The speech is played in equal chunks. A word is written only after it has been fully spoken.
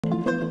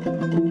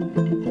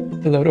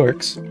Hello,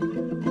 dorks.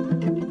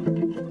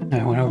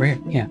 I went over here.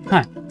 Yeah.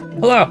 Hi.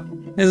 Hello.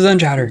 This is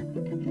Unchatter.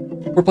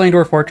 We're playing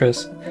Dwarf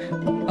Fortress.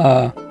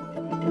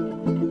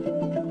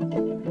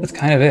 That's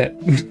kind of it.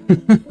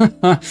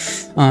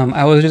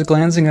 I was just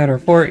glancing at our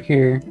fort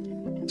here.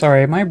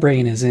 Sorry, my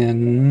brain is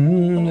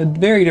in a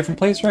very different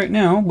place right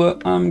now,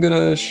 but I'm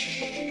gonna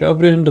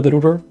shove it into the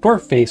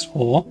dwarf face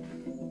hole.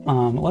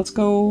 Let's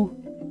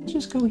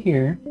just go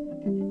here.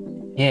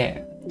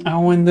 Yeah.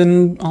 Oh, and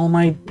then all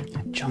my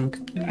junk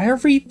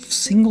every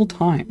single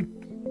time.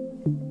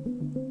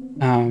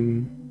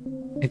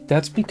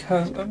 That's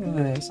because of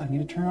this. I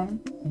need to turn on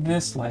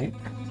this light.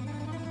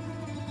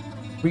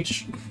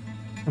 Reach,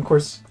 of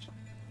course,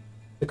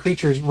 the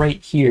creature's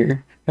right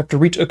here. I have to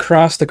reach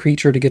across the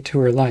creature to get to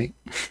her light.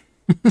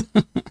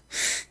 And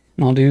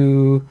I'll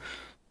do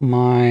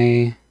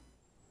my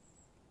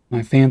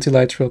fancy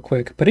lights real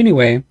quick. But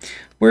anyway,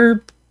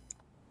 we're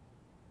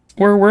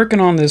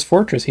working on this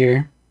fortress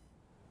here.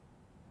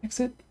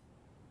 Exit?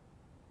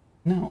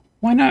 No.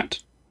 Why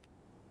not?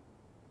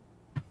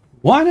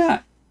 Why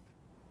not?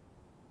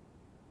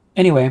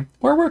 Anyway,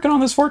 we're working on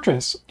this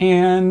fortress,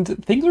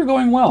 and things are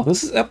going well.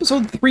 This is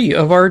episode 3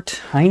 of our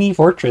tiny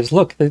fortress.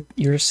 Look,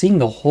 you're seeing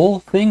the whole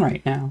thing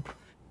right now.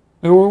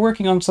 We were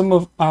working on some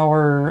of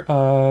our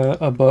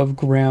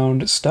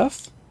above-ground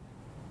stuff.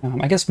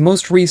 I guess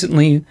most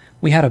recently,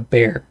 we had a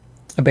bear.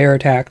 A bear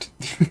attacked,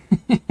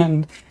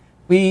 and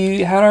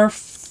we had our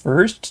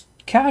first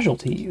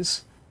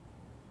casualties.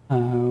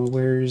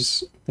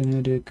 Where's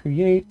the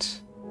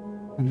create,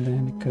 and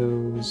then it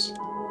goes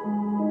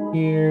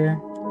here,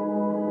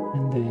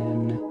 and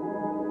then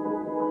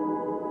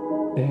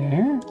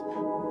there.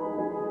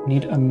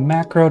 Need a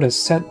macro to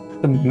set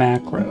the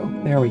macro.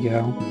 There we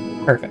go.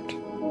 Perfect.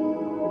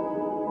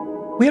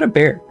 We had a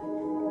bear.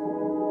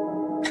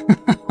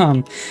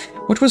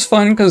 Which was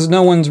fun because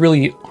no one's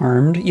really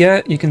armed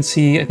yet. You can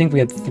see, I think we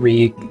had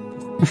three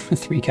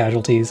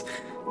casualties.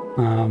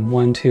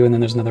 1, 2, and then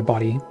there's another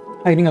body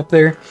hiding up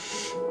there.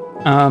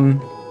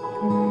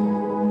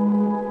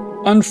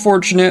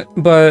 Unfortunate,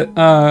 but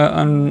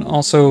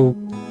also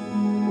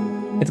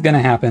it's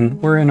gonna happen.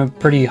 We're in a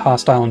pretty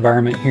hostile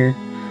environment here.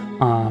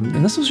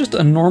 And this was just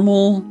a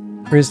normal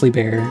grizzly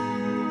bear.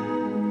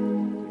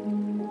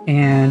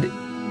 And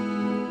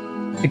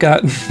it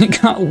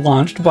got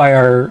launched by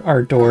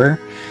our door.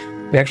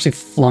 We actually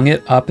flung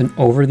it up and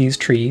over these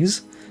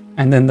trees.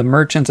 And then the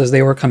merchants, as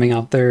they were coming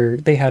out there,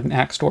 they had an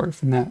axe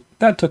dwarf, and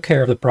that took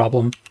care of the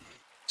problem.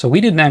 So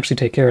we didn't actually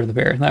take care of the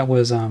bear. That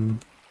was our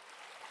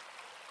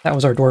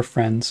dwarf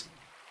friends.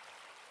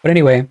 But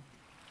anyway,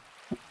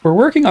 we're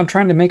working on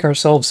trying to make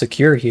ourselves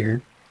secure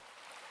here,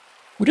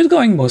 which is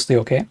going mostly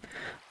okay.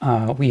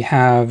 We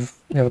have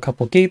a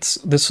couple gates.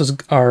 This is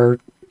our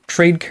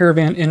trade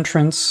caravan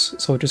entrance,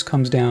 so it just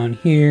comes down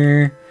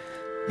here,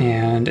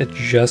 and it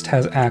just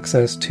has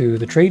access to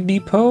the trade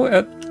depot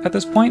at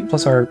this point,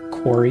 plus our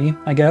quarry,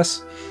 I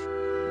guess,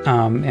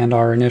 and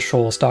our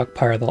initial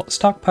stockpile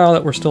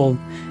that we're still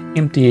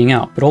emptying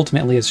out. But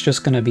ultimately, it's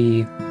just going to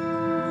be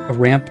a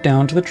ramp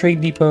down to the trade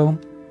depot,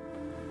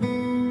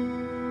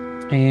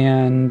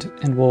 and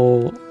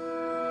we'll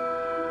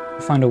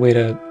find a way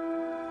to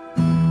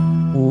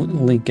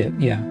link it.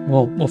 Yeah,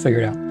 we'll figure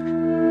it out.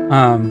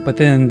 But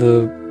then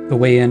the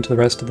way into the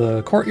rest of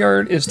the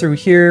courtyard is through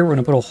here. We're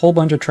gonna put a whole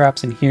bunch of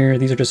traps in here.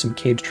 These are just some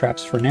cage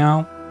traps for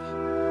now.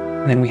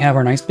 And then we have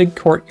our nice big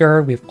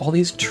courtyard. We have all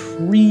these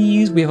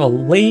trees. We have a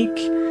lake,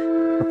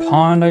 or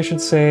pond, I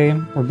should say.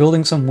 We're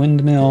building some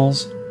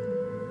windmills.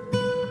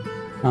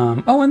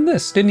 Oh, and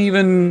this, didn't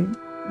even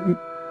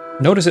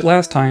notice it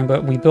last time,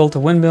 but we built a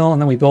windmill,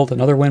 and then we built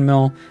another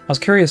windmill. I was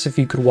curious if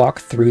you could walk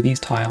through these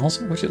tiles,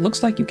 which it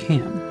looks like you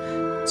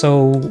can.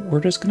 So we're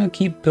just gonna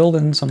keep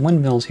building some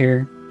windmills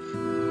here.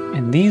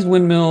 And these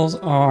windmills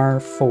are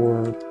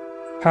for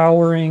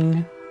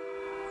powering,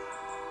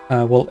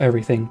 well,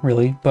 everything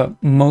really, but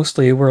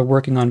mostly we're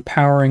working on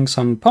powering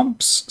some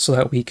pumps so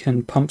that we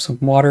can pump some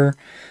water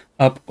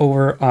up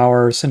over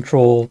our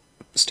central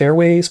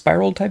stairway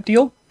spiral type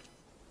deal.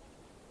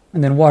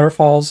 And then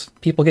waterfalls,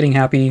 people getting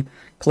happy,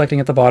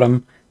 collecting at the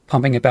bottom,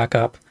 pumping it back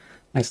up.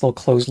 Nice little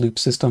closed loop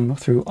system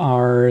through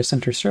our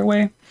center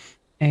stairway.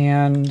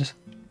 And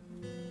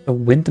the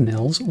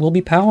windmills will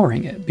be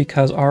powering it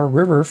because our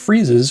river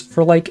freezes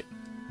for like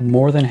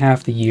more than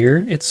half the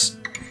year. It's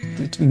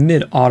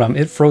mid-autumn.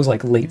 It froze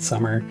like late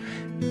summer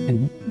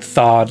and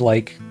thawed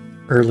like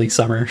early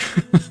summer.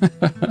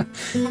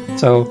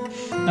 So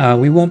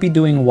we won't be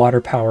doing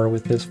water power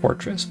with this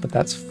fortress, but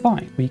that's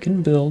fine. We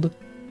can build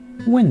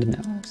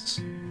windmills.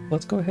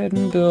 Let's go ahead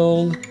and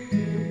build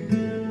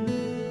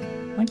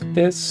like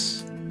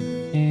this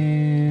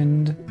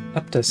and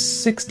up to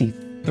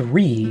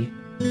 63.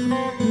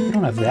 We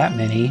don't have that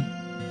many.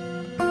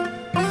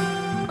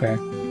 Okay.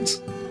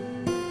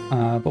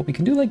 But we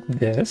can do like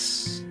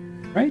this,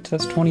 right?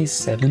 That's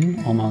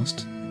 27,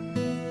 almost.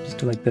 Just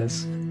do like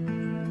this.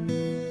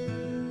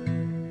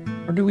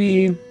 Or do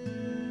we...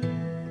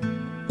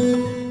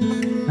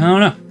 I don't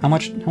know. How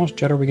much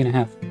jet are we gonna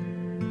have?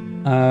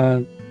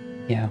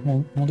 Yeah,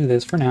 we'll do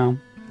this for now.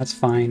 That's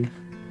fine.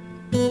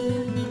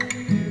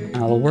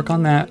 We'll work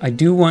on that. I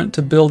do want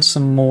to build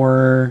some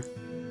more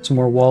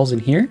walls in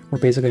here. We're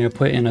basically going to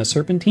put in a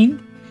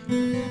serpentine.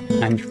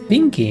 I'm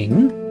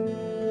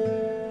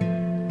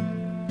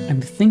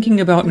thinking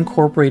about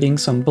incorporating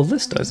some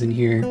ballistas in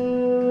here.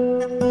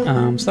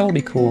 So that'll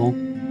be cool.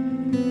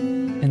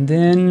 And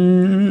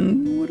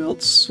then what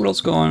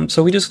else go on?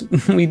 So we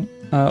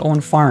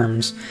own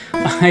farms.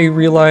 I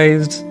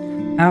realized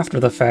after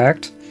the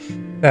fact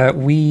that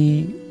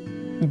we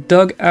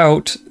dug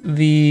out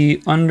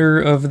the under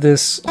of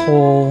this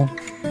whole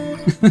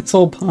this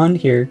whole pond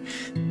here.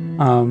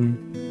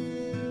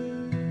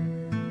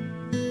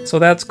 So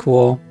that's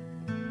cool.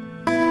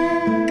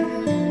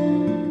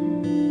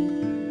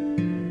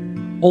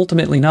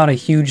 Ultimately not a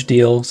huge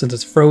deal since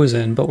it's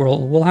frozen, but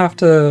we'll have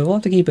to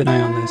keep an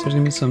eye on this. There's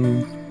gonna be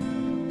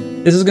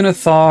some. This is gonna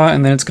thaw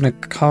and then it's gonna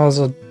cause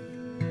a, I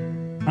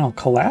don't know,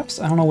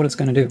 collapse? I don't know what it's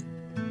gonna do.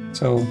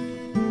 So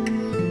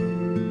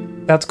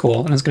that's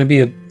cool. And it's gonna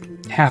be a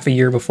half a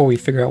year before we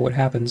figure out what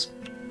happens.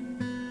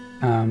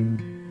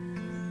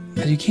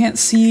 Because you can't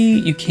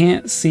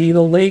see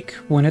the lake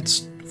when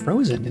it's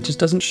frozen. It just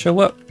doesn't show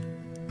up,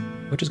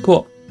 which is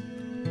cool.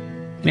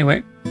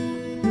 Anyway,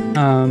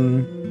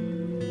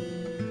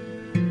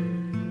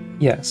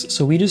 yes,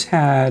 so we just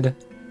had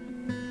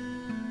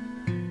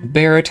a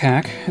bear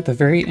attack at the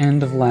very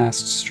end of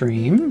last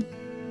stream.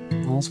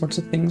 All sorts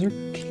of things are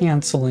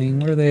canceling.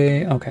 What are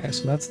they? Okay,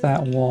 so that's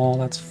that wall.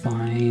 That's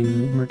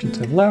fine. Merchants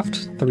have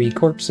left. 3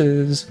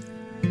 corpses.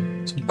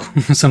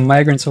 Some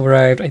migrants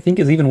arrived. I think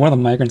is even one of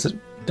the migrants that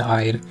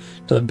died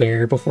to the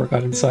bear before it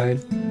got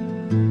inside.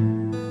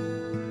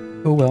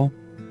 Oh well.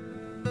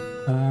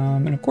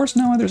 And of course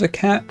now there's a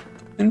cat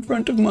in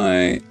front of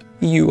my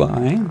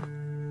UI.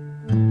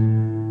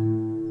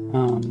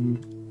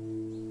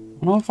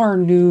 I don't know if our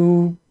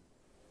new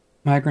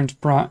migrants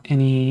brought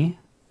any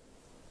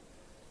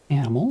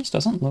animals.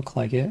 Doesn't look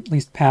like it. At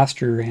least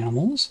pasture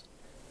animals.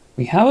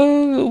 We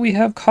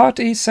have caught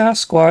a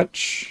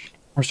Sasquatch.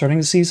 We're starting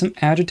to see some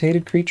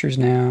agitated creatures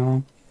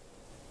now.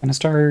 Gonna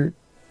start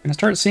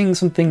seeing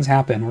some things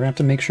happen. We're gonna have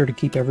to make sure to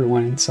keep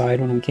everyone inside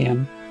when we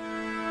can.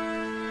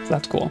 So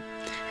that's cool.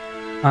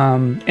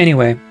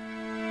 Anyway,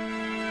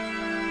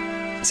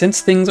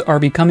 since things are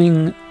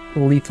becoming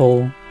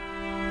lethal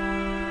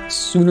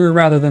sooner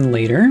rather than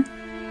later,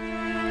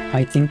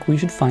 I think we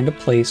should find a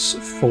place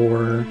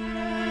for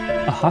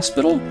a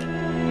hospital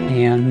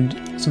and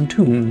some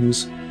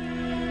tombs.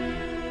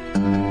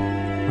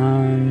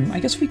 I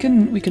guess we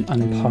can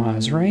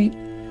unpause, right?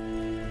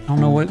 I don't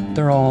know what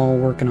they're all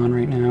working on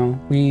right now.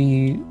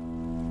 We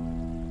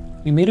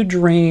made a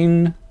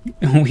drain.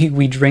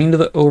 we drained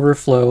the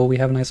overflow. We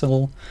have a nice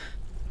little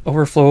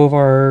overflow of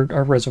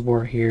our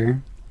reservoir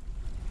here.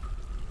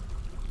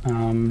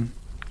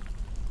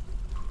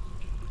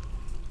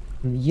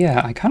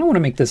 Yeah, I kind of want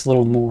to make this a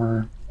little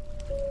more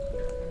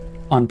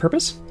on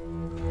purpose.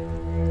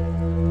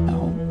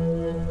 Oh,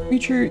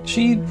 creature,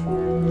 she's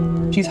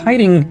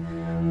hiding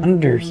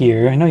under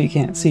here. I know you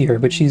can't see her,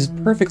 but she's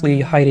perfectly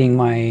hiding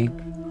my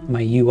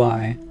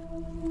UI,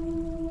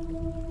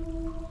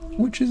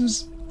 which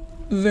is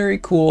very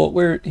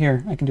cool.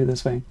 Here, I can do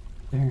this way.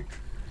 There.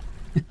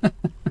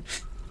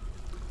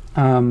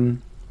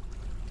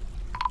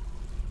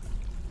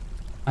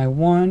 I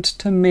want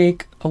to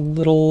make a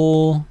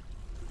little.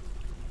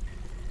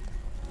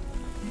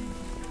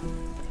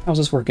 How's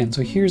this working?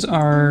 So here's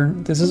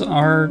this is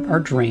our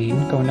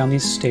drain going down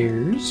these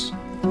stairs.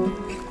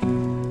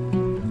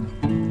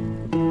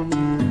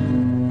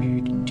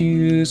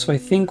 So I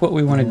think what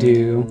we want to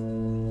do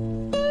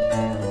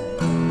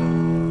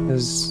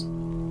is,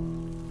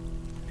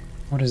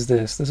 what is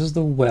this? This is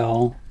the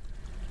well.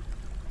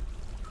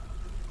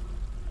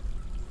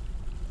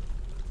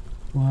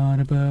 How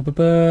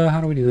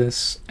do we do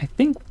this? I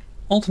think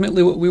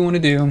ultimately what we want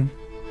to do,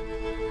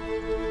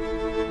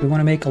 we want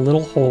to make a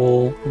little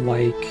hole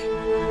like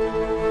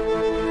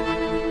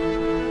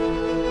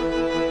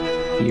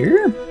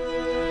here?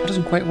 That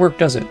doesn't quite work,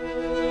 does it?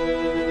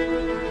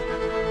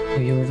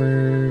 Maybe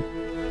over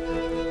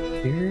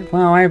here?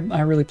 Wow, I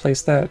really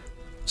placed that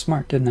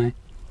smart, didn't I?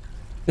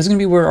 This is going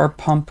to be where our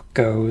pump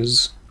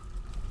goes.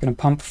 We're going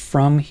to pump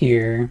from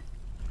here.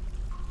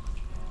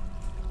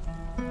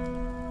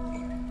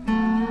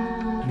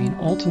 I mean,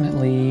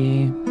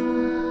 ultimately...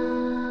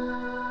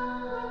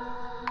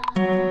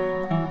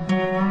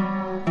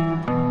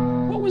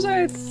 What was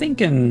I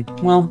thinking?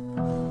 Well,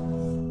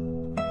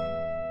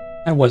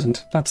 I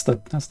wasn't. That's the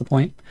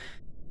point.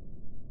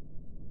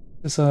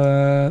 That's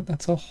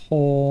a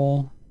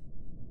hole.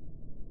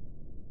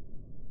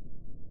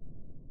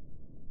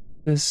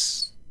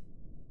 This...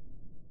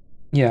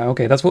 Yeah,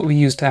 okay, that's what we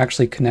use to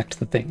actually connect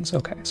the things.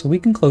 Okay, so we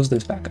can close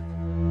this back up.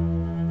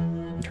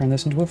 Turn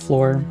this into a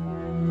floor.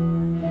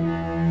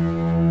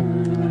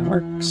 That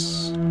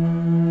works.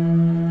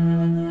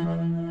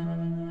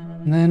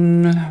 And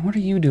then, what are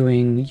you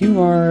doing?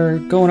 You are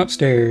going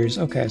upstairs.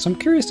 Okay, so I'm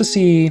curious to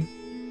see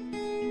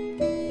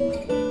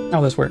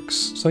how this works.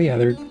 So yeah,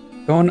 they're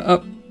going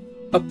up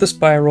the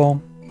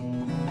spiral.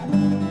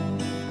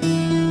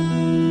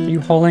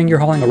 you hauling? You're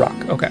hauling a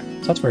rock. Okay,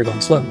 so that's where you're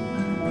going, slow.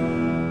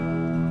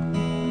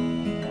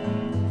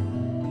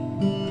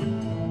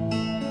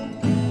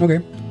 Okay,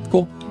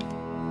 cool.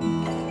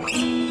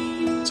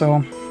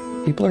 So,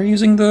 people are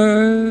using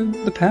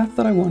the path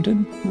that I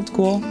wanted. That's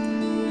cool.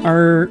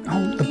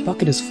 Oh, the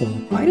bucket is full.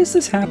 Why does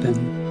this happen?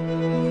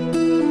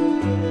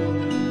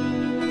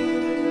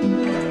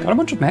 Got a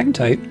bunch of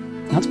magnetite.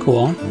 That's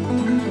cool.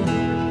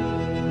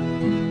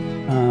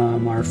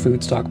 Our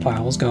food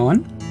stockpile's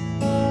going.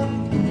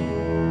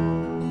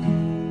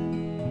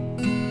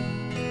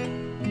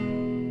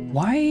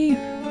 Why?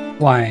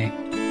 Why?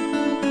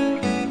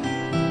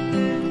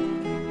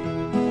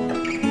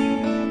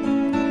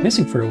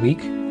 Missing for a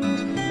week,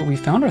 but we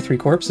found our 3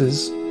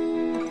 corpses.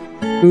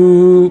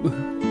 Ooh.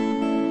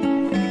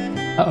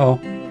 Uh-oh.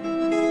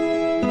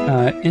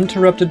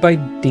 Interrupted by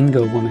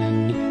dingo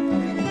woman.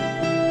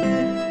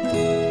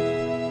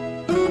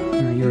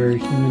 You're a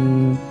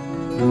human.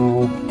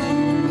 No.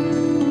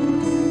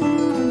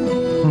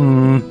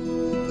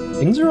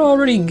 Things are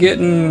already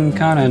getting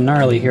kind of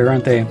gnarly here,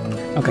 aren't they?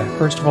 Okay,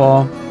 first of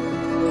all,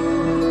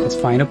 let's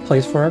find a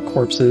place for our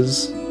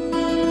corpses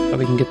so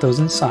we can get those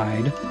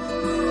inside.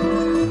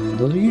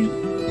 Those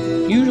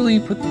usually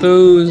put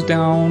those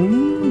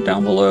down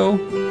below.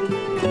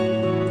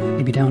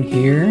 Maybe down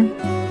here.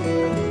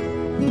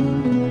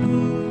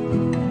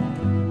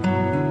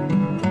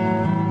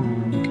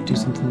 We could do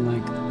something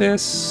like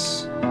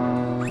this.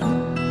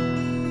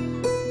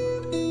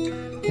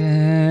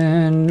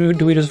 And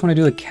do we just want to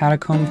do the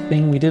catacomb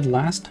thing we did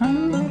last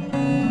time?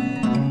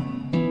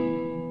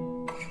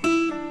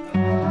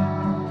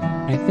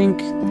 I think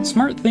the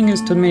smart thing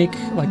is to make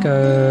like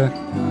at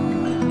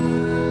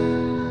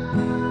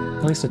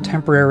least a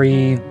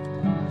temporary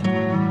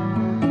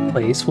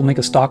place. We'll make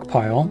a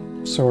stockpile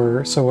so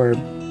our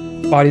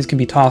bodies can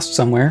be tossed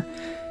somewhere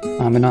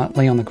and not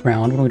lay on the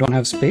ground when we don't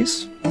have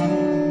space.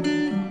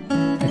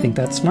 I think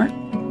that's smart.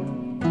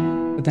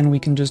 But then we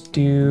can just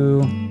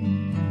do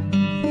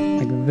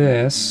like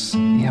this.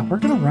 Yeah, we're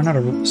gonna run out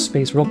of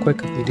space real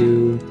quick if we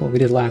do what we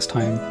did last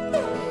time.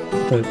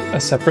 A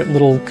separate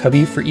little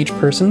cubby for each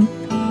person.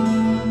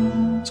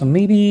 So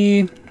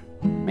maybe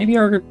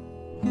our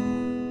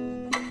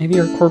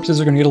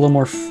corpses are gonna get a little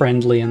more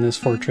friendly in this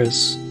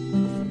fortress.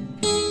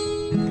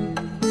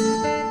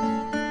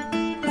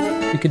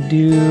 We could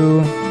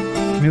do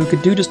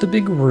just a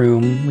big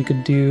room. We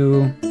could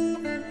do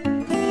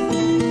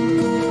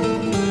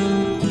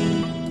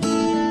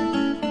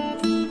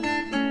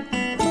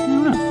I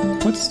don't know.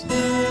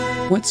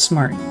 What's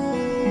smart?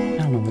 I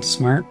don't know what's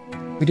smart.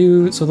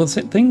 So the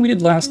thing we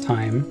did last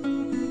time,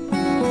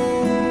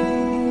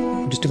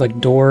 we just do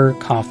like door,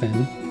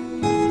 coffin,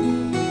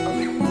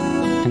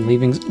 and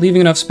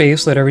leaving enough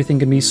space so that everything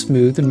can be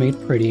smooth and made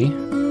pretty.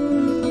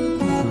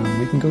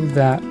 We can go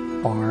that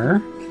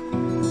far,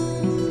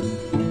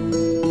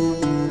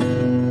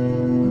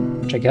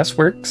 which I guess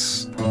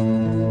works.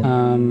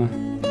 I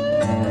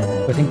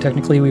think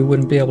technically we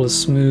wouldn't be able to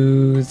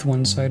smooth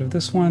one side of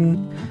this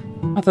one.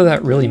 Not that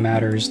that really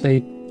matters.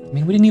 I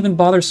mean, we didn't even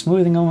bother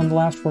smoothing them in the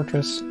last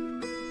fortress.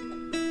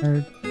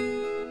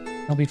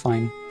 They'll be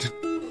fine.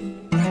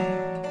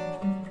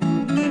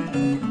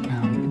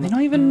 They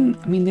don't even...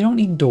 I mean, they don't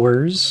need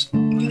doors.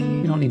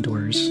 We don't need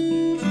doors.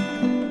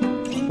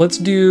 Let's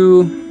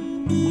do...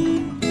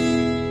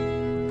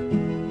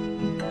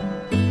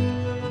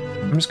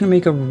 I'm just gonna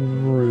make a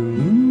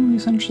room,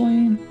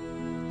 essentially.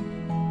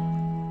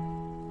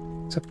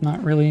 Except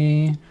not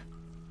really.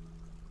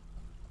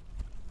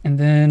 And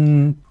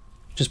then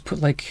just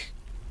put, like,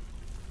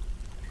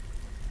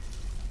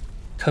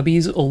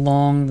 cubbies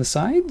along the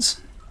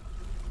sides.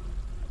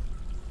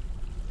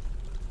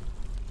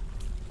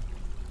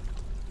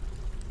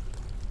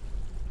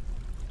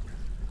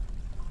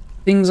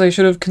 Things I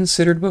should have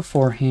considered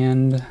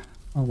beforehand.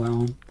 Oh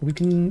well. We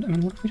can, I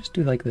mean, what if we just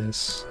do like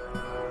this?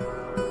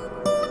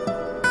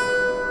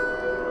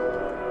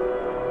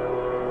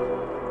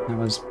 That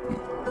was...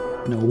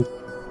 no.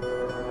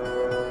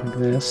 Like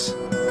this.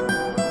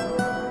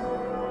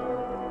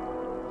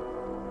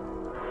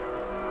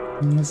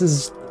 And this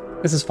is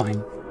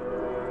fine.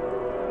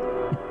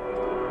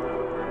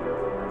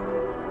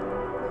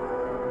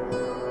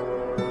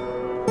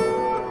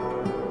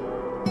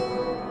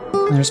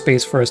 There's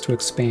space for us to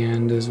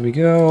expand as we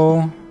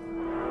go.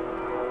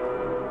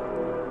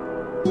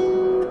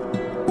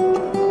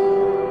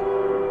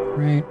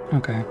 Right,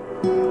 okay.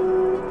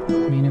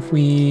 I mean, if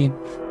we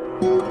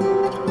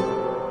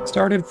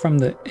started from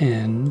the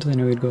end, then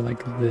it would go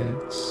like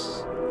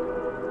this.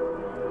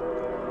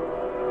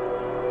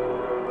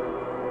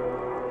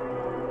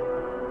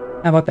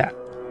 How about that?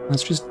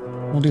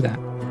 We'll do that.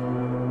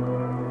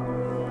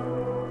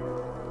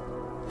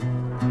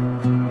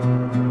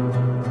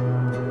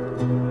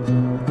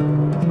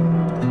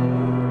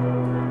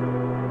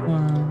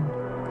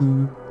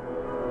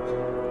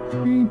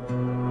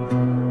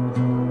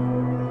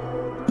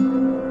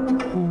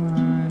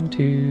 One,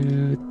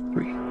 two,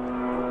 three.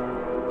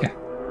 Okay.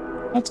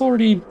 That's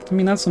already, I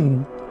mean, that's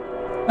some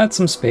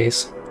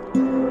space.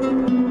 And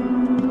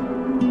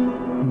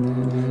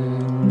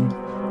then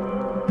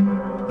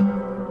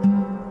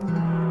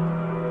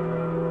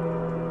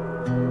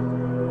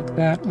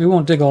we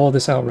won't dig all of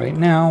this out right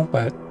now,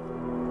 but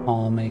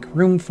I'll make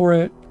room for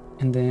it.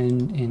 And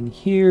then in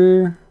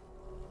here,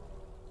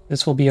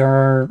 this will be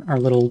our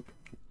little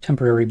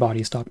temporary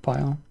body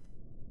stockpile.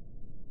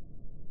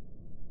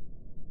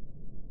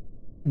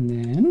 And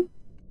then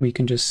we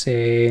can just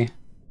say,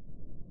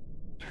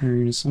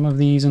 turn some of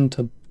these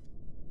into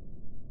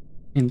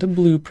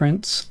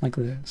blueprints like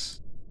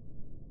this.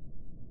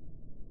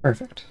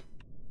 Perfect.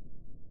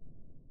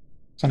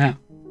 So now,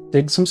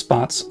 dig some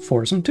spots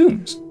for some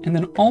tombs. And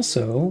then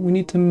also, we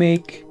need to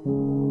make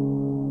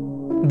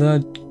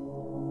the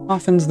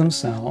coffins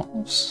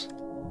themselves.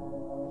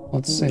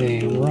 Let's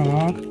say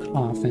rock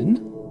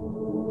coffin.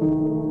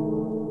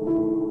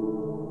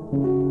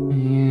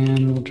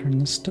 And we'll turn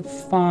this to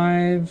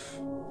 5.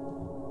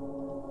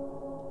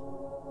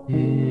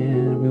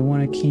 And we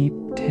want to keep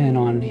 10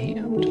 on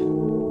hand.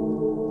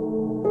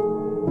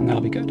 And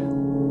that'll be good.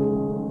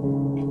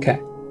 Okay.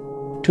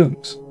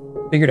 Tombs.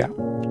 Figured out.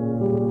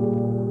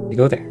 They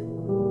go there.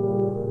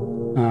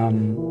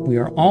 We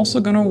are also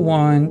going to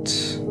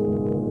want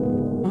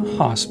a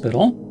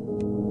hospital.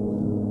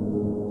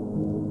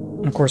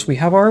 And of course, we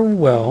have our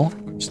well.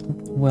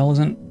 The well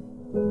isn't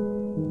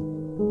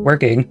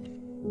working.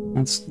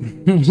 Let's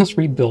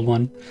rebuild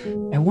one.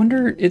 I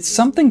wonder, it's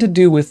something to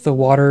do with the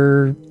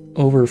water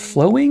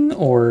overflowing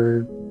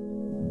or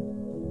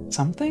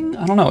something?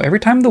 I don't know. Every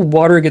time the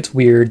water gets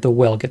weird, the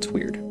well gets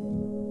weird.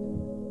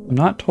 I'm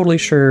not totally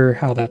sure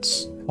how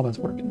that's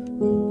working.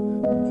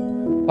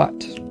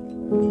 But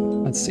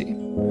let's see.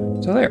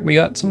 So there, we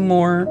got some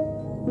more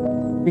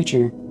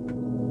creature.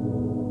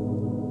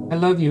 I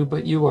love you,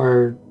 but you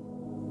are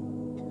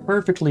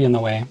perfectly in the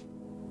way.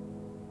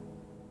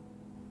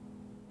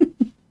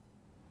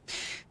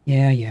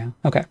 Yeah.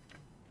 Okay.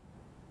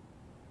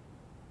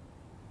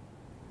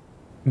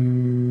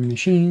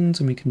 Machines,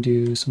 and we can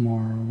do some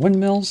more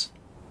windmills.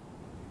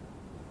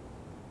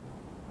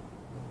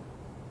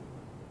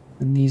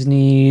 And these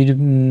need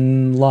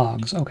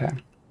logs. Okay.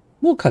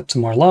 We'll cut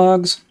some more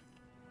logs.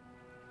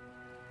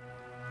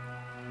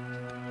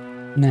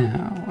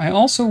 Now, I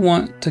also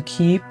want to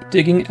keep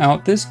digging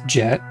out this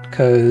jet,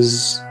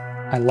 because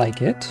I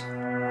like it.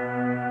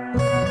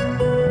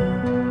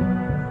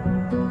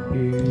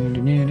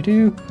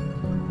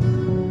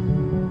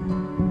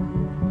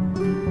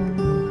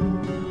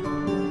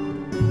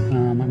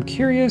 I'm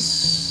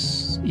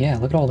curious. Yeah,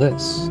 look at all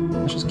this.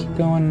 Let's just keep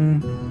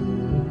going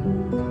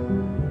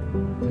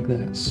like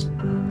this.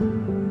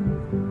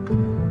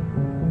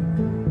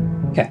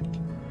 Okay.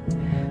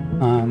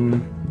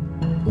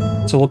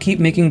 So we'll keep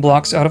making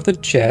blocks out of the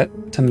jet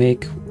to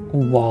make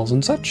walls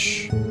and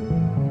such.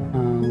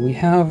 We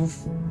have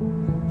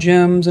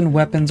gems and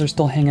weapons are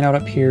still hanging out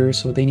up here,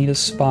 so they need a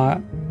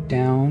spot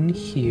down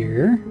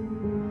here.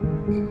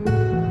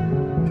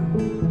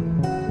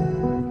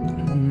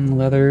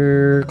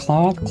 Leather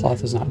cloth.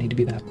 Cloth does not need to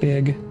be that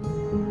big.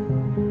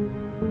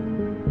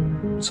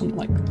 Something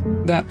like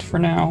that for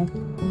now.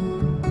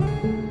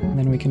 And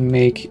then we can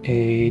make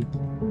a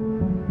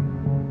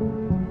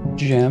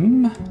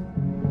gem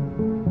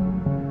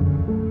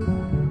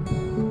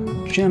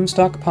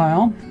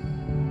stockpile.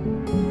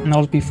 And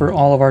that'll be for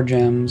all of our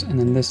gems. And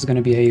then this is going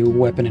to be a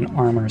weapon and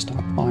armor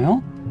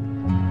stockpile.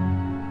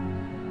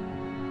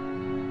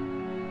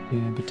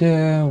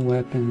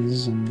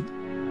 Weapons and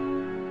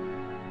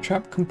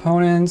trap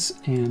components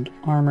and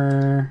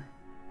armor.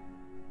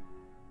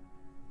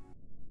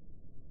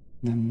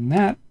 Then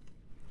that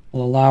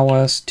will allow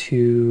us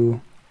to...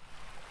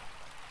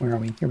 Where are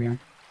we? Here we are.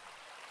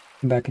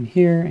 Come back in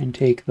here and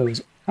take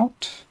those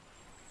out.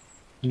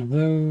 One of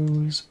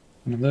those,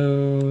 one of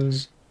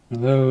those, one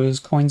of those.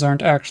 Coins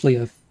aren't actually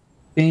a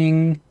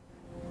thing.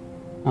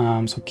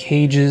 So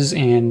cages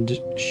and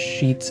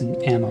sheets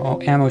and ammo.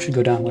 Oh, ammo should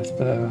go down with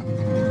the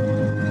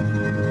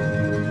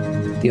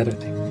other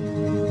thing.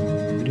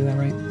 Did I do that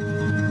right?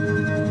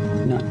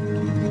 No.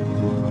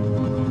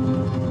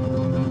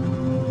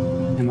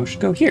 Ammo should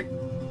go here.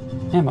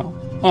 Ammo.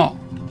 Oh,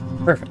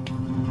 perfect.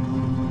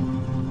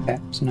 Okay,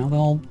 so now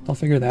they'll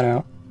figure that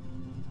out.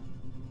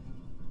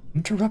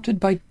 Interrupted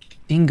by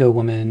dingo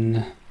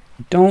woman.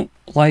 Don't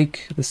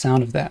like the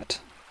sound of that.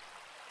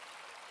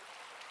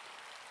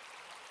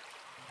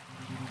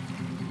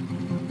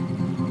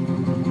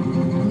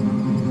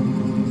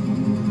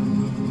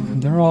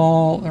 They're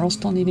all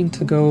still needing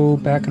to go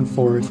back and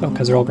forth. Oh,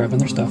 because they're all grabbing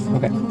their stuff.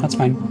 Okay, that's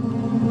fine.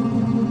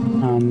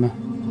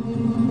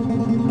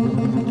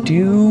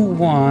 Do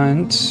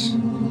want...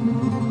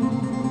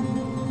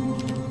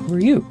 Who are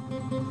you?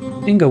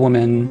 Dingo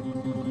woman.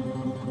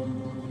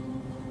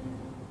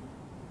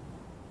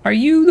 Are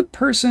you the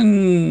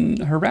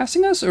person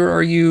harassing us, or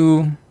are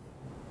you...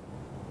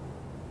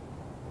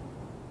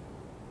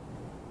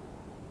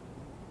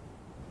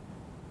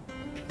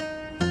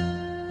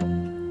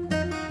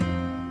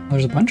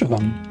 There's a bunch of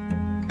them.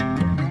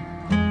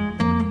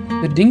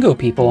 The dingo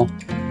people.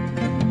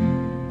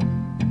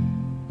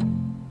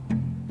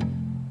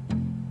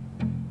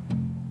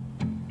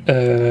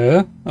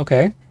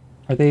 Okay.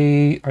 Are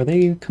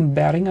they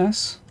combating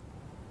us?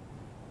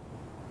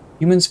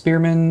 Human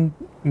spearmen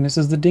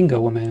misses the dingo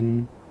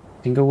woman.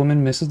 Dingo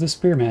woman misses the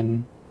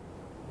spearman.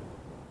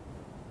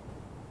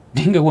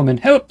 Dingo woman,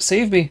 help!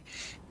 Save me!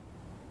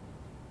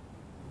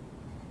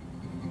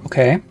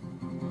 Okay.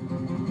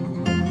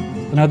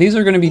 So now these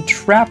are going to be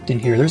trapped in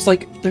here. There's 5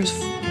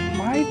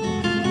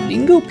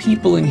 dingo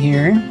people in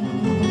here.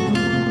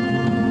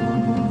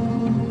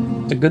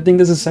 It's a good thing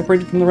this is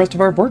separated from the rest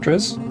of our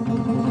fortress.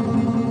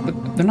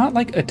 But they're not,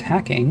 like,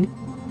 attacking.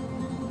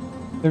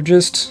 They're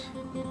just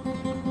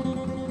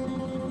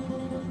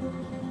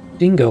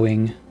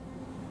dingoing.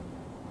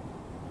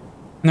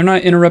 And they're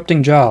not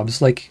interrupting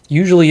jobs. Like,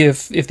 usually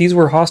if these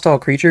were hostile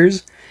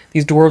creatures,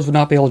 these dwarves would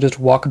not be able to just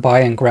walk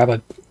by and grab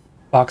a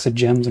box of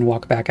gems and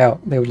walk back out.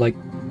 They would, like,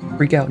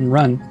 freak out and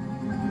run.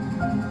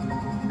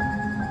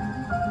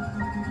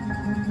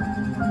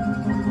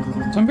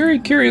 So I'm very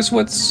curious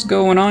what's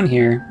going on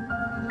here.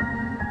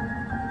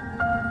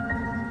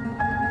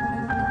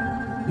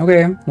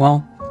 Okay,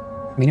 well,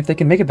 I mean, if they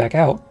can make it back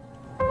out,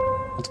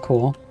 that's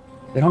cool.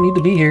 They don't need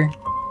to be here.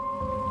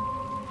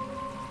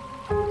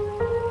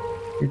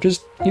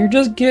 You're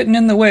just getting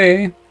in the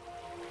way.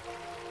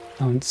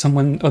 Oh, and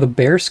the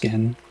bear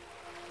skin.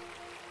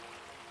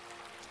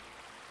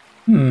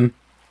 Do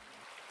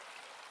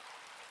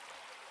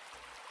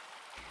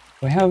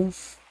I have a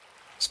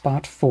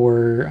spot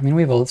for... I mean,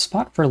 we have a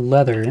spot for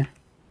leather.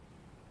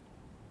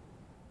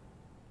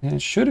 And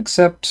it should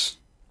accept...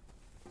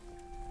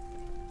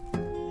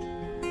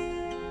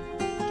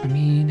 I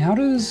mean, how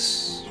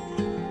does...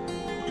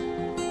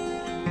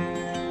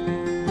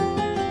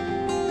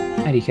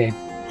 IDK.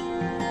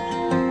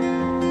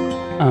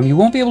 You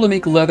won't be able to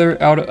make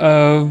leather out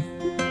of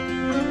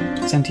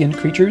sentient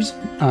creatures,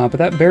 but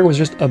that bear was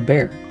just a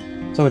bear.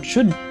 So it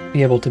should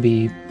be able to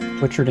be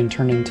butchered and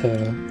turned into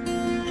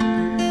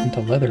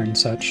leather and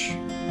such.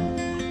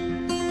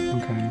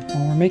 Okay,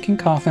 well, we're making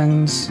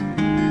coffins.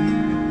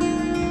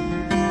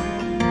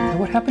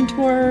 What happened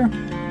to our...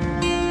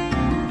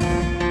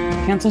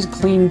 Cancels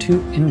clean to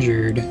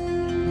injured.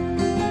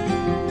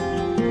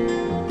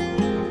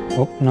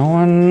 Oh, no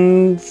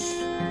one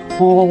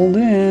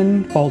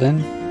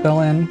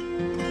fell in.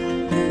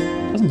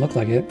 Doesn't look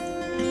like it.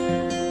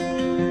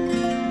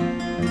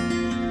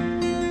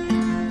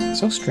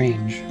 So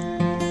strange.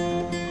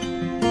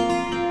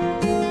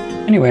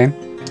 Anyway,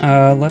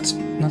 let's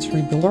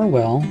rebuild our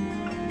well.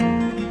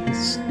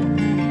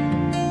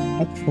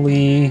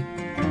 Hopefully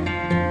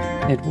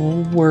it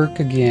will work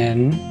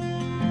again.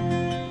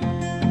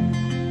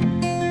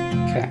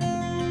 Okay.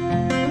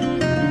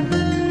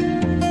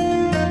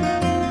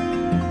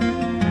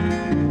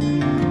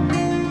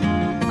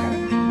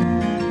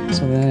 Okay.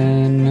 So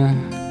then,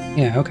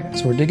 yeah, okay.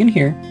 So we're digging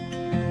here.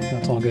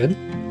 That's all good.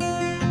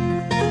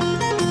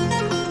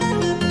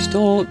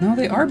 Still, no,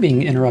 they are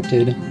being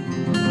interrupted.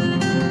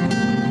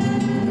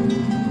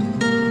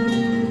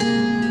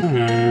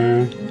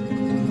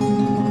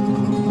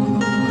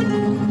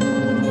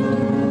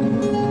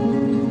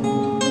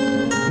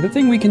 The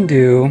thing we can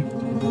do,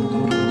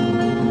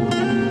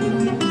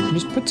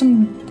 just put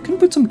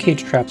some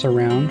cage traps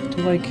around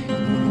to, like,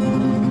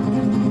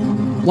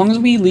 as long as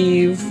we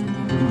leave.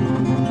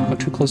 Oh,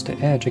 too close to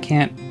edge. I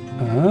can't.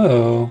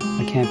 Oh,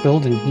 I can't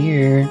build in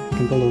here. I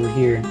can build over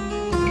here.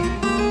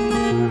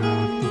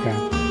 Okay.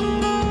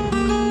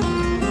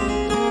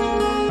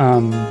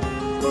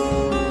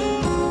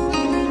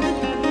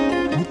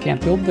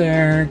 Can't build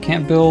there.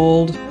 Can't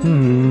build.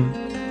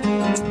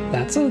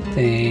 That's a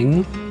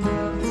thing.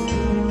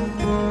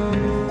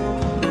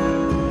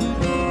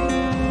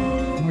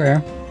 Okay.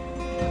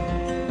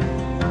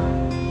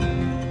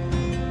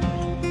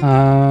 I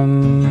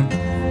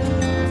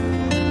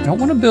don't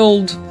want to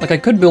build... Like, I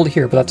could build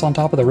here, but that's on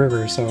top of the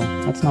river, so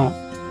that's not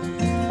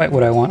quite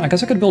what I want. I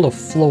guess I could build a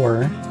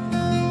floor.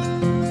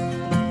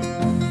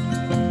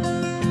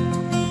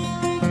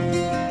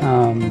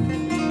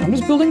 I'm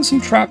just building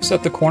some traps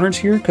at the corners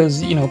here,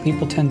 because, you know,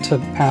 people tend to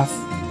path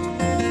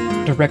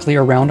directly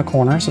around a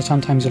corner, so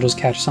sometimes you'll just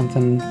catch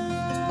something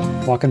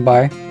walking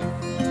by.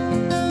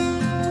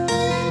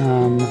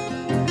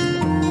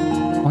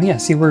 Oh yeah,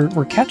 see,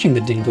 we're catching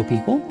the dingo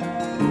people.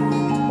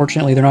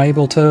 Fortunately, they're not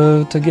able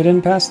to get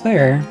in past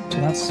there, so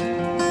that's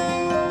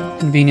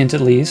convenient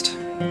at least.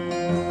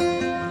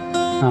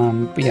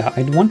 But yeah,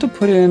 I'd want to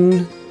put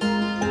in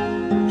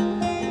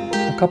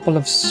a couple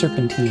of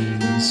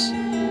serpentines.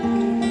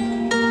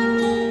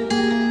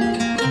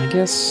 I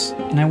guess,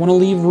 and I want to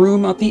leave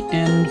room at the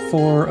end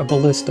for a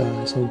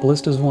ballista. So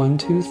ballistas 1,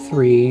 2,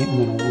 3,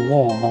 and then a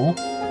wall.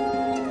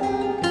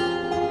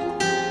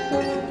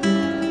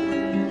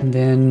 And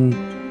then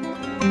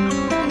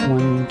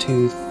 1,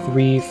 2,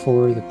 3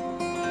 for the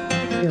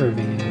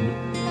caravan.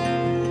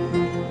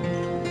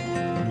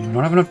 I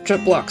don't have enough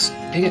jet blocks.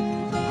 Dang it.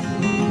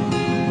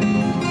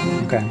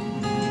 Okay.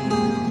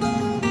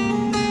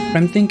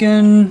 I'm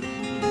thinking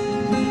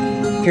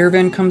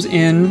caravan comes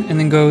in and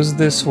then goes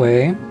this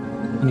way.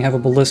 And you have a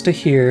ballista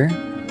here.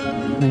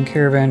 And then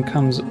caravan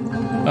comes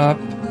up.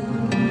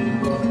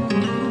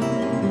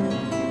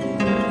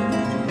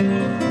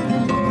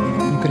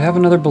 You could have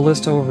another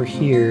ballista over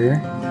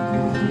here.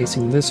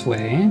 Facing this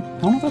way. I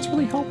don't know if that's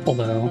really helpful,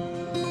 though.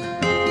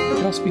 It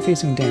could also be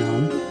facing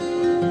down.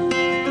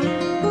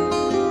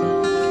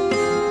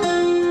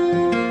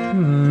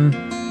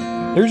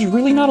 There's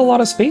really not a lot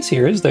of space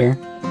here, is there?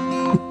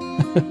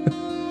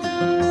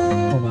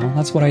 Oh well,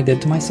 that's what I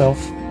did to myself.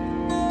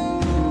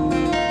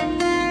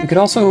 We could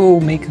also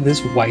make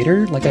this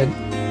wider, like a...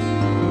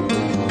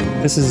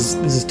 This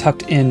is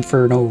tucked in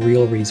for no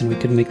real reason. We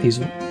could make these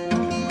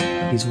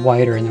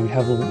wider, and then we'd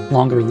have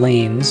longer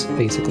lanes,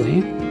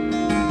 basically.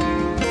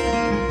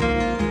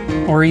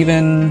 Or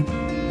even...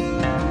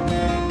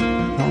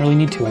 I don't really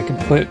need to. I could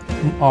put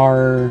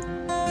our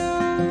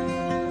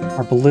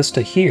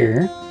ballista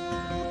here,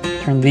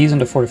 turn these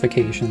into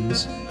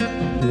fortifications,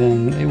 and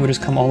then it would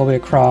just come all the way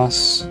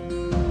across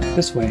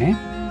this way.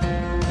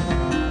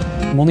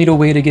 And we'll need a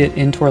way to get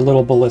into our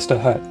little ballista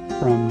hut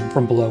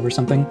from below or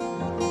something.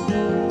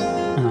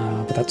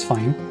 But that's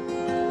fine.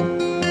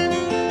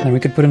 And then we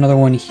could put another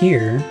one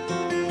here.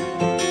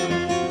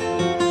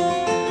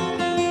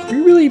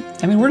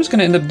 I mean, we're just going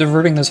to end up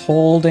diverting this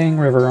whole dang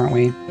river, aren't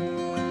we?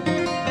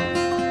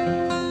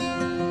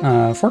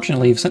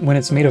 Fortunately, when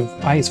it's made of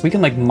ice, we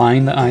can, like,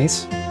 mine the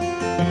ice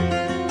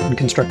and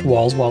construct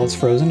walls while it's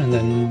frozen, and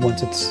then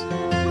once it's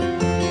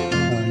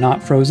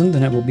not frozen,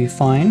 then it will be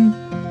fine.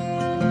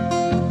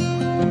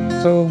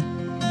 So,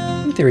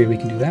 in theory, we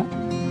can do that.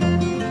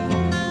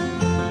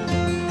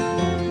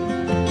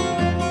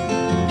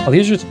 Oh,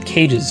 these are just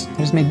cages. I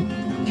just made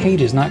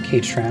cages, not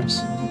cage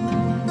traps.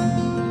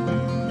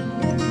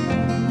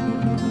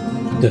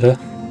 Duh.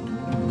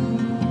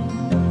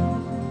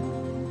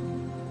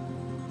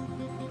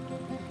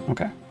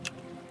 Okay.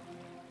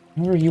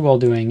 What are you all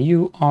doing?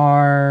 You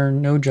are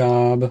no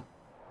job.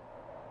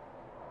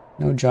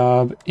 No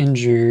job,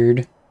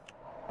 injured.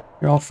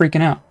 You're all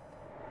freaking out.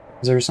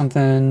 Is there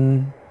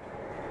something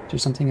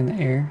in the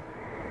air?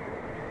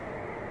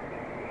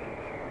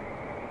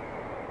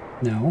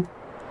 No.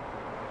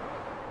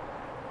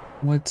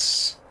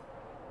 What's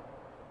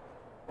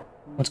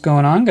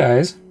going on,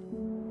 guys?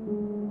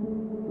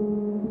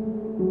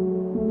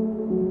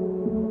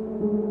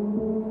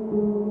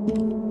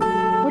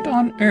 What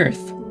on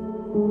earth?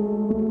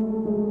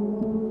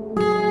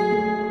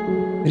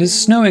 It is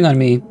snowing on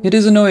me. It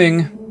is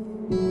annoying.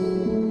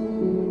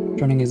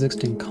 Joining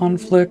existing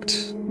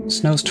conflict.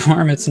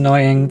 Snowstorm, it's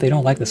annoying. They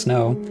don't like the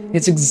snow.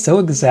 It's so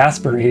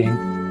exasperating.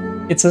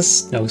 It's a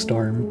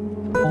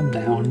snowstorm. Calm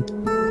down.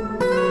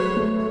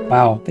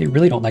 Wow, they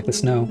really don't like the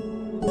snow.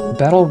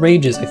 Battle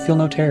rages, I feel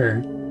no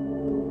terror.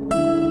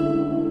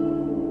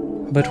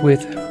 But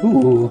with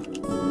who?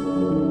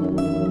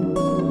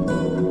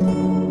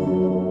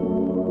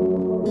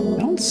 I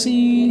don't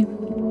see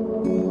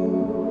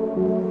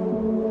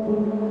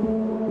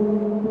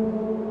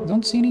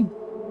any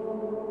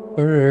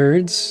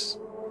birds.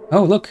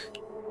 Oh, look.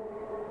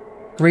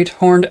 Great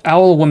horned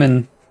owl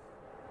woman.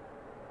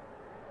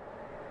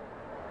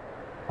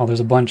 Oh, there's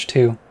a bunch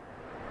too.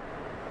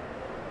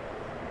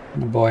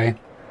 Oh boy.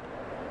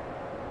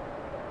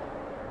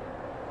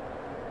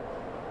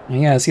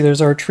 Yeah, see,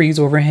 there's our trees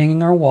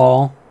overhanging our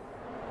wall,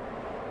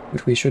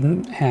 which we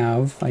shouldn't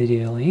have,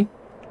 ideally.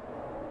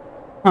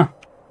 Huh.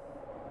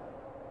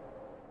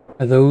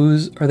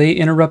 Are they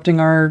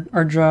interrupting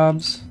our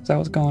jobs? Is that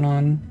what's going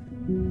on?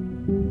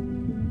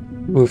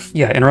 Oof,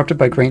 yeah, interrupted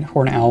by Great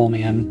Horn Owl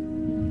Man.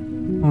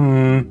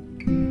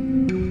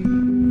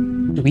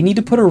 Do we need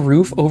to put a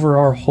roof over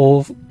our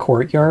whole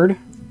courtyard?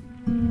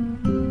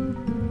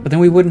 But then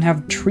we wouldn't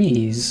have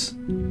trees.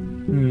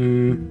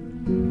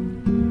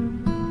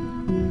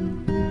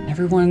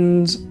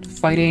 Everyone's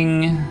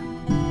fighting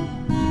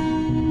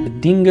the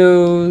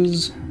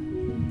dingoes.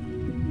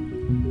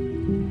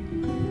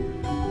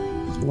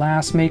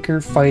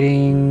 Glassmaker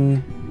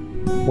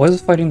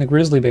was fighting the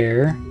grizzly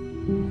bear.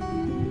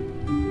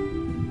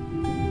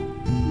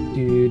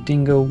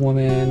 Dingo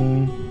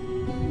woman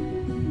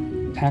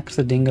attacked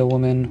the dingo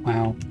woman.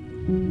 Wow.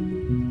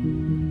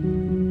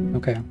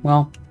 Okay,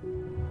 well,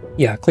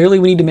 yeah, clearly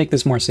we need to make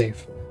this more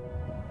safe.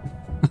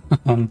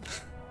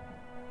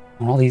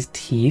 All these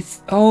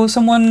teeth. Oh,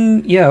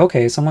 yeah,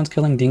 okay, someone's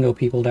killing dingo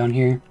people down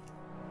here.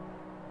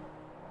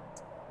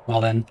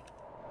 Well then.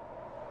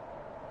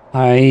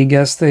 I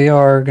guess they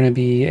are going to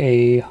be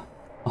a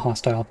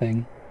hostile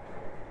thing.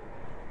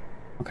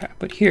 Okay,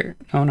 but here.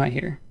 No, not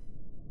here.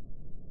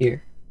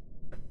 Here.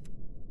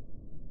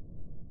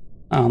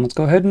 Let's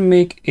go ahead and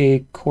make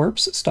a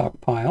corpse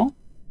stockpile.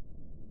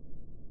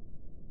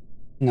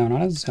 No,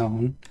 not a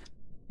zone.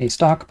 A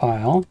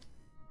stockpile.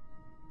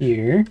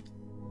 Here.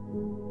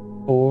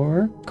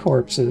 For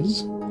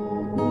corpses.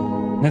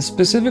 And it's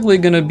specifically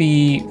going to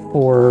be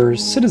for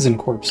citizen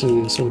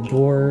corpses. So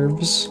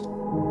dwarves.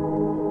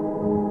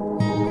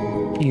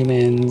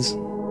 Humans.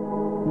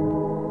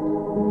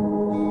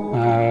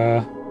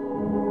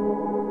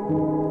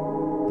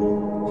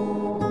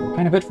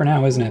 Kind of it for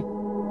now, isn't it?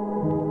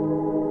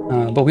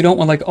 But we don't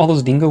want, like, all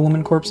those dingo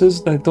woman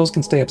corpses. Those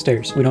can stay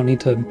upstairs. We don't need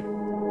to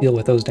deal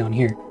with those down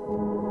here.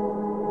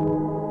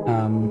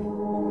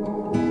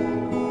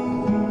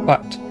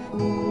 But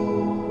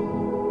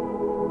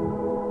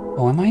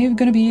Oh, am I even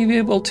going to be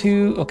able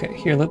to... Okay,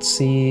 here, let's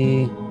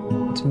see.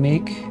 To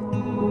make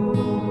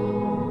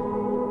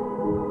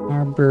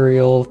our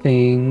burial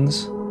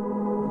things.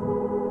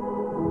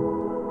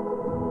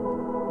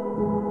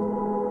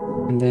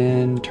 And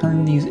then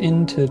turn these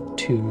into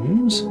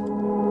tombs. Does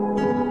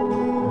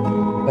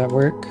that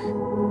work?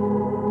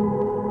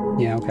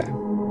 Yeah, okay.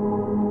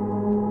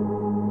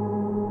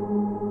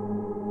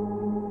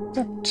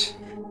 Accept.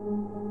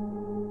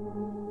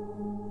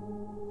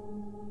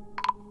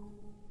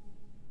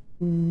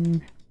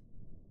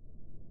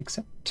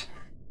 Accept.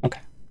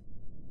 Okay.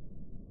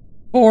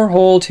 4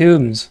 whole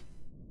tombs.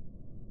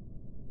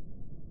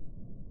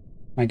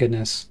 My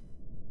goodness.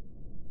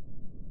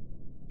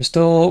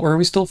 Are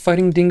we still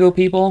fighting dingo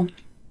people?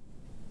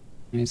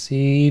 I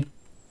see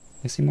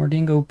more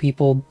dingo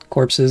people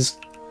corpses.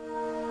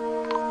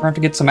 We're going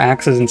to get some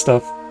axes and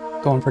stuff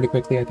going pretty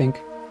quickly, I think.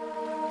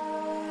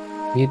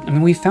 I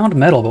mean, we found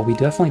metal, but we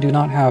definitely do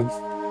not have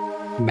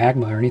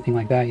magma or anything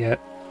like that yet.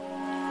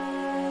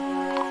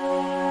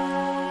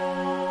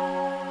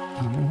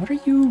 What are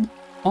you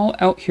all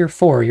out here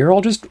for? You're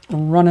all just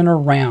running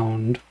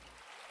around.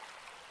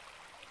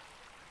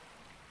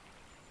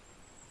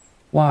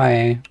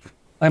 Why?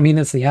 I mean,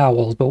 it's the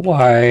owls, but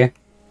why?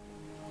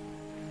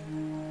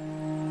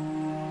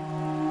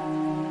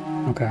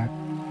 Okay.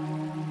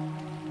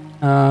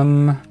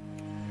 Of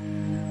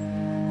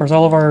course,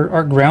 all of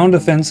our ground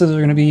defenses are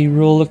going to be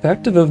real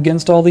effective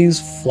against all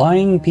these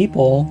flying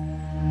people.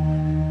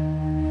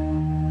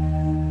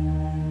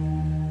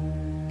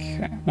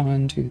 Okay,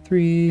 1, 2,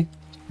 3.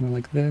 Something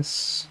like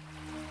this.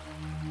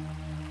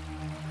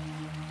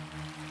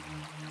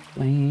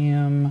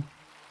 Blam.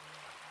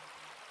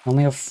 I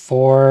only have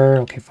 4.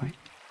 Okay, fine.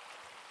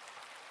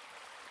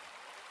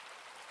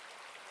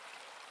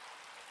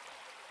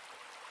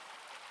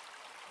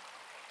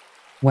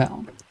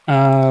 Well,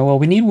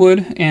 we need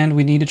wood, and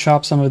we need to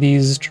chop some of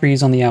these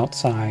trees on the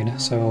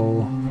outside,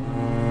 so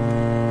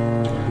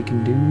we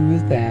can do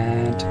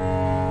that.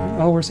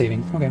 Oh, we're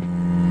saving. Okay.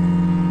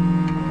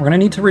 We're gonna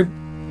need to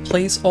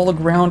replace all the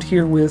ground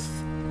here with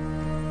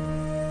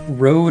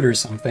road or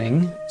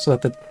something, so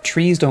that the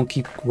trees don't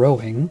keep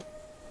growing.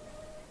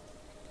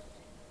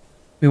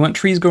 We want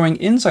trees growing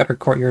inside our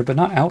courtyard, but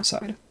not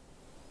outside.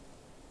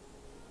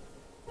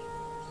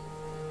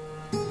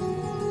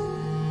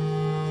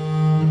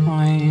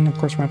 Of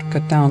course, we're going to have to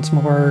cut down some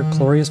of our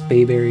glorious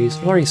bayberries.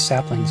 There's already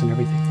saplings and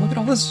everything. Look at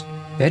all this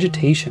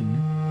vegetation.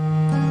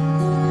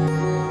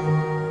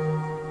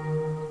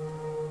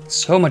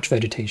 So much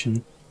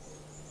vegetation.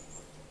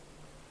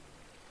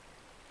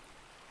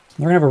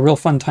 We're going to have a real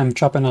fun time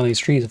chopping all these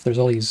trees if there's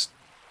all these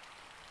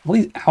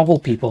owl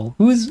people.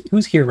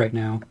 Who's here right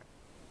now?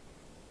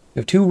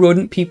 We have 2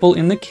 rodent people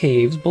in the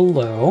caves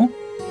below.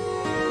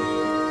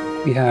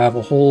 We have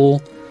a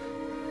whole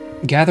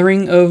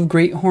gathering of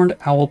great horned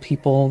owl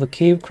people. The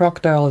cave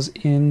crocodile is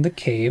in the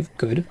cave.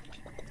 Good.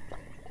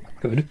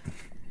 Good.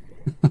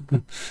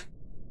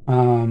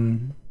 The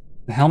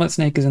helmet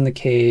snake is in the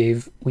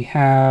cave. We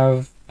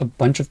have a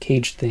bunch of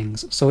caged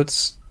things. So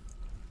it's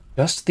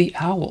just the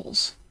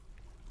owls.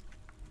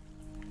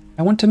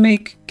 I want to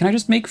make... Can I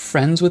just make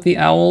friends with the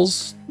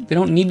owls? They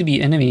don't need to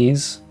be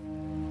enemies.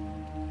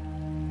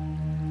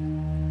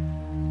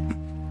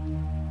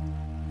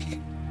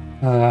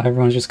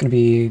 Everyone's just going to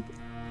be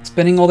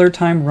spending all their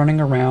time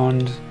running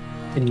around,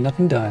 getting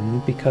nothing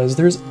done, because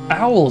there's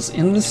owls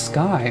in the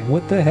sky.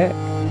 What the heck?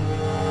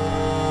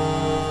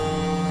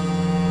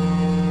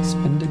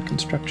 Suspended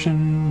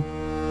construction.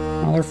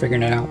 Oh, they're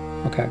figuring it out.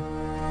 Okay.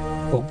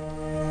 Cool.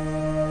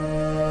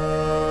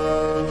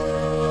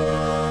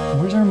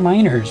 Where's our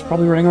miners?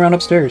 Probably running around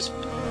upstairs.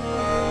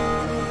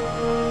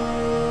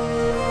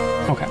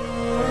 Okay.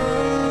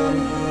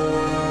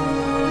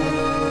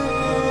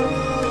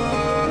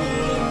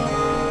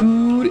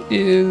 Food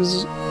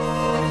is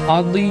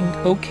oddly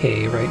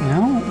okay right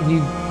now.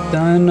 We've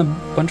done a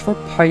bunch of our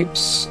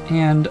pipes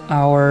and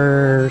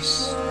our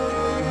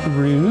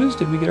screws.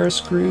 Did we get our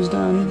screws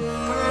done?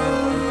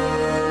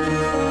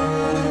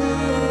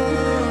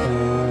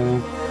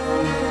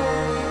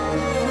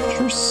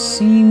 Sure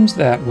seems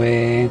that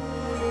way.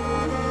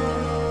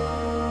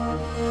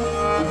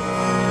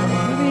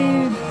 What do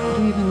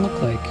they even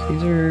look like?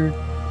 These are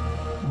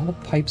all the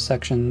pipe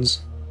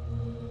sections.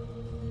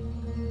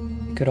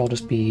 They could all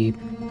just be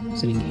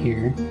sitting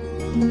here.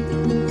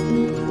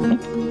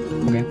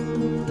 Okay.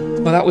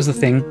 Well, that was the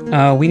thing.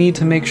 We need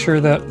to make sure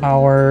that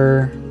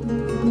our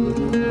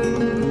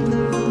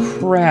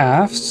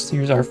crafts,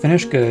 here's our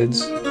finished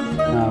goods.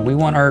 We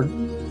want our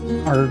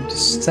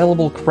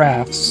sellable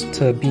crafts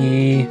to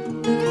be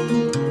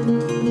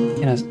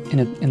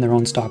in their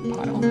own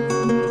stockpile.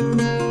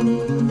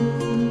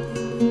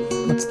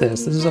 What's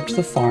this? This is up to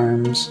the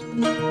farms.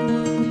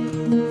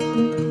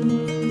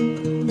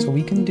 So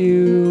we can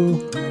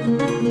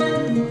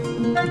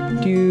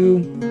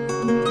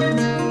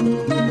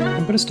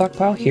put a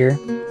stockpile here.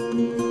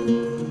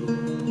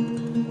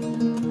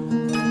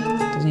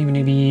 Doesn't even need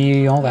to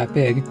be all that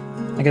big.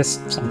 I guess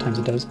sometimes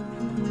it does.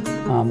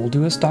 We'll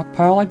do a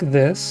stockpile like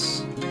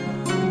this.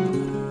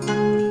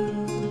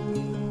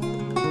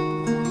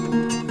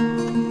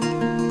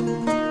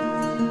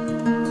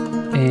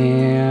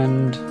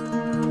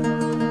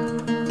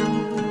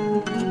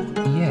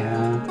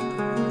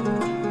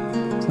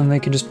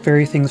 can just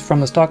ferry things from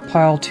the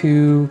stockpile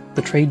to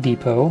the trade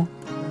depot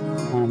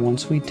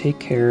once we take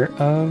care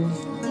of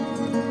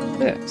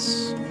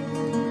this.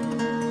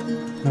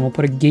 And we'll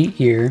put a gate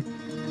here.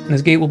 And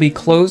this gate will be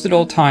closed at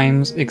all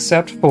times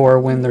except for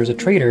when there's a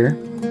trader.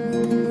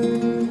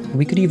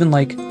 We could even,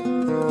 like,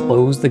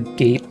 close the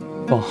gate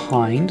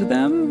behind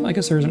them. I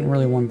guess there isn't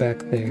really one back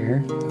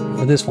there.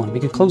 Or this one. We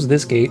could close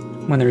this gate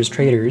when there's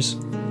traders,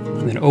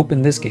 and then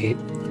open this gate,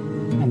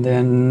 and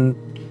then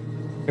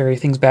ferry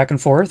things back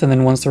and forth, and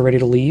then once they're ready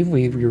to leave,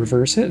 we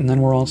reverse it, and then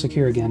we're all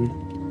secure again.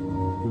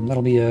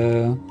 That'll be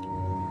an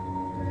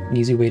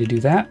easy way to do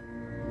that.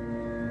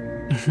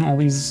 All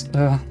these,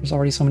 there's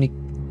already so many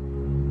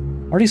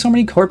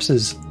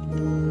corpses.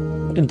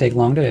 It didn't take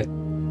long, did it?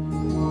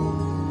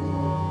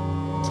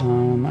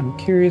 I'm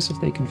curious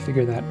if they can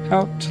figure that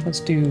out.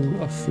 Let's do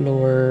a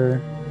floor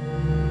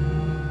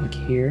like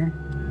here.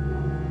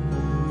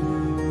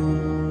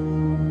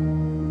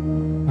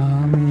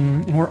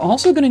 And we're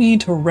also going to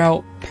need to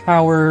route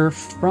power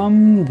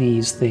from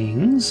these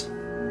things.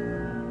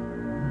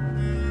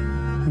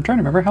 I'm trying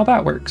to remember how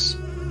that works.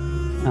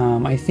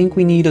 I think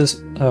we need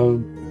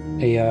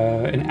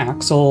an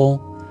axle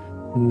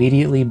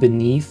immediately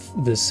beneath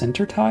the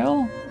center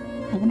tile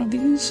of one of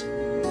these.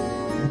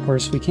 Of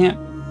course, we can't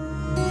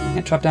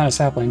chop down a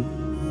sapling.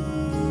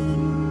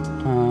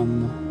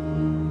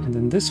 And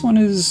then this one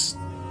is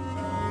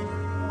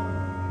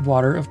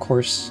water, of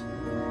course.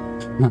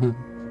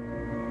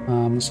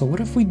 So what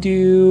if we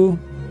do...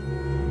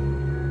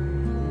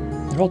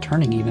 They're all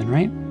turning even,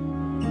 right?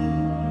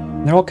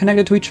 They're all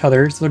connected to each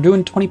other, so they're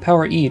doing 20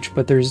 power each,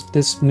 but there's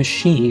this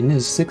machine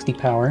is 60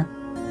 power.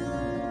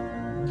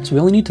 So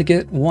we only need to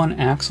get one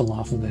axle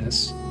off of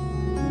this.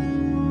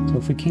 So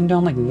if we came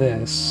down like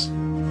this,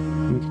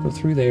 we could go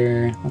through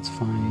there, that's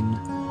fine.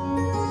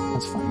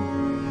 That's fine.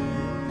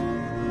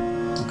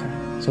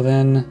 Okay, so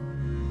then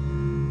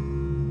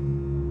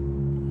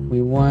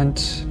we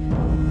want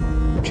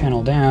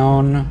channel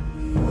down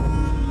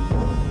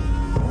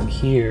from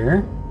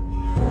here.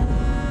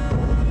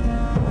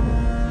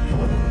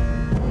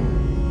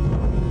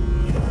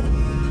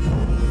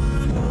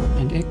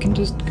 And it can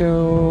just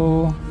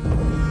go...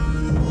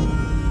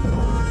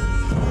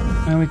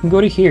 And we can go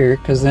to here,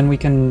 because then we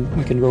can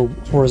go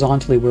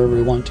horizontally wherever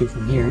we want to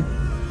from here.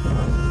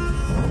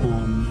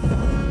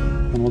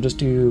 And we'll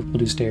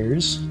do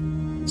stairs,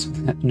 so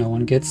that no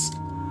one gets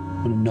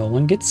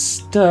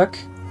stuck.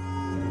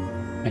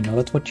 I know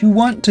that's what you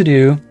want to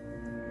do.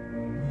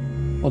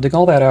 We'll dig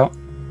all that out.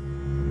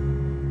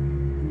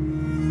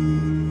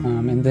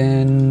 And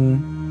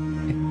then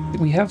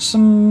we have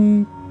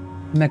some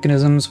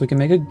mechanisms. We can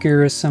make a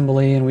gear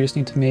assembly, and we just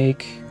need to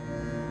make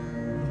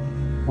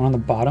one on the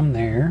bottom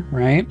there,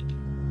 right?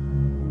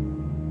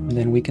 And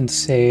then we can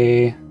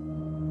say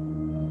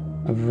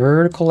a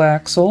vertical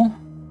axle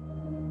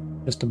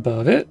just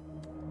above it,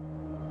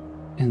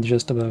 and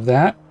just above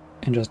that,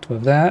 and just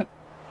above that,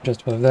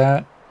 just above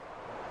that,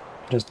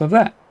 just above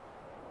that.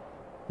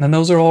 And then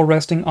those are all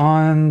resting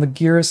on the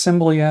gear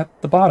assembly at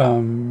the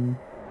bottom.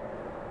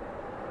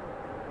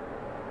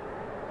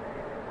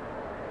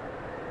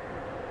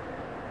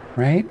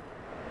 Right?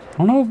 I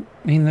don't know.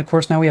 I mean, of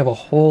course, now we have a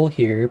hole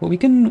here, but we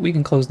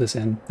can close this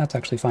in. That's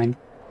actually fine.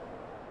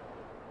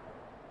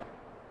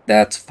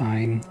 That's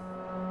fine.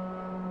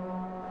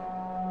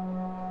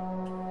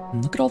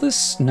 And look at all this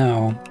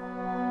snow.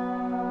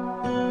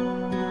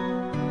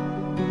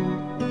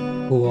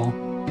 Cool.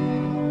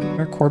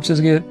 Our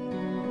corpses get...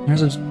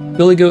 There's a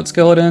billy goat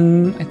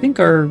skeleton. I think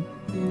our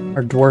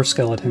dwarf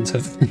skeletons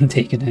have been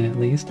taken in, at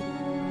least.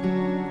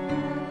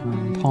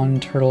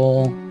 Pond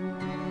turtle.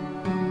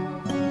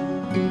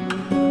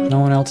 No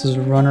one else is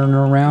running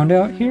around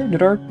out here.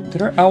 Did our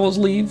owls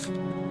leave?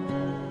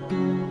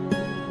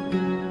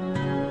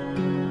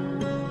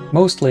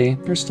 Mostly.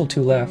 There's still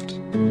 2 left.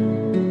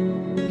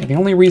 Yeah, the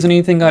only reason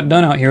anything got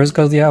done out here is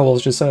because the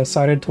owls just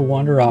decided to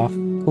wander off.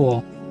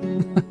 Cool.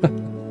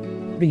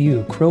 What are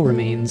you? Crow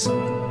remains. Huh.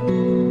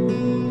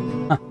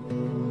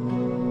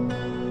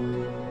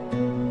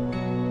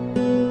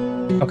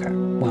 Okay,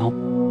 well.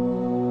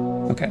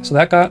 Okay, so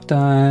that got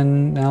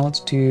done. Now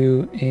let's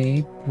do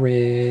a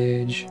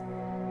bridge.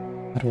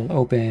 That will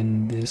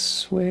open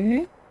this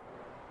way.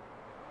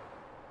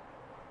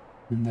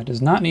 And that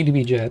does not need to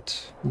be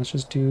jet. Let's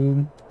just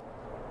do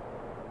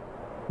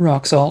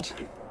rock salt.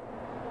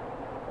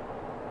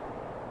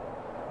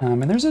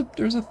 And there's a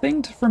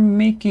thing for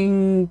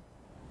making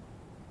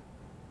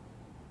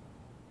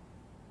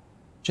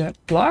jet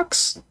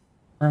blocks?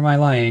 Or am I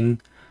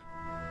lying?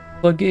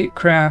 Floodgate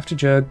craft,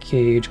 jug,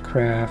 cage,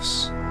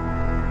 crafts,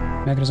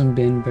 mechanism,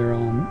 bin,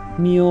 barrel,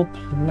 meal,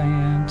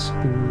 plant,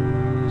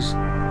 booze.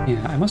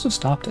 Yeah, I must have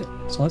stopped it.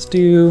 So let's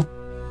do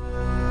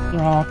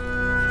rock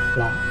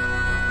block.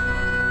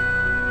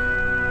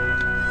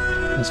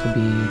 This would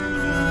be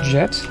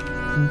jet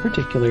in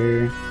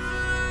particular.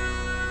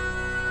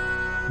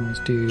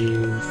 Let's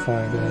do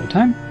 5 at a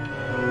time.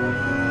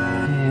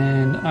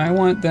 And I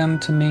want them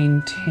to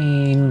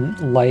maintain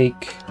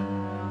like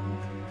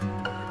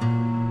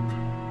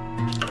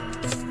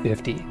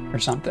 50 or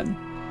something.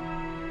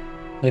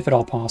 if at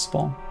all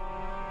possible.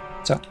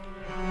 So,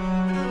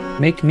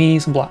 make me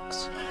some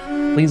blocks.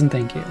 Please and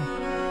thank you.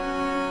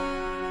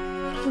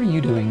 What are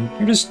you doing?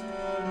 You're just...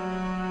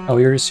 Oh,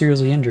 you're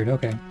seriously injured.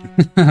 Okay.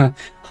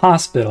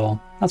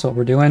 Hospital. That's what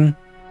we're doing.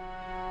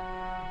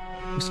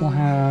 We still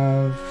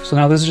have... So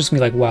now this is just gonna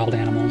be like wild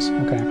animals.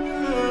 Okay.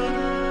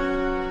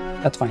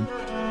 That's fine.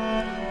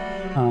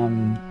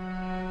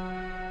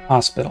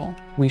 Hospital.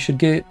 We should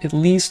get at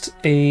least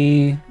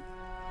a... The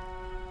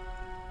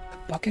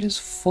bucket is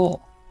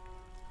full.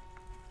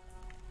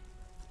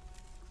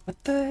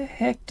 What the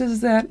heck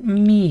does that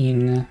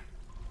mean?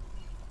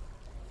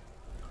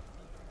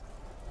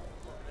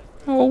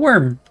 Oh, a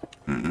worm.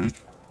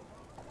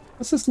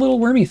 What's this little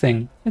wormy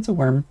thing? It's a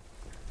worm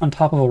on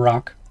top of a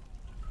rock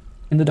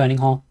in the dining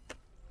hall.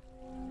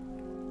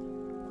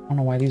 I don't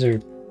know why these are...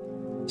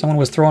 Someone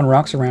was throwing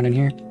rocks around in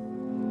here.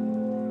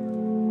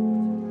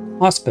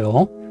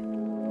 Hospital.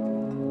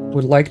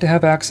 Would like to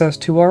have access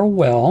to our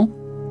well.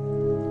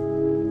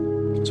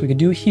 So we could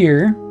do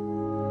here.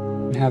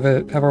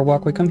 Have our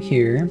walkway come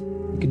here.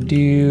 We could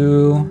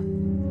do...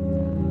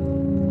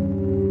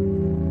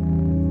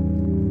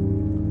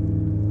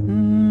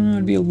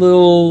 It'd be a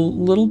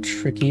little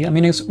tricky. I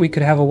mean, we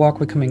could have a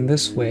walkway coming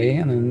this way,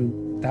 and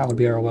then that would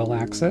be our well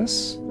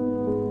access.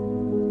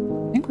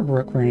 I think what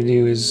we're going to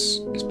do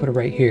is put it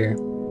right here.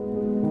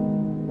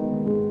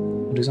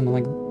 We'll do something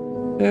like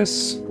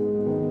this.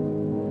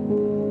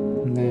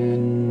 And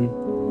then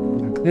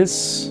like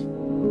this.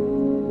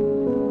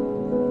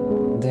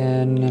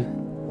 Then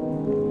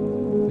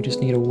we just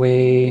need a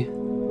way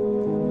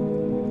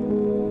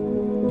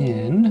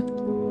in.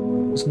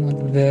 Something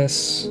like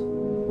this.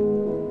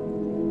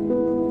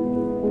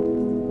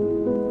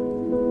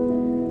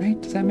 Right?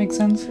 Does that make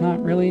sense?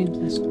 Not really.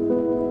 Just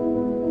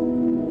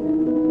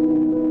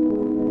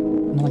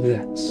like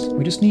this.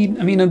 We just need,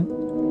 I mean,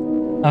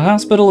 a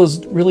hospital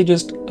is really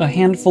just a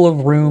handful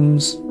of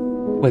rooms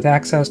with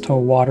access to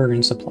water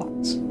and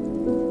supplies.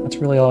 That's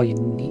really all you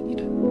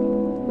need.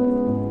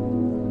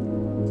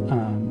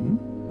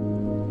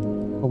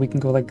 But we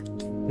can go like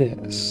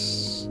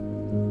this.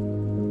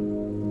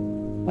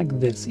 Like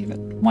this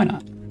even. Why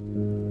not?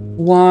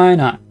 Why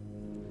not?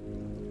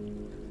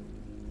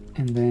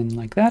 And then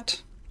like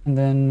that. And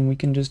then we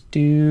can just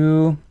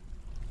do...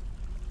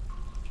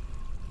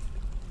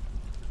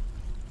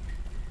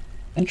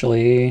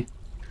 Essentially... I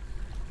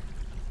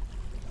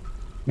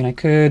mean, I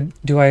could...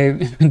 Do I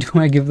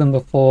give them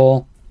the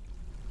full...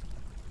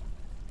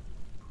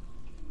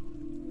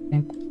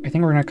 I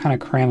think we're gonna kind of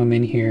cram them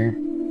in here.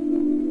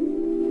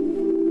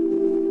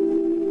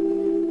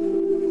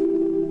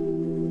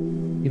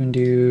 Even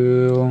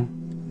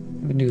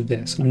do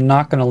this. I'm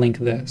not gonna link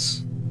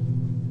this.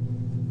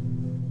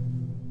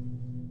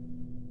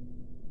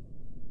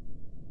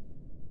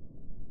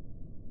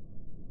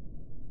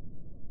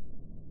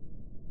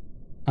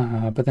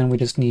 But then we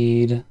just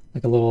need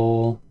like a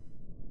little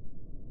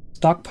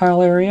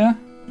stockpile area.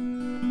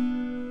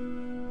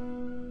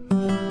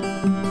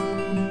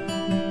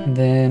 And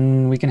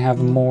then we can have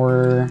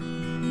more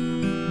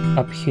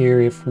up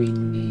here if we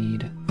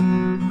need.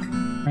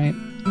 Right?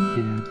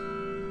 Yeah.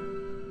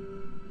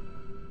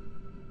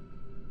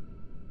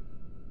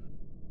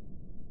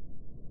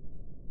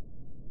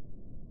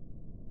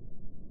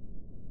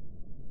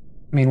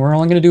 I mean, we're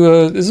only going to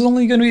do this is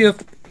only going to be a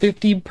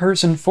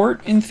 50-person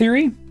fort in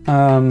theory.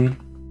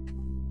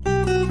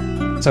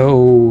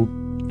 So,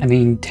 I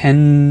mean,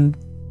 10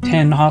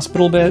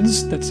 hospital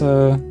beds, that's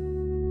a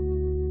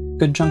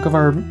good chunk of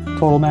our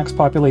total max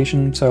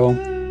population, so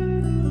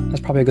that's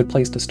probably a good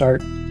place to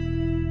start.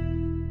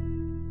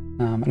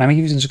 And I'm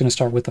even just going to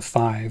start with the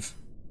 5.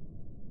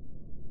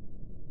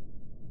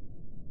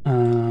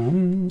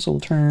 So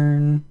we'll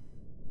turn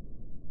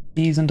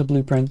these into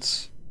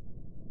blueprints.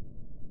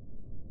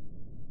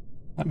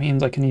 That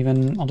means I can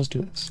even, I'll just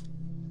do this.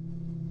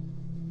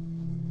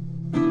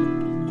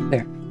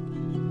 There.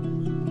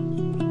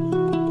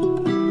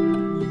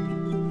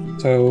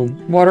 So,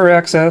 water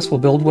access, we'll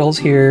build wells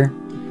here,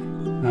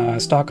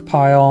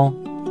 stockpile,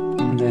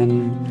 and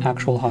then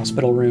actual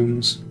hospital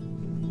rooms.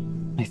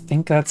 I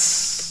think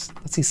that's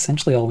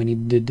essentially all we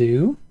need to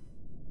do.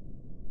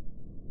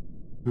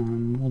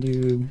 We'll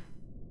do something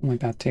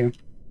like that too.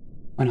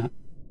 Why not?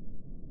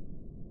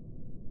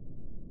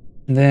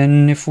 And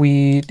then if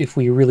we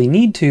really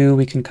need to,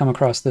 we can come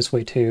across this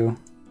way too.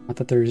 Not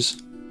that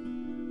there's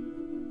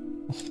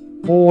a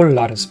whole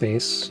lot of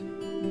space.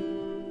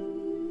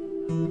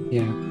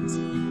 Yeah,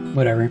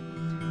 whatever.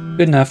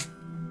 Good enough.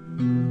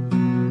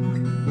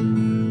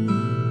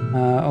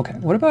 Okay,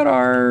 what about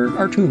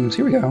our tombs?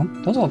 Here we go.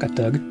 Those all got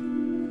dug.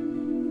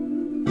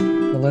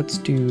 So let's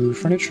do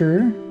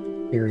furniture,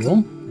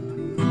 burial.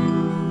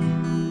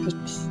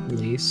 Just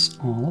place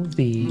all of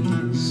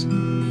these.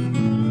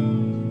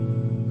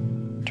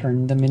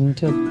 Turn them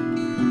into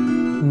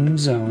tomb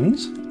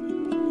zones.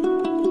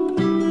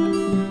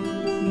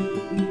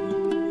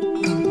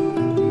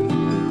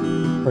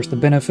 Of course, the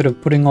benefit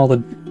of putting all the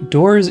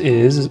doors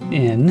is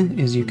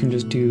you can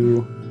just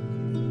do...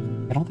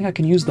 I don't think I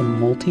can use the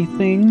multi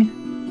thing.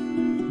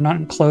 Not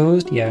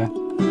enclosed? Yeah.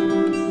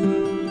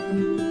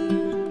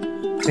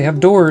 If they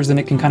have doors, then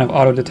it can kind of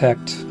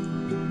auto-detect.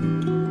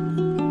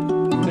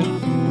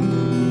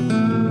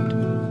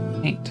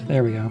 Paint.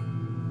 There we go.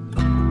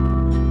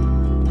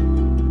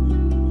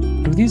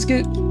 Do these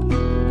get...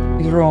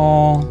 These are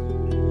all...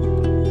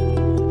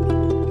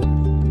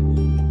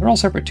 They're all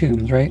separate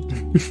tombs, right?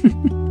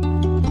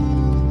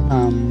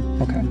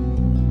 Okay.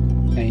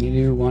 Yeah, you need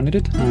to do one at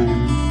a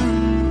time.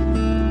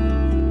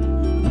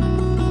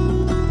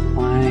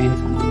 Fine.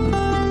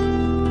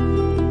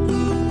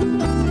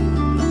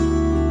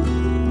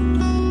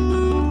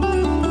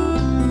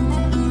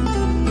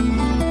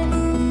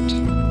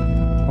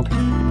 Okay.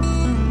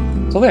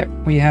 So there,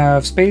 we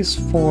have space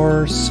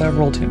for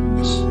several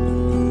tombs.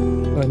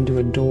 Go ahead and do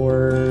a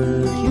door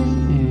here,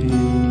 and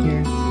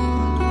here,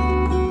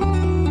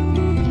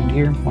 and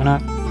here. Why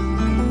not?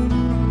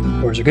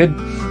 Doors are good.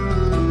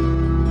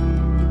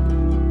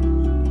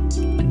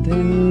 And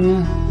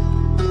then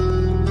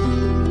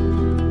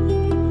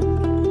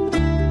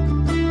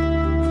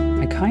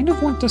I kind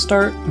of want to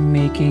start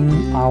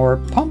making our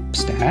pump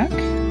stack.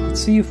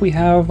 Let's see if we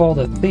have all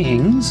the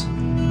things.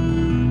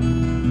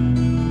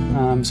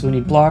 So we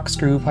need block,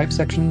 screw, pipe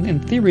section. In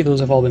theory,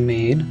 those have all been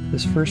made.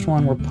 This first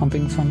one we're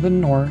pumping from the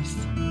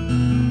north.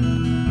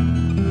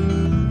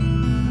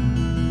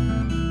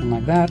 And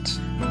like that.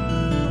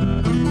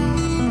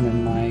 And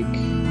then like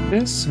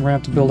this. We're gonna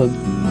have to build a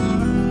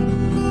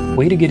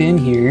way to get in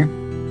here.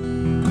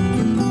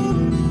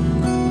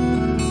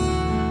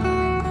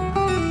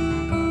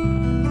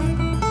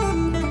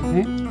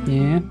 Okay,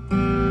 yeah.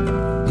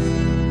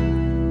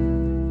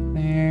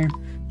 There.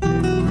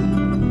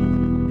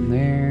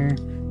 There.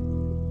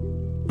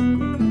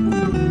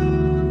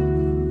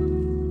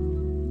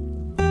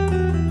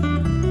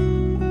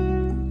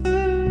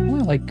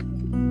 Only like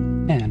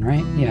 10,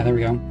 right? Yeah, there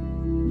we go.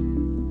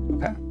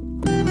 Okay.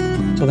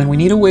 So then we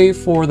need a way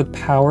for the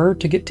power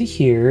to get to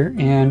here,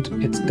 and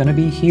it's gonna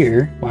be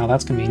here. Wow,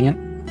 that's convenient.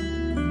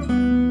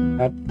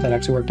 That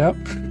actually worked out.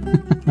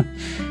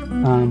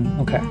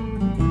 Okay.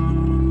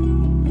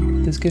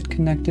 Did this get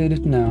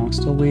connected? No,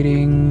 still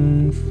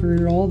waiting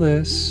for all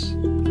this.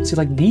 See,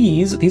 like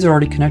these are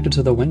already connected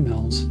to the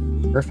windmills.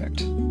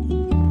 Perfect.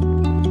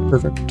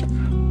 Perfect.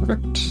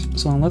 Perfect.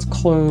 So let's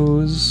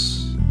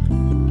close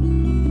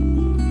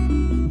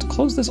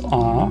this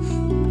off.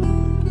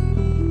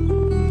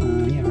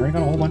 Yeah, I already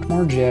got a whole bunch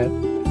more jet. I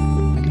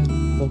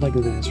can build like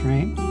this,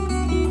 right?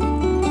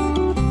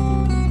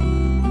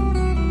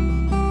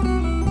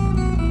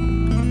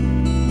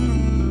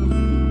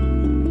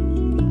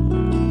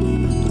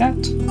 That,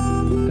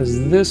 because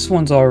this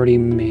one's already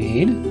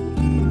made.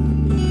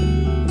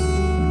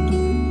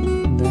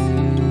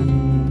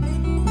 Then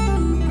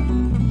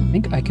I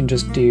think I can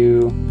just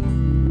do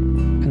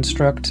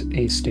construct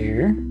a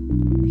stair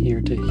here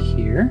to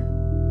here.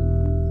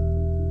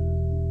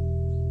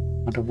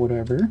 Out of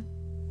whatever.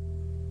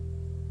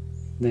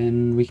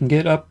 Then we can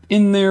get up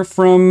in there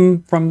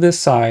from this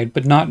side,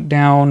 but not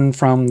down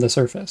from the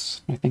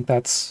surface. I think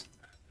that's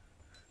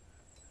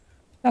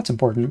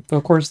important. But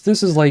of course,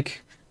 this is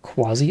like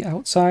quasi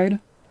outside.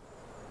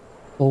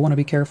 We'll want to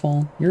be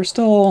careful. You're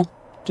still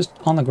just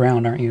on the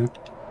ground, aren't you?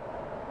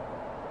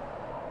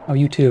 Oh,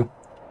 you too.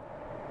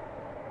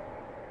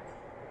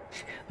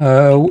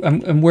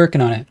 I'm working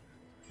on it.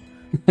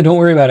 Don't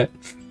worry about it.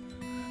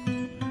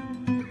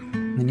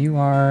 And you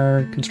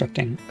are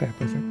constructing. Okay,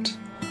 perfect.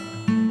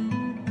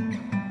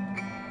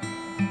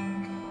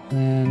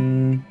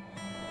 Then,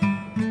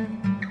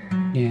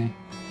 yeah.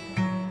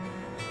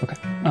 Okay.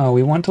 Oh,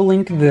 we want to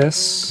link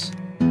this.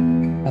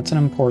 That's an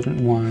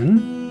important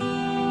one.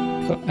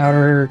 So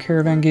outer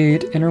caravan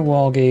gate, inner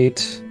wall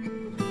gate.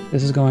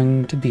 This is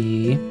going to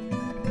be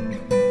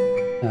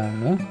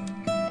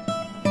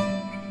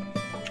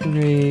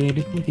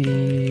trade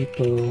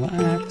people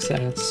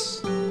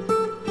access.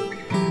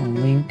 I'll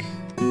link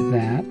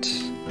that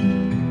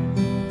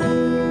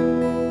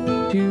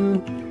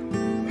to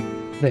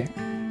there.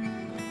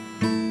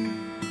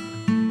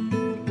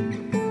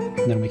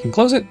 And then we can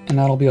close it, and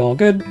that'll be all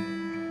good.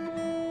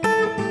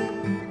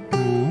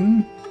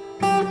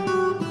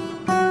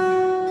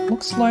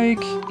 Looks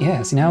like,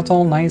 yeah, see now it's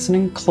all nice and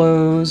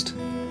enclosed.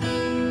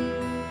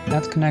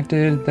 That's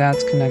connected,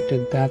 that's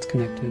connected, that's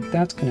connected,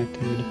 that's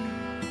connected.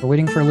 We're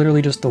waiting for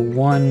literally just the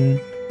one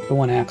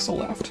axle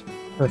left.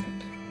 Perfect.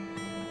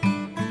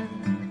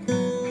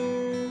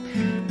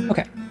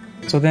 Okay,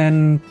 so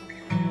then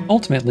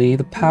ultimately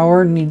the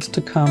power needs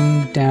to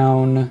come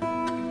down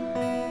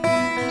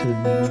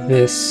to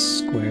this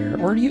square,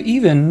 or you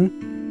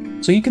even,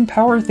 so you can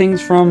power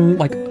things from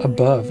like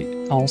above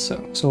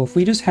also. So if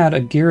we just had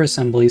a gear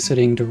assembly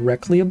sitting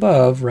directly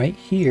above right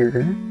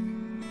here,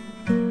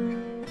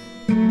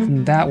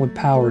 that would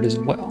power it as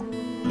well.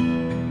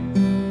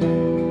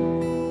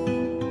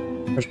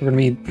 Of course, we're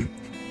going to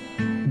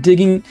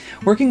be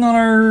working on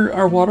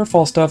our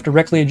waterfall stuff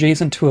directly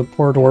adjacent to a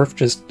poor dwarf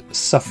just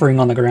suffering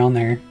on the ground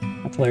there.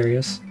 That's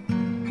hilarious.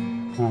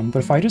 But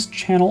if I just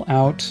channel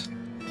out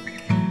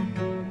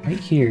right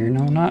here,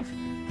 no, not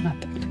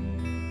that.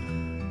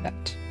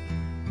 That.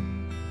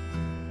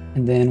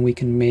 And then we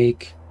can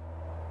make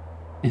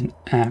an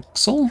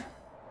axle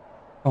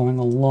going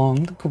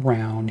along the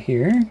ground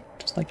here,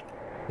 just like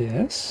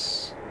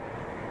this.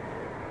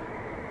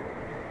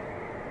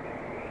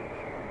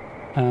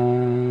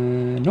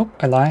 Nope,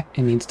 I lie.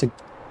 It needs to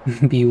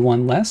be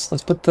one less.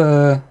 Let's put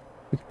the...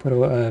 We can put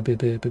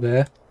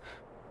a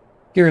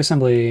gear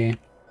assembly.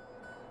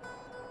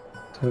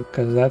 So,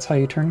 because that's how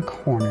you turn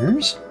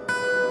corners.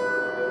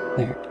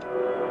 There.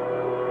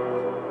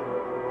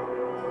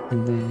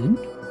 And then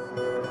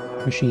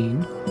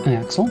machine an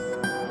axle.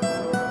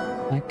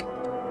 Like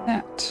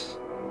that.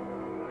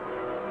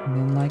 And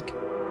then like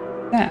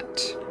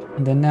that.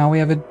 And then now we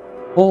have a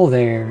hole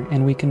there,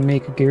 and we can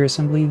make a gear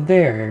assembly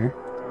there.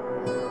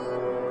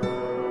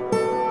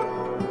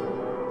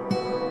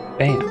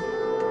 Bam.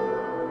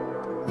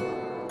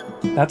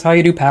 That's how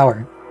you do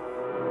power.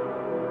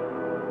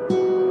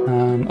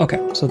 Okay,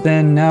 so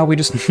then now we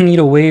just need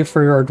a way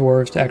for our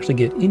dwarves to actually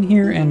get in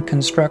here and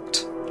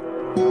construct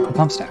a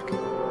pump stack.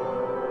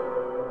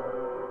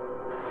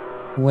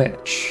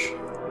 Which,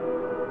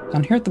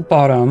 down here at the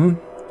bottom,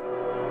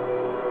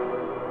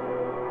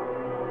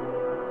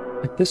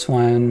 like this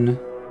one,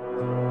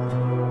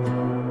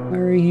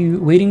 where are you?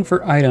 Waiting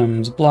for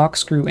items, block,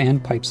 screw,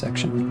 and pipe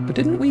section. But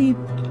didn't we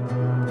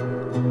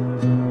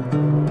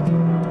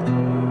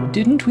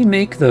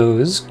make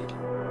those?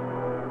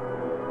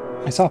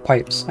 I saw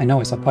pipes. I know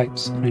I saw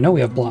pipes. And I know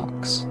we have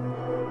blocks.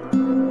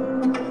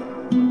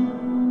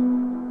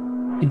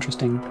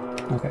 Interesting.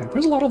 Okay,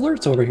 there's a lot of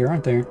alerts over here,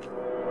 aren't there?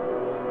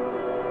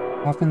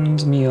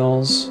 Coffins,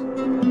 meals.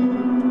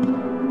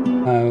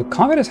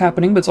 Combat is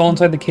happening, but it's all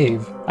inside the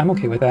cave. I'm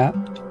okay with that.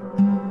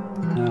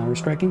 We're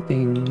striking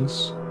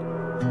things.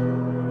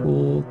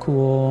 Cool,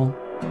 cool.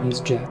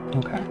 Needs jet.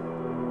 Okay.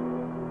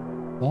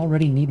 We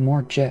already need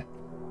more jet.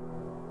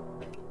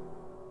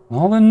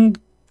 Well then,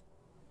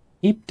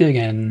 keep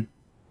digging.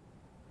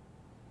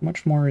 How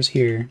much more is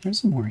here? There's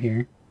some more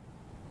here.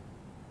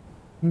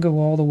 We can go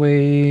all the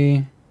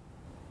way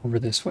over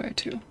this way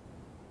too.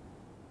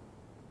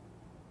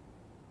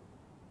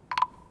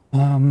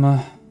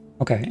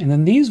 Okay, and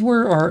then these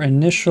were our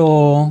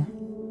initial...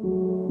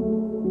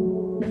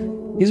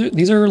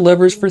 These are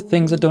levers for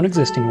things that don't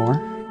exist anymore.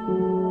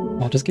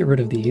 I'll just get rid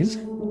of these.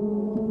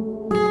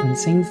 And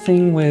same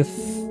thing with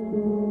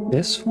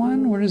this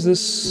one. Where does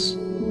this...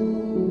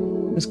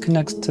 This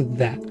connects to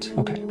that.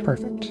 Okay,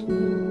 perfect.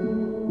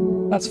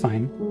 That's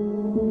fine.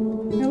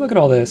 Yeah, look at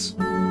all this.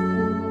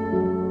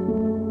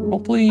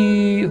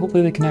 Hopefully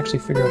they can actually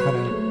figure out how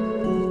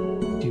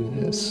to do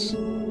this.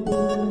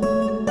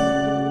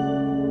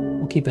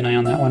 We'll keep an eye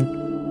on that one.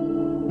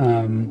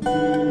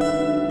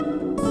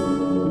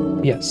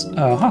 Yes,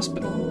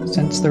 hospital.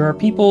 Since there are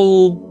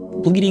people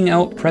bleeding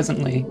out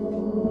presently.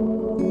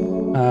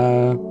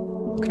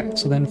 Okay,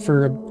 so then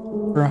for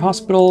a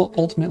hospital,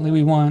 ultimately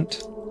we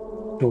want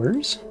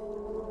doors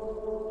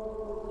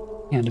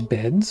and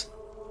beds.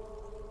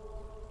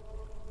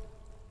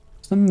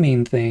 Some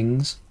main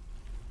things.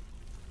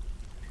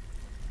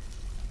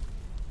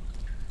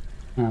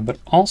 But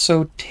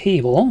also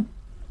table.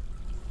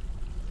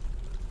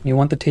 You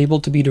want the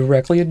table to be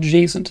directly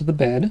adjacent to the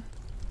bed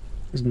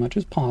as much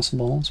as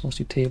possible. So we'll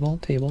do table,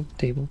 table,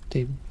 table,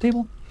 table,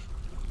 table.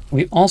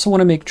 We also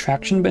want to make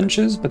traction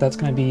benches, but that's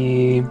going to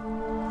be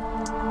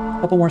a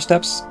couple more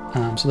steps.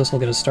 So this will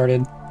get us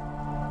started.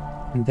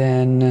 And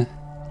then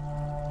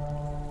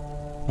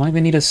I don't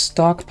even need a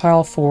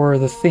stockpile for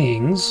the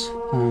things.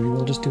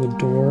 We'll just do a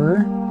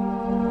door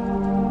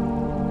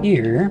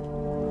here.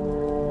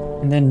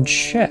 And then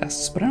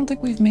chests, but I don't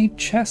think we've made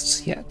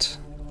chests yet.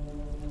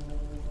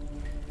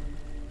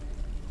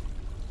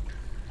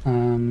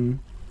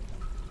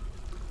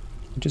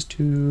 Just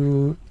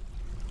to...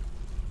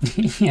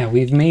 yeah,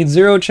 we've made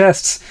 0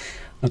 chests.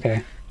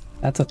 Okay,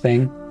 that's a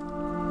thing.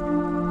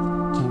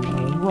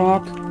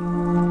 Rock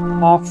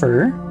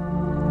offer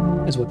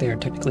is what they are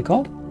technically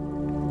called.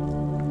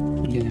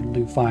 Again,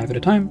 we'll do 5 at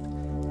a time.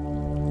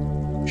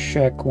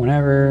 Check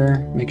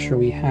whenever, make sure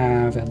we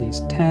have at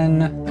least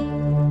 10.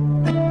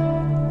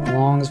 As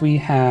long as we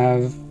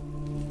have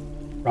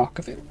rock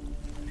of it.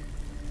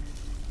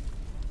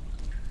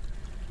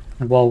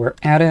 And while we're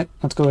at it,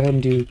 let's go ahead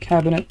and do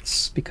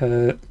cabinets,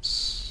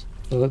 because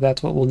so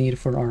that's what we'll need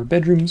for our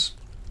bedrooms.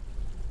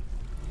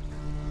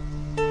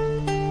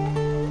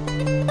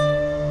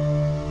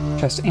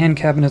 Chests and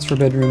cabinets for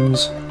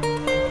bedrooms. So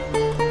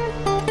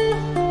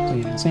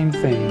yeah, same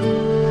thing.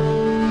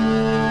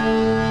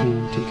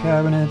 Empty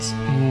cabinets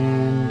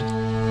and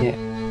yeah,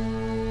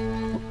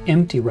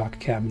 empty rock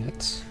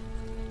cabinets.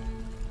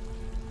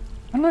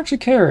 I don't actually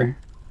care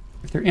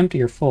if they're empty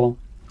or full.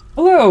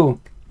 Hello!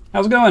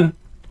 How's it going?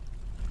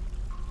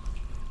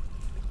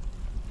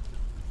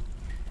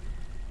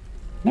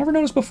 Never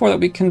noticed before that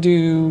we can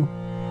do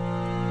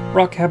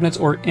rock cabinets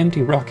or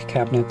empty rock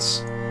cabinets.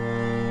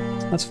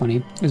 That's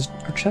funny. Is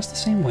our chest the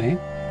same way?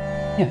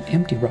 Yeah,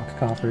 empty rock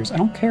coffers. I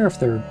don't care if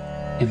they're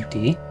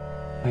empty.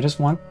 I just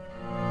want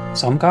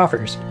some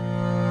coffers.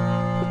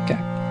 Okay.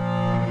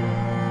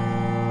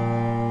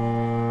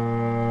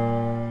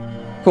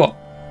 Cool.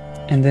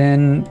 And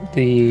then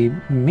the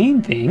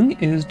main thing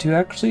is to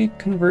actually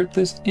convert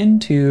this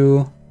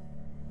into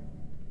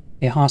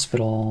a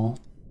hospital.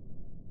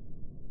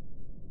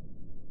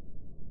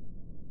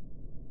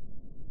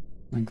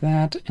 Like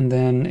that, and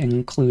then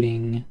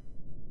including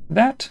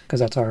that, because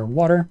that's our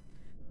water.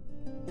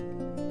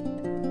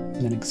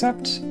 And then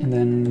accept, and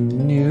then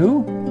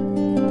new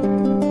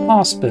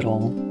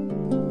hospital.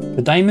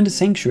 The Diamond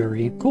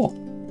Sanctuary. Cool.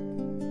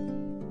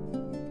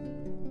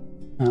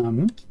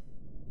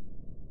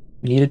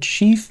 We need a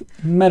chief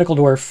medical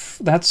dwarf.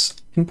 That's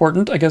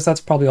important. I guess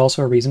that's probably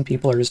also a reason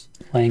people are just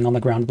laying on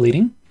the ground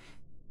bleeding.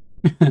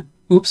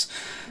 Oops.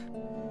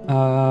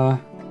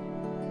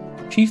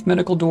 Chief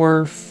medical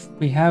dwarf.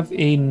 We have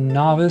a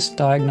novice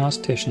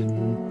diagnostician.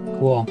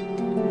 Cool.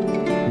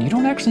 You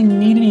don't actually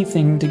need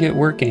anything to get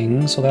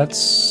working, so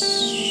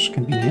that's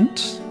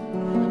convenient.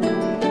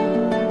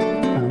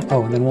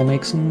 Oh, and then we'll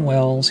make some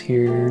wells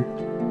here.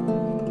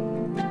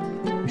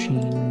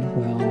 Machine,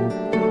 well.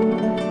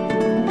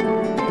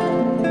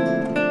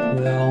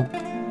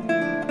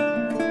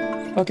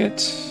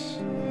 Bucket.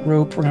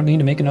 Rope. We're gonna need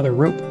to make another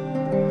rope.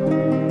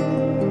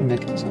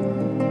 Mechanism.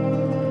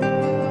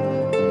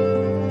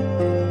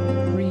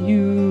 Where are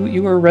you?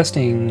 You are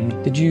resting.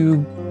 Did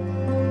you...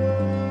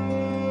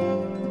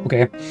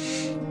 Okay.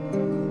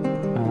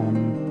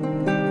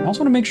 I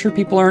also want to make sure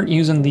people aren't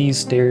using these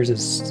stairs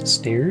as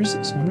stairs,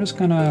 so I'm just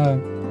gonna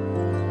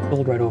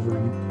build right over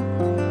them.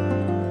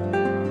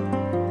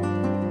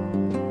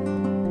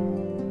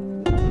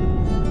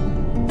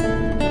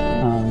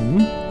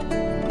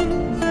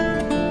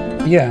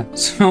 Yeah,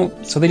 so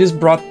they just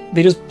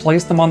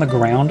placed them on the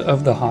ground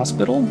of the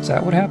hospital? Is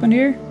that what happened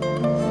here?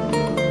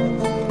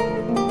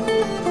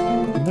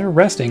 They're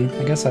resting.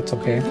 I guess that's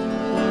okay.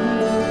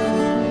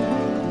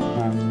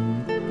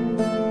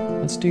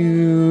 Let's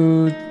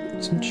do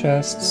some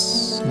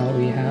chests now that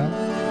we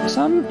have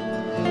some.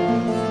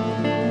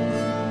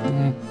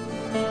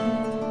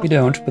 We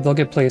don't, but they'll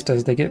get placed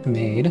as they get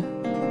made.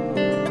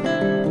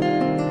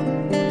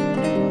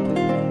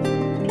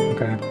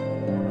 Okay.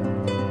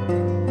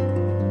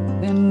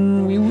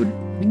 Then we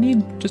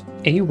need just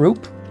a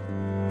rope.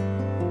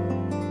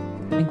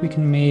 I think we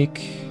can make...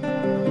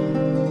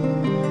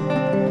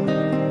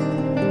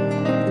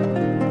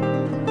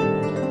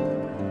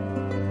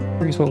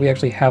 Here's what we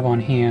actually have on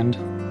hand.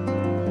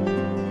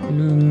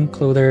 Loom,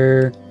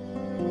 clother,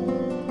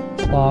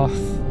 cloth,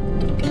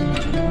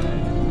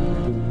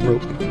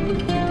 rope.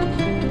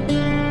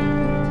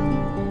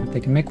 If they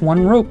can make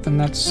one rope, then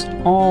that's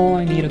all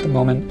I need at the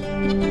moment.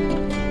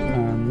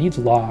 Needs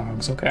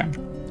logs, okay.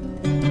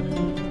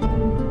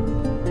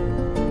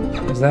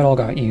 Because that all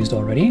got used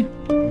already.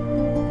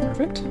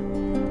 Perfect.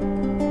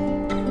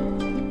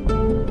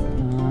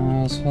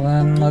 So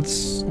then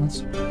let's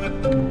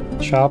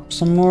chop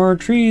some more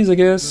trees, I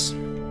guess.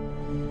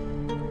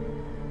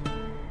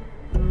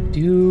 I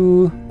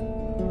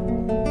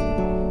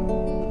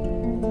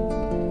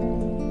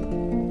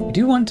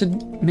do want to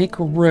make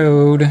a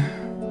road.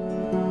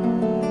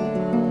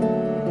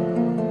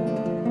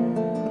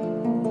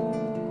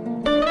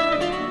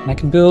 And I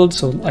can build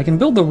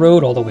the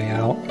road all the way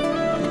out.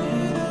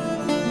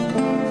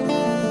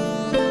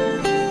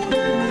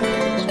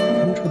 So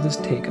how much would this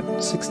take?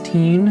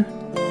 16.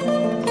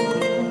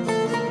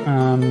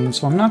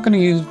 So I'm not going to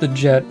use the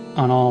jet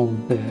on all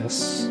of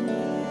this.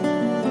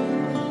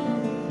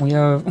 We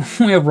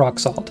have rock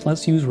salt.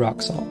 Let's use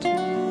rock salt.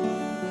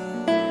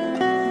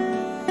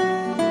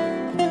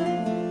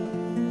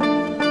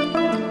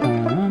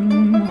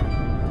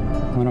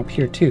 One up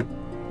here too.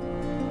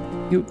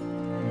 You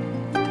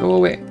go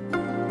away.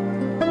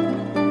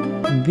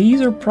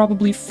 These are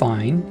probably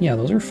fine. Yeah,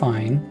 those are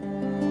fine.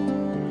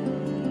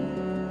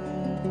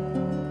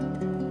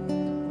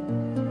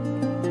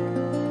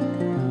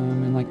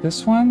 And like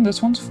this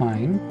one's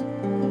fine.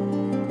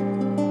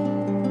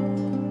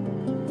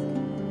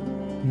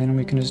 And then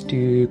we can just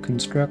do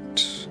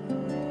construct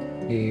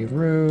a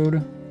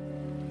road,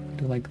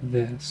 do like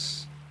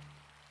this.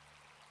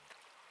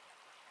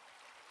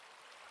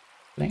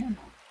 Bam.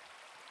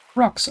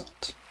 Rock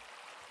salt.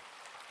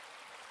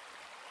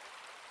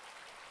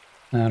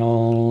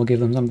 That'll give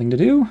them something to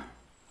do.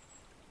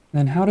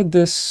 Then how did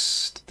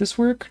this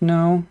work?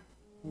 No,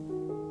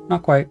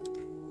 not quite.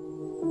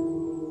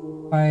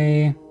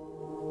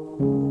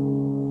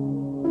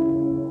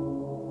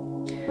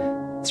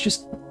 It's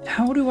just,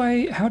 how do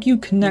you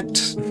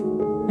connect?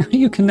 How do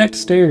you connect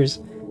stairs?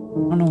 I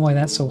don't know why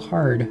that's so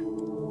hard.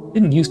 It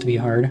didn't used to be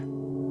hard. If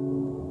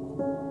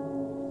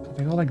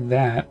I go like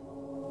that.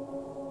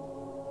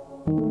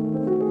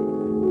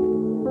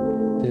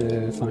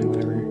 Fine,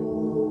 whatever.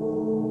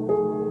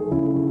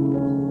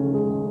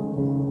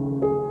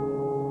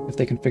 If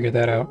they can figure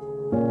that out.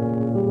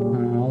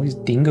 All these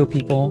dingo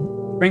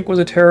people. Frank was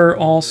a terror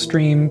all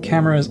stream.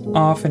 Camera is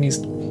off and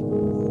he's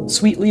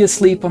sweetly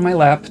asleep on my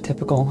lap.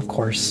 Typical, of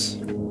course.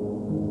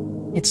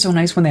 It's so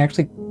nice when they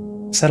actually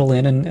settle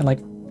in and like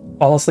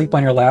fall asleep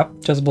on your lap.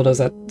 Jezebel does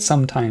that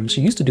sometimes.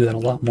 She used to do that a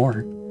lot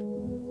more.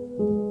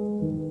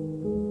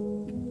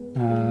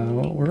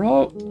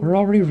 We're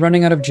already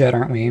running out of jet,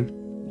 aren't we?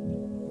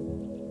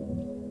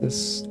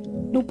 This,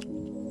 nope.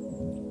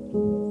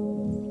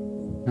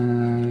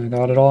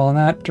 Got it all in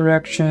that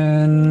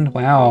direction.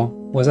 Wow,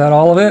 was that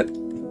all of it?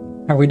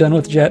 Are we done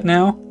with jet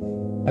now?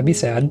 That'd be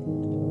sad.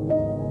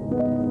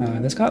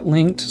 This got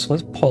linked, so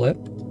let's pull it.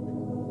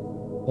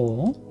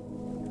 Pull.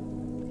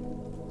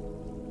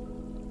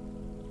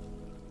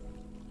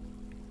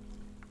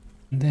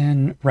 And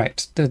then,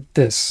 right,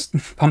 this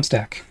pump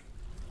stack.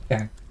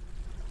 Okay.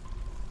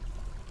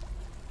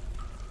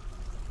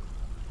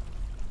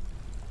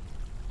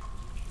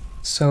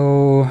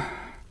 So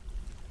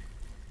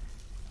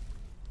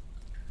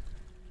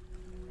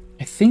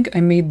I think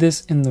I made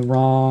this in the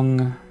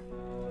wrong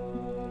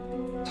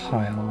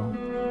tile.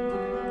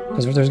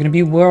 Because there's going to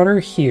be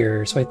water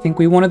here, so I think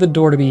we wanted the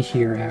door to be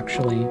here,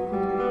 actually.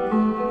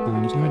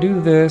 I'm just going to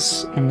do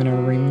this. I'm going to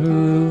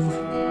remove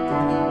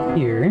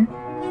here.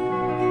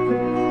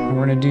 And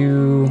we're going to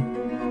do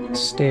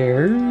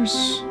stairs.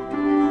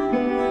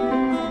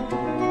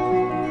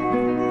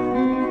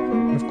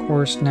 Of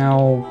course,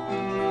 now,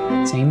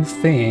 same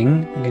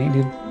thing. I'm going to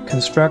need to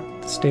construct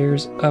the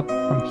stairs up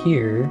from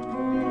here.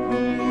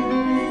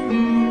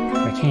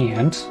 I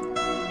can't.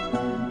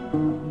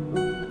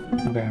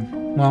 Okay,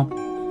 well,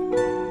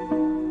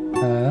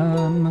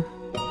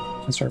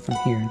 let's start from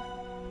here.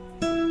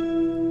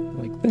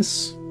 Like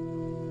this.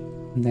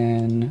 And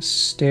then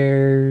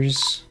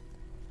stairs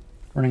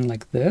running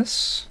like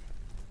this.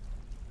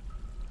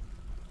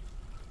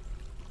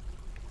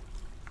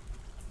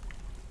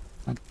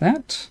 Like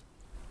that.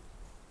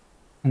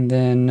 And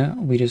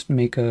then we just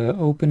make a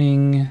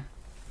opening.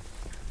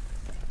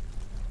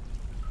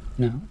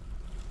 No.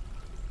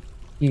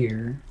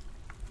 Here.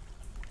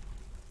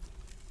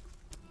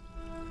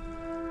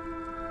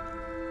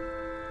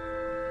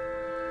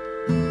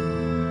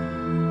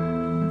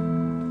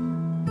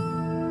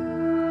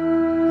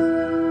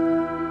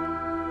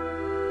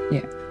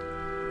 Yeah.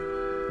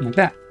 Like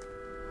that.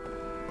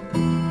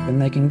 Then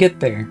they can get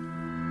there.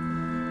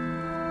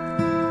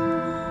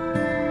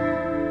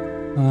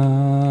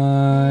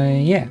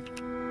 Yeah.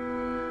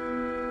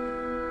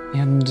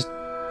 And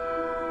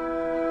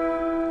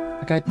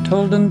like I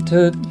told them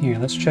to, here,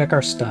 let's check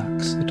our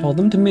stocks. I told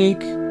them to make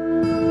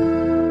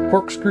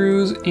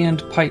corkscrews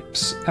and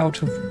pipes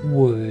out of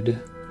wood.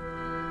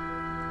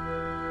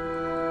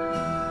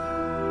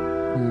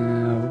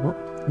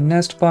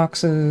 Nest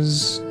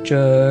boxes,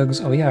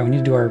 jugs. Oh yeah, we need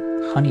to do our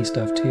honey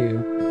stuff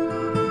too.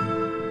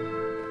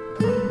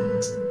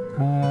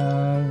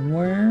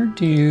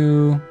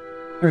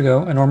 There we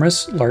go,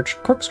 enormous large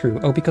corkscrew.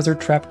 Oh, because they're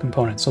trap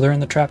components, so they're in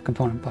the trap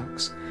component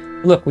box.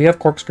 Look, we have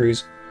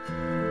corkscrews.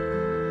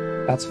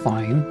 That's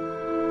fine.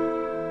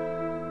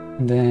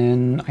 And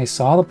then I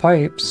saw the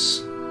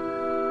pipes.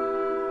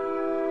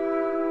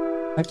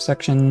 Pipe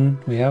section.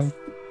 We have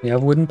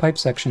wooden pipe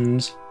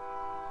sections.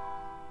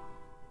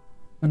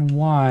 And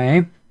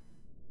why?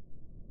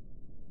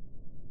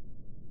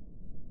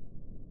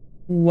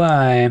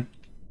 Why?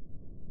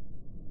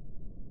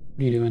 What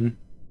are you doing?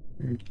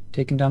 You're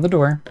taking down the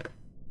door.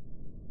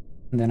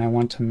 And then I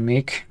want to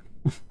make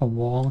a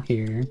wall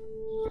here.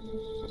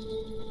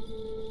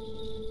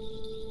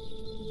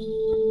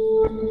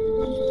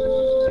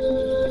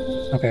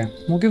 Okay,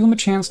 we'll give them a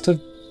chance to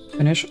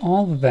finish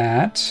all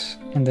that.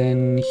 And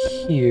then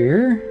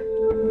here...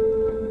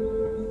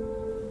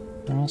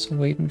 We're also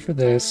waiting for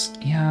this.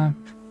 Yeah.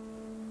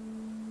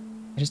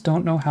 I just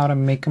don't know how to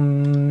make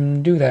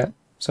them do that.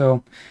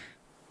 So,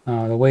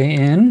 the way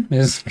in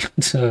is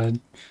to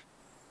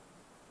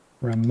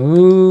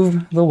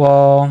remove the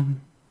wall and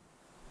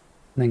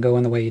then go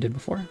in the way you did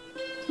before.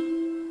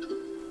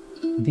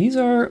 These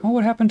are... Oh,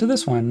 what happened to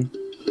this one?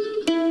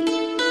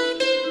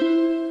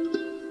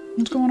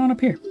 What's going on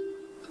up here?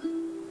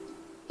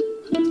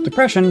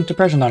 Depression.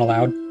 Depression not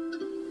allowed.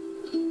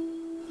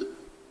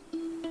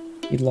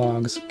 Need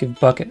logs. Give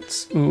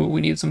buckets. Ooh, we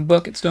need some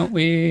buckets, don't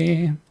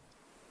we?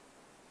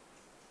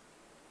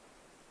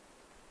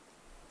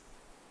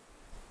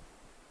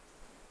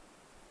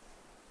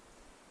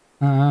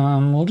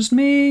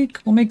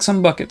 We'll make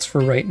some buckets for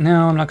right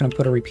now. I'm not going to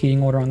put a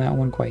repeating order on that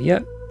one quite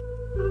yet.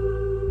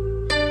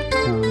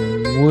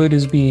 Wood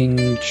is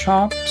being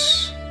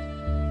chopped.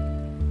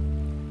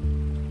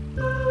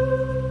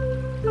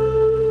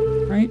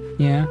 Right?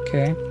 Yeah,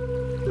 okay.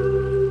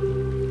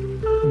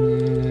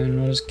 And then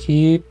we'll just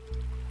keep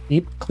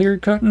clear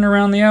cutting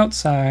around the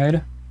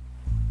outside.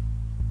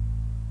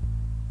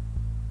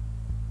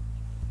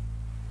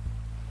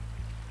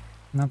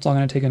 And that's all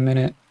going to take a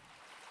minute.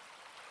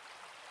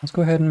 Let's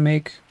go ahead and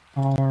make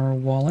our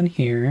wall in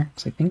here,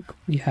 because I think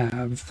we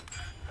have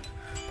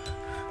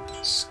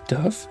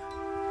stuff.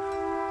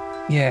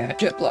 Yeah,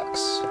 jet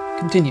blocks.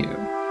 Continue.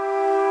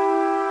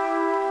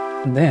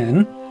 And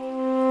then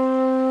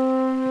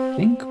I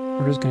think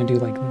we're just going to do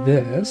like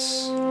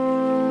this.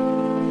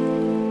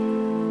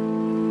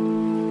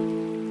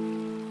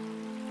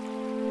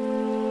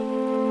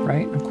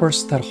 Right? Of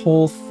course, that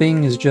whole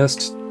thing is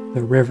just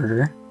the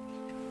river.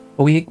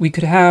 But we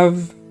could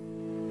have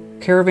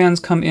caravans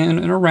come in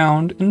and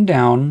around and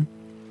down,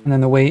 and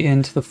then the way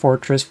into the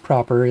fortress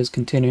proper is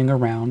continuing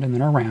around and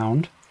then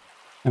around.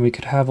 And we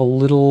could have a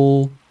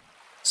little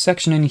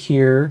section in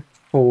here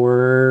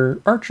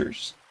for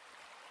archers.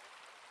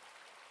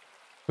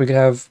 We could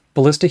have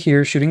ballista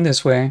here shooting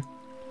this way,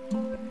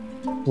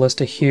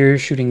 ballista here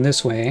shooting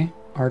this way,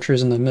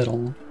 archers in the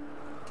middle,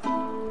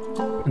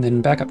 and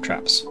then backup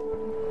traps.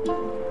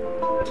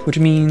 Which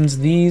means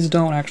these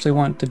don't actually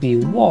want to be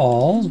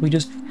walls, we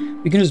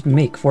can just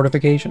make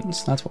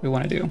fortifications. That's what we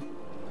want to do.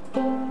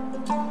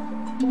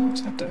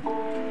 Just have to...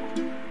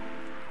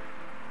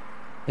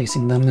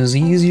 Placing them is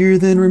easier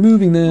than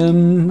removing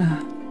them.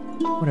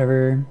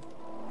 Whatever.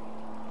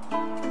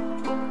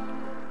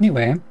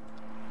 Anyway.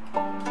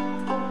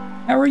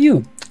 How are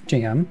you,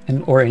 JM,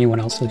 or anyone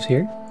else who's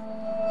here?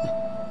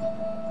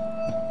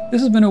 This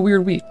has been a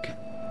weird week.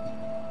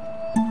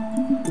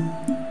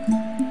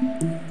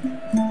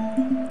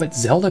 But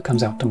Zelda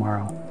comes out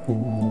tomorrow.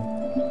 Ooh.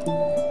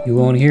 You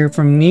won't hear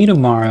from me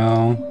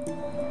tomorrow.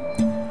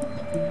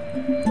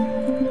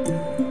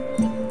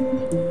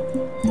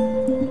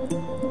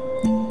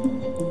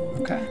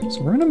 Okay,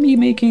 so we're gonna be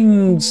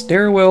making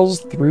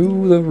stairwells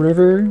through the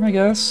river, I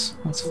guess.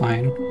 That's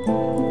fine.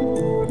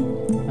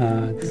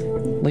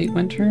 Late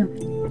winter.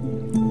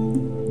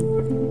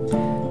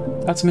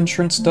 Got some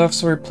insurance stuff,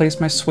 so I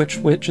replaced my Switch,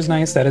 which is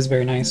nice. That is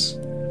very nice.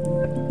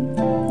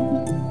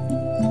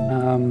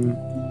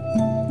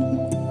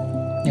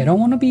 Yeah, don't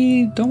want to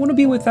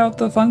be without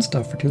the fun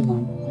stuff for too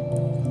long.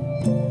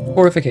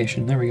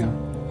 Fortification. There we go.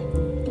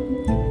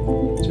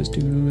 Just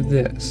do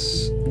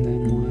this, and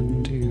then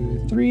 1,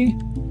 2, 3.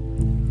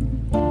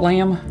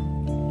 Blam.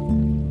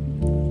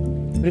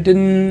 But it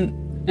didn't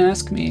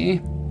ask me.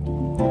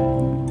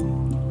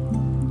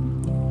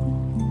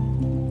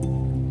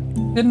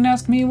 Didn't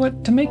ask me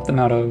what to make them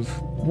out of.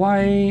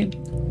 Why?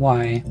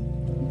 Why?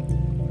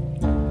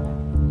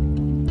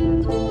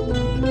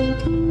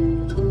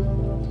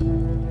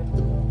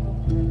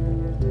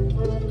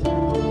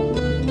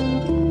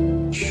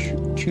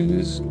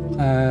 Choose.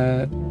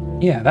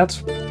 Yeah,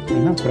 that's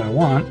what I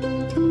want.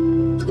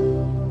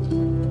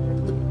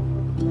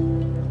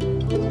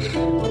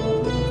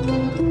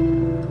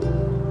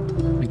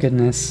 My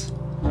goodness.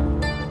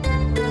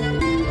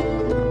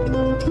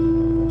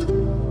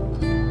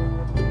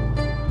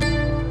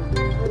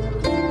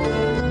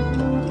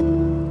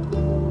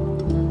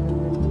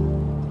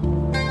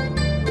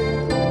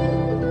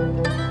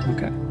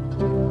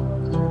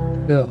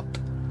 Build.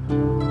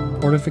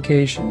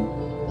 Fortification.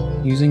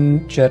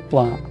 Using jet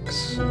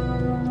blocks.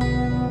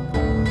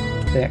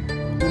 There.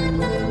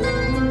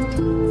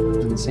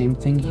 And the same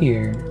thing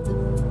here.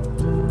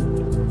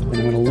 And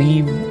I'm going to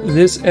leave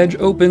this edge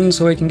open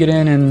so I can get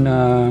in and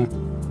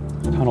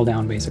tunnel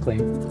down, basically.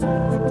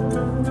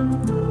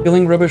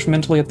 Feeling rubbish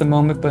mentally at the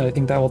moment, but I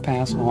think that will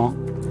pass. Aw.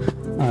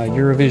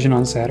 Eurovision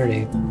on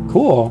Saturday.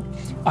 Cool.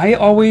 I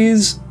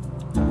always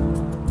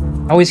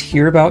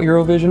hear about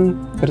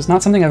Eurovision, but it's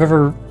not something I've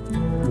ever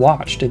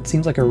watched. It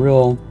seems like a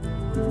real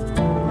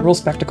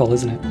spectacle,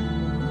 isn't it?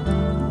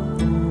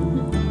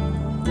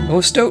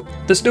 Oh, Stoat!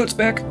 The Stoat's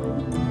back!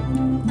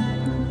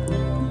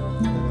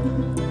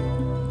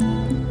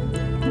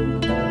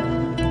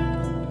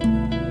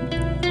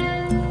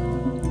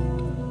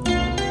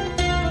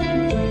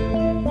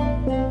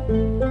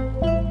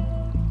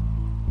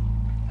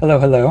 Hello,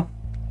 hello.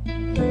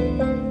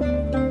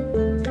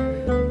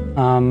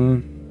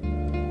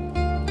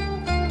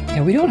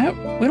 Yeah, we don't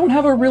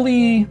have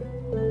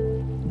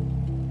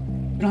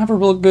a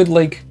real good,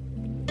 like,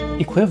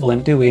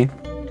 equivalent, do we?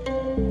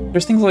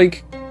 There's things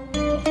like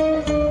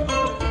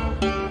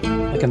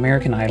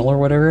American Idol or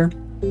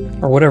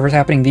whatever's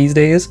happening these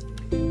days.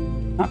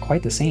 Not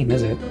quite the same,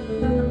 is it?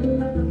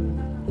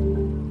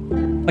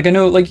 Like, I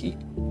know, like,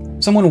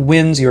 someone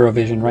wins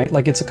Eurovision, right?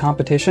 Like, it's a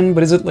competition,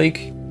 but is it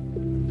like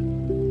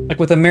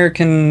with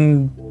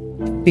American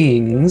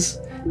things,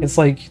 it's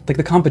like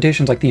the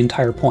competition's like the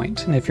entire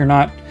point. And if you're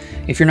not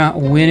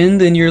winning,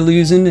 then you're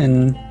losing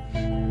and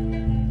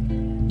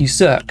you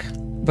suck.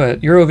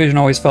 But Eurovision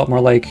always felt more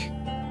like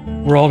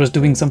we're all just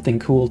doing something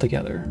cool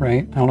together,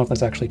 right? I don't know if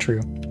that's actually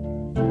true.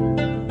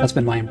 That's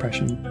been my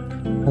impression.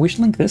 Well, we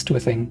should link this to a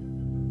thing.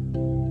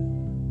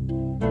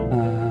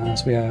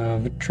 So we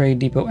have Trade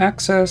Depot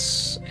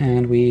Access,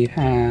 and we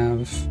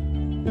have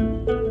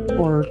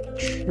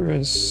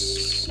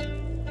Fortress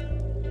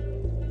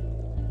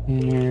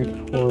Inner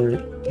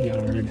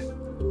Courtyard.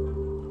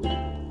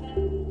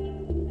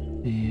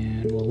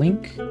 And we'll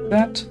link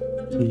that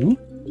to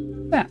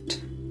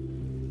that.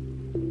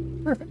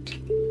 Perfect.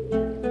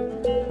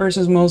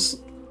 Person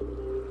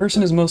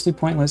is mostly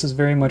pointless is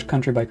very much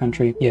country by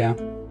country. Yeah.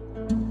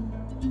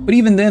 But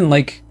even then,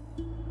 like,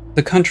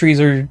 the countries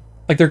are,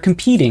 like, they're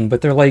competing,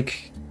 but they're,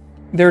 like,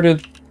 there to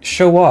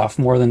show off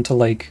more than to,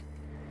 like,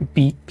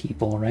 beat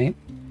people, right?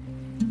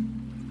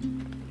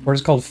 Or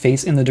it's called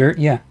Face in the Dirt?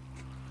 Yeah.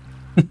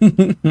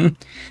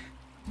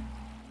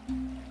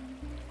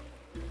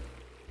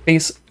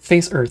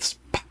 Faceearths.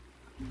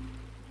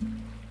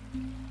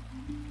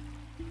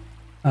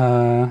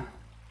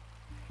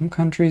 Some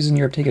countries in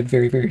Europe take it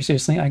very, very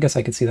seriously. I guess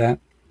I could see that.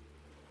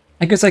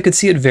 I guess I could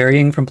see it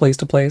varying from place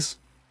to place.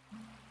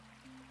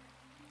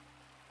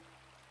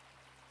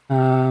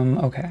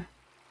 Okay.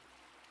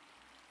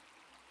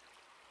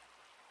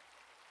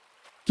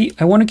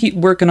 I want to keep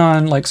working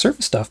on, like,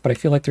 surface stuff, but I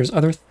feel like there's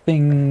other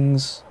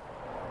things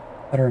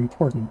that are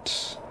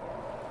important.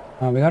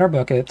 We got our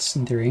buckets,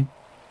 in theory.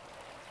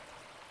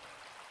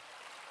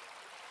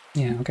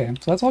 Yeah, okay.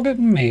 So that's all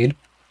getting made.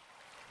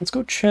 Let's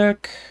go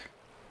check.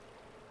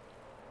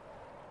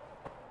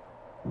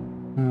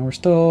 We're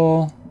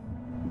still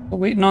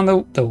waiting on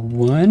the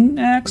one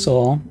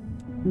axle.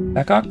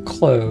 That got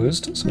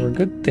closed, so we're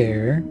good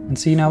there. And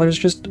see, now there's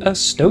just a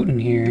stoat in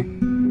here.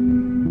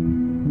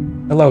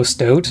 Hello,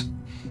 stoat.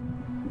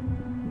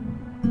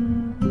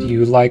 Do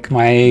you like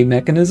my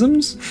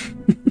mechanisms?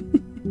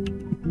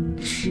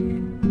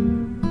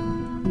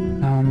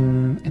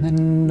 And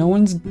then no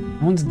one's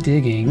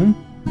digging.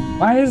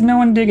 Why is no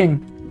one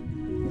digging?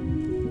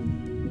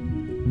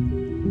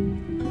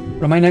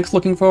 What am I next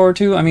looking forward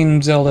to? I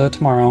mean, Zelda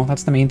tomorrow.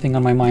 That's the main thing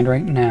on my mind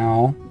right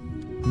now.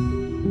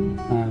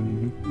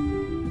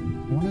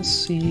 I want to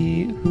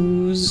see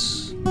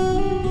who's...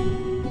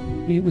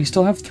 We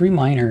still have 3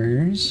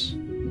 miners.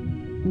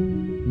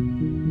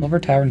 Silver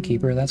Tavern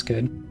Keeper, that's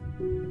good.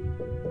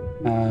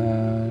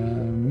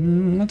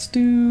 Let's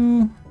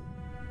do...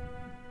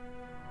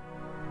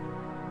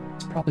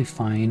 It's probably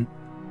fine.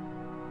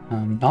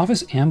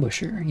 Novice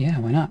Ambusher. Yeah,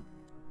 why not?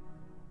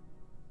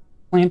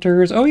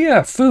 Planters. Oh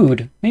yeah,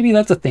 food. Maybe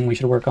that's a thing we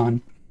should work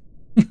on.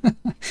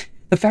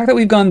 The fact that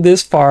we've gone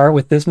this far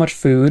with this much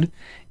food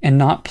and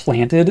not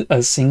planted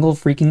a single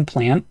freaking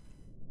plant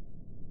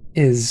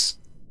is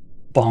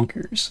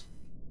bonkers.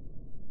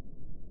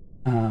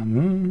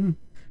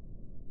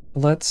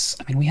 Let's...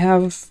 I mean, we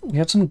have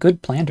some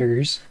good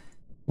planters.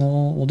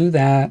 We'll do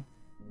that.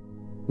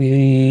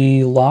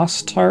 We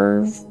lost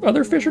our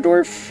other Fisher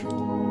Dwarf,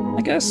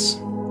 I guess.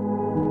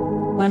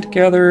 Plant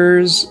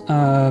gatherers.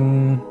 I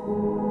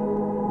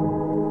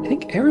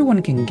think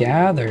everyone can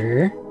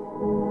gather.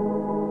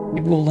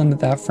 Maybe we'll limit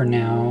that for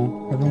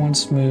now. Everyone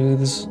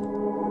smooths.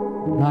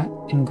 Not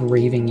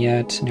engraving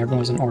yet, and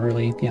everyone's an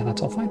orderly. Yeah,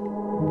 that's all fine.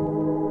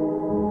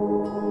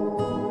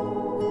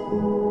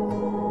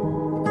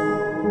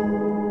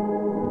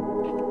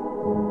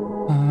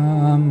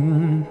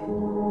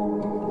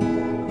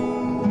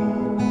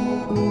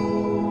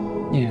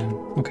 Yeah,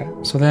 okay.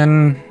 So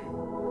then...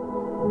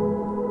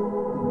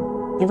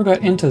 Never got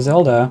into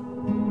Zelda.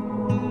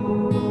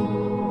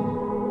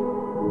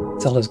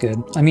 Zelda's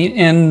good. I mean,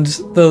 and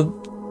the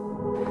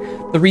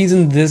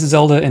reason this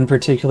Zelda in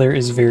particular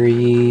is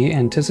very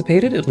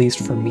anticipated, at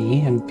least for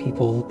me and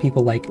people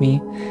like me,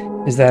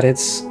 is that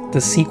it's the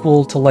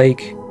sequel to,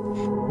 like,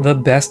 the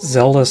best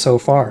Zelda so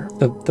far.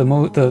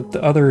 The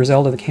other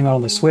Zelda that came out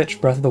on the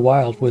Switch, Breath of the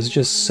Wild, was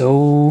just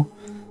so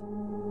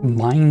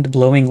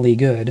mind-blowingly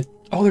good.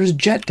 Oh, there's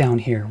Jet down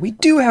here. We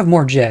do have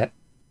more Jet.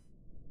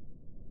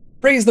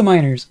 Praise the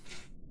miners.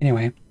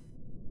 Anyway,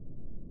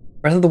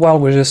 Breath of the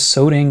Wild was just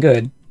so dang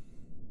good.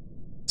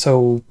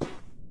 So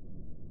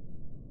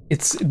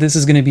this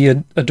is going to be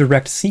a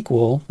direct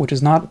sequel, which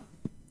is not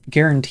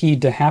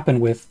guaranteed to happen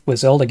with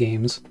Zelda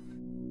games.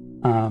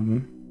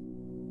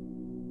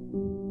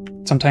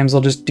 Sometimes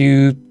they'll just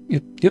do,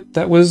 yep,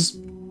 that was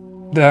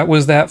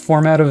that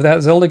format of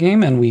that Zelda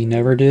game, and we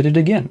never did it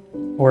again.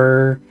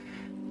 Or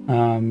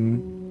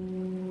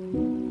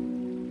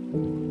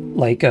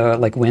like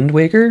Wind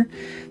Waker,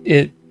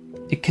 it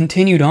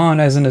continued on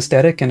as an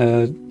aesthetic and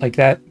a like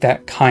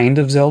that kind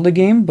of Zelda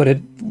game, but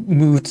it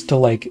moved to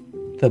like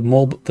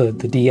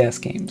the DS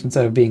games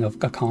instead of being a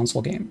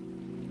console game.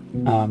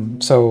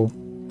 So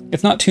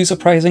it's not too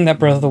surprising that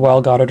Breath of the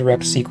Wild got a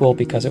direct sequel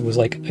because it was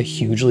like a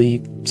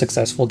hugely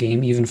successful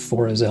game even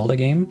for a Zelda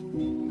game,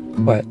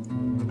 but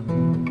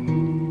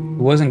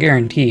it wasn't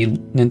guaranteed.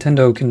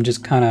 Nintendo can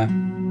just kind of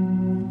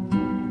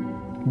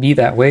be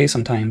that way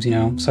sometimes, you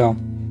know. So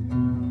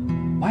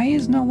why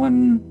is no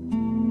one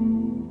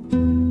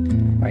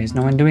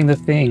doing the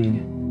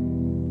thing?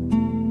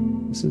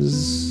 This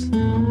is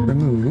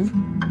remove.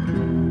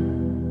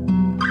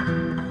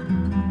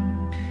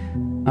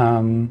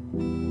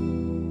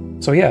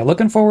 So yeah,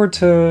 looking forward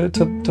to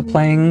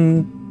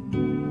playing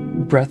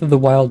Breath of the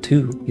Wild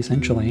 2,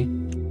 essentially.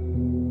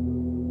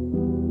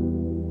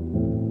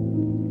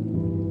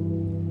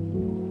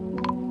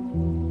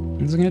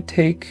 This is gonna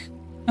take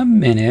a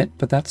minute,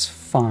 but that's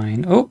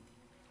fine. Oh,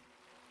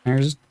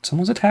 there's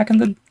someone's attacking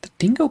the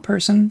dingo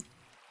person.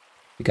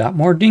 We got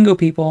more dingo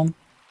people.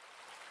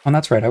 Oh,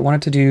 that's right. I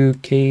wanted to do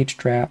cage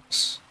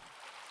traps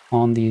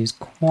on these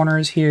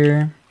corners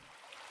here.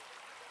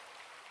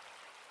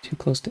 Too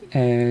close to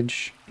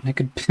edge. And I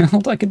could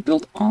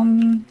build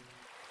on...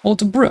 Well,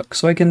 it's a brook,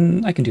 so I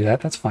can do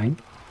that. That's fine.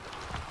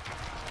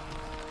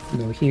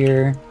 Go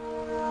here.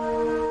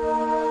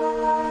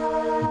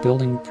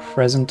 Building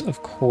present,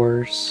 of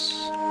course.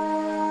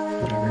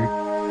 Whatever.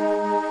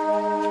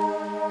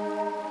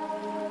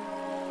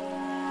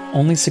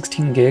 Only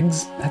 16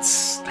 gigs?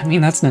 I mean,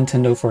 that's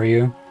Nintendo for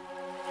you.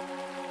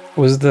 I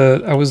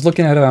was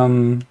looking at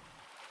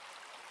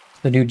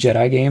the new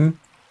Jedi game,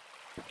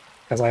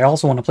 because I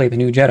also want to play the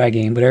new Jedi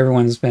game, but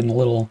everyone's been a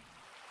little...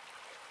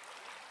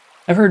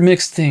 I've heard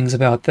mixed things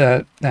about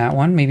that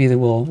one. Maybe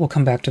we'll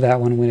come back to that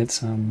one when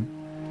it's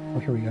oh,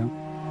 here we go.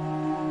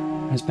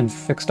 It's been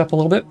fixed up a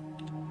little bit.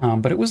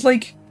 But it was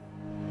like,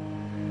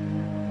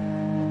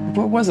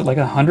 what was it, like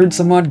 100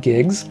 some odd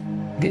gigs?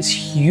 It's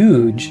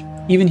huge.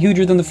 Even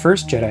huger than the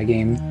first Jedi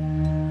game.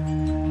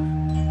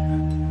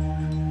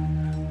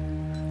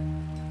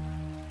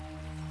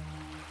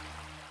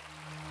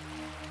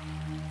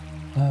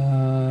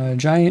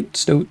 Giant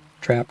stoat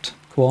trapped.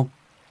 Cool.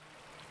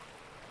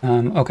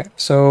 Okay,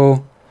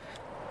 so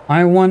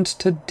I want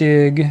to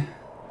dig...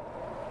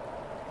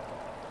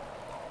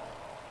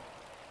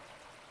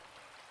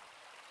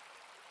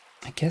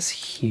 I guess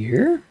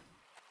here?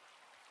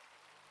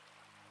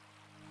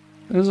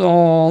 This is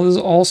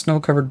all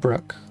snow-covered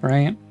brook,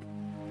 right?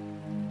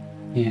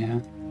 Yeah.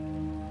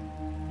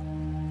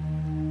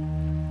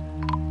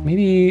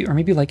 Maybe, or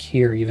maybe like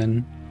here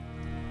even.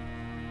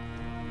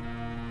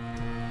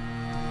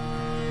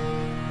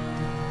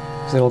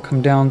 Because it'll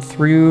come down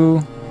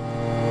through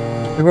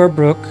our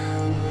brook.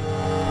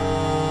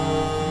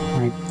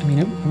 Right, I mean,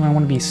 it might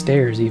want to be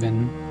stairs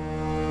even.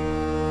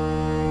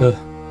 Ugh.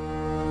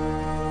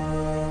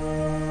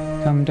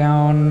 Come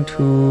down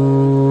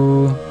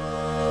to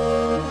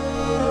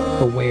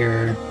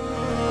where?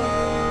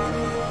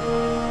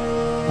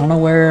 I don't know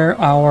where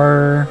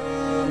our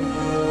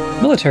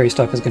military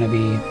stuff is going to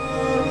be.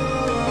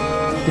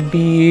 Could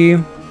be... I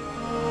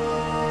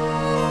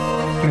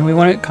mean, we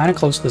want it kind of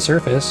close to the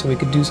surface, so we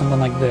could do something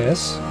like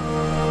this.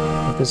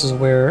 If this is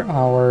where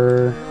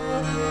our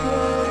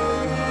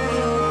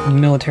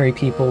military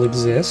people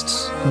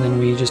exist, and then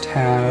we just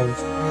have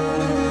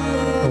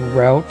a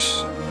route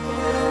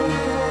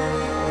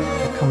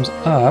that comes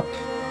up.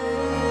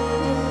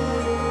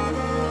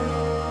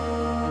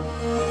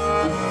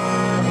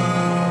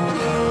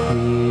 I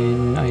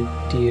mean,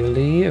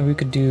 ideally, we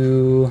could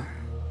do...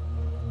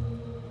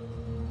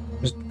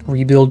 just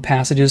rebuild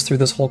passages through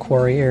this whole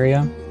quarry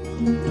area.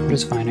 Which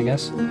is fine, I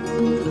guess.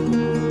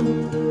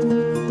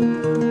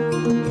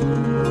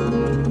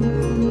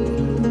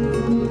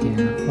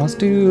 Yeah, let's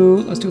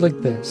do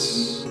like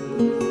this.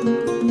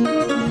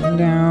 Come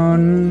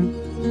down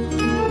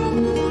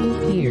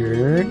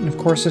here, and of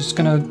course it's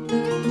gonna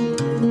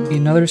be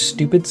another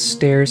stupid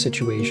stair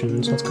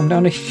situation. So let's come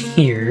down to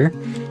here.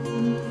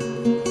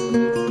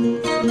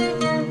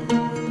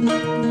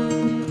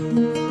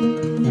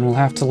 And we'll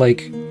have to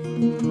like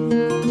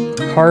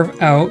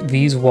carve out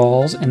these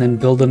walls and then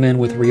build them in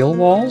with real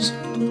walls.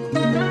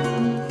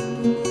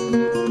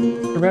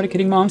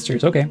 Eradicating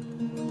monsters, okay.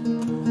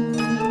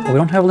 Well, we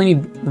don't have any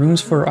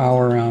rooms for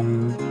our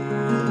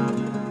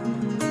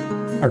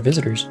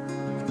visitors.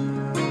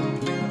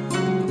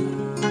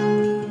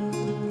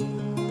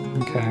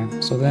 Okay,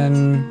 so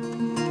then...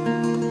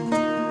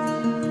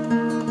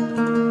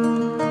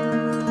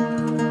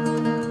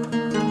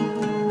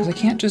 because I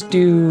can't just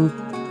do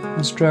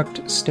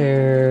construct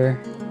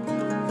stair...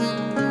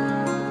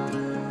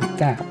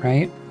 that,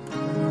 right? I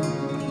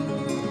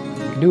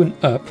can do an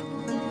up.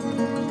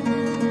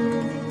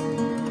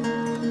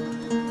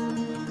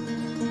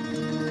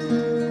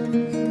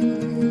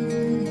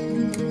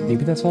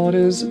 Maybe that's all it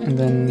is, and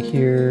then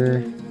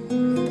here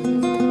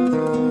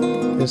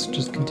this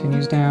just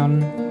continues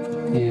down.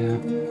 Yeah.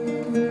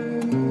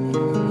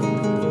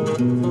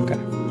 Okay.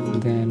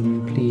 And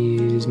then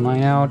please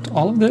mine out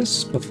all of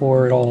this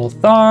before it all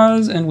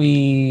thaws and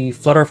we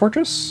flood our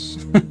fortress.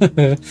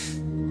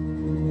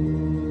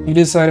 You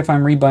decide if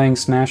I'm rebuying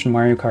Smash and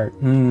Mario Kart.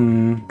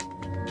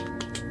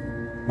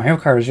 Mario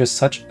Kart is just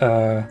such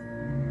a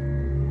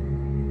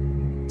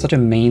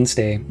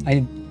mainstay.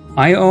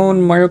 I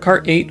own Mario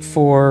Kart 8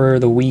 for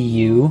the Wii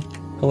U,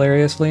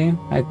 hilariously.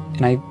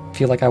 And I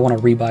feel like I want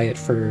to rebuy it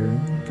for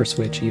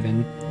Switch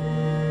even.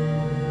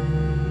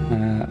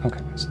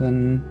 Okay, so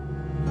then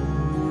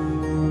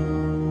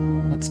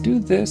let's do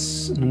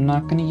this. And I'm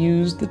not gonna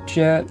use the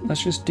jet.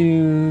 Let's just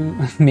do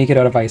make it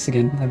out of ice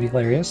again. That'd be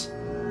hilarious.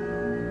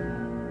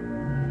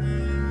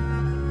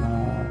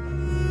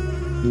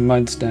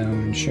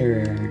 Mudstone,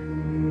 sure.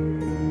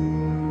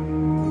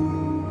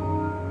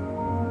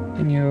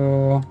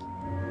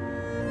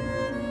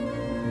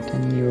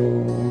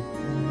 Continue.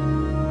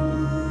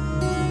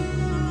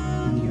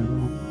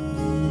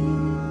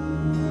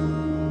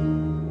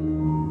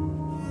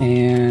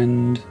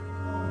 And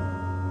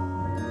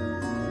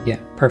yeah,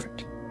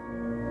 perfect.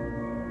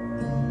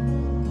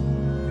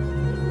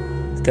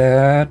 Did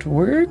that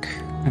work?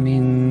 I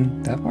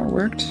mean, that part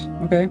worked.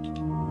 Okay.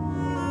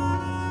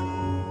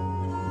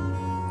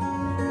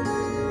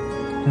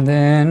 And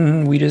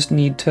then we just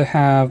need to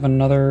have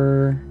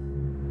another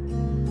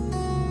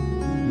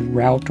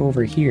route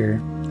over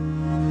here.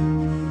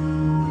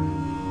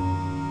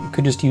 We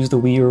could just use the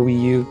Wii or Wii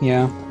U,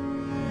 yeah.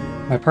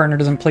 My partner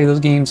doesn't play those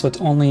games, so it's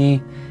only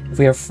if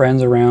we have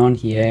friends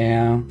around.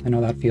 Yeah, I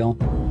know that feel.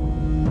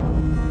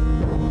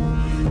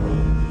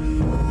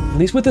 At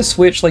least with the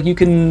Switch, like you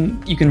can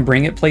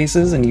bring it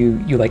places, and you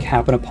like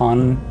happen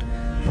upon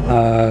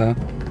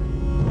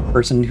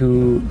person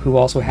who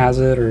also has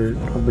it, or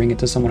bring it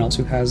to someone else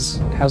who has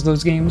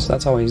those games.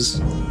 That's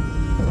always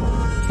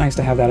nice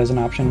to have that as an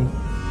option.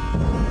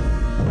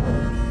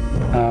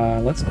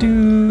 Let's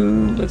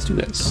do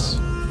this.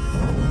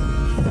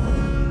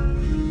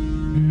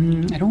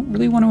 I don't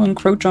really want to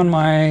encroach on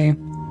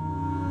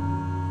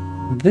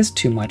this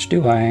too much,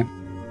 do I?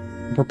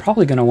 We're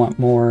probably going to want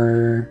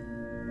more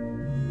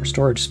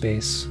storage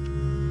space.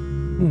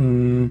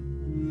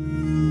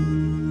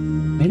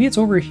 Maybe it's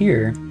over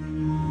here.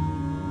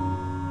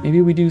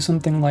 Maybe we do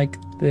something like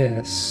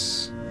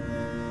this.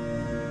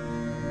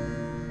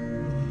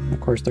 Of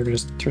course, they're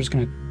just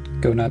gonna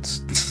go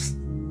nuts.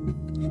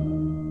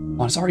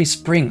 Oh, it's already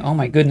spring. Oh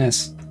my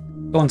goodness.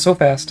 Going so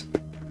fast.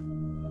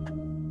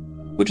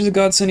 Which is a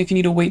godsend if you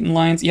need to wait in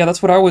lines. Yeah,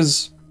 that's what I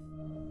was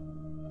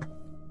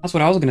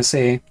gonna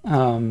say.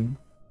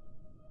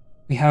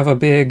 We have a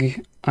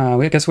big,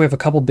 I guess we have a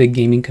couple big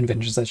gaming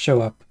conventions that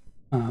show up.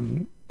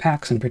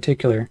 PAX in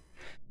particular.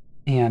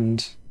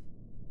 And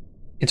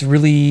it's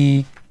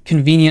really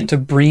convenient to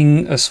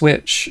bring a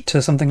Switch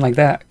to something like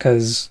that,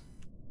 because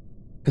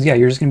yeah,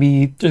 there's gonna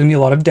be a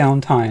lot of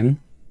downtime.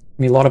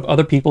 I mean, a lot of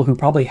other people who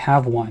probably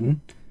have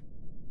one,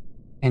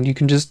 and you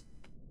can just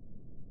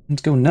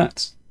go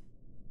nuts.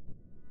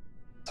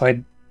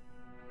 So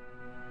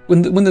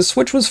when the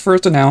Switch was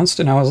first announced,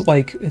 and I was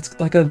like, it's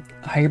like a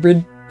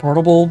hybrid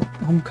portable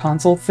home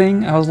console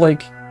thing, I was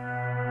like,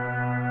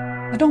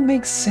 that don't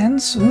make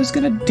sense. Who's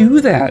gonna do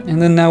that? And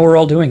then now we're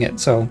all doing it.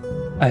 So,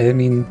 I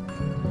mean,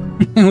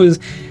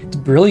 it's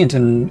brilliant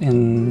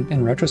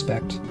in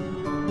retrospect.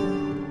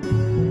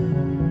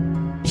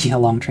 Yeah,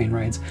 long train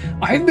rides.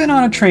 I've been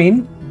on a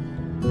train.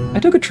 I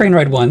took a train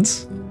ride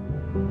once.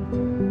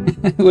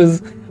 It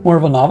was more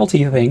of a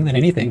novelty thing than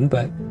anything,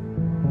 but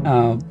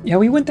yeah,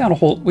 we went down a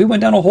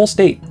whole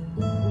state.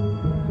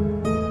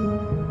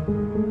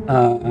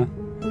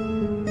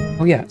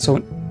 Oh yeah,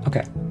 so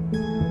okay.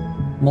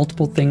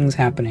 Multiple things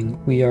happening.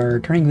 We are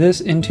turning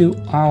this into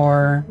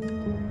our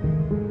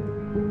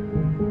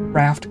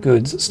craft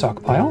goods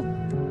stockpile.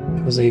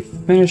 It was a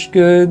finished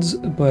goods,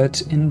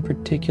 but in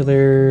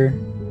particular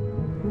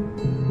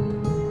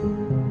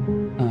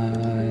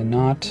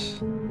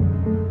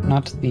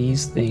not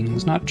these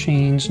things. Not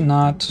chains,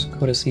 not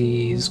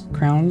codices,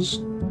 crowns,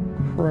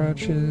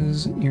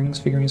 crutches, earrings,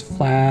 figurines,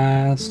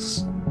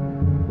 flasks.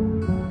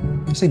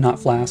 I say not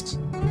flasks.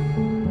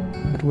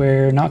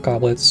 Footwear, not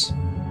goblets.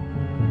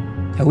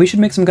 Oh, we should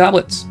make some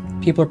goblets.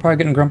 People are probably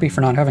getting grumpy for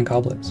not having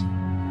goblets.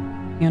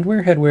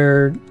 Handwear,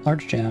 headwear,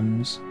 large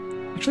gems.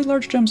 Actually,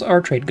 large gems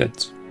are trade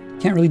goods.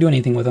 Can't really do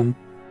anything with them.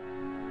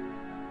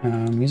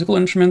 Musical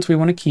instruments we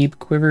want to keep.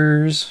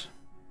 Quivers,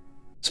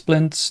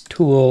 splints,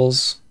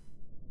 tools,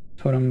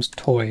 totems,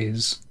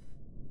 toys.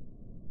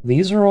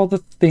 These are all the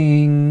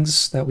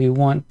things that we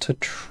want to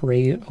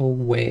trade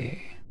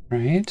away,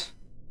 right?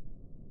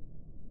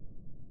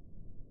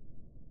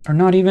 Or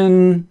not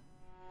even...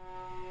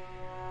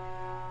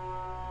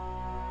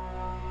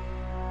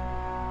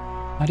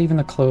 Not even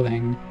the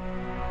clothing.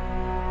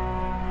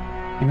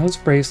 Amulets,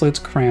 bracelets,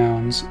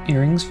 crowns,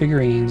 earrings,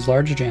 figurines,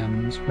 large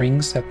gems,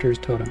 rings, scepters,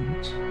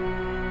 totems.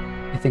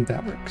 I think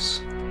that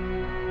works.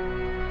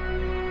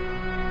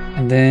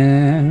 And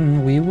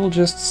then we will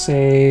just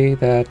say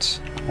that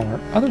our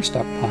other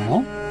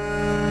stockpile,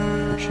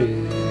 which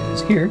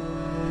is here,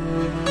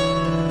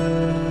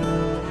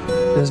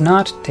 does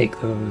not take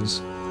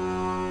those.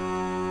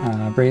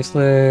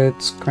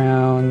 Bracelets,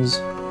 crowns,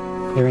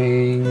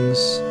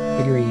 earrings,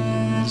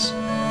 figurines,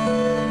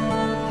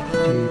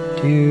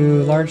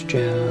 large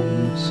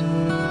gems,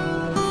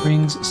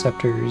 rings,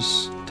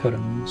 scepters,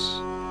 totems.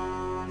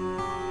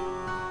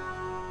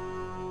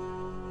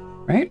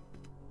 Right?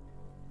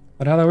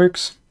 That how that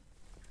works?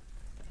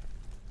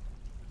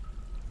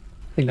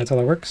 I think that's how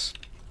that works.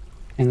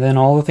 And then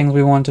all the things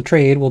we want to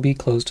trade will be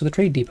close to the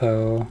trade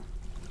depot.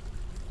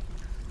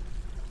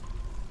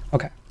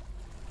 Okay.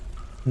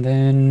 And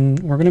then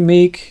we're gonna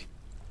make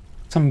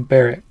some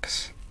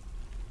barracks.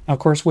 Now, of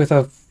course, with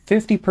a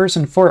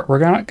 50-person fort, we're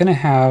not gonna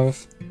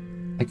have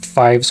like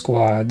 5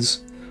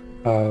 squads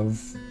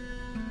of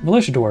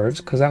militia dwarves,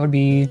 because that would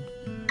be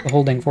the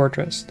whole dang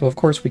fortress. Though, of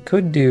course, we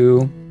could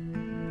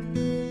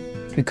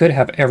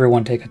have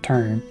everyone take a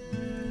turn.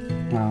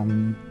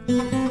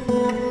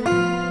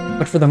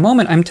 But for the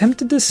moment, I'm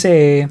tempted to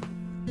say,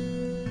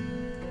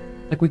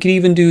 like, we could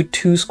even do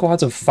 2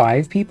 squads of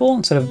 5 people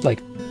instead of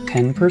like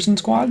 10-person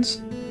squads,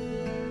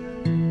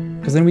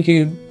 because then we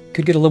could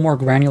get a little more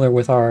granular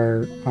with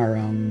our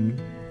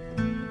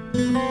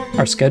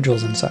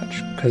schedules and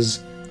such.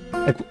 Because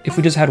like, if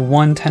we just had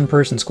one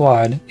 10-person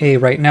squad,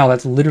 right now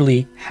that's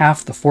literally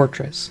half the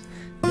fortress.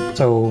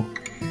 So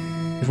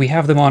if we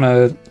have them on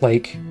a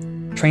like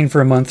train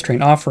for a month,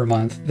 train off for a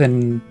month,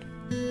 then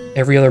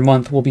every other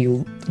month we'll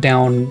be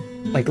down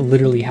like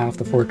literally half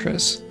the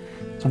fortress.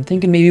 So I'm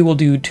thinking maybe we'll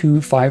do 2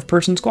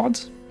 5-person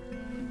squads.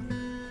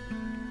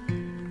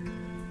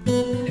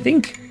 I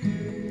think.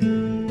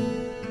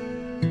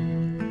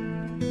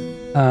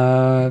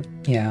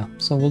 Yeah,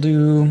 so we're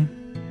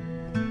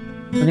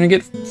gonna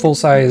get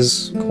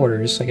full-size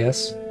quarters, I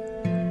guess.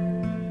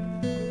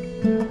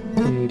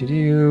 And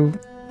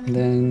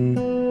then,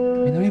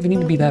 they don't even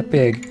need to be that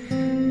big.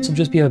 This will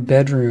just be a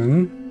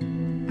bedroom.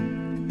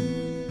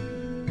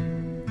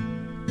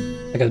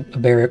 Like a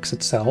barracks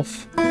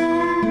itself.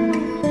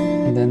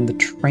 And then the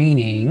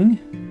training.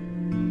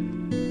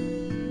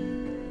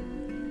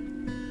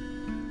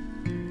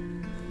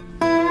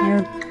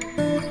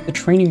 The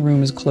training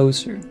room is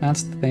closer.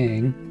 That's the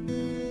thing.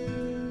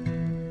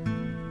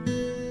 So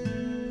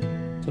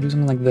we'll do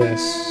something like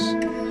this.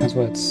 That's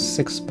what,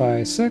 6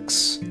 by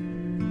 6.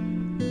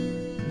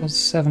 Well,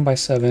 7 by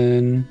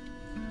 7.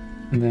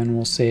 And then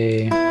we'll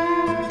say 3,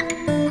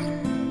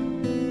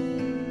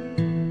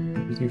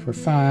 4,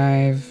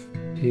 5.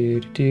 We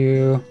could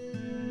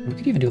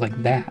even do like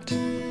that.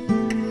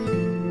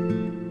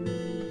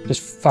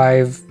 Just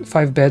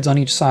five beds on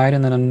each side,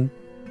 and then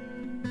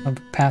a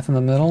path in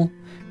the middle,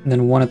 and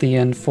then one at the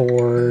end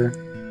for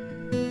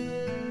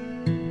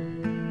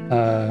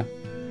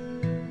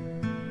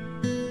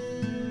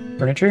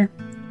furniture.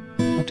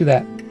 I'll do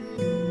that.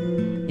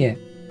 Yeah.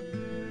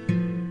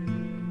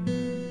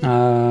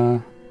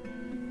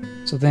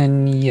 So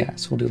then,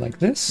 yes, we'll do like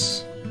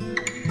this.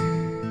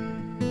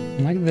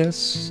 And like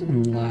this,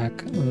 and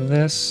like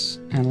this,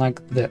 and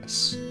like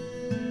this.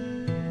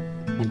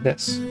 Like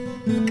this.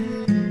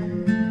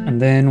 And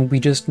then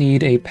we just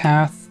need a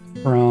path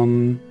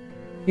from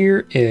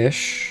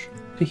here-ish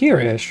to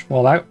here-ish.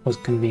 Well, that was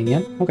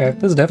convenient. Okay,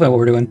 this is definitely what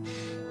we're doing.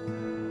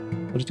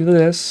 We'll just do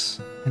this,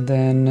 and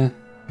then...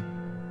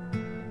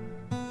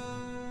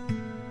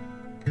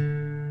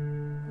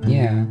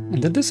 yeah, and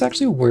did this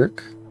actually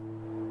work?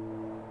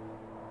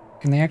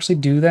 Can they actually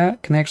do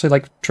that? Can they actually,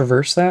 like,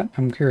 traverse that?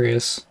 I'm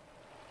curious.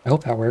 I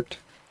hope that worked.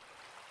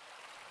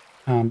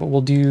 But we'll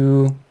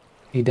do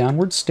a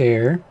downward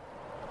stair.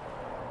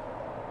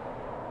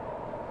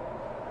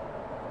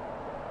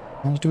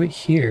 I'll do it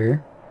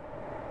here.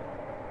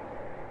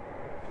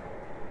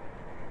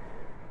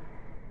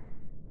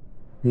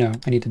 No,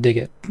 I need to dig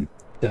it.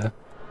 Duh.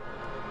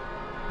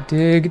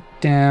 Dig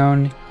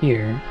down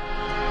here.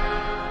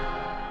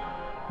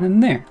 And then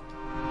there.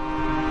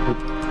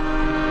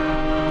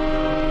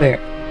 There.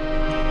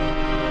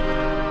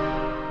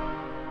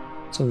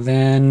 So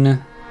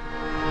then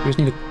we just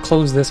need to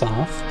close this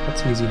off.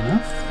 That's easy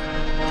enough.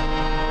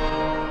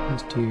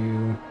 Let's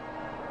do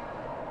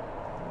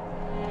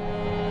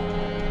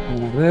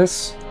something like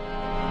this.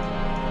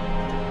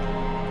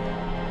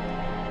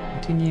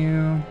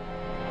 Continue.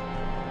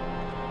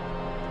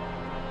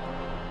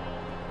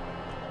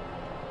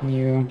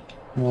 Continue.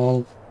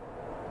 We'll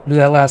do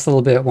that last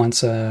little bit once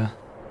the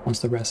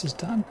rest is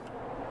done.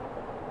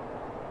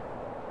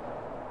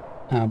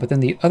 But then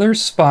the other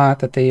spot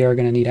that they are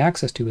going to need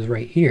access to is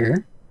right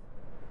here.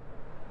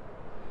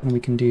 And we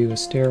can do a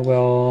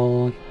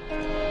stairwell.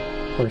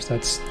 Of course,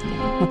 that's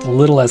a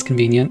little less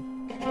convenient.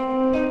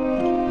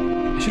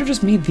 I should have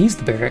just made these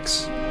the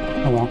barracks.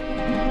 Oh well.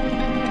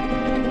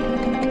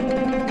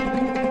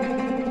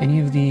 Any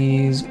of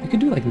these, we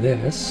could do like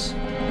this.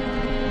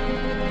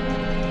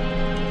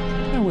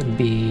 That wouldn't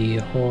be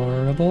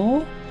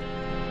horrible.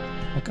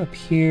 Like up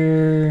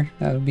here,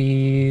 that would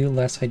be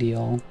less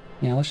ideal.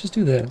 Yeah, let's just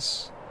do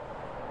this.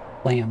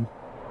 Lamb.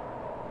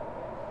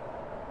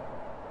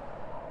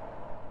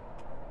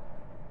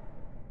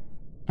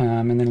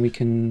 And then we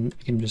can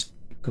just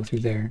go through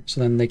there. So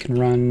then they can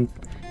run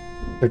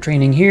their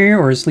training here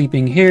or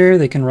sleeping here.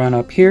 They can run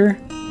up here,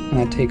 and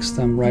that takes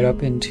them right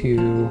up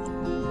into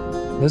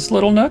this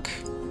little nook.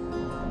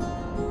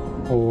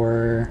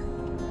 Or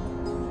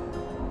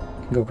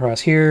can go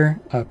across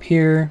here, up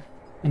here,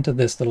 into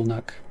this little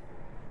nook.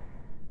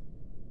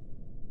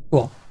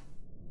 Cool.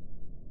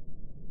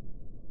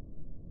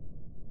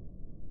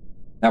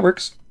 That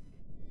works.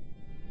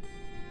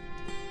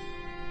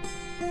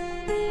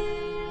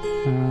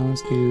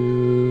 Let's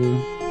do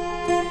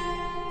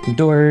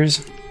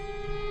doors.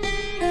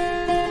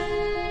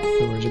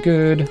 Doors are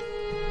good.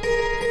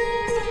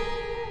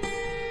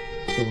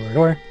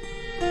 Door.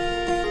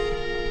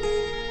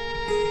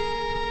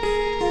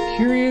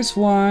 Curious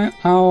why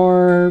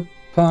our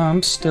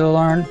pumps still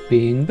aren't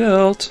being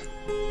built.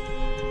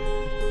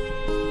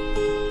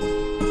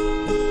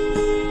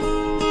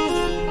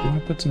 I'm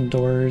gonna put some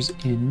doors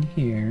in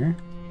here.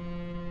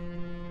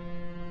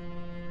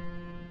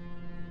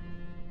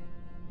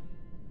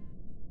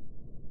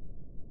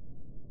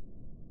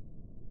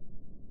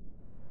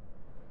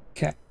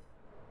 Okay.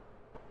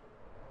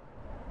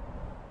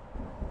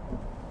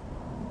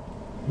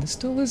 This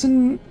still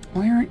isn't...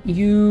 Why aren't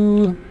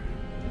you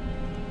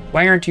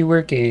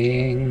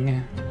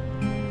working?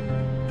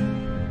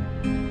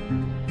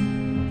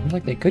 Seems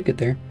like they could get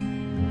there.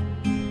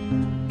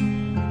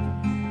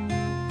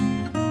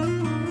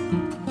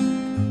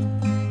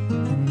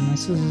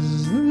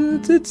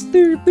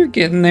 They're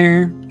getting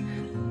there.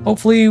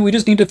 Hopefully we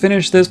just need to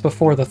finish this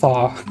before the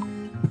thaw.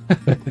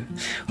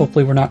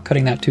 Hopefully we're not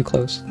cutting that too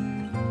close.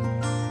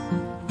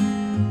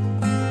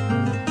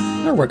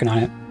 They're working on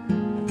it.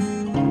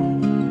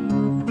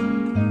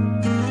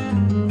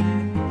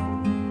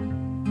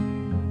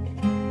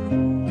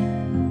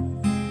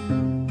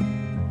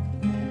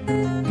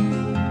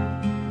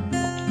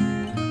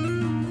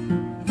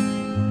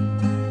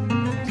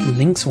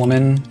 Lynx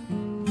woman.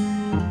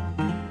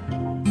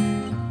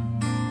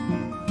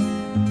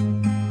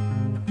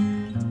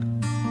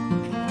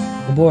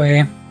 Oh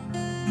boy.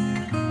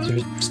 Is there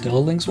still a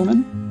lynx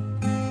woman?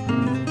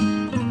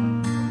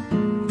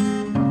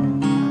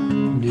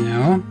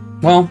 No.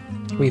 Well,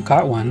 we've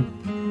caught one.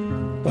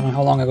 Don't know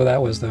how long ago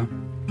that was, though.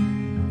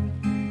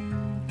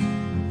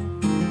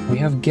 We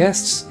have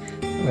guests.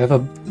 We have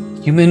a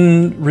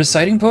human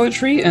reciting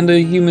poetry and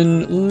a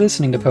human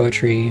listening to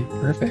poetry.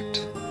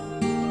 Perfect.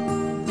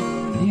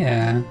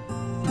 Yeah.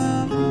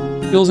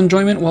 Feels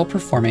enjoyment while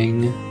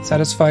performing.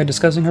 Satisfied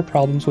discussing her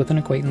problems with an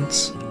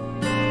acquaintance.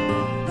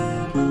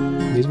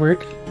 These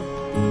work?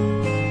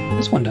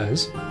 This one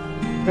does.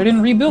 But I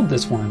didn't rebuild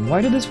this one.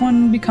 Why did this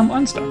one become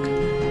unstuck?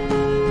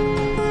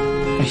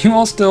 Are you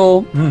all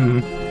still...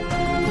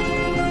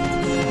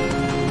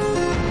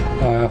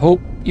 I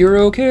hope you're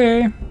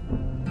okay.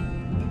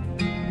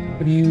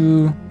 Have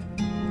you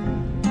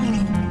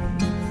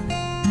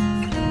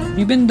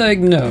been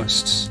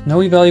diagnosed?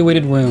 No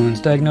evaluated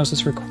wounds.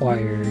 Diagnosis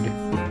required.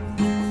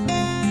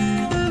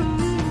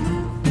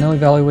 No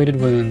evaluated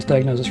wounds.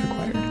 Diagnosis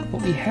required.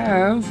 But we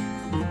have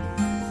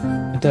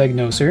a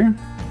diagnoser.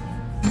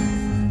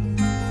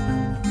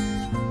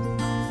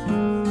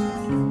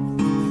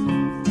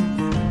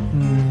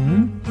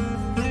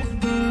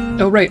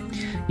 Oh, right.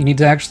 You need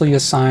to actually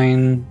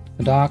assign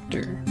a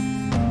doctor,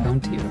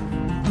 don't you?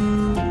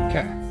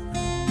 Okay.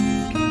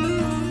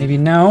 Maybe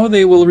now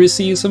they will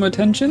receive some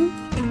attention?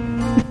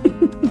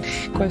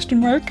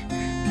 Question mark?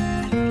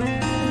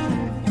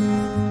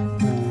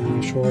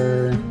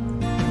 Sure.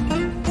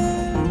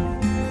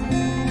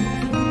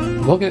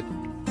 Bucket.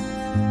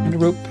 And a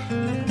rope.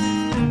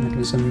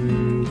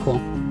 Mechanism. Cool.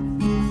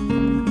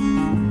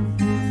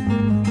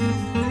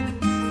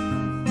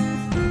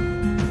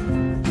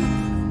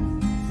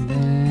 And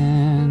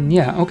then,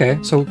 yeah, okay.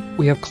 So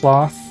we have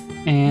cloth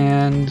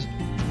and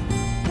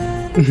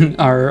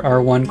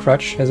our one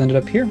crutch has ended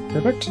up here.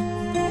 Perfect.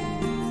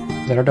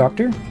 Is that our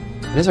doctor?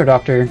 It is our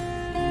doctor.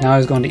 Now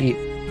he's going to eat.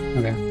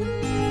 Okay.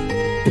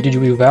 But did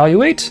you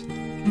evaluate?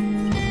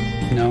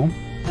 No.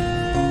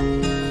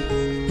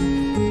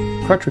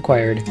 Crutch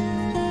required.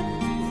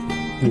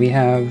 And we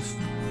have...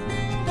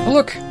 Oh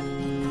look!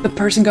 The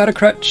person got a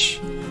crutch!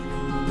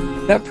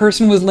 That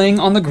person was laying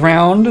on the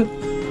ground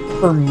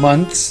for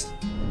months,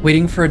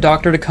 waiting for a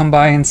doctor to come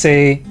by and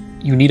say,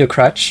 you need a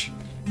crutch,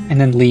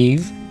 and then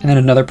leave. And then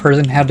another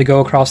person had to go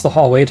across the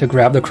hallway to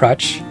grab the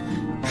crutch.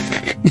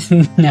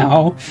 And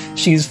now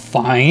she's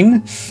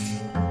fine.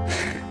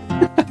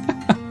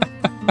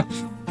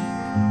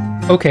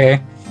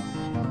 Okay.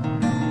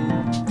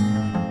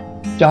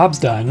 Job's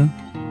done.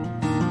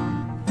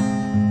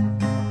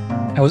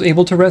 I was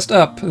able to rest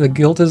up. The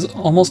guilt is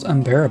almost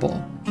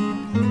unbearable.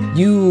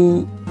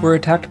 You were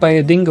attacked by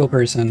a dingo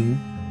person.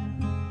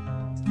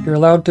 You're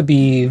allowed to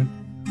be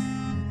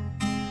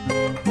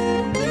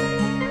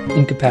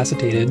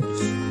incapacitated.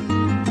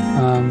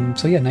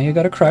 So yeah, now you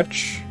got a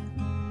crutch.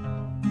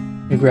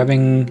 You're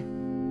grabbing...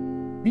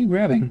 What are you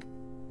grabbing?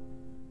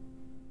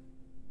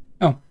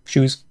 Oh,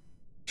 shoes.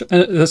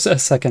 That's a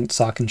second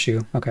sock and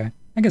shoe. Okay,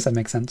 I guess that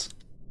makes sense.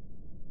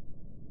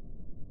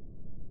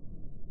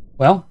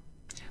 Well,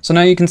 so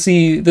now you can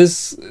see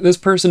this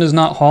person is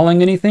not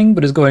hauling anything,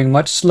 but is going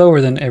much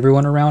slower than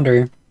everyone around her.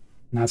 And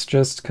that's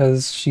just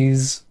because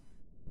she's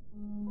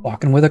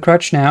walking with a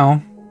crutch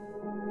now.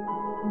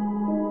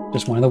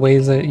 Just one of the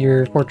ways that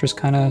your fortress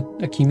kind of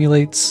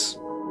accumulates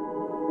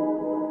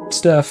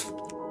stuff.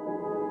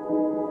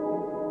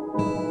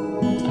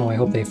 Oh, I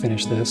hope they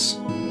finish this.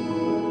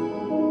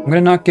 I'm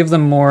gonna not give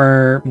them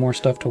more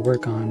stuff to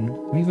work on.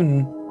 I'm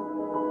even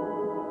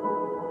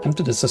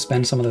tempted to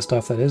suspend some of the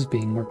stuff that is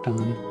being worked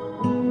on.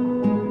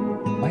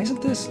 Why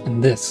isn't this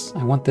and this?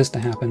 I want this to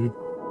happen.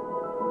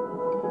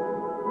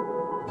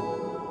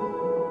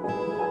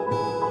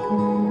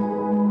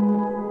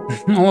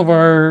 All of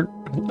our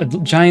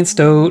giant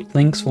stoat,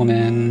 lynx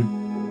woman.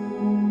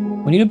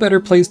 We need a better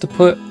place to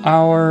put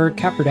our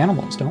captured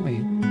animals, don't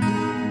we?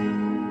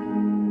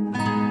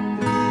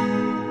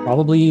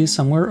 Probably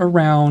somewhere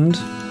around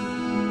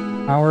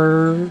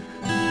our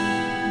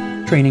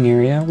training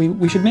area.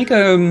 We should make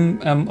a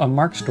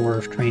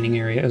Marksdorf training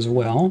area as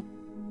well.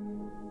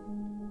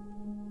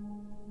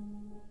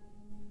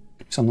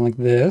 Something like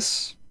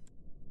this.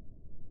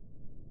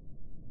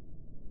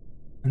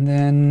 And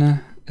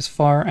then as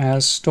far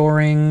as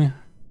storing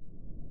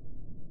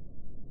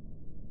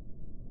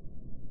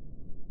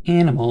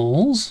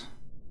animals,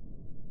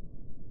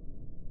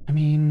 I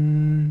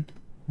mean,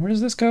 where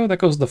does this go? That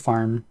goes to the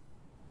farm.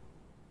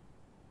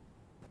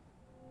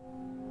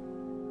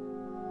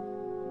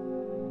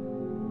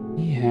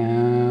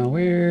 Yeah,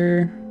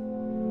 where?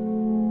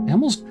 I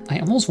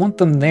almost want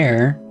them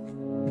there.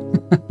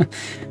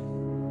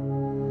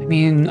 I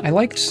mean, I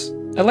liked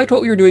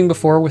what we were doing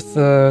before with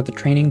the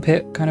training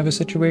pit kind of a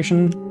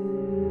situation.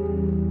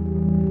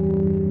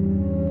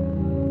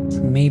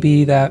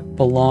 Maybe that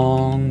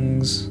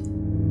belongs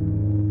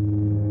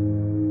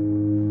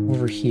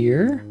over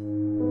here.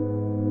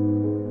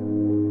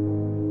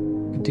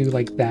 Could do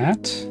like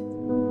that.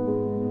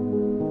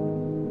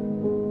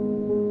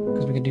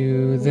 Because we could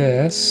do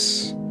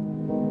this.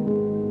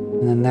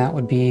 And then that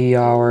would be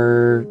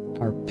our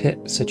pit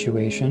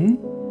situation.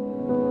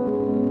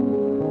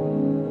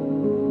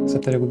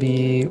 Except that it would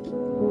be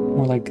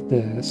more like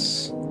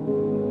this.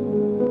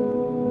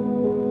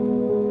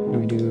 And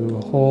we do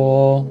a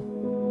hole,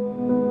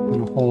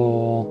 and a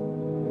hole,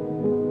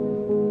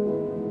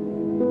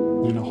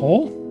 and a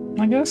hole,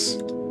 I guess.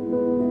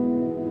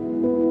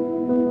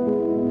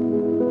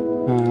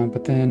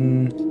 But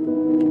then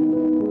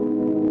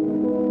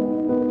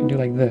we do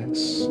like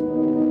this.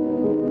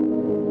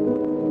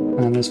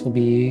 And this will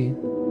be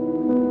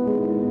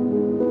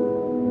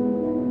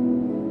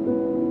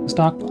the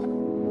stockpile.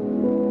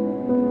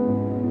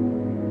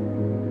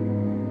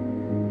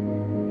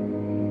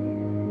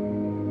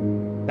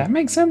 That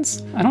makes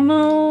sense? I don't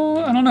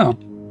know. I don't know.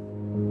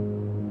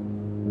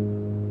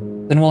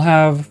 Then we'll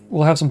have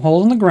some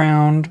holes in the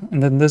ground,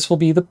 and then this will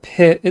be the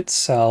pit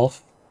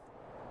itself.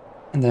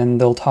 And then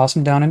they'll toss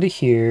them down into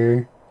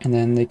here, and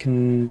then they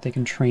can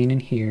train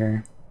in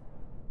here.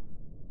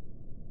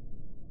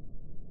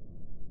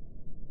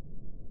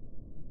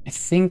 I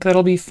think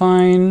that'll be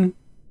fine.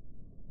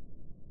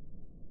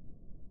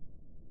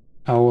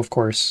 Oh, of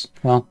course.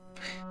 Well,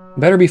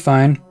 better be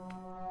fine.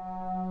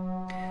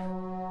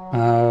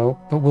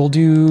 But we'll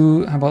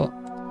do... How about...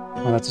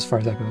 Well, that's as far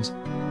as that goes.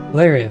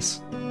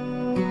 Hilarious.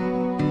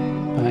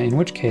 In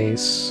which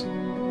case...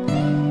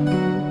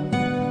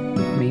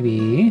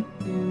 Maybe...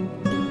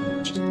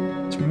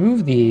 Let's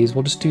remove these.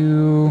 We'll just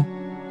do...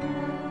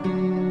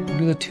 We'll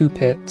do the 2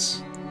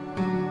 pits.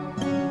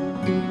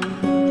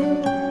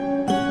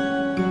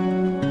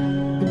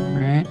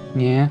 Right?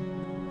 Yeah.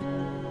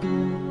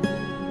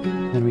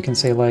 Then we can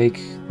say, like,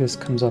 this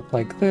comes up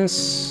like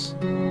this.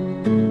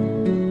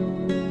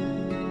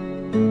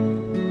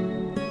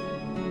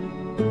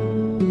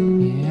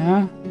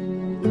 Yeah.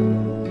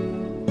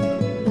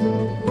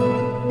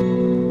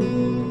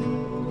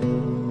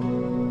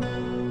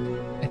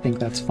 I think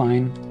that's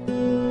fine.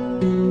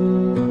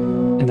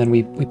 And then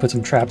we put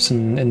some traps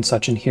and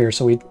such in here,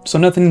 so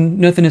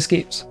nothing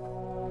escapes.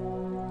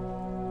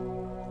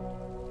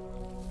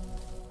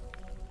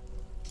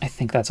 I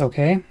think that's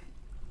okay.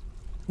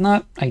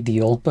 Not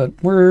ideal, but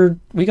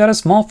we got a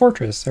small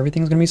fortress.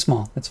 Everything's gonna be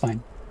small. It's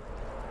fine.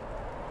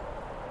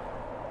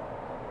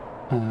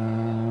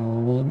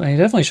 Well, I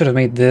definitely should have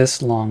made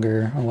this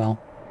longer. Oh well.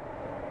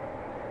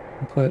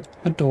 We'll put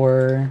a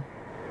door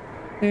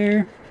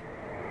there.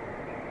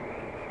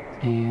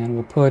 And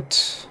we'll put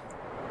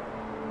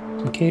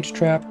some cage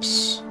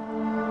traps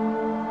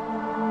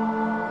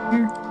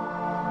here.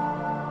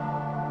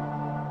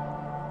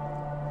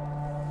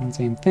 And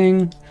same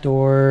thing.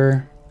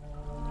 Door.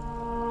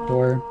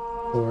 Door.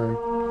 Door.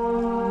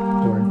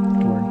 Door.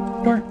 Door.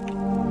 Door.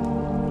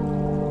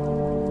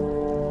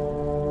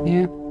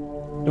 Yeah.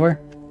 Door.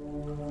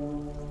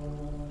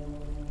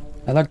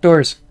 I like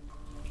doors.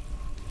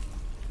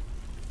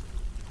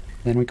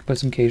 Then we could put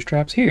some cage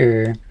traps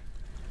here.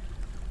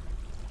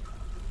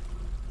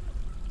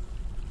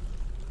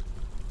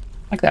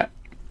 Like that.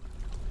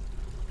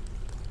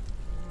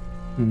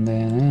 And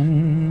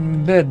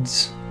then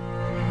beds.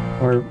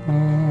 Or,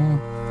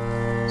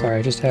 sorry,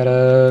 I just had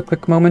a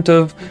quick moment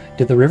of,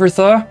 did the river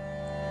thaw?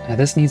 Now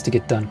this needs to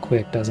get done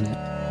quick, doesn't it?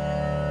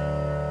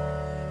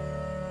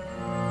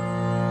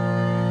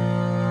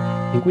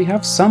 I think we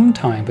have some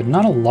time, but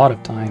not a lot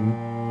of time.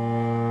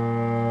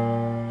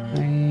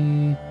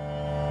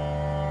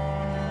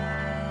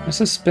 I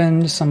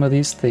suspend some of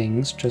these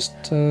things just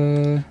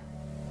to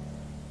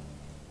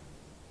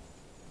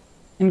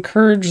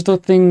encourage the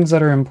things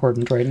that are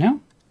important right now.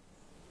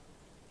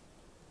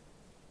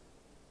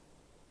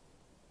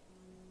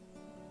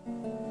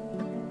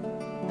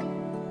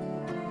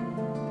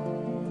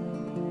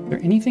 Is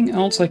there anything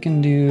else I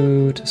can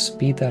do to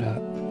speed that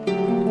up?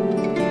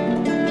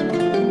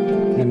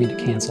 I need to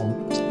cancel.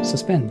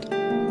 Suspend.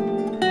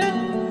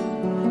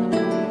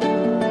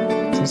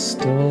 This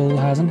still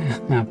hasn't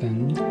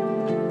happened.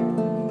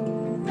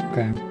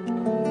 Okay.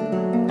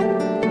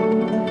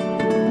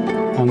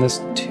 On this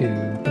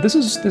too. But this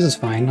is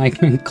fine. I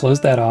can close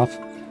that off.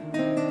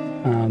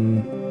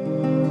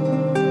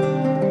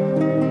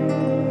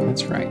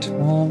 That's right.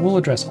 We'll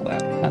address all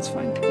that. That's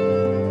fine.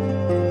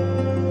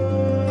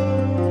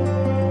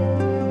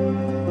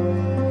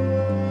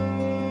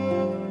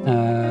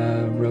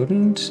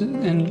 Rodent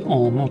and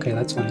Olm. Okay,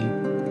 that's fine.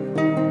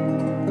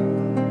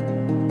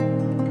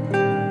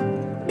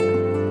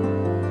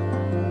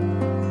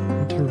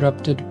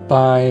 Interrupted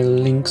by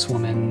Lynx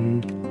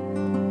Woman.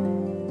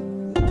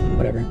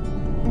 Whatever.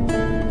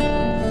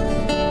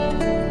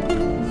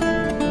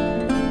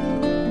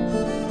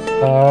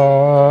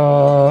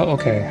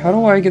 Okay. How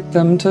do I get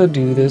them to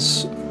do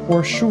this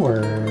for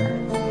sure?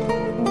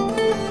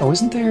 Oh,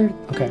 isn't there?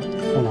 Okay,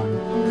 hold on.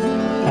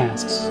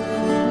 Tasks.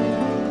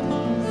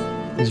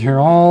 These are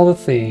all the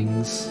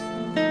things.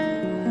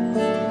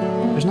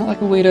 There's not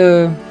like a way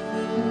to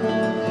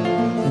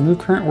remove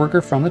current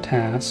worker from the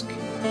task.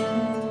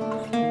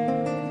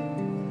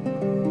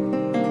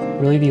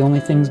 Really the only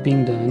things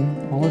being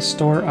done. All the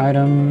store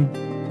item.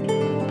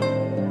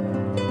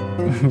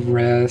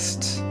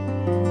 Rest.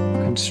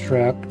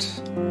 Construct.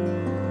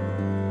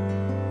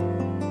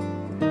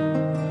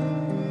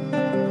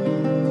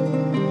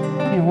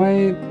 Yeah,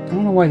 why? I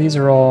don't know why these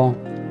are all...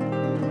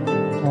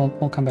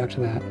 We'll come back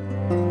to that.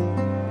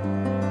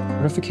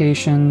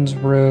 Fortifications,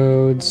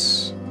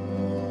 roads...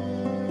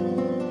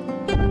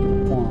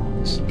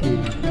 walls.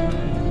 Yeah.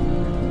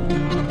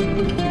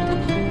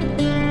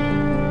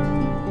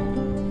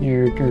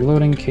 You're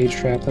loading cage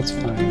trap, that's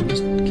fine.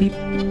 Just keep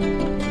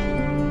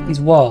these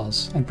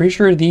walls. I'm pretty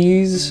sure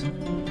these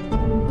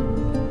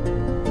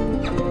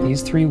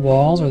 3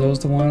 walls, are those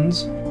the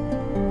ones?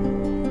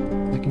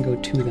 I can go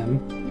to them.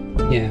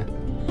 Yeah.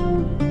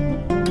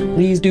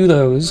 Please do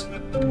those.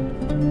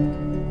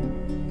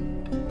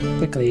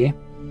 Quickly.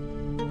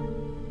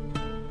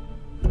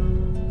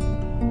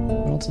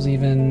 What else is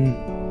even...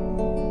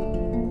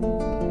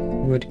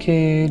 wood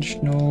cage?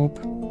 Nope.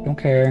 Don't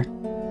care.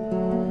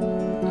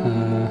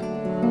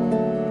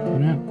 Oh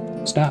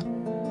no. Stop.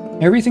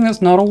 Everything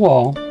that's not a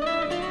wall,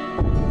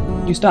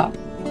 you stop.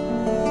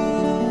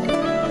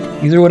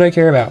 These are what I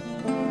care about.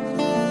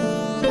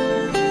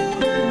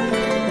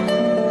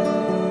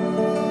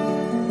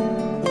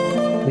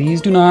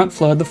 Please do not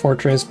flood the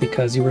fortress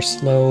because you were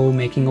slow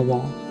making a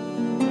wall.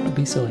 That would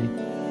be silly.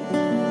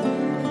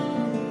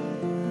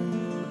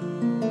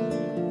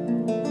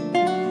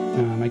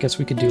 I guess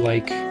we could do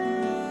like...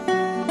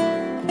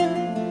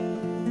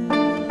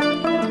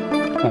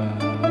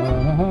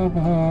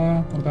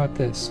 what about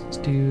this? Let's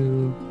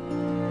do...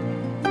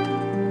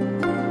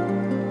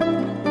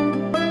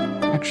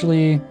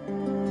 Actually... what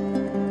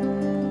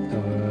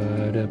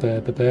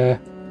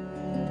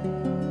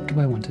do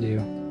I want to do?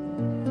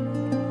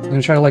 I'm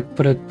gonna try to like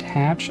put a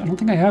hatch. I don't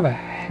think I have a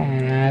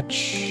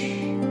hatch.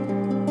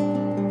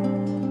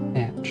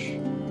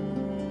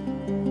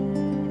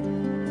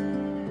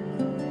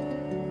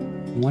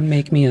 One,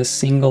 make me a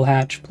single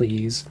hatch,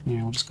 please.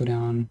 Yeah, I'll just go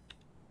down.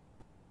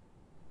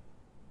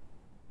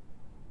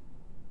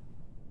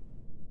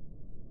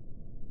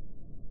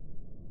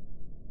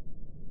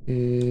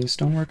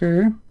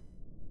 Stoneworker.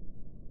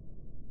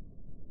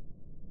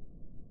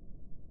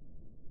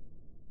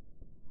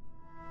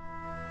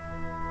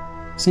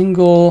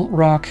 Single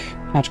rock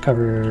hatch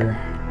cover.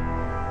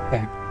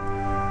 Okay.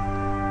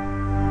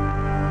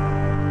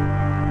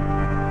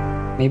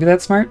 Maybe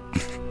that's smart.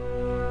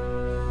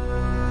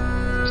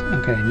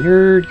 Okay,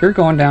 you're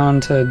going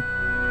down to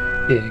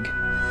big.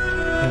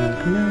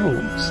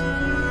 Gross.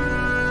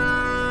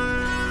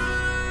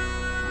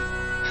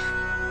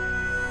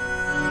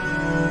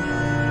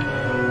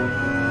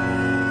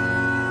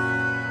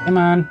 Come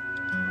on.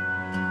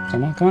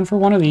 Someone coming for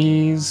one of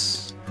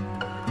these.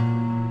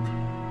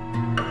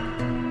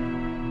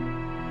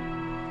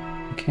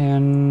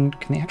 Can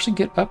they actually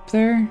get up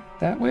there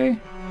that way?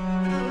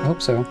 I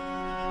hope so.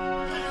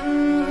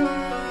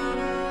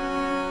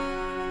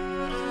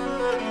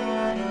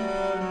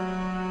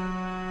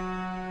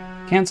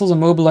 Cancels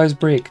immobilized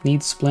break.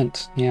 Needs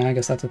splint. Yeah, I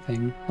guess that's a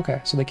thing.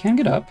 Okay, so they can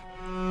get up.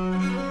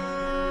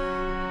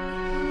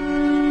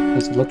 At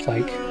least it looked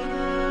like.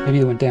 Maybe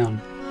they went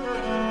down.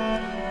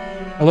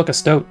 Oh, look, a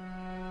stoat.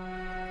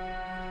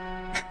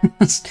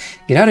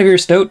 Get out of here,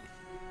 stoat.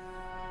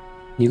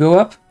 You go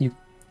up, you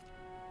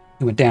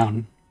went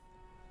down.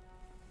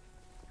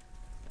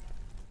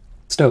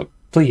 Stoat,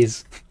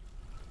 please.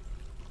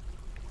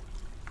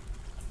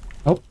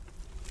 Oh,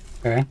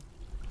 okay.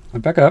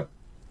 Went back up.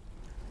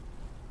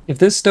 If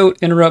this stoat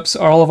interrupts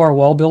all of our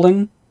wall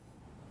building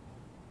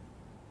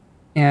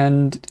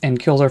and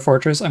kills our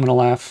fortress, I'm gonna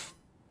laugh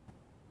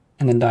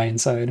and then die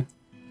inside.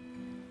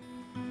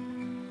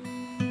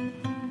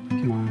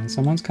 Come on,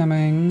 someone's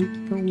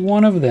coming for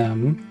one of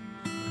them.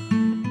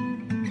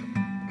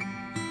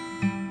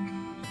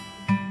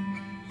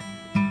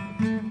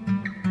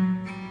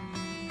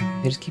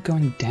 They just keep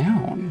going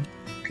down.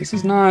 This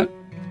is not...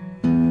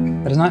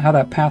 That is not how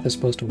that path is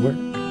supposed to work.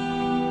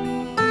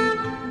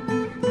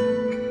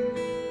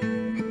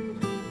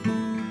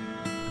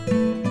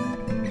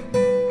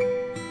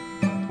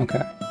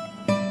 Okay.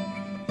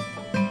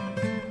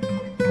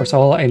 Of course,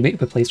 I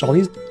placed all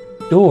these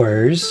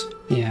doors.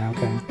 Yeah,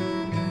 okay.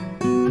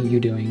 What are you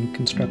doing?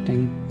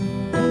 Constructing?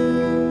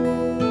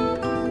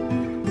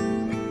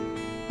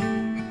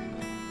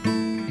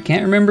 I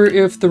can't remember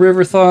if the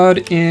river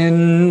thawed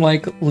in,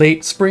 like,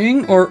 late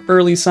spring or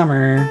early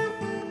summer.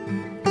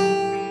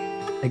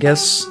 I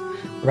guess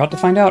we're about to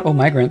find out. Oh,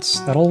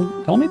 migrants.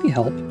 That'll maybe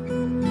help.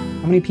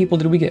 How many people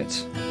did we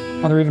get?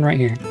 Oh, they're even right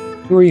here.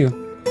 Who are you?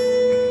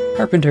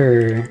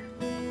 Carpenter.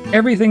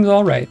 Everything's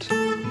all right.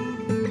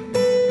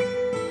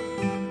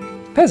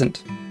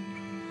 Peasant.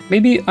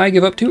 Maybe I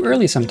give up too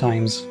early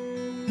sometimes.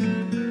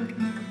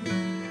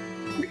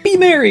 Be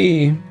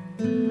merry!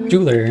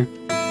 Jeweler.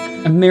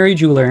 A merry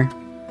jeweler.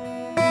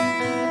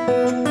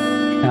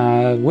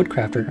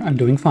 Woodcrafter. I'm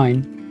doing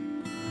fine.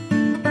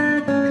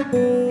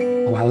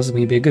 Oh, wow, this is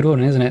going to be a good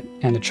one, isn't it?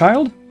 And a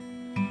child?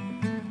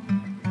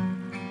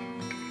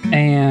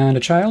 And a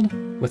child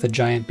with a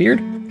giant beard.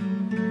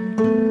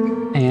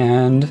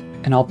 And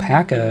an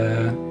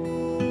alpaca.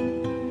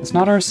 It's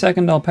not our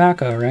second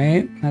alpaca,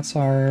 right? That's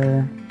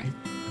our...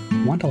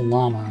 I want a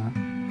llama.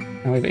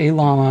 Now we have a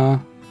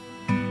llama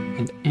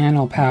and an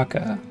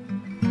alpaca.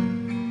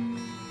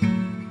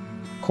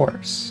 Of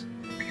course.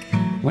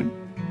 What?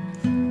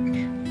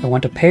 I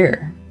want a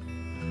pair.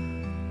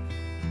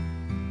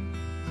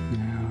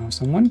 Now,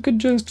 someone could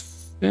just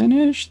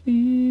finish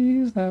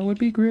these. That would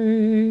be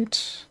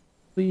great.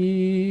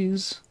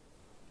 Please.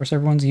 Of course,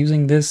 everyone's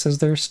using this as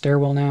their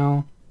stairwell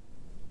now.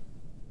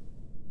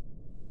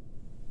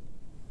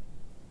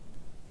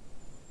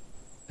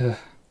 Ugh.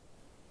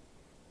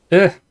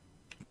 Ugh.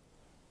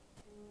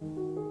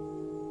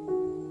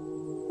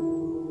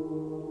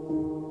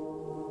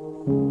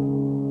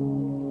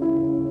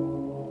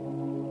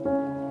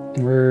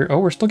 And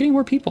we're still getting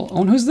more people.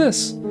 Oh, and who's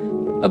this?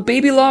 A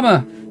baby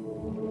llama.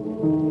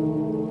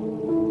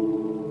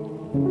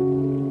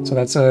 So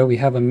that's we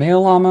have a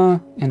male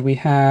llama and we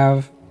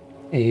have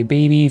a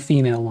baby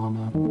female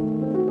llama.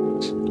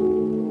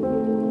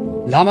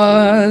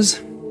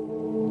 Llamas.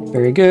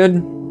 Very good.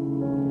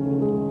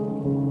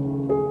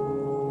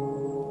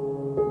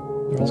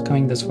 They're all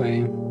coming this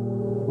way.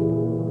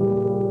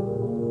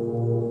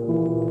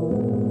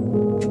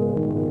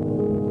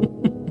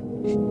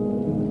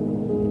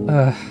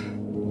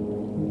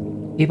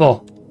 People,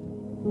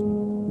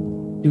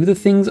 do the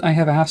things I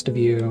have asked of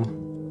you.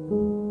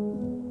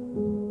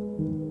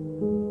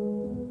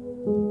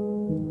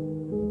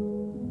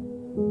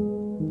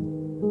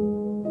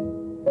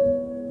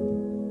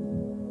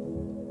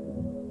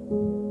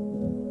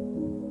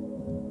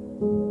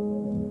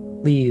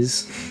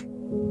 Please. I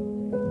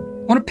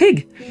want a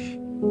pig!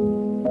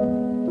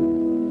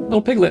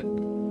 Little piglet.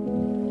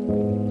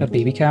 A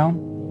baby cow?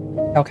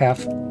 Cow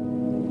calf.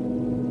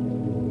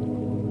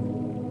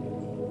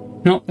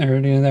 Nope,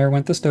 there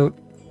went the stoat.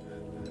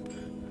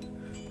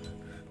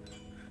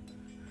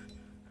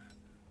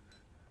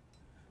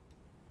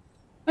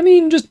 I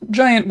mean, just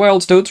giant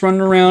wild stoats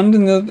running around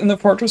in the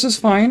fortress is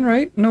fine,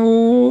 right?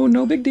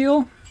 No big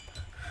deal.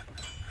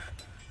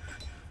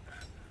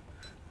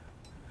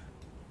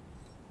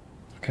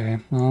 Okay,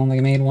 well,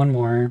 they made one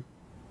more.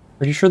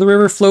 Pretty sure the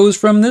river flows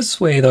from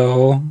this way,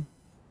 though.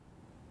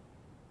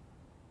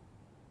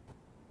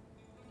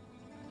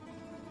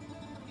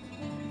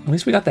 At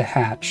least we got the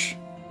hatch.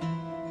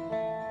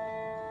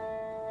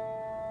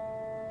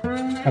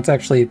 That's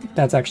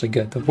actually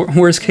good. The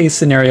worst case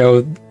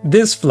scenario,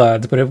 this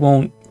floods, but it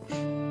won't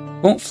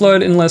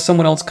flood unless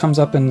someone else comes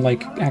up and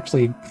like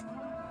actually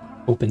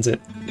opens it.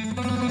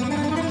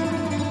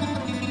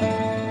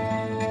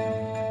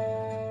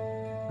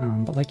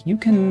 But like you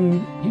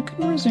can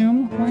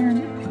resume. Why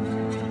aren't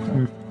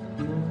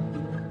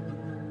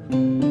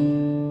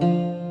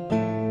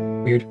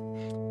Weird.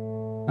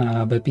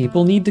 But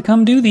people need to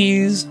come do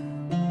these.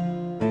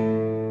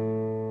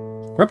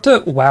 We're up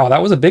to, wow,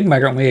 that was a big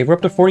migrant wave. We're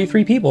up to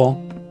 43 people.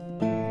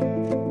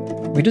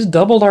 We just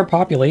doubled our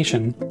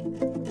population.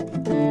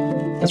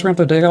 Guess we're gonna have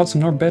to dig out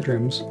some more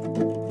bedrooms.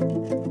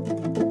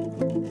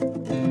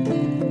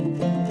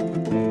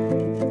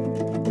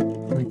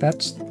 Like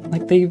that's,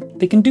 like they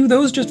can do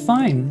those just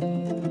fine.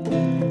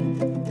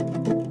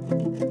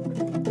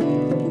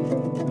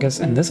 I guess,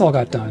 and this all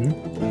got done.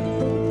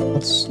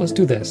 Let's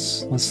do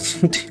this.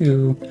 Let's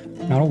do,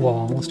 not a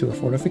wall, let's do a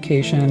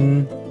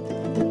fortification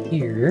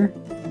here.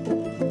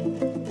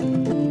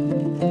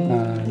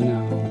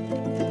 No.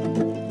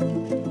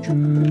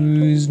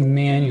 Choose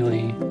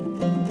manually.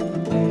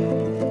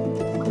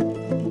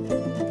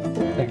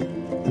 There.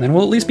 And then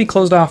we'll at least be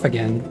closed off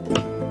again.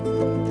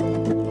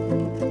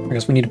 I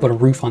guess we need to put a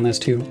roof on this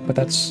too, but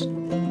that's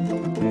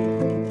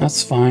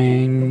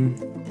fine.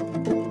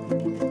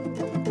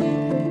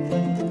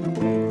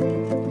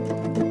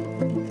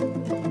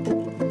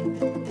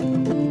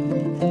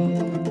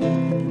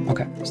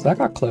 Okay, so that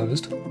got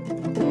closed.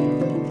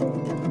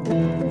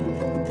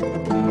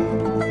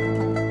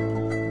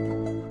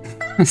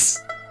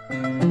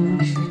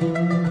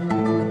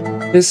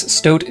 This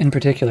stoat in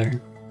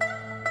particular.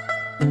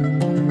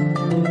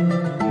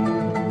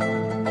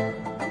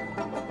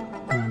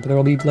 But there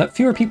will be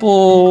fewer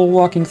people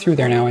walking through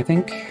there now, I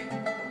think.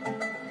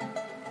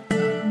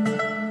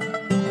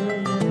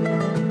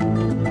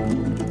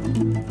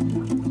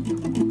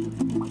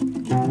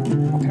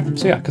 Okay,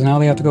 so yeah, because now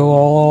they have to go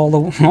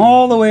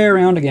all the way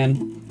around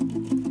again.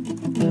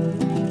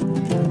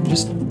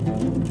 Just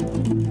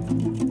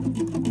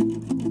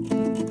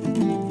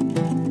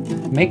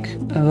make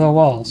the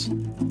walls.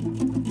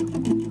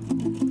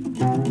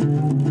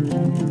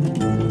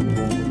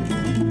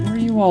 What are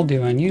you all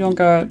doing? You don't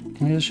got...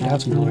 You just should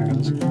have some build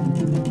arrows.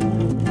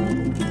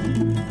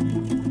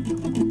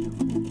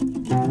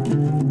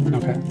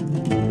 Okay.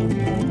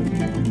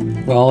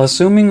 Well,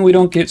 assuming we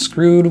don't get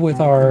screwed with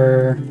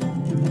our...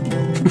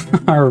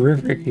 our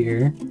river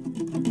here.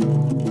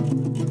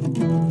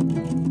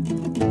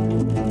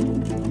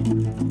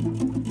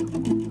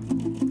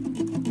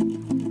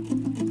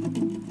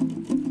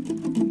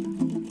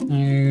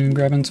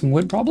 Grabbing some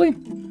wood, probably?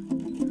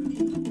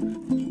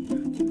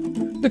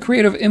 The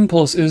creative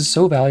impulse is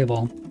so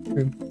valuable.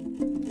 True.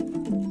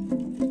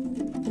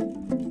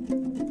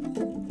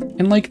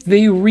 And like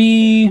they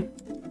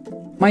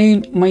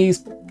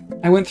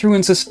I went through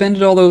and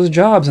suspended all those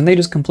jobs and they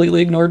just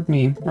completely ignored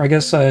me. Or I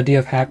guess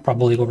DF Hack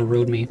probably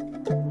overrode me.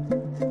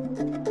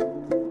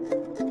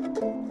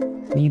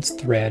 Needs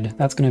thread.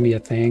 That's going to be a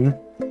thing.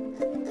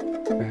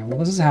 Okay, well,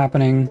 this is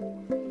happening.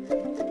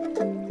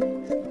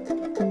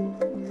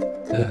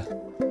 Ugh.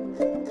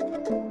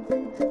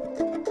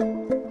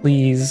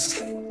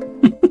 Please.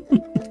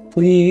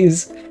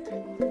 Please.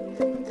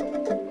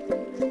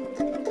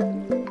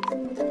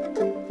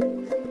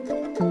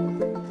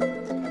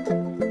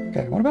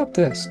 Okay, what about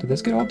this? Did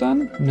this get all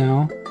done?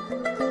 No.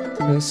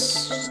 This,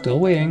 still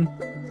waiting.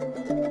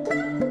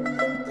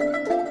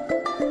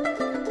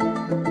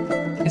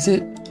 Is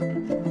it...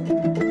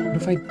 What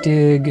if I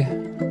dig...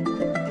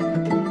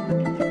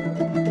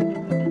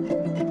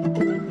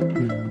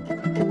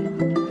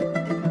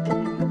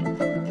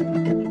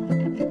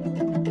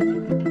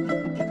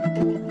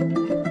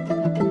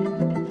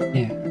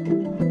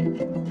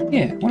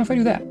 Yeah, what if I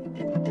do that?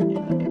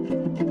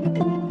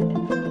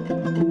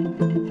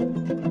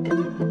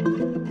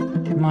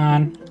 Come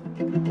on.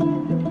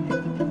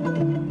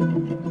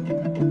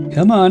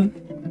 Come on.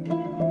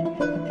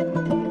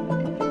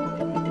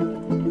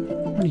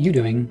 What are you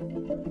doing?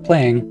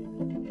 Playing.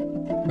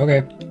 Okay.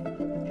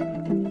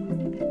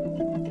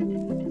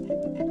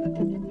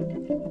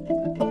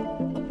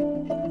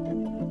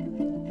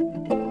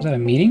 Is that a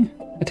meeting?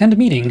 Attend a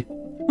meeting.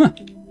 Huh.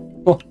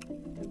 Cool.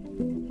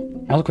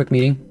 That was a quick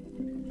meeting.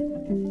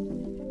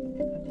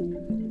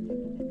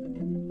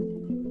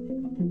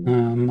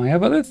 I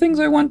have other things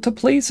I want to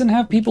place and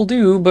have people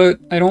do, but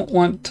I don't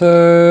want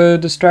to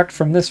distract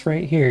from this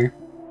right here.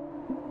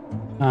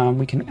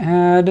 We can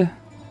add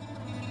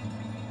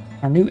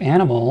our new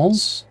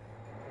animals.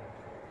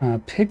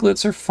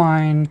 Piglets are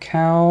fine.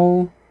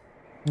 Cow,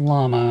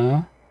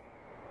 llama,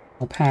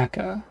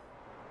 alpaca,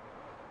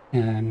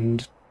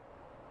 and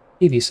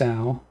baby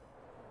sow.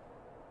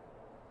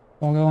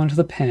 I'll go into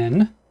the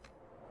pen.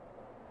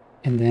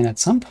 And then at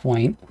some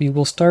point, we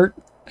will start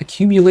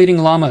accumulating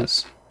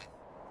llamas.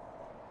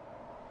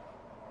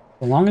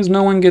 As long as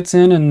no one gets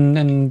in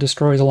and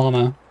destroys a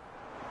llama,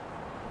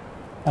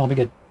 that'll be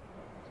good.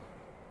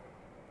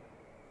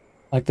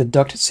 Like the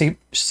duct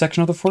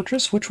section of the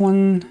fortress? Which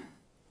one?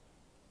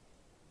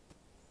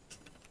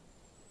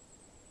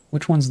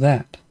 Which one's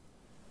that?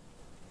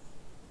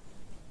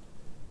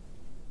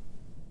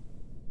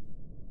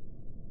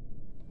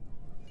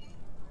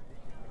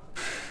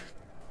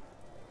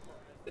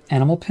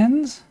 Animal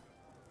pens?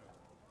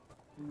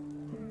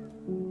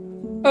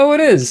 Oh,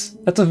 it is!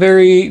 That's a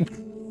very...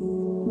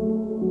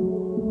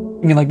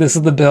 I mean, like, this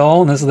is the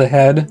bill, and this is the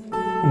head,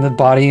 and the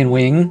body and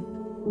wing.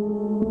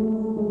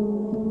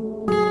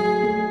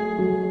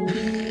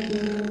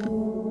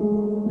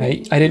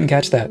 I didn't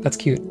catch that. That's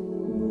cute.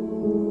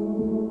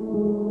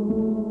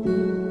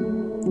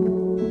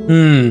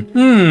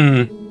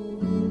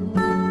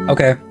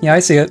 Okay, yeah,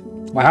 I see it.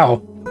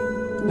 Wow.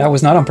 That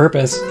was not on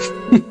purpose.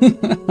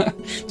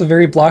 It's a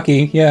very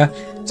blocky, yeah.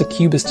 It's a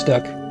cubist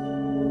duck.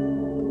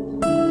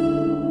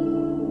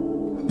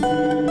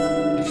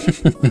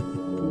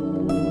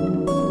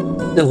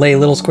 They lay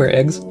little square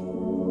eggs.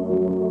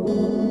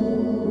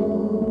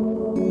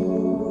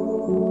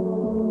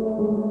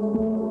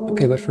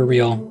 Okay, but for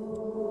real.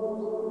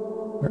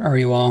 Where are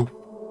you all?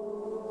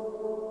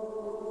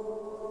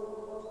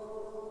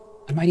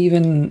 I might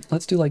even...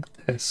 Let's do like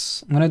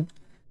this. I'm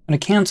gonna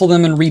cancel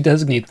them and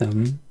redesignate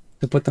them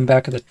to put them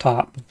back at the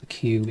top of the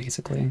queue,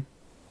 basically.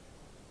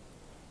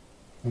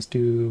 Let's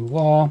do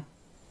wall.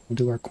 We'll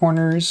do our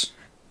corners.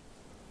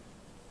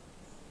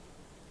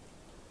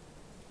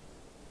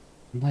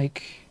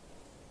 Like,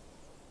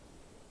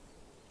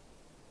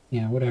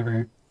 yeah,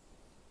 whatever.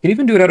 Could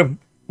even do it out of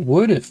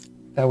wood if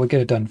that would get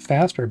it done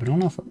faster, but I don't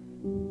know if it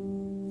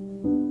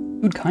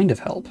would kind of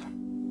help.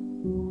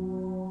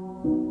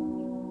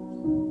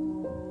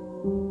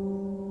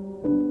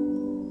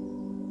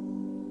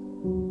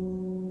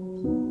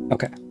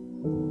 Okay.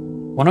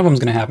 One of them's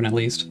gonna happen at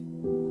least.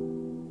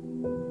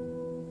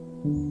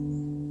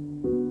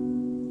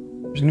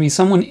 There's gonna be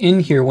someone in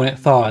here when it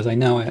thaws, I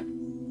know it.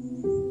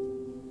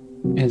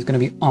 And it's gonna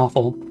be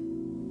awful.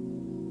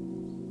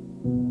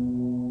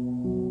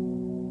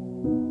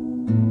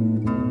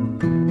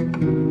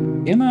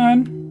 Come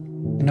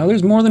on. I know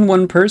there's more than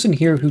one person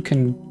here who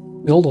can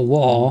build a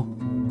wall.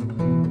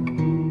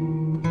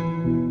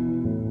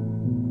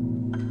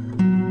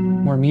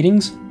 More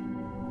meetings?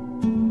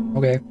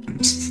 Okay.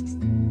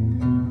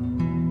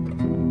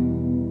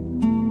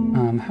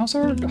 How's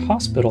our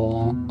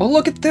hospital? Oh,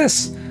 look at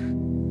this!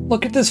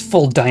 Look at this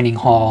full dining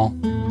hall.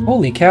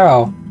 Holy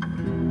cow.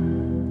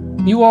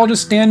 You all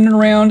just standing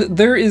around.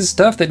 There is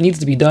stuff that needs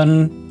to be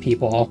done,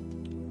 people.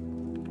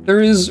 There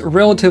is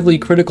relatively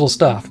critical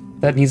stuff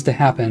that needs to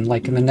happen,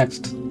 like in the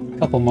next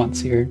couple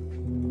months here.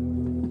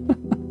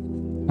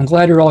 I'm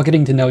glad you're all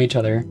getting to know each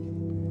other.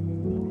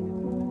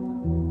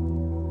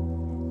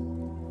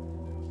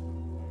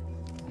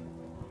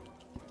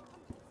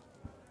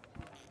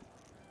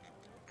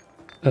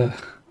 Ugh.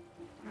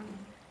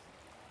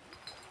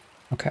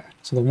 Okay,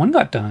 so the one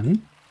got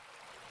done.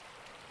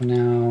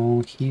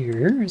 Now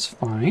here is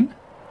fine.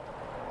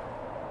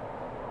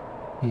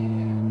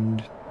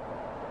 And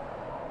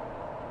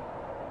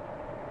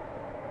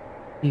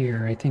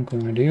here I think we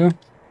want to do.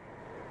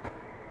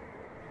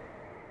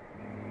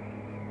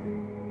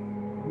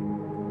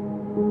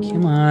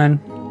 Come on.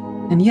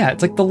 And yeah,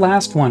 it's like the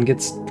last one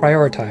gets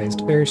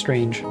prioritized. Very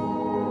strange.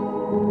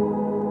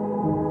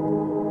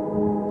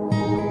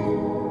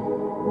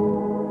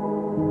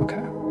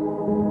 Okay.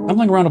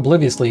 Stumbling around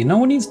obliviously. No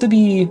one needs to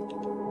be...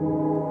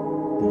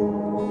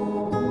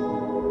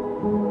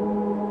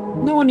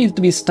 No one needs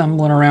to be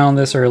stumbling around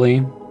this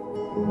early.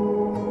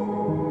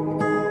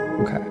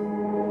 Okay.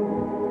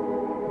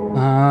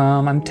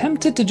 I'm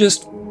tempted to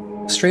just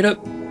straight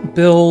up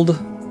build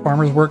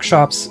farmers'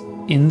 workshops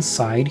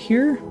inside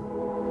here.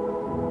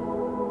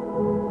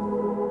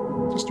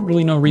 Just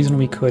really no reason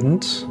we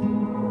couldn't.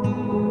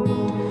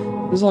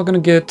 This is all gonna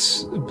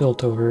get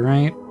built over,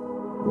 right?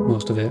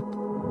 Most of it.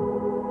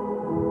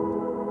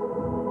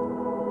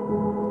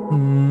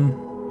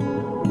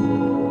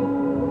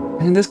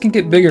 And this can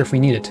get bigger if we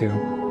need it to.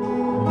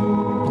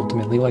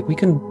 Ultimately, like we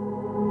can...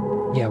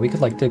 Yeah, we could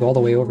like dig all the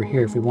way over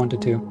here if we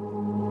wanted to.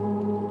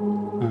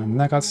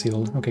 That got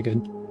sealed. Okay,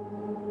 good.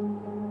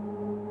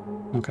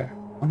 Okay.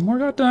 One more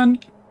got done.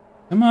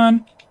 Come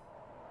on.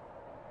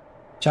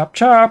 Chop,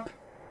 chop.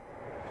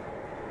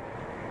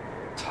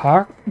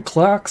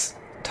 Talk's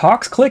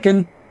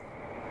clicking.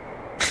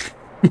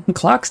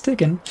 Clock's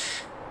ticking.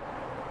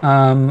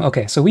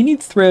 Okay, so we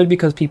need thread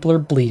because people are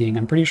bleeding.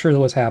 I'm pretty sure that's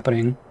what's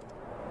happening.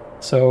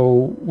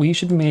 So we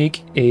should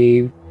make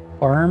a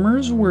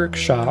farmer's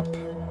workshop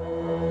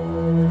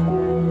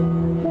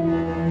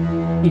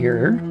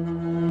here.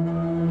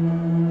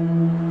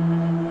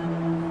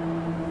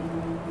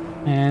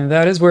 And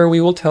that is where we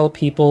will tell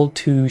people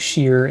to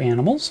shear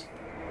animals.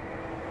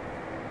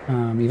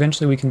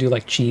 Eventually we can do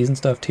like cheese and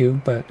stuff too,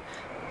 but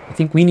I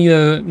think we need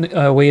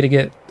a way to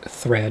get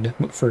thread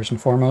first and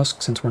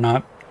foremost, since we're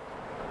not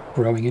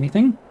growing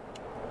anything.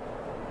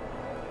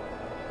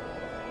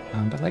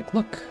 But like,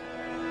 look.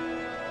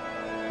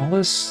 All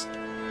this...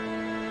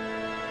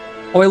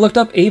 Oh, I looked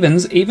up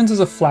Avens. Avens is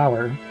a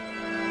flower.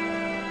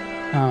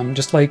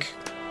 Just like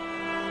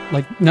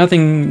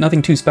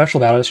nothing too special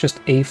about it. It's just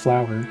a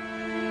flower.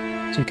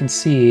 So you can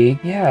see,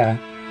 yeah.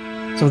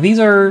 So these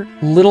are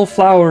little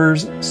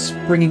flowers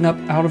springing up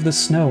out of the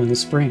snow in the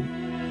spring.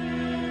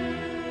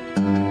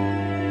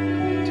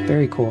 It's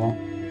very cool.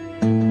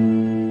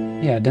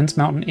 Yeah, dense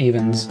mountain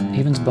avens.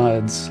 Avens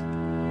buds.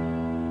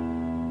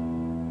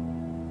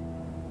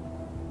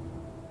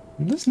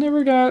 That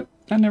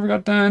never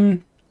got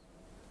done.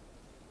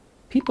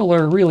 People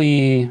are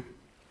really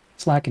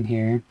slacking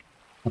here.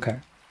 Okay.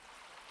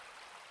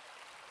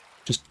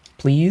 Just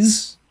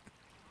please.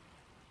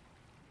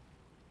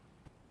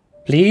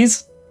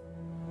 Please?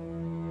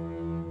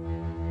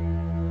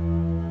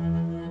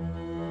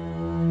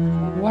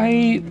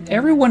 Why?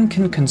 Everyone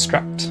can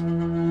construct.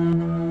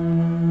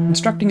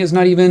 Constructing is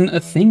not even a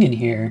thing in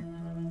here.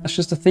 That's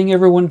just a thing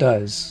everyone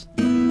does.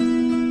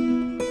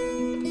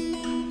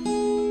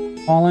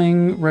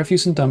 Hauling,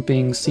 refuse and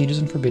dumping, sieges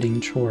and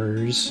forbidding,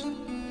 chores.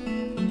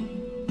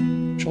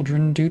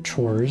 Children do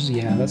chores,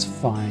 yeah, that's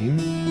fine.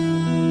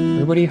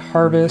 Everybody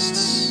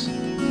harvests.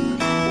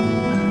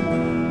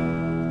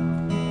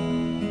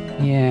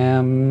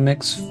 Yeah,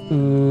 mix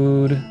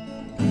food.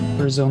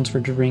 Prefer zones for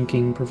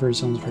drinking, prefer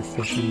zones for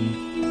fishing.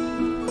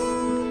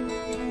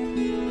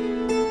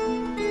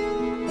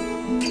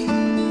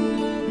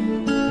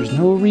 There's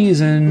no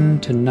reason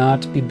to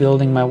not be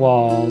building my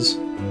walls.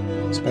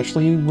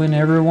 Especially when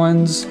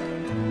everyone's...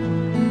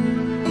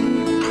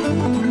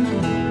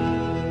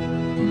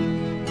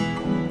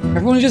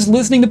 Everyone's just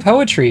listening to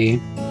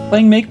poetry.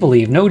 Playing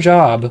make-believe, no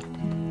job.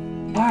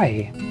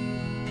 Why?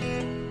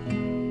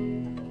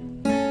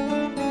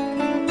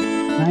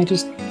 Can I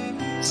just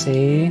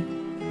say...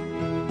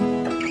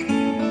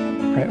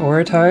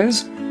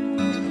 Prioritize?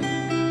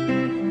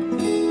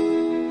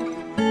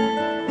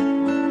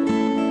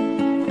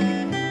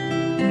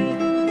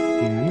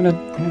 I'm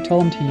gonna tell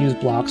them to use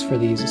blocks for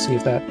these to see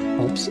if that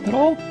helps at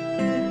all.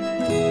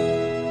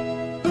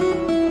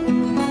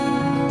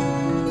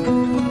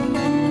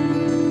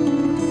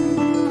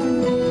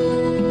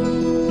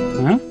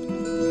 Huh?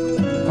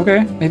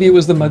 Okay, maybe it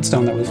was the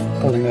mudstone that was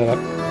holding that up.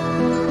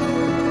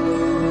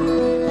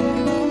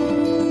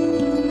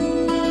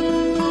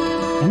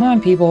 Come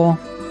on, people.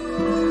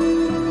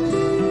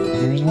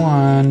 There's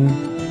one.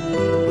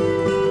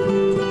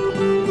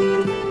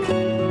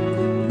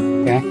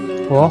 Okay,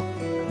 cool.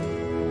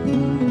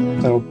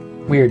 So,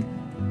 weird.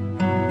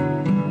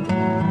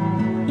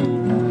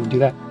 Do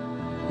that.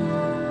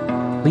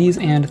 Please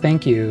and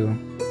thank you.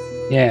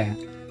 Yeah.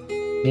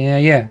 Yeah,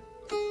 yeah.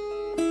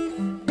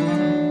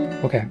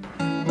 Okay.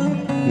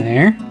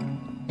 There.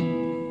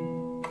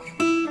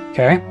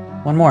 Okay,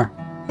 one more.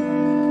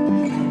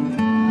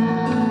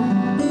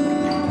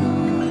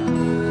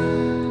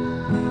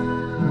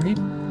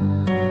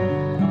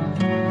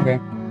 Okay.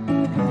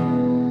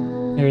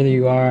 There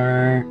you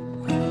are.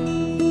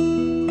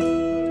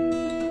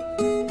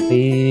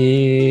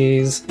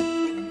 Please.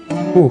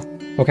 Ooh,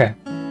 okay.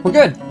 We're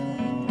good.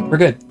 We're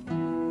good.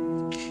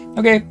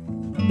 Okay.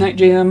 Night,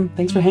 JM.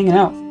 Thanks for hanging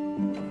out.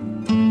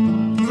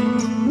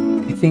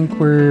 I think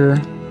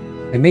we're...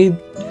 I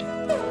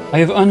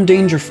have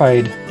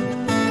undangerfied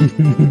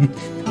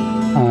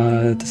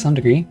to some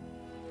degree.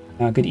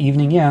 Good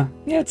evening, yeah.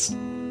 Yeah, it's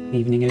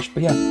evening-ish,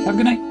 but yeah, have a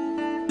good night.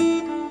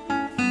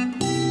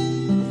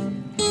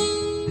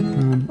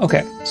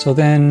 Okay, so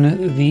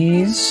then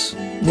these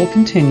will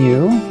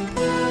continue.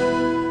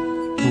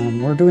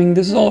 We're doing,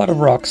 this is all out of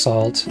rock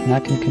salt, and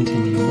that can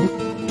continue.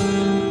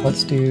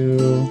 Let's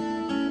do,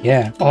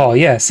 yeah. Oh,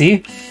 yeah,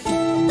 see?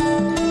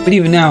 But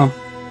even now,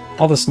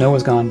 all the snow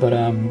is gone, but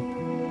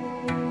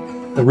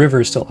the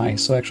river is still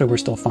ice, so actually we're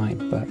still fine,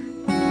 but...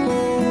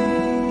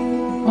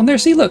 Oh, there,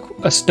 see, look,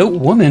 a stoat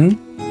woman.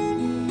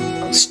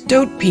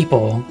 Stoat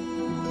people.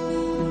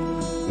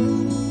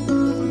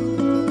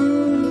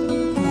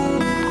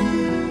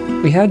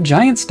 We had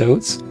giant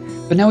stoats,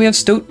 but now we have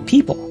stoat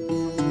people.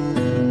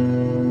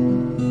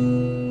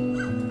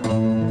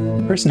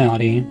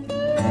 Personality.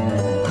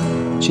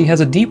 She has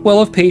a deep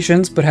well of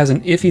patience, but has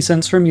an iffy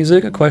sense for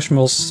music, a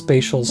questionable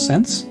spatial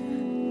sense,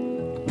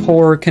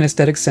 poor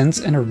kinesthetic sense,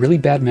 and a really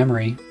bad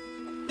memory.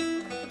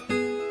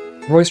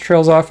 Her voice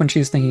trails off when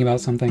she's thinking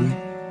about something.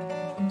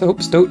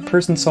 Stoat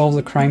person solves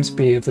the crime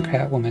spree of the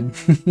cat woman.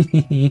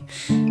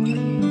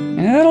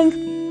 And I don't...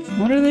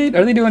 What are they?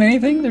 Are they doing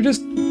anything? They're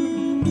just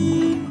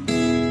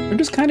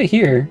kind of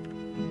here.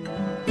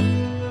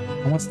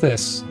 And what's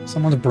this?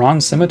 Someone's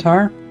bronze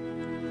scimitar?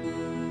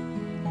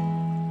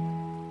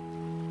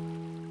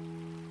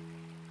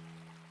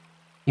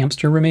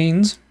 Hamster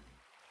remains.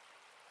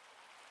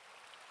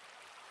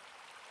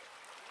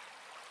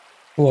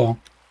 Cool.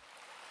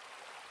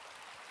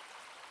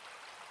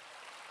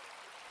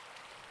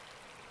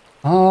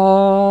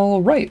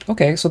 All right.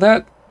 Okay, so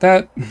that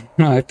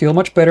I feel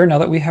much better now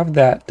that we have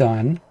that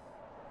done.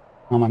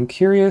 I'm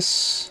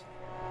curious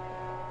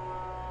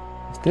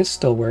if this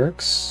still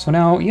works. So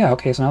now, yeah,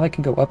 okay, so now they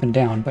can go up and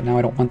down, but now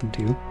I don't want them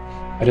to.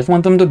 I just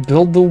want them to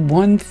build the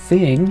one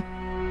thing.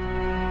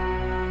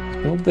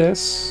 Let's build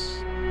this.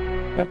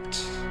 But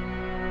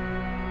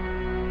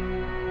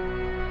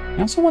I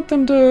also want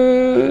them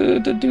to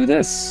do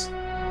this,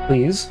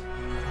 please.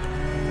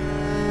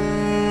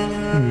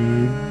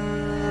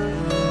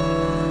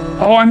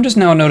 Oh, I'm just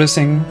now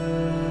noticing.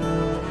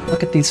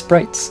 Look at these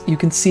sprites. You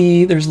can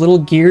see there's little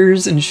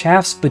gears and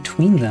shafts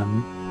between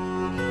them.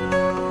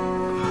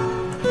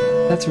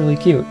 That's really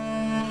cute.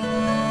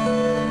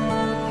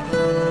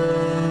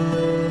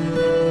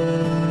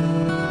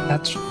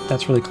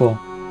 That's really cool.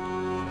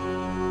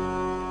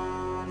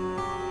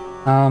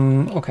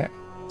 Okay.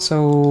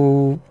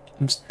 So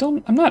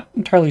I'm not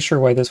entirely sure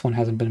why this one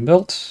hasn't been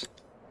built.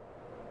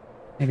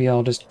 Maybe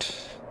I'll just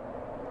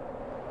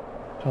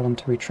tell them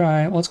to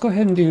retry. Well, let's go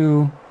ahead and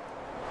do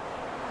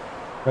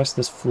the rest of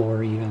this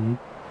floor even.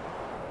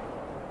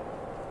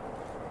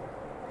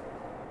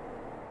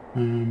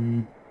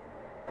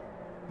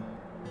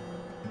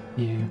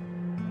 Yeah.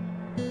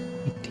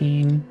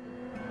 18.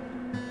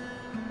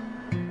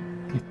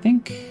 I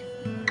think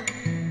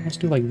let's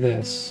do like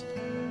this.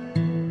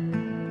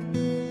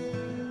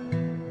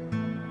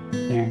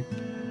 There.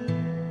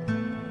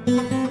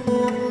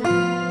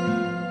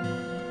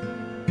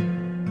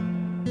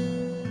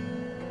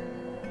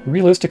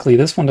 Realistically,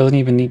 this one doesn't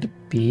even need to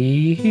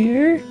be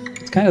here.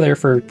 It's kind of there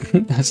for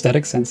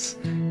aesthetic sense.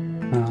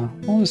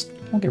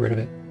 We'll get rid of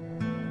it.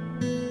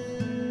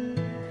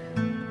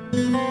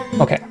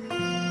 Okay.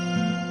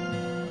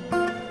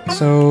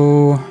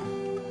 So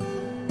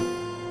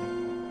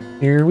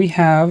here we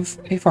have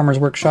a farmer's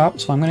workshop.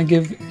 So I'm going to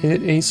give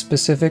it a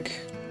specific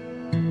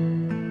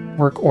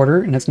work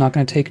order, and it's not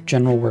going to take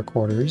general work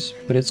orders,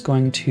 but it's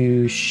going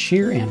to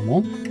shear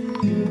animal.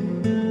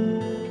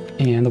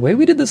 And the way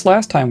we did this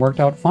last time worked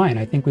out fine.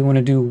 I think we want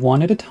to do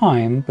one at a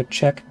time, but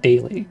check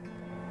daily.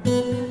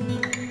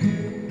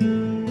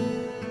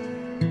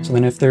 So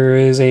then if there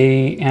is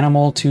a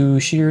animal to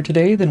shear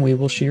today, then we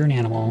will shear an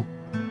animal.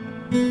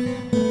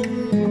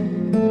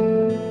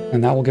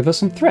 And that will give us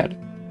some thread.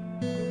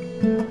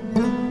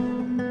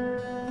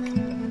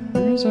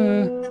 Why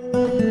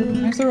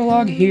is there a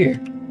log here?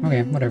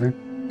 Okay, whatever.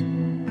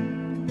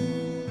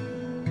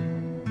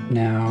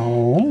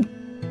 Now,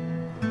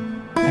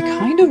 I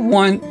kind of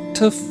want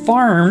to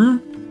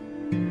farm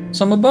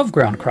some above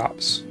ground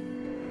crops.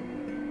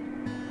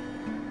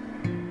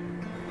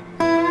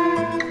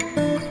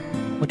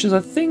 Which is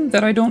a thing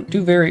that I don't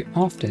do very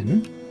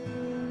often.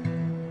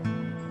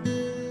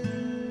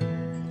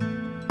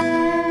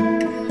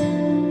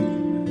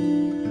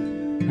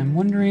 I'm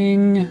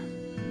wondering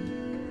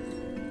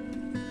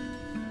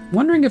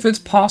if it's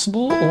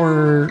possible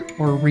or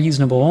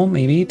reasonable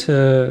maybe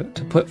to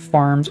put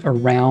farms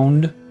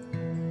around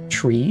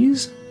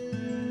trees.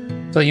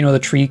 So that, you know, the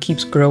tree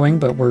keeps growing,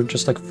 but we're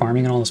just like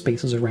farming in all the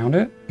spaces around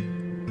it.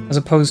 As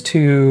opposed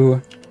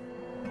to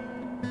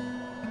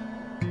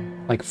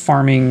like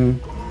farming.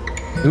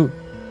 Ooh,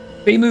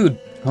 Bay mood.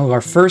 Oh, our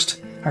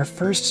first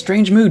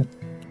strange mood.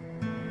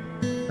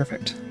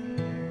 Perfect.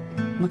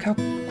 Look how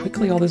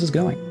quickly all this is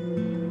going.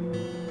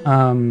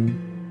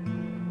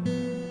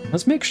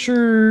 Let's make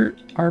sure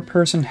our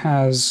person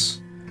has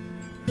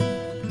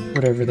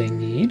whatever they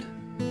need.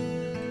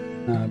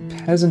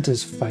 Peasant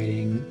is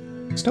fighting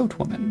Stoat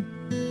woman.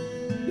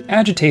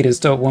 Agitated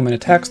stoat woman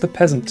attacks the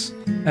peasant.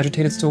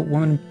 Agitated stoat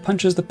woman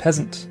punches the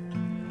peasant.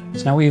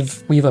 So now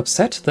we've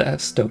upset the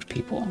stoat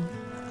people.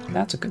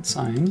 That's a good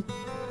sign.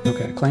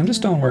 Okay, claimed a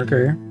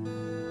stoneworker.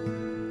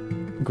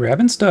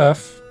 Grabbing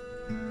stuff.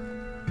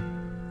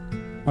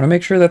 Want to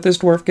make sure that this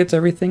dwarf gets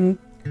everything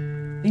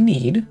they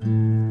need.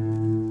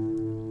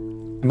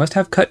 I must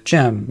have cut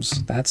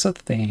gems. That's a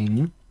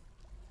thing.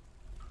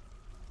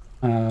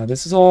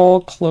 This is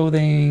all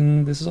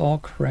clothing. This is all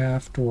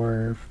craft,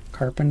 dwarf,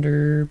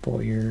 carpenter,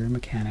 bowyer,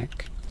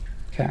 mechanic.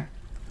 Okay.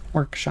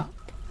 Workshop.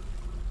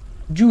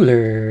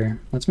 Jeweler.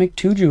 Let's make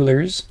 2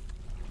 jewelers.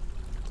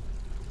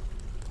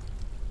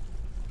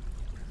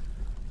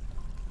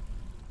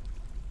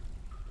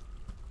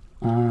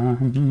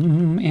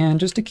 And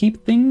just to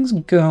keep things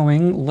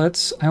going,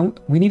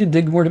 we need to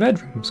dig more to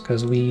bedrooms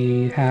because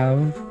we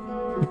have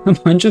a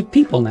bunch of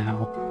people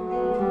now.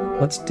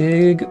 Let's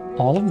dig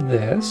all of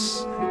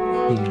this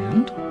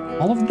and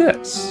all of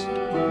this.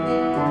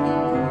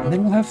 And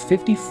then we'll have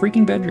 50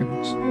 freaking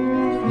bedrooms.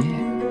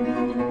 Yeah.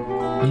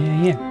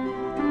 Yeah.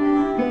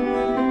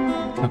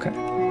 Okay.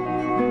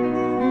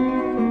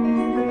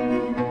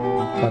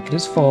 Bucket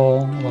is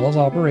full. Well is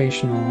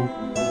operational.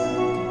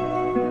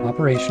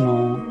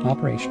 Operational.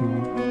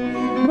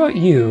 What about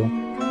you?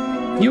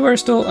 You are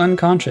still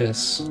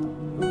unconscious.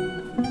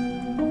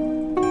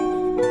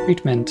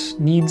 Treatment.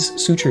 Needs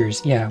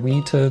sutures. Yeah, we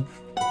need to...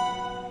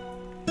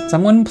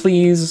 Someone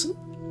please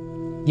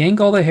yank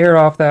all the hair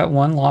off that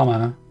one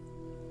llama.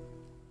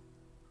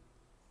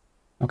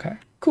 Okay,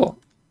 cool.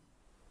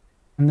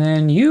 And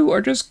then you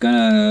are just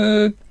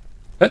gonna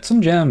cut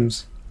some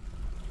gems.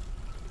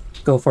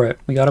 Go for it.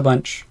 We got a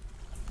bunch.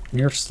 And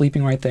you're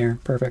sleeping right there.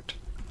 Perfect.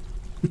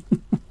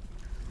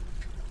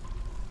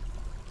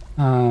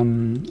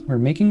 We're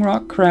making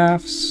rock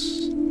crafts,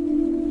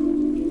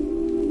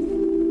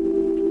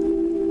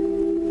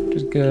 which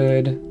is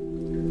good.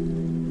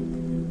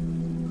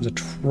 There's a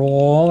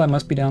troll that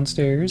must be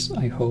downstairs.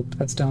 I hope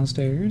that's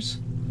downstairs.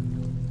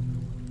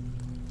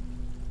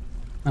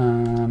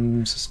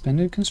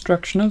 Suspended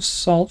construction of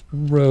salt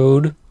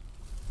road.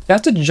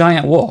 That's a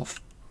giant wolf.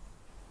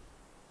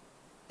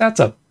 That's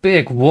a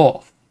big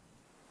wolf.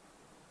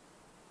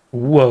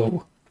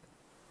 Whoa.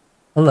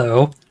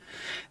 Hello.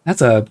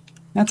 That's a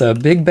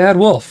big bad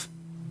wolf.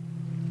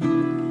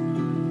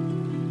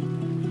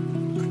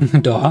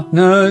 Dog.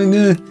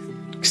 No.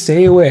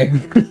 Stay away.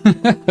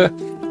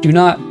 Do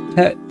not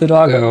pet the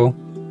doggo.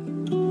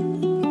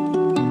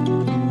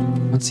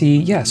 Let's see.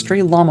 Yeah,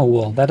 stray llama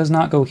wool. That does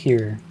not go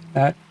here.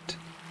 That.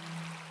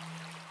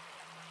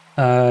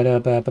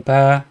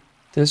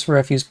 This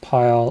refuse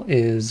pile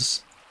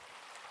is.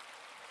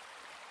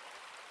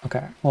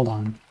 Okay, hold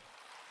on.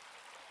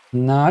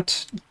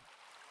 Not.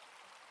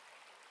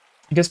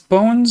 I guess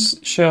bones,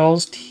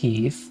 shells,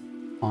 teeth,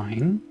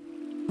 fine.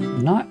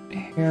 Not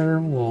hair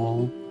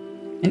wool.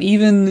 And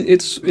even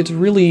it's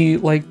really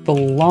like the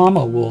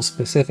llama wool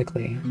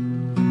specifically.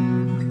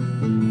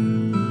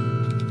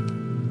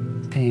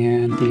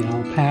 And the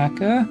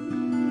alpaca.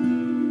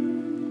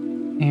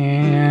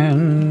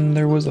 And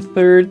there was a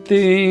third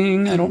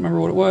thing. I don't remember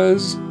what it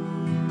was.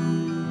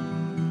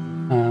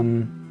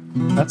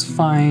 That's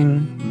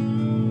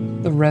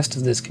fine. The rest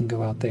of this can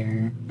go out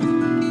there.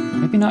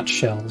 Maybe not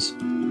shells.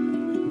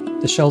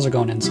 The shells are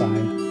going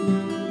inside.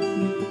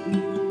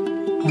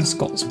 And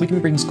skulls. We can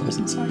bring skulls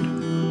inside.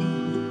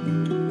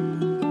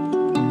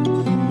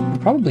 I'll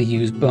probably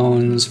use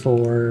bones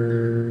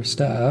for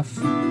stuff.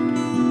 I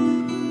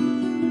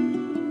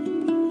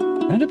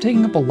ended up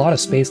taking up a lot of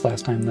space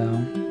last time, though.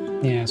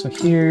 Yeah, so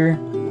here...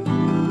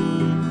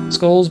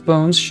 Skulls,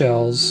 bones,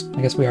 shells.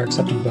 I guess we are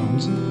accepting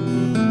bones.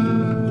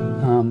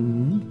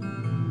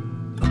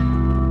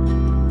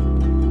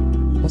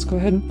 Let's go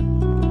ahead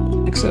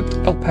and accept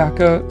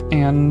alpaca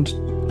and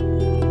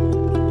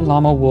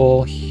llama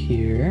wool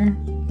here.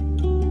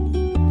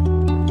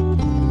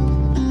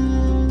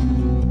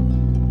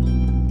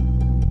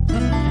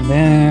 And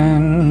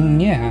then,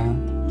 yeah,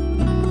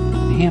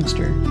 a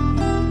hamster.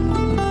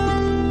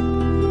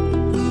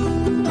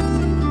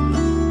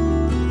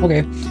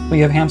 Okay, we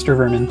have hamster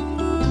vermin.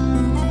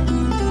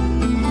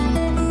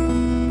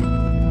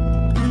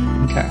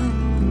 Okay.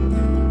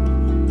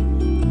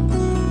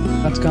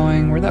 That's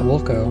going... Where'd that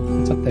wolf go?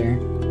 It's up there.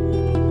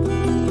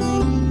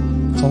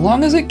 So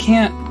long as it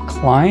can't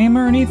climb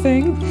or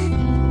anything.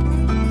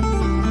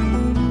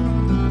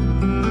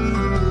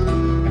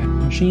 Okay,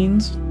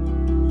 machines.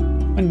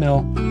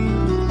 Windmill.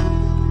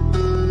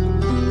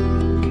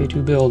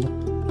 K2 build.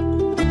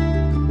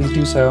 Please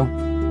do so.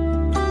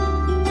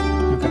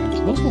 Okay,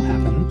 so those will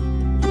happen.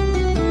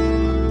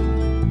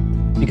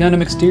 Begun a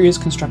mysterious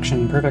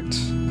construction. Perfect.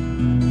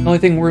 The only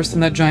thing worse than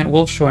that giant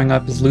wolf showing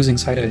up is losing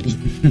sight of it.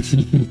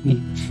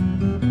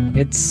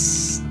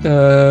 It's,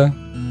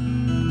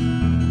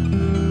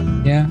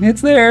 yeah,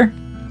 it's there.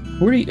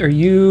 Where are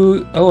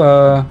you?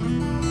 Oh,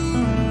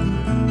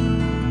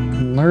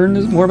 learn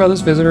more about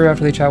this visitor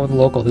after they chat with the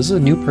local. This is a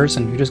new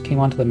person who just came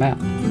onto the map.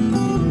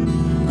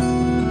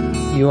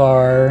 You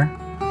are...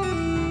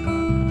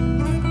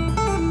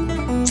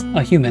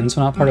 a human,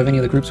 so not part of any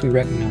of the groups we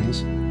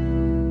recognize.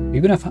 Are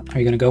you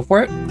gonna go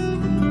for it?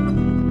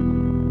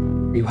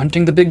 Are you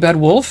hunting the big bad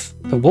wolf?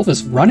 The wolf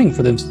is running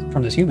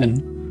from this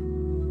human.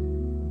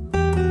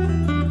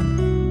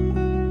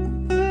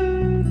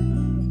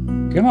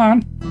 Come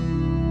on.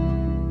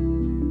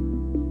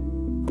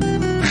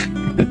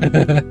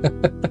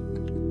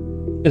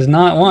 Does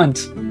not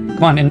want.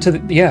 Come on, into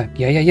the... Yeah.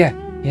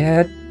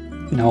 Yeah.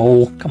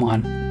 No, come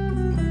on.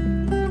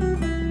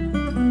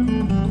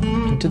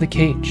 Into the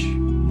cage.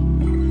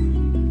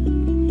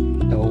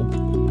 No.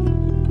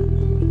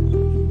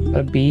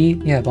 Got a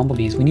bee? Yeah,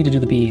 bumblebees. We need to do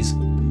the bees.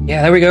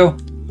 Yeah, there we go.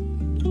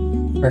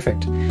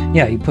 Perfect.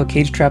 Yeah, you put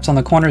cage traps on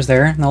the corners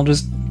there, and they'll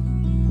just...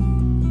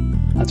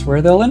 That's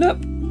where they'll end up.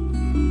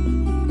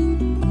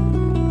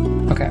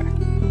 Okay.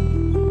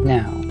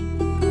 Now.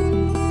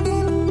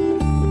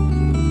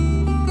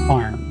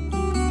 Farm.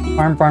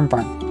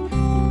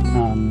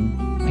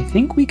 I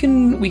think we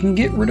can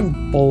get rid of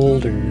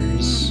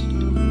boulders.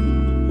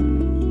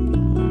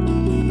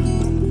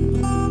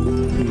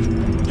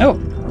 Oh,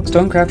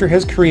 Stonecrafter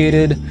has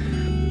created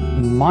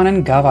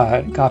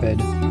Gavid,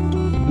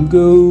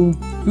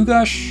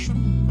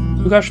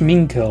 Ugash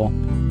Minkil,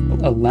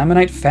 a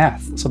laminite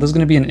fath. So this is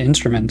going to be an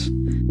instrument.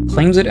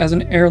 Claims it as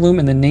an heirloom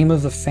in the name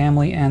of the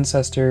family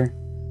ancestor,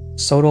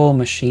 Sodal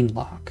Machine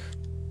Lock.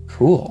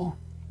 Cool.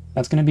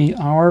 That's going to be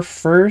our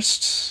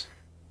first...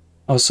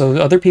 Oh, so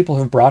other people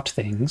have brought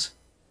things.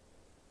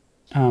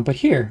 But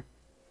here,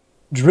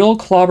 Drill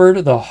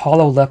Clobbered the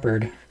Hollow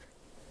Leopard.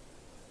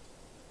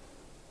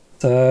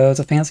 It's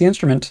a fancy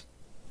instrument.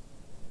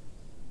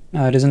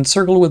 It is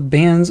encircled with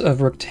bands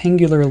of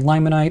rectangular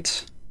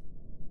limonite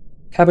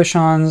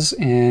cabochons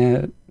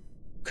and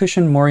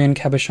cushion morion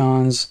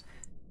cabochons.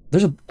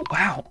 There's a...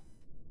 Wow.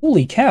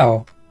 Holy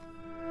cow.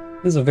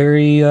 This is a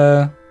very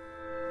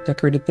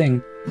decorated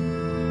thing.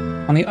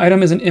 On the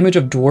item is an image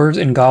of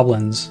dwarves and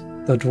goblins.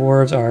 The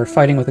dwarves are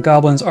fighting with the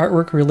goblins.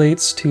 Artwork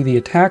relates to the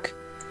attack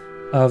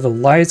of the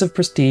Lies of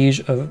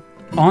Prestige of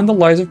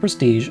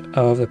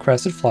the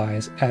Crested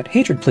Flies at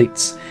Hatred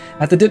Pleats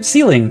at the dip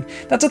ceiling.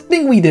 That's a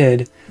thing we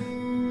did.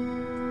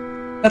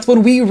 That's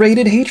when we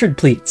raided Hatred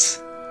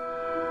Pleats.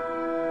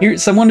 Here,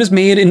 someone just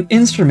made an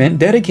instrument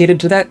dedicated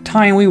to that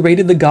time we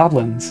raided the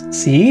goblins.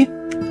 See?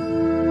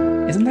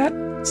 Isn't that?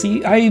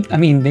 See, I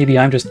mean, maybe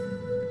I'm just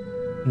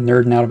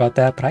nerding out about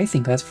that, but I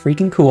think that's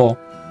freaking cool.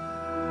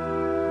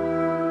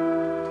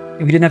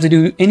 We didn't have to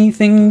do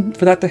anything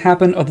for that to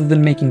happen other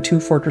than making two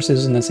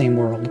fortresses in the same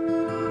world.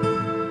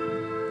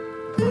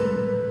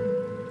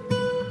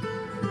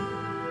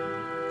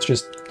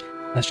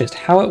 That's just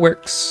how it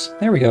works.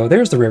 There we go.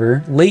 There's the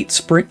river. Late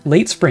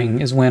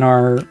spring is when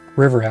our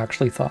river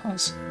actually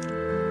thaws.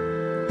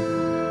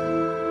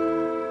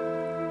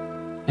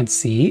 And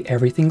see,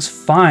 everything's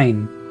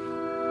fine.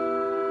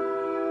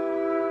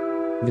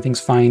 Everything's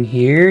fine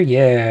here.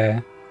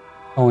 Yeah.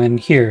 Oh, and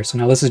here. So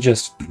now this is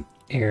just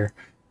air.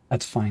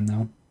 That's fine,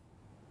 though.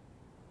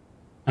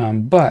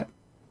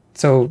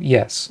 So,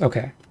 yes,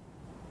 okay.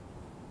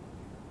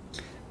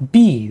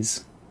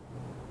 Bees.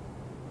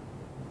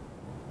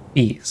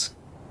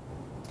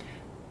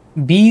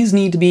 Bees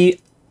need to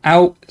be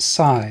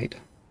outside.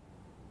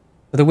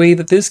 The way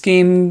that this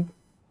game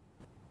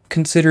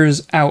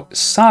considers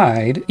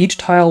outside, each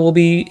tile will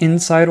be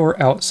inside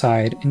or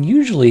outside, and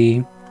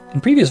usually,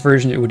 in previous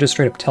versions, it would just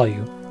straight up tell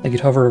you. Like,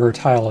 you'd hover over a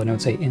tile and it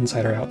would say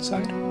inside or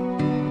outside.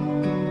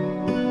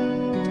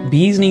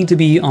 Bees need to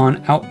be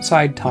on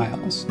outside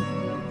tiles.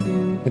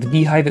 Like the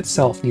beehive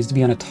itself needs to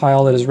be on a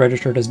tile that is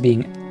registered as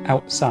being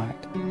outside.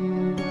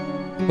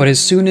 But as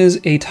soon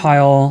as a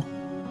tile,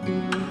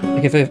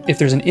 like if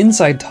there's an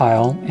inside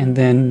tile and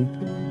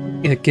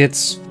then it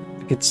gets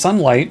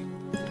sunlight,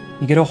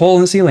 you get a hole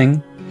in the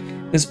ceiling,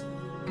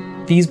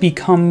 these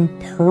become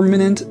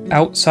permanent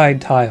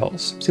outside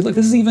tiles. See, look,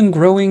 this is even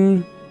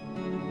growing.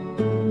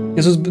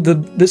 This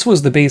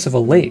was the base of a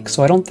lake,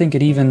 so I don't think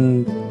it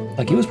even,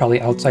 like, it was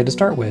probably outside to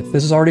start with.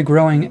 This is already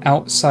growing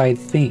outside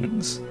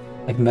things.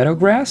 Like meadow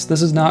grass,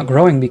 this is not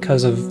growing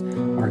because of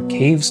our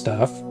cave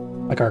stuff,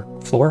 like our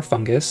floor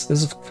fungus.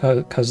 This is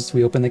because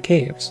we opened the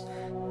caves.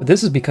 But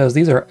this is because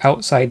these are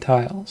outside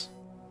tiles.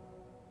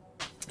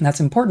 And that's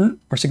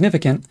important or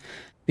significant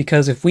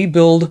because if we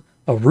build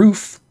a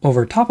roof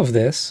over top of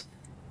this,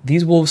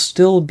 these will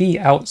still be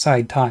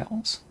outside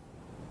tiles.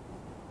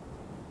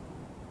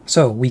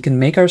 So we can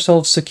make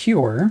ourselves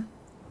secure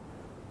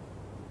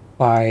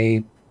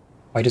by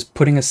just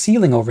putting a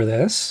ceiling over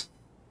this,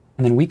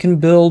 and then we can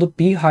build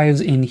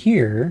beehives in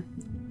here.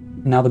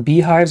 Now the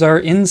beehives are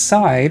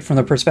inside from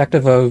the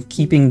perspective of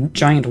keeping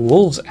giant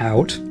wolves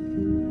out,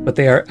 but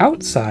they are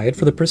outside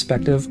for the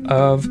perspective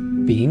of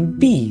being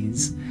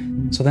bees.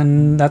 So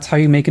then that's how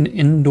you make an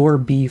indoor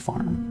bee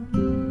farm.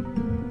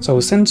 So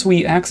since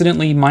we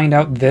accidentally mined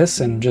out this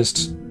and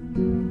just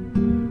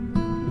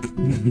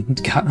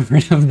got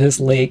rid of this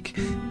lake,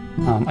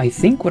 I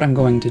think what I'm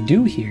going to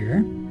do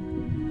here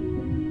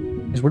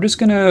is we're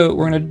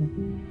gonna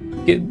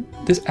get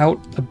this out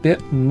a bit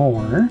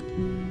more.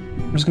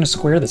 I'm just gonna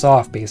square this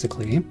off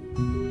basically.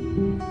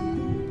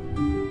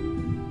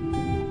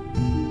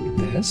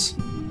 this.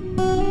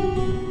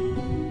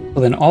 So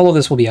then all of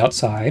this will be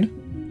outside.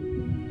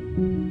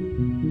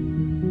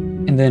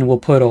 And then we'll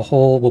put a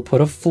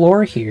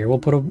floor here.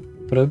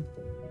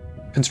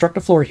 Construct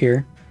a floor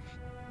here.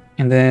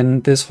 And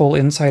then this whole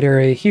inside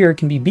area here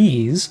can be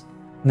bees.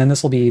 And then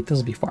this will be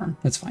farm.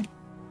 That's fine.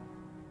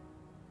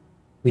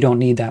 We don't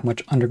need that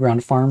much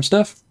underground farm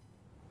stuff.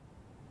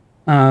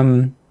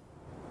 The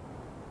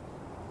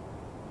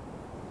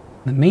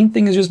main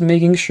thing is just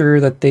making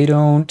sure that they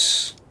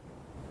don't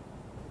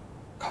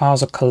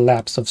cause a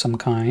collapse of some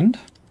kind.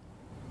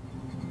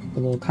 A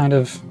little kind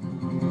of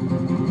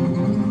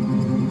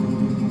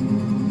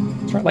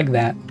start like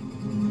that.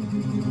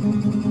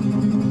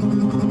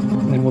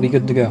 And then we'll be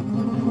good to go.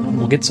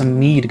 We'll get some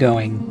mead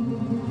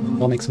going.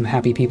 We'll make some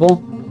happy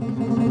people.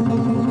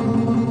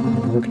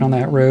 We're working on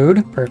that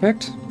road.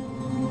 Perfect.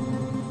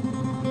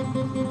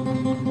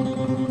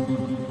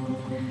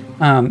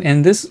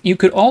 And this, you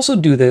could also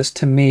do this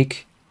to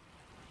make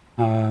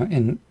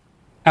an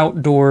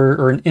outdoor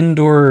or an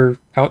indoor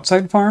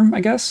outside farm,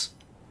 I guess.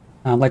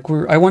 Like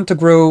I want to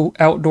grow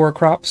outdoor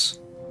crops.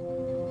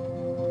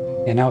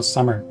 Yeah, now it's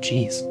summer.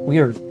 Jeez, we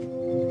are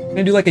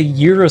gonna do like a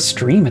year of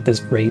stream at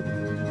this rate.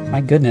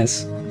 My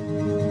goodness.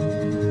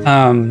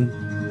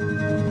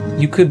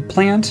 You could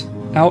plant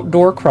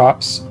outdoor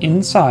crops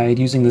inside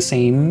using the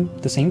same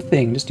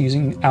thing, just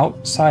using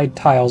outside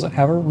tiles that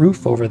have a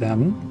roof over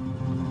them.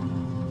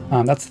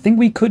 That's the thing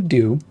we could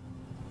do,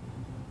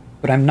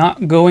 but I'm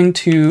not going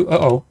to...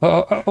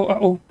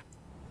 Uh-oh.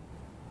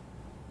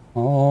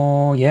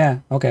 Oh, yeah,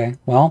 okay,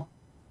 well.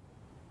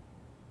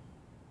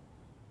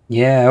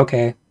 Yeah,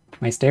 okay,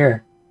 my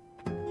stair.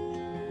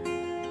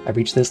 I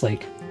reached this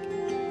lake.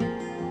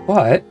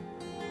 But,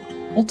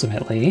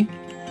 ultimately,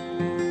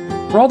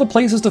 for all the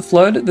places to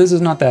flood, this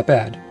is not that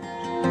bad.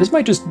 This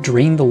might just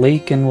drain the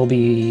lake and will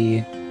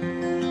be...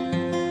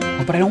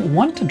 Oh, but I don't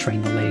want to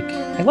drain the lake.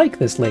 I like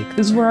this lake.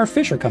 This is where our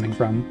fish are coming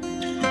from.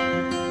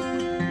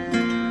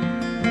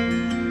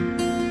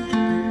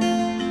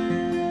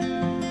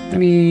 Gonna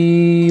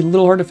be a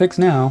little hard to fix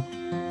now.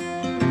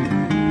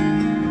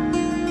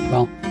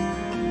 Well,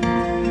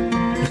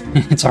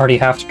 it's already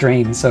half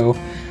drained, so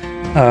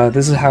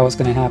this is how it's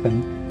gonna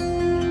happen.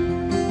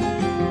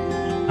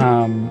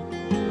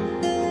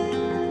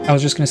 I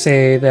was just gonna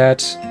say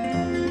that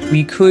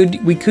we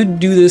could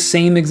do the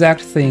same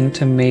exact thing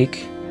to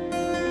make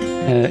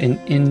an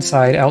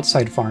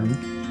inside-outside farm,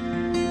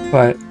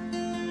 but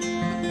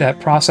that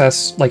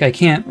process, like, I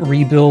can't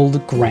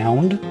rebuild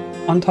ground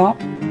on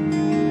top,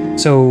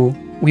 so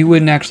we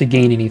wouldn't actually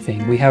gain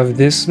anything. We have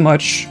this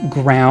much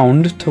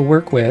ground to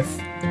work with,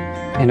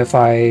 and if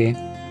I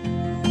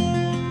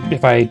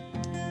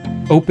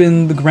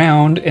open the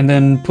ground and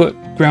then put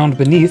ground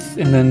beneath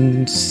and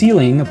then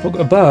ceiling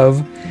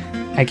above,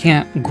 I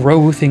can't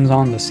grow things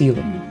on the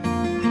ceiling.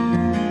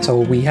 So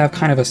we have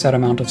kind of a set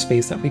amount of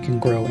space that we can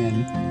grow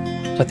in.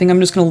 So I think I'm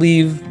just going to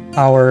leave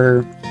our...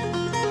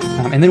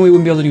 and then we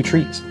wouldn't be able to do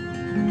trees.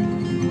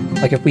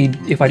 Like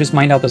if I just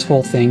mined out this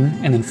whole thing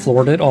and then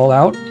floored it all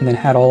out and then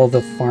had all of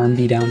the farm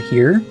be down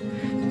here,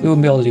 we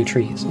wouldn't be able to do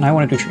trees. And I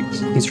want to do trees.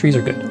 These trees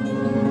are good.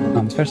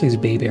 Especially these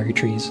bayberry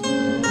trees.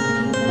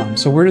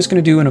 So we're just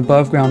going to do an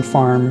above ground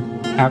farm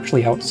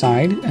actually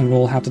outside, and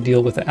we'll have to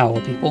deal with the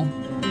owl people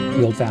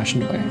the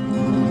old-fashioned way.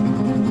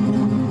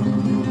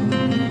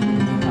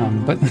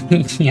 But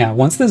yeah,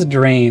 once this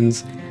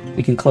drains,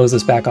 we can close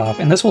this back off,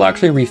 and this will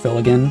actually refill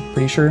again,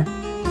 pretty sure.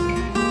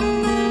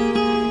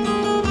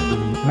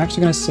 I'm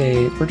actually going to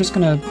say, we're just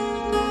going to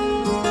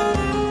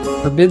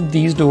forbid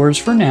these doors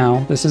for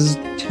now. This is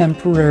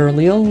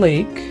temporarily a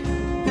lake.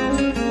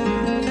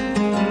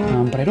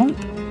 But I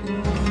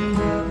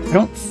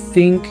don't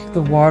think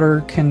the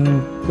water can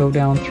go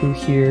down through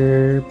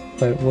here,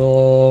 but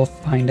we'll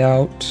find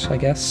out, I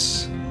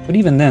guess. But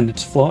even then,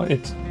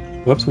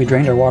 whoops, we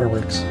drained our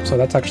waterworks. So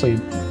that's actually,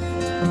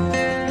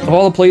 of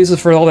all the places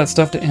for all that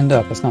stuff to end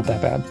up, it's not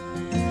that bad.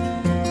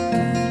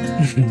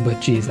 But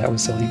geez, that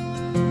was silly.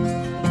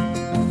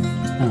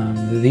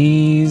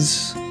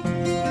 These...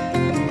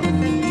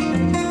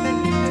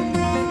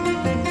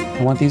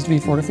 I want these to be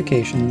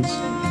fortifications.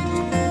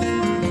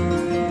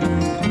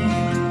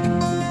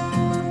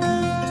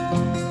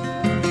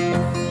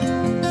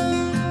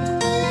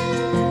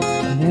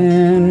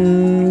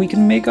 And we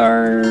can make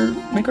our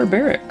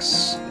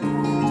barracks.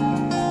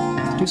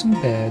 Let's do some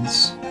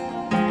beds. 3,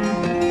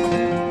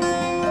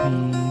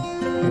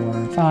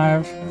 4,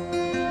 5.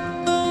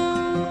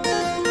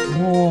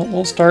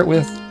 We'll start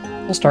with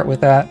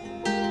that.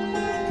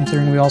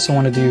 Considering we also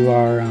want to do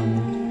our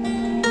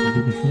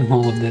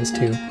all of this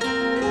too.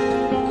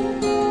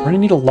 We're gonna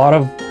need a lot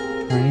of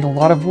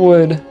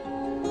wood.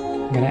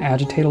 I'm gonna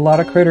agitate a lot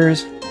of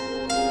critters.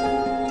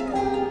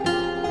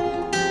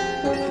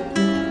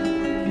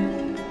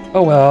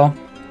 Oh well.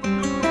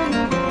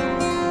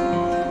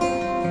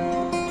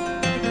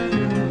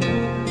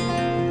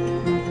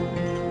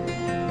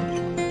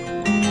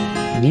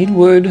 We need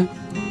wood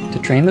to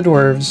train the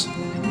dwarves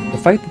to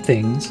fight the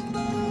things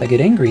that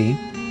get angry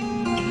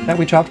that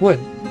we chopped wood.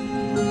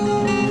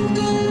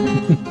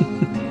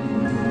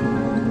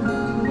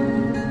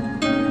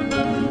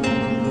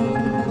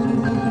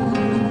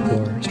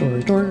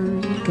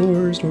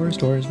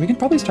 stores. We can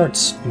probably start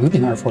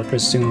smoothing our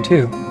fortress soon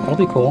too. That'll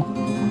be cool.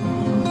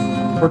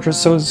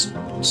 Fortress so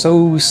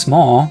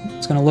small,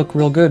 it's gonna look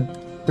real good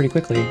pretty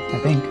quickly, I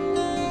think.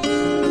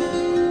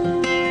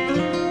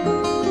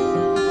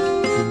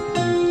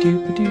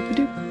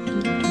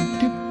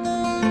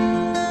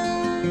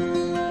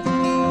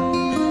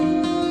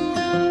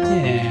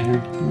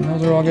 Yeah,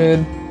 those are all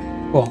good.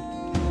 Cool.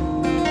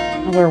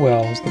 How's our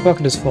wells? The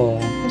bucket is full.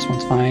 This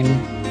one's fine.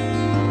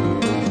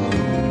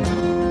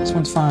 This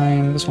one's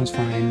fine. This one's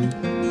fine.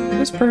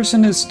 This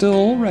person is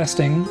still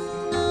resting.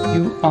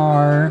 You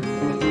are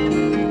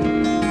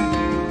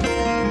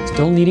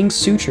still needing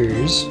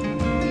sutures.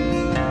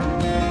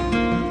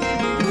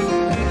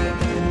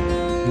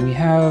 And we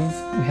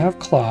have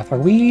cloth. Are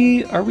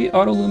we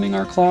auto looming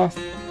our cloth?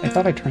 I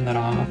thought I turned that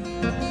off.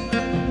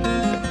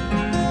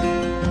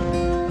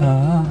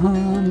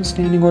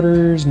 Standing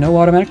orders, no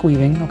automatic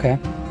weaving. Okay.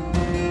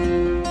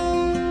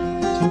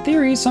 So in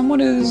theory,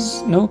 someone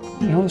is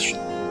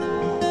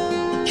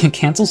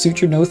cancel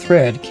suture, no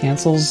thread.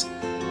 Cancel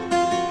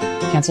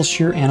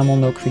sheer animal,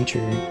 no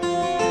creature.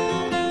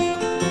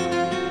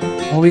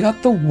 Well, we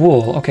got the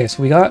wool. Okay,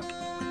 so we got...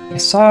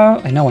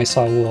 I know I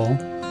saw wool.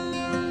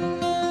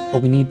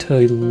 But we need to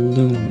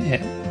loom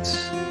it.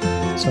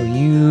 So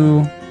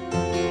you...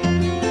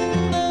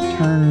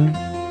 turn...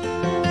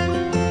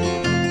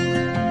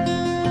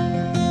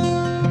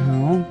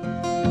 No.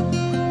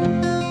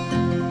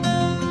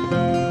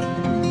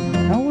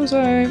 How was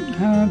I...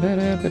 How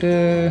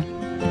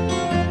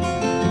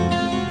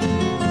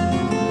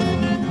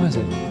is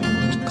it?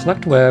 Just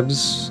collect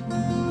webs.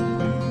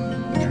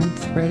 Turn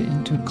thread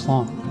into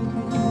cloth.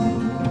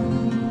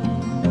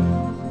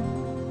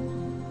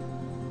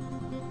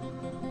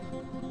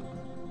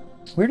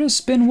 Where does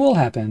spin wool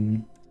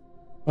happen?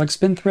 Like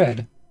spin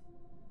thread.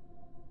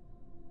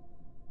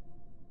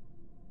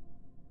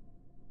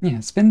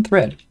 Yeah, spin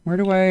thread. Where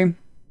do I...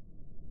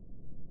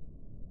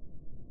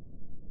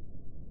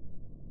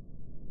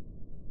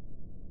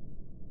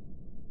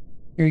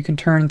 Here you can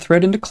turn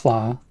thread into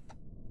cloth.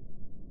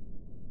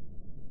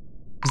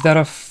 Is that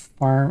a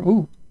farm?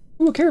 Ooh,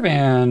 a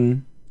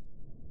caravan.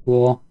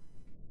 Cool.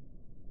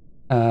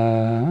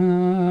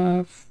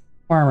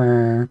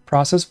 Farmer.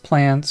 Process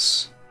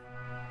plants.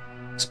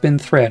 Spin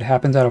thread.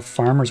 Happens at a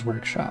farmer's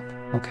workshop.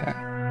 Okay.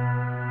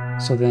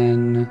 So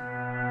then...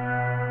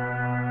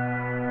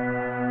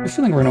 I have a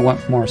feeling we're going to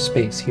want more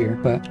space here,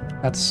 but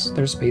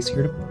there's space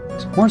here to...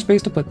 more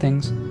space to put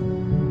things.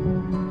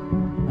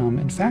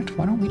 In fact,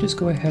 why don't we just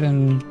go ahead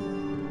and...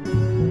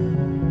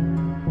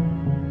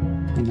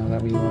 I know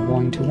that we were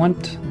going to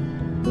want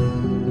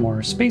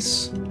more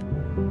space.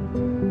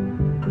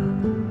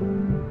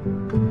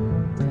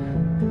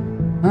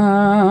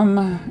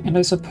 And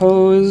I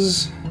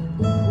suppose...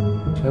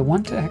 Do I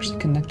want to actually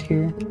connect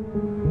here?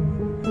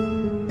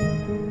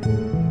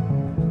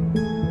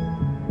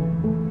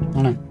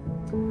 I don't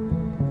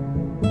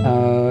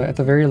know. At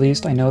the very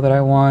least, I know that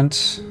I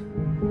want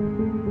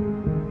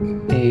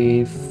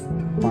a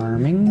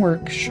farming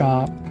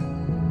workshop.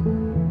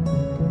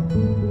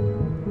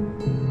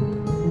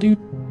 Do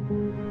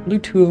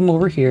two of them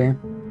over here.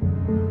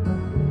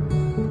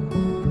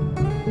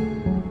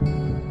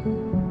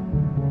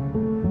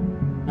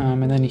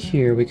 And then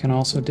here we can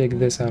also dig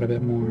this out a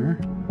bit more.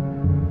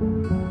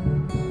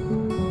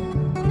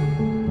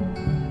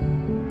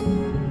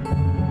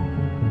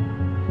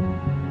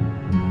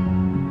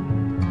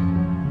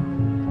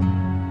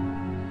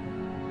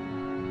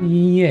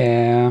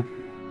 Yeah.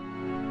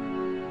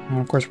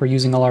 And of course, we're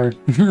using all our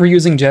we're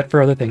using jet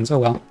for other things. Oh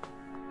well,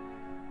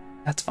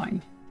 that's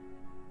fine.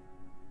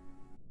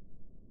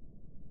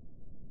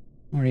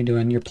 What are you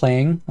doing? You're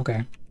playing?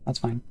 Okay, that's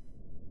fine.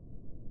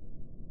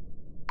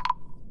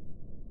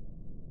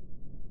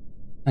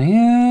 I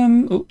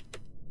am... Oh,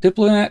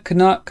 diplomat could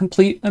not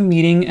complete a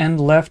meeting and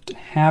left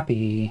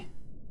happy.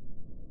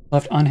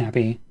 Left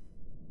unhappy.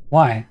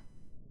 Why?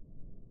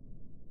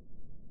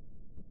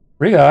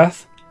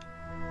 Rigoth?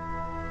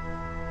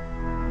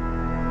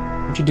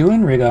 What you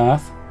doing,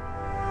 Rigoth?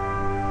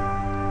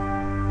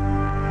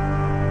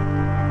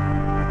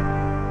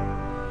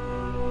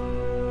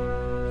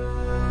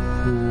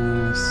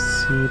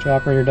 Siege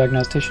operator,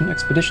 diagnostician,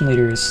 expedition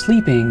leader is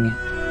sleeping.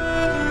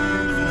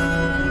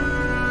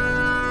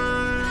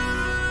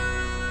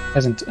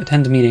 Hasn't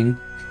attended a meeting.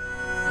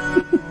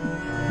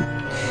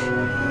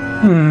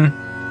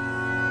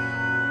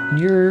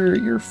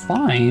 You're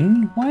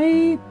fine.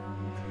 Why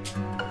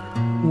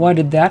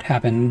did that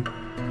happen?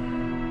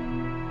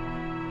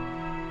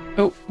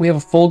 Oh, we have a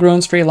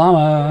full-grown stray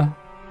llama.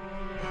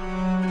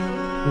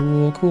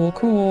 Cool.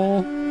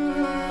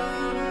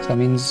 So that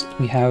means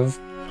we have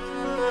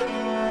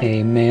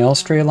a male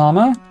stray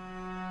llama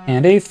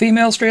and a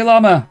female stray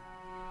llama.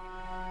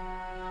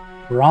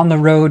 We're on the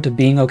road to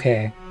being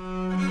okay.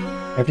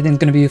 Everything's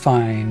gonna be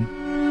fine.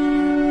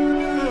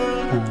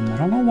 I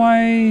don't know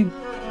why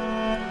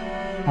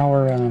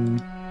our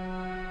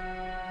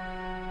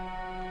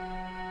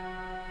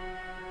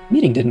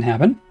meeting didn't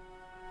happen.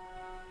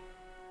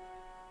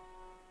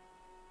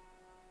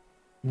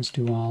 Let's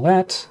do all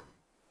that.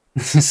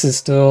 This is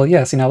still,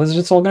 yeah, see now this is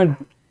just all gonna...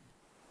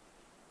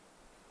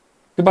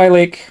 Goodbye,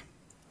 lake.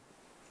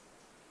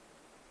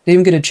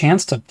 Didn't even get a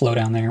chance to flow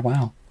down there,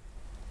 wow.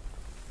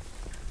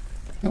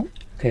 Oh,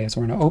 okay,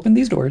 so we're gonna open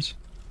these doors.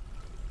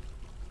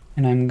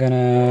 And I'm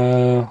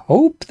gonna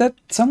hope that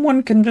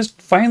someone can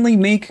just finally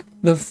make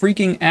the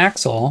freaking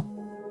axle.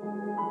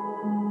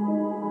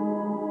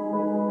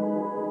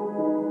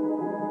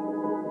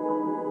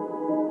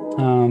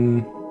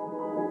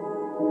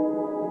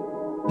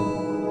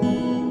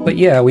 But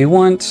yeah, we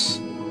want...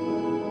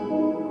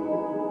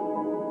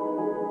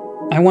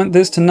 I want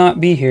this to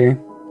not be here.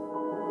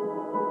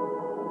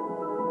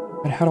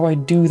 But how do I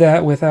do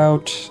that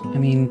without... I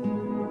mean,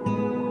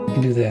 I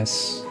can do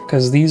this.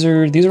 Because these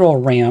are all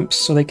ramps,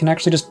 so they can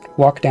actually just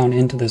walk down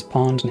into this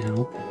pond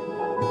now.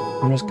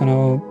 I'm just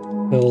gonna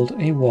build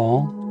a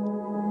wall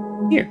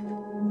here.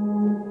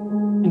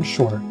 And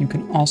sure, you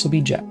can also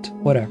be jet,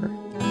 whatever.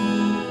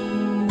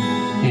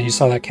 And you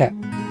saw that cat.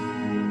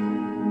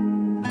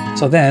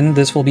 So then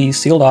this will be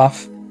sealed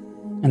off,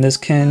 and this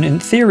can, in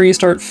theory,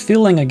 start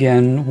filling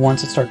again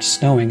once it starts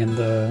snowing in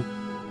the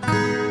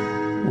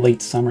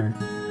late summer.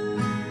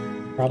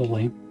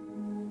 Probably.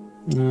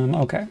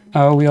 Okay.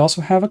 Oh, we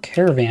also have a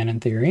caravan in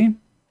theory.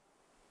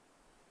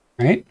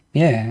 Right?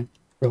 Yeah.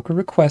 Broker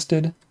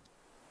requested.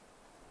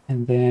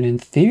 And then in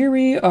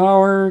theory,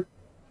 our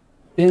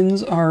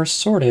bins are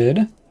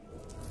sorted.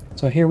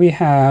 So here we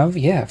have,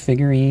 yeah,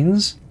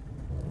 figurines.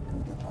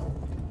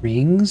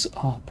 Rings.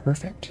 Oh,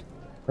 perfect.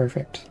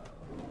 Perfect.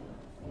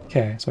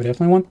 Okay, so I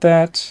definitely want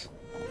that.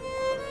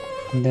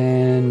 And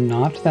then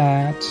not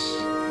that.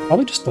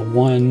 Probably just the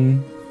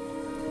one.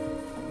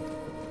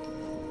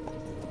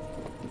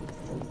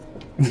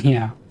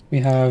 Yeah, we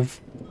have...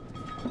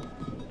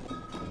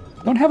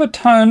 Don't have a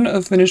ton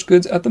of finished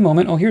goods at the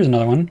moment. Oh, here's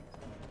another one.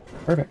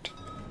 Perfect.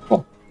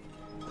 Cool.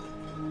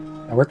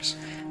 That works.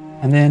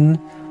 And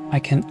then I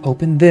can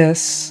open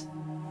this.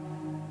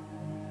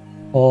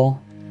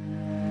 Pull.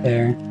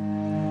 There.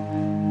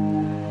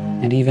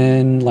 And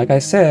even, like I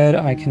said,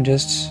 I can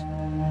just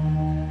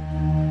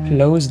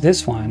close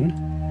this one.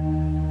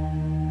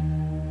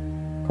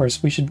 Of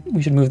course, we should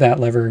move that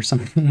lever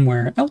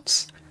somewhere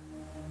else.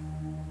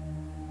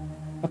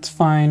 That's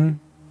fine.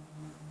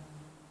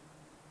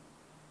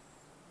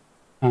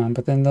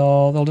 But then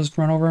they'll just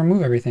run over and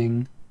move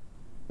everything.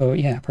 So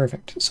yeah,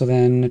 perfect. So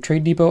then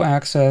trade depot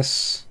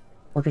access,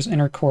 fortress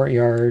inner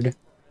courtyard.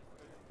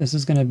 This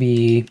is gonna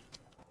be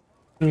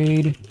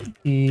trade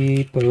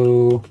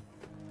depot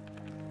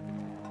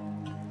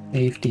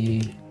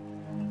safety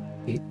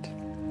gate.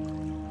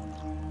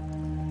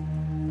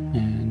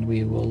 And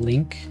we will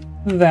link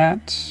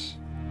that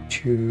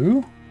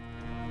to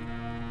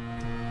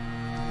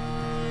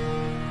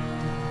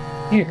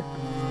here.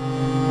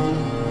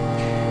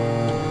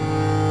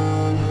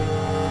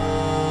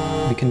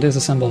 We can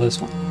disassemble this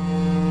one.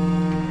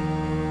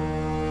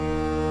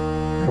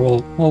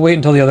 Or we'll wait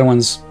until the other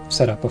one's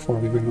set up before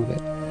we remove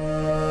it.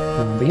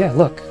 But yeah,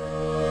 look.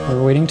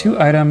 We're waiting 2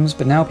 items,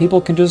 but now people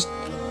can just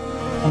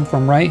come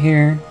from right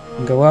here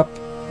and go up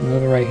and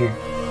move it right here.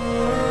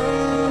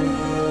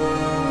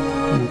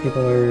 And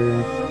people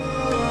are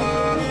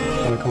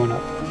going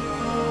up.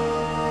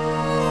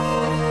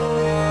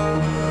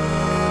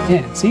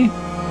 Yeah, see?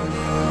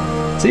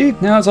 See?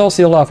 Now it's all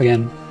sealed off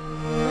again.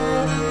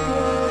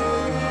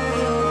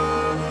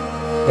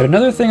 But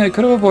another thing I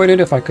could have avoided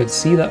if I could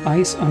see the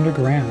ice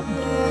underground.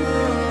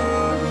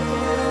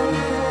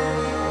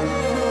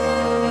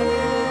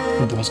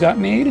 And those got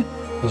made.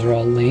 Those are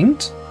all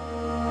linked.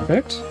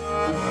 Perfect.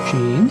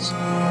 Machines.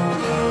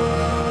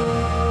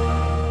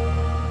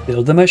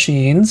 Build the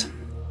machines.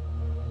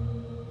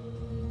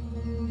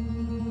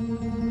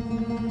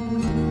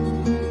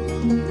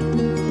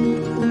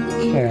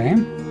 Okay.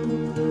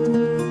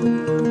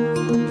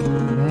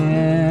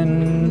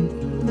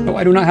 Then... Oh,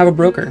 I do not have a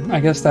broker. I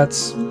guess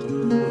that's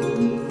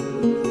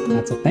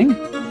a thing.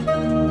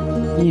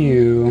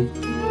 You.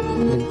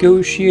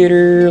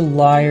 Negotiator,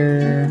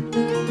 liar.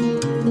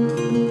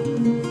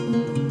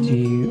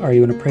 Are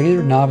you an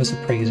appraiser? Novice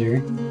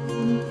appraiser.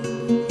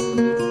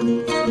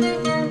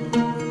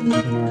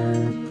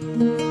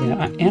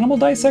 Yeah, animal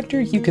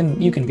dissector? You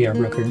can be our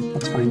broker.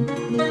 That's fine.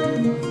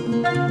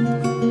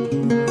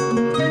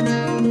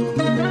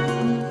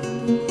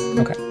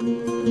 Okay.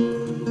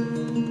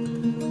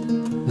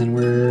 Then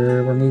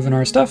we're moving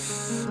our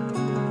stuff.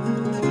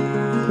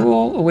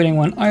 Cool. Awaiting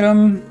 1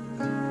 item.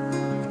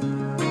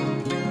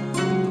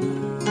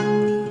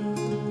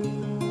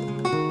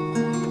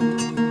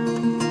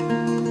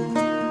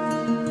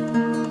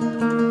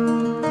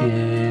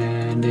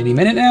 Any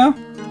minute now? I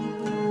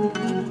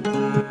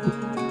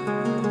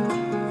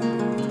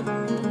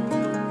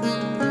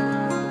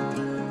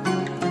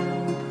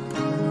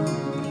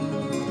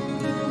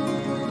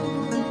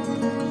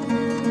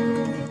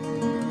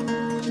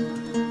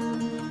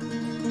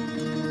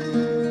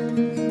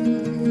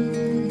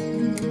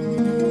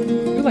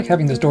feel like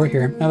having this door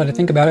here, now that I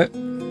think about it.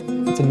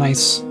 It's a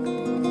nice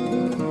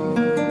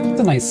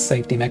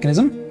safety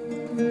mechanism.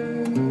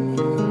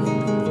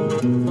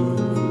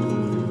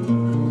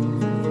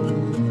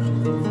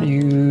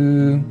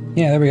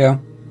 Yeah, there we go.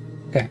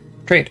 Okay,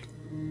 trade.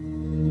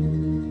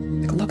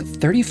 Take a look,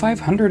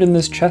 3,500 in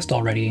this chest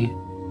already.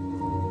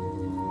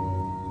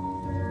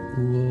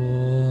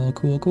 Cool,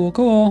 cool, cool,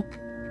 cool.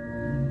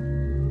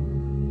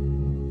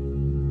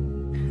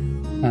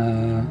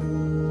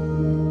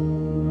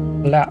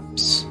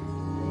 Laps.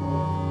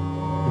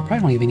 We probably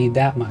don't even need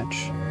that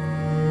much.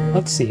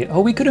 Let's see.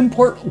 Oh, we could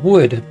import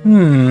wood.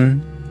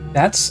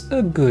 That's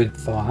a good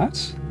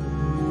thought.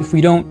 If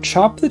we don't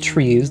chop the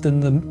trees, then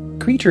the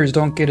creatures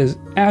don't get as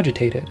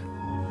agitated.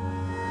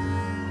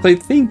 So I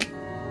think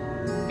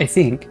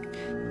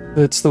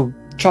that's the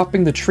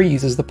chopping the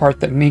trees is the part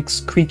that makes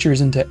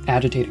creatures into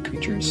agitated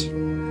creatures.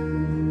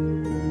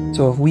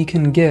 So if we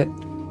can get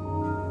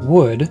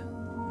wood,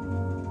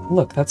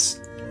 look, that's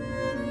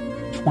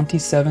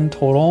 27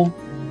 total,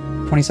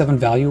 27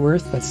 value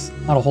worth. That's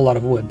not a whole lot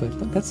of wood,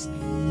 but that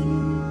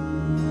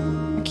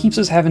keeps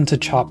us having to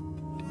chop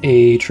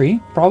a tree,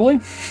 probably.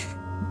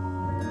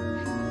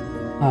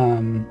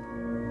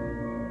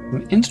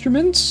 Some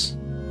instruments.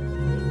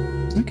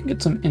 We can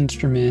get some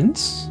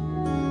instruments.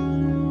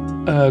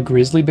 A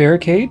grizzly bear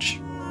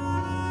cage,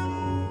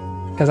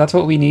 because that's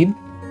what we need.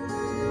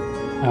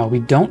 We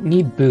don't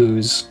need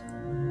booze.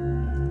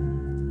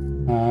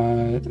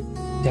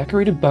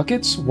 Decorated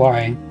buckets?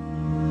 Why?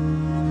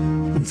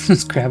 Let's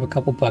just grab a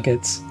couple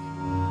buckets.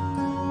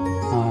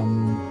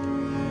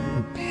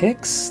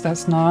 Picks?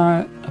 That's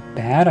not a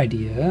bad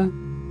idea.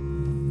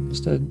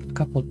 Just a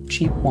couple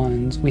cheap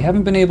ones. We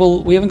haven't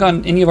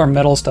gotten any of our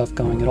metal stuff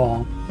going at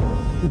all.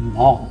 Ooh,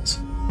 mauls.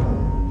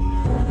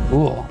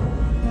 Cool.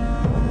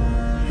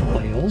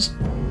 Flails.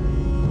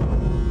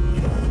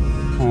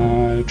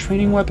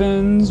 Training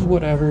weapons,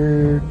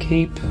 whatever.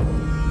 Cape.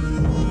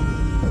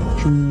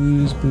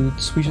 Shoes,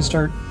 boots. We should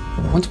start...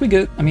 Once we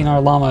get... I mean, our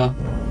llama...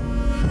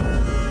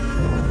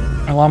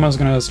 Our llama's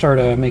gonna start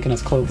making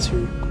us clothes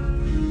here.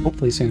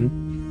 Hopefully soon.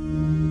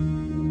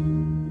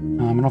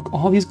 And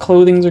all these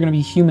clothings are gonna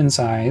be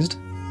human-sized.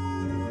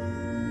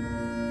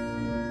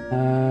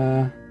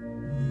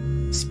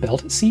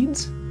 Spelt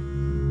seeds?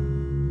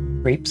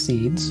 Grape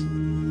seeds.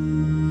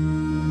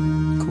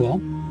 Cool.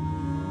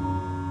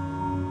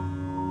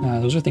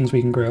 Those are things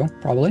we can grow,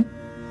 probably.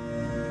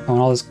 Oh, and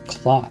all this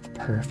cloth.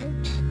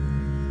 Perfect.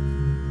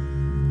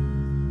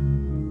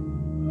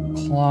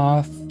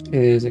 Cloth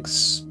is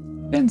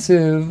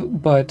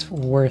expensive, but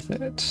worth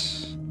it.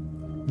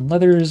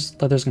 Leather's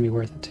gonna be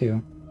worth it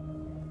too.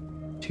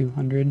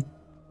 200.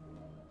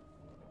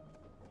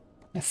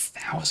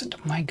 1,000.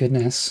 My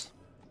goodness.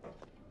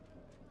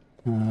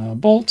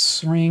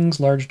 Bolts, rings,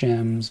 large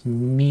gems,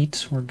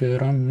 meat. We're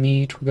good on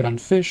meat. We're good on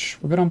fish.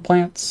 We're good on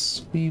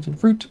plants, leaves, and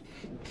fruit.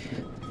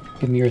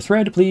 Give me your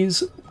thread,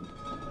 please.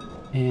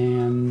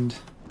 And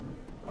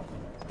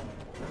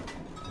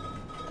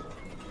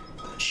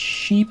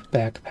sheep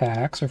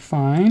backpacks are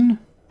fine.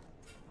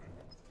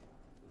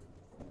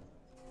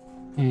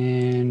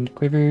 And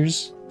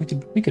quivers.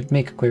 We could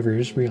make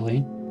quivers,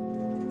 really.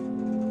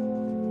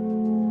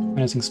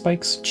 Menacing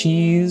spikes,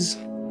 cheese.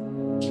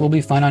 We'll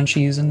be fine on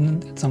cheese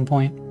at some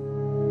point.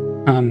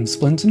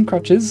 Splints and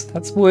crutches.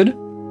 That's wood.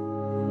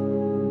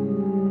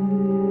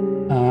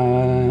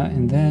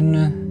 And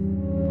then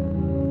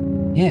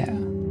yeah.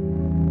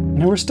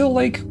 And we're still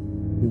like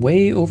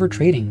way over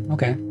trading.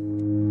 Okay.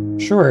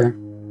 Sure.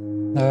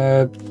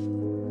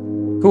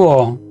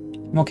 Cool.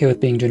 I'm okay with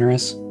being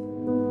generous.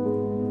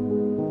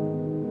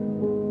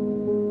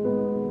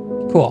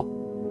 Cool.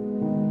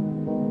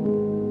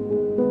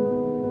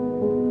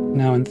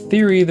 Now, in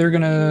theory, they're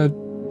gonna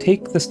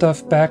take the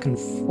stuff back and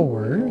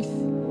forth.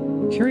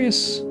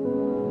 Curious.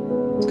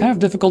 It's kind of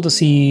difficult to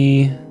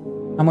see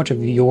how much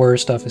of your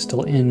stuff is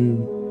still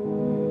in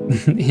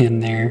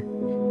there.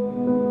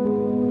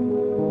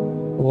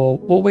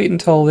 We'll wait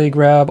until they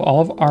grab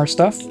all of our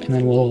stuff, and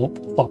then we'll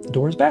flop the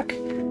doors back,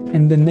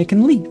 and then they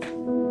can leave.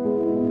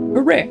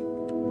 Hooray!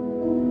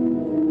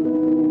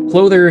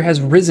 Clother has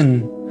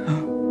risen.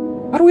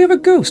 How do we have a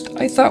ghost?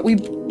 I thought we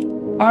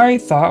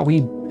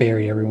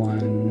buried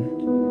everyone.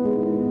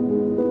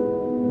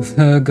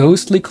 The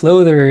ghostly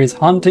clother is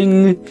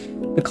haunting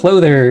the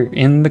clother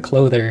in the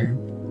clother.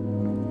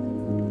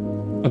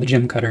 Oh, the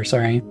gem cutter,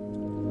 sorry.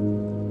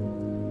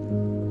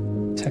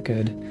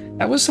 Tekid.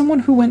 That was someone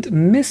who went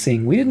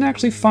missing. We didn't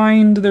actually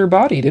find their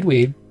body, did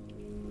we?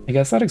 I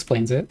guess that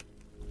explains it.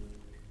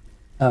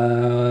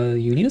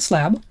 You need a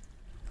slab.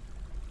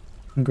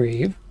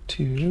 Engrave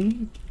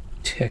to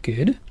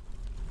Tekid.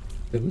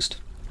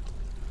 Ghost.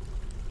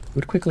 Do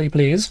it quickly,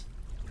 please.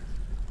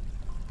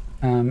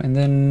 And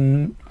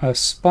then a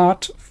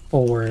spot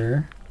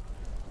for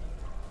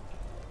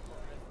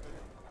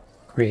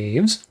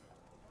graves.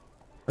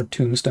 Or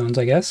tombstones,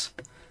 I guess.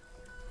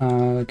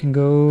 Can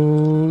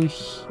go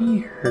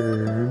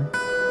here.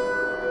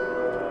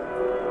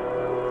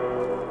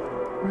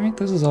 Alright,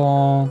 this is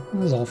all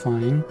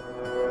fine.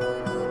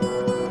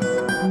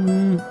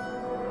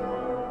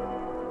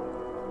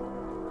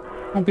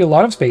 Won't be a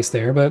lot of space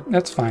there, but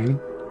that's fine.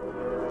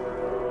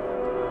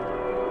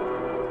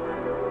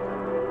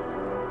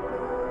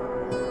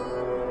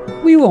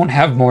 We won't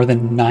have more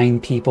than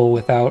 9 people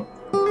without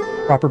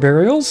proper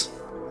burials.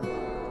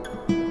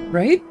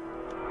 Right?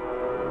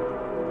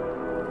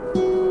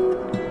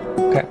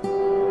 Okay.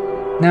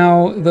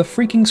 Now, the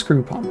freaking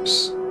screw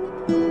pumps.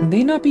 Can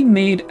they not be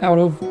made out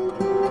of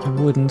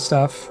wooden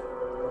stuff?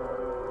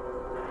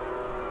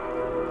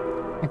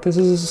 Like, this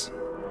is...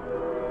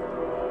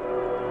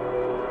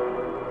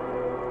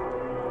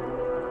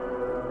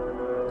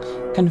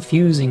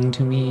 confusing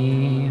to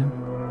me.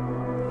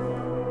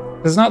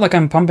 It's not like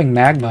I'm pumping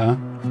magma.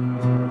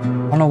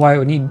 I don't know why it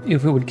would need...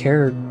 if it would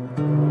care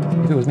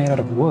if it was made out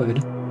of wood.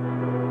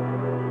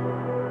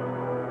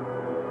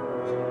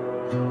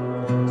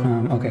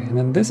 Okay, and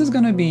then this is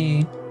gonna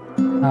be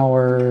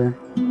our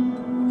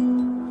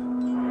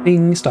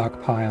thing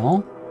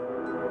stockpile.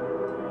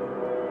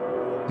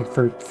 Like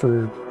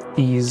for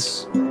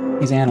these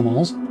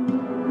animals.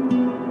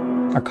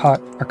 Our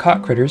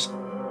caught critters.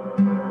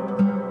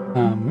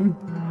 I'm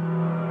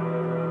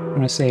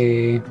gonna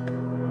say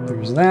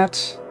there's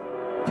that.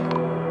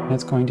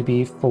 That's going to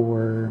be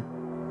for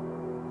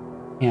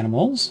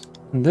animals.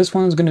 And this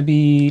one's going to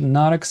be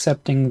not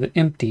accepting the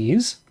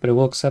empties, but it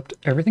will accept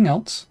everything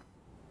else.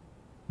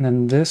 And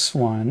then this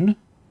one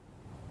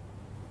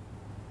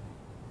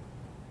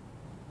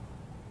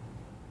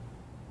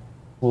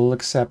will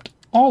accept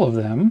all of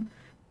them,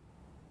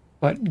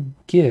 but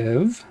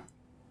give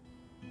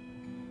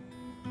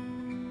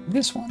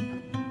this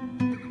one.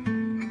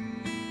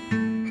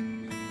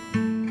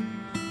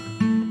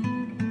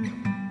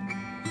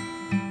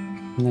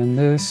 And then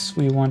this,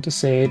 we want to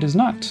say, does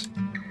not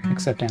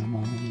accept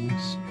animals.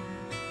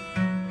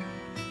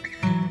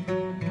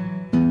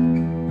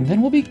 And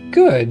then we'll be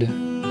good.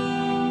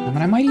 And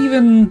then I might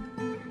even...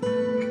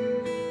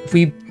 if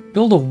we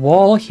build a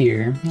wall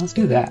here... let's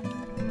do that.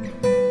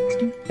 Let's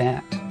do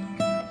that.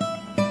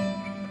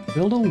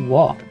 Build a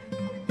wall.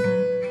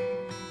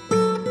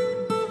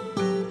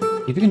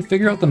 If you can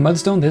figure out the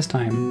mudstone this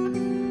time.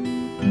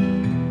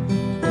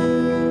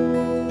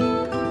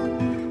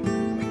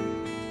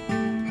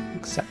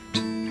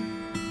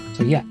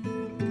 So yeah.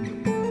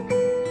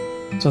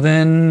 So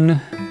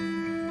then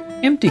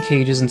empty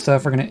cages and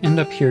stuff are going to end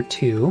up here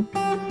too.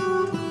 I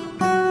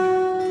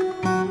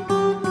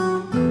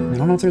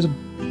don't know if there's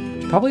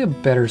probably a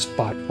better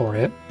spot for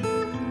it.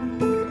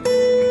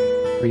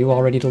 Are you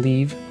all ready to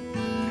leave?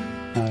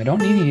 I don't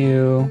need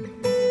you.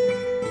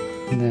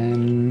 And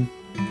then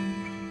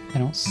I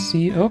don't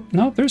see... oh,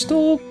 no, we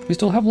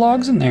still have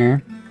logs in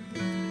there.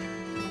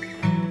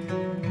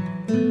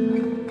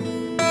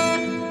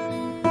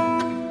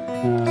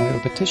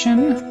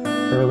 Petition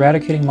for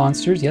eradicating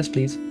monsters. Yes,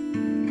 please.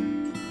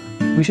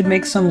 We should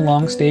make some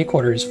long stay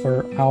quarters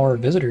for our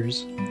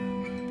visitors.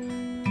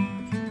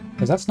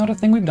 Because that's not a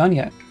thing we've done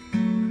yet.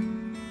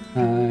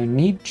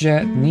 Need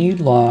jet, need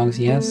logs.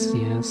 Yes,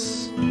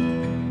 yes.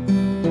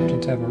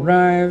 Merchants have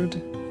arrived.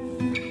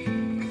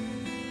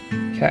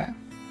 Okay.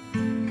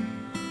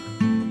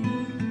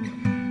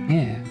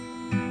 Yeah.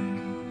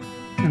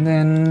 And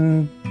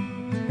then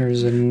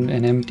there's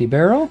an empty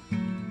barrel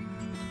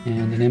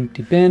and an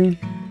empty bin.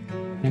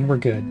 And we're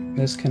good.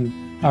 This can...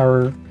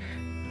 our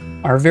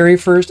very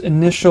first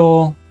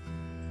initial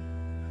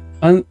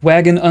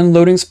wagon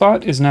unloading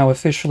spot is now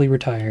officially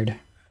retired.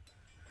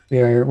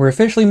 We're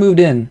officially moved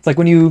in. It's like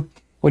when you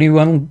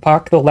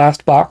unlock the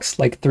last box,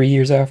 like 3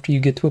 years after you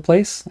get to a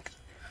place.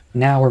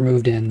 Now we're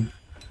moved in.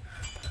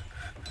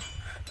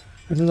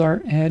 This is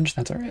our edge.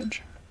 That's our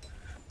edge.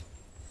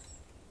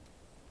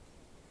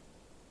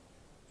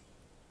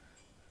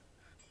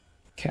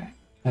 Okay.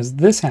 Has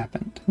this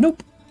happened?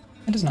 Nope.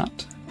 It has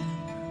not.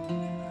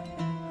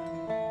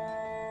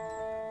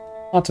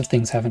 Lots of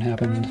things haven't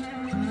happened.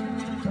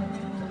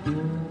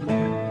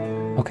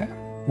 Okay,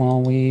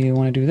 well, we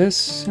want to do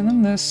this, and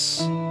then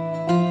this.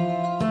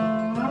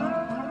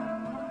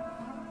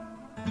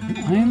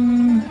 I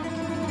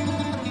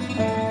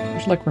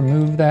should, like,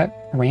 remove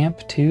that ramp,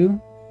 too.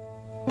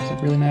 Does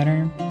it really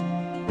matter?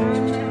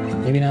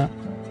 Maybe not.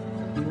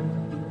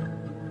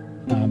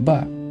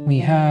 But we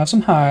have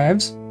some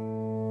hives,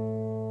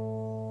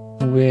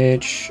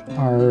 which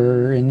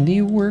are in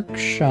the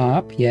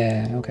workshop.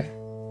 Yeah, okay.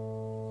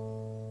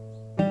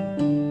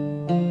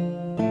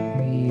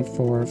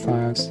 4,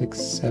 5, 6,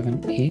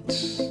 7,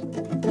 8.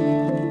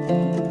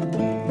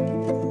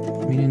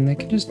 I mean, they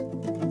could just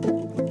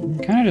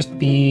kind of just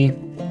be.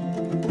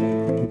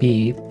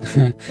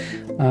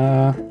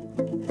 I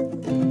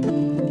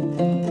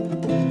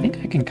think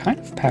I can kind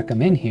of pack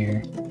them in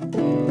here.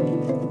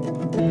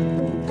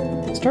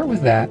 Start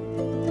with that.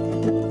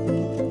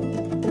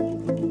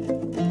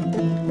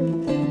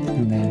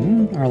 And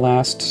then our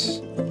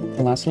last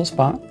little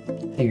spot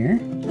here.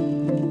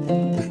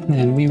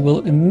 And we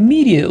will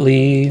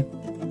immediately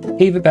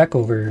pave it back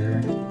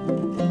over.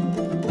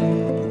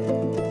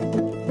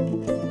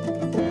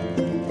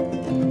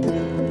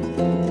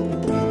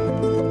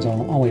 So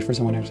I'll wait for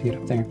someone else to get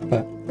up there,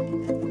 but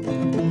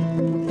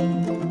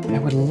I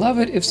would love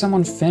it if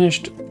someone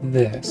finished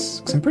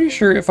this. Because I'm pretty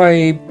sure if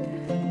I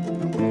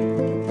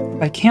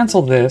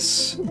cancel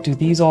this, do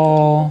these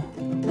all...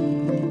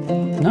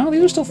 No,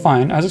 these are still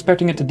fine. I was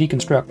expecting it to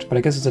deconstruct, but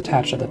I guess it's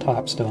attached at the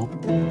top still.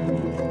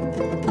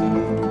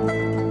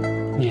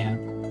 Yeah.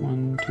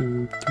 1,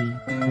 2, 3,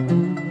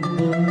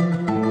 4.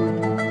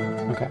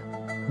 Okay.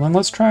 Well, then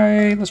let's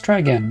try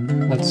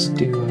again. Let's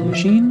do a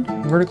machine,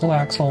 vertical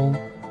axle.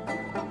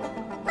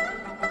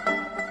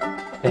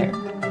 There.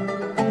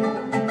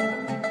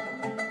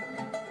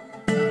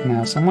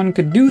 Now, someone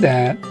could do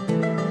that.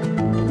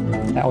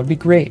 That would be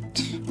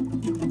great.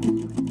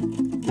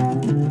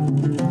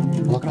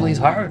 Look at all these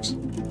hives.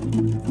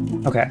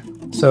 Okay,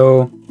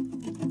 so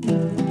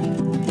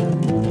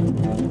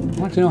I'd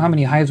like to know how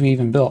many hives we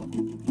even built.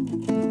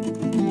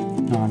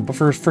 But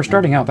for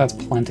starting out, that's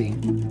plenty.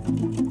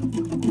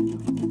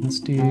 Let's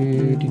do. Where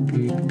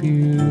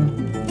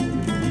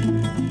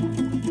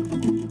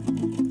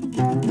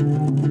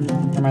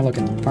am I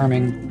looking?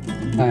 Farming,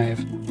 hive.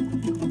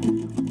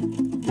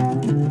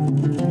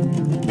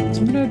 So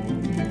I'm gonna.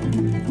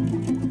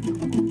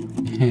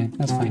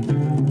 That's fine.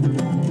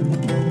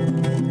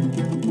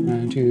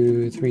 1,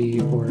 2, 3,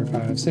 4,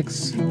 5,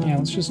 6. Yeah,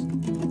 let's just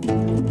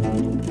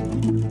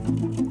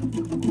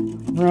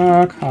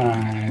rock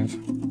hive.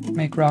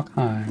 Make rock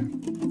hive.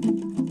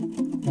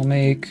 We'll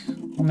make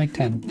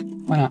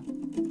 10. Why not?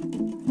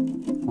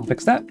 I'll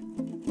fix that.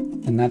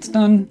 And that's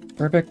done.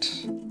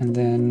 Perfect. And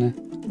then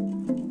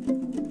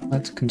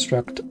let's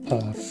construct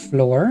a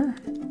floor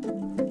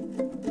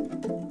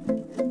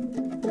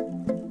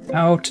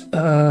out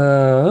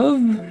of.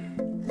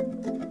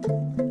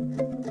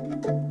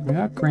 We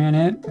got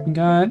granite. We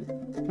got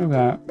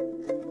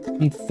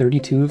need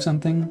 32 of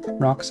something.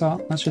 Rock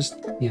salt. Let's just,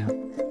 yeah.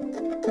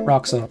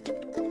 Rock salt.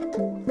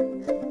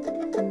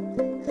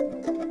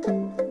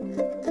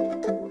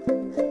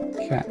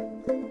 Okay.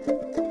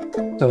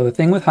 So the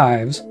thing with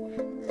hives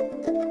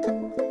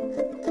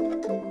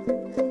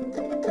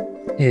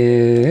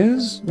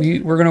is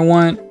we're gonna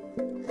want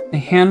a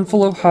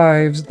handful of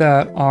hives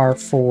that are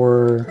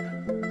for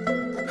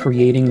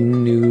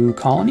creating new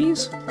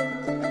colonies.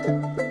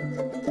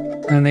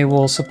 And they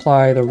will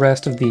supply the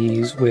rest of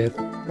these with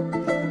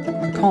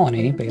a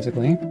colony,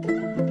 basically.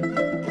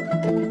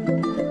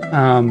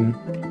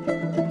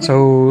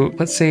 So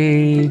let's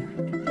say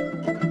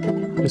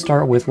to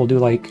start with, we'll do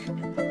like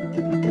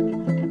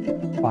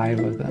 5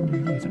 of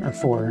them, or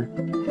 4.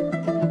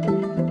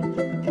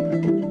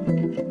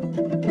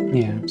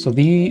 Yeah. So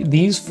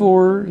these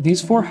four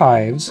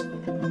hives,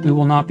 we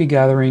will not be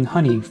gathering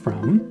honey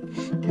from.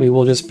 We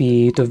will just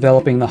be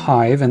developing the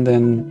hive and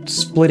then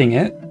splitting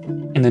it.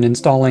 And then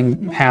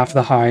installing half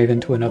the hive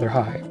into another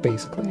hive,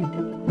 basically.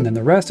 And then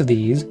the rest of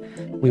these,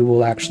 we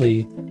will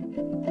actually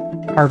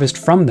harvest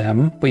from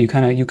them, but you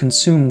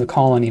consume the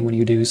colony when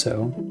you do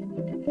so.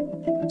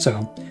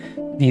 So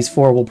these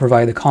 4 will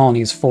provide the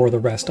colonies for the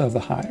rest of the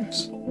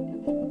hives.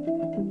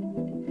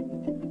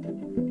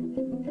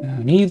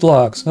 Need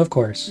logs, of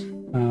course.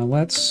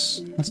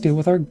 Let's deal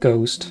with our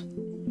ghost.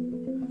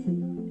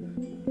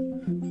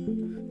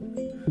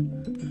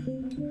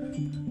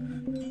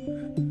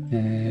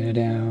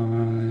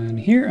 Down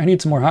here. I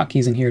need some more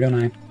hotkeys in here, don't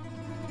I?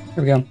 Here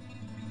we go.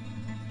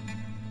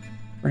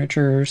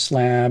 Furniture,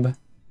 slab.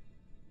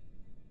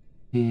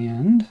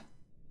 And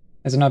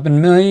has it not been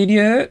made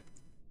yet?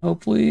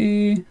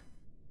 Hopefully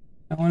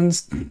no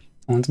one's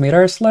made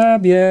our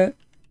slab yet.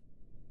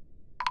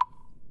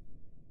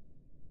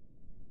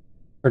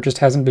 Or it just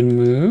hasn't been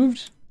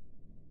moved?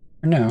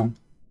 Or no?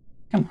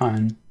 Come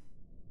on.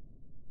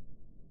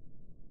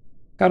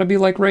 Gotta be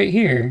like right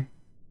here.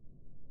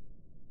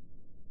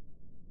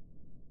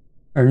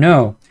 Or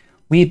no,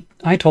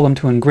 I told him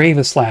to engrave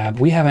a slab.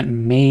 We haven't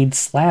made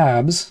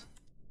slabs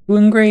to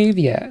engrave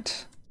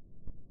yet.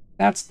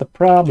 That's the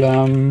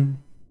problem.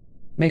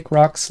 Make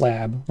rock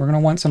slab. We're gonna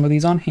want some of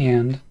these on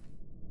hand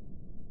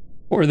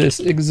for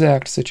this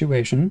exact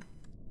situation.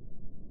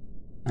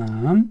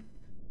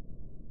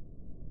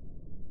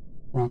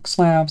 Rock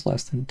slabs,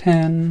 less than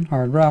 10.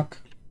 Hard rock,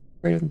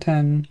 greater than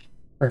 10.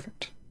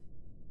 Perfect.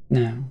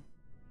 Now,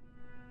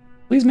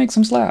 please make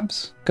some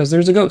slabs, because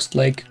there's a ghost,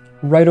 like,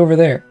 right over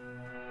there.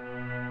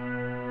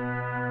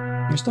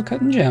 You're still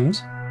cutting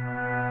gems.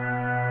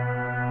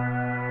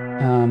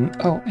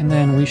 Oh, and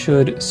then we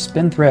should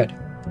spin thread.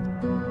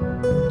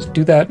 Just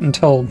do that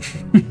until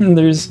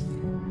there's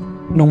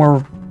no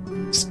more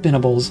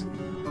spinnables.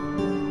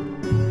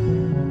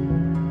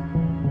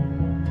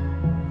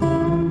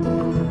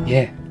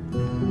 Yeah.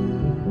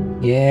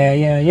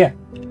 Yeah.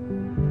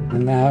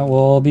 And that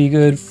will be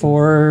good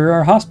for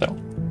our hospital.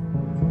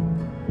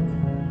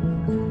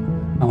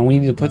 Oh, we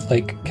need to put,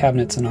 like,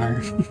 cabinets in our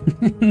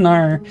in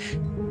our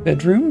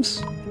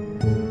bedrooms,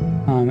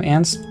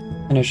 and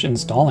finish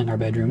installing our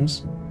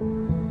bedrooms.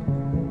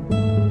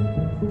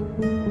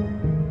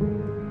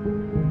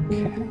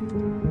 Okay.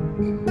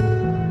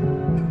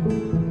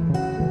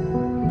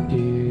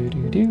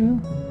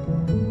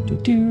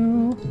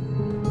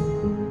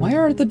 Why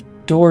are the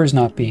doors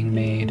not being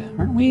made?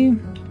 Aren't we?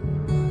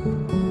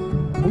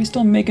 Are we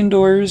still making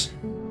doors?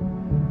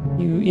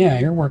 Yeah,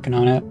 you're working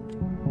on it.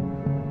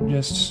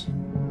 Just,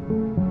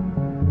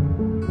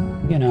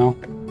 you know,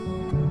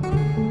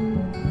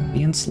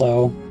 being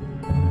slow.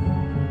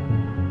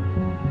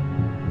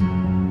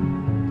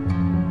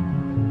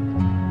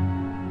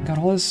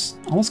 got all this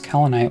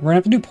kaolinite. We're gonna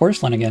have to do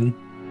porcelain again.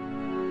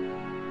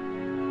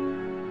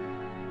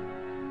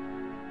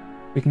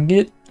 If we can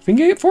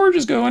get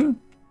forges going,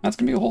 that's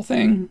gonna be a whole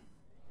thing.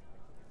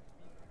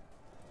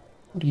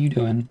 What are you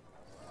doing?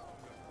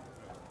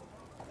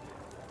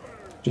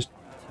 Just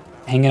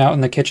hanging out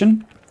in the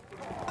kitchen?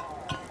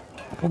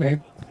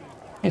 Okay.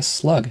 Hey, a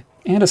slug.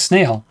 And a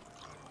snail.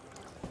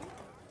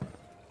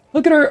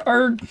 Look at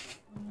our...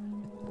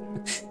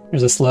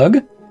 There's a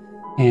slug.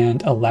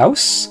 And a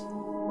louse.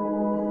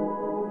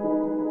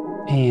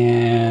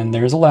 And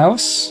there's a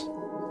louse.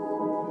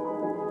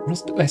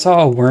 I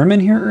saw a worm in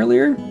here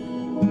earlier.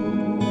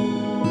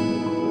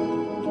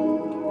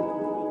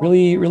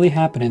 Really, really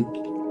happening.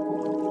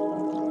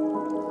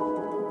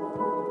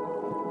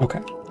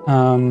 Okay.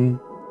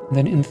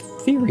 Then in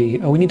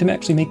theory... Oh, we need to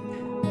actually make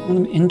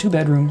them into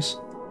bedrooms.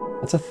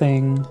 That's a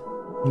thing.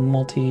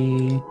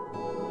 Multi...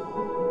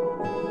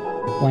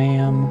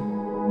 Glam.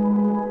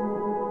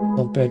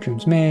 12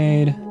 bedrooms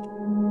made.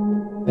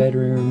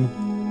 Bedroom.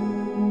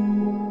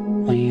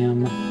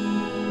 Glam.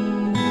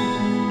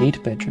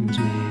 8 bedrooms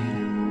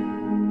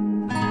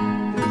made.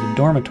 A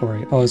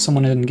dormitory. Oh,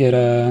 someone didn't get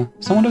a...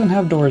 Someone doesn't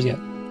have doors yet.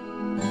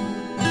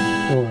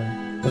 Door.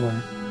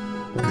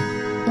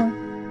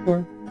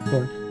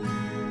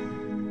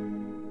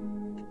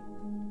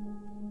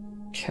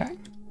 Okay.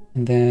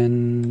 And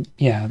then,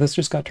 yeah, this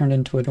just got turned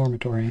into a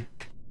dormitory.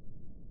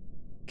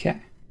 Okay.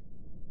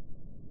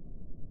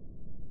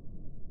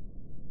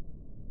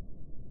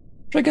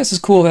 Which I guess is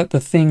cool that the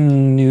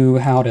thing knew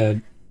how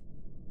to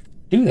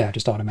do that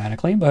just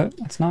automatically, but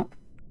that's not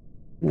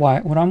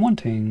what I'm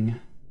wanting.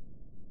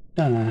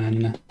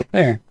 Done.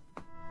 There.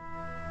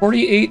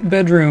 48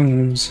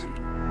 bedrooms.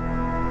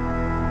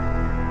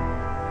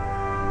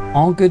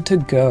 All good to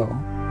go.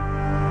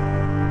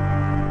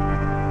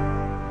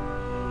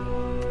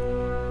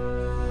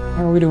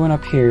 How are we doing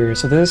up here?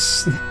 So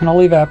this, and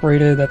all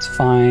evaporated, that's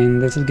fine.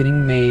 This is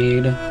getting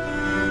made.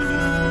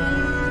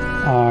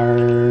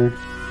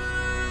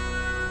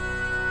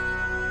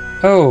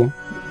 Oh,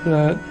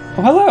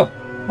 hello!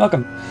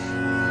 Welcome.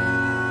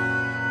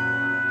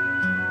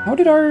 How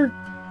did our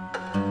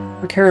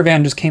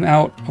caravan just came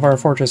out of our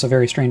fortress a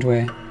very strange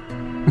way?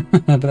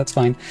 But that's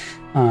fine.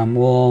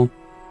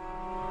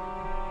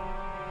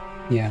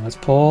 Yeah, let's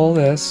pull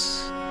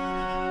this.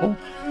 Pull.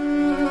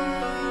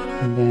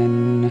 And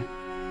then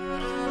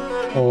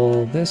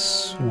pull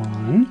this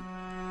one.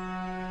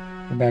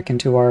 Go back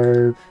into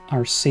our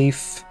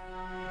safe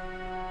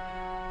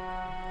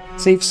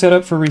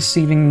setup for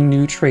receiving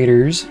new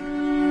traders.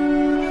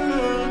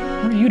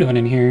 What are you doing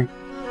in here?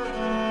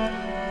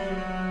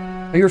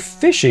 Oh, you're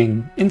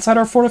fishing inside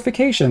our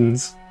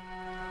fortifications.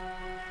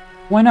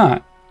 Why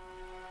not?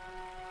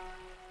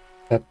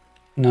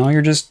 No,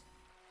 you're just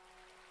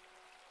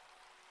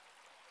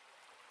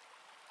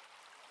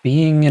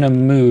being in a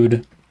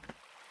mood.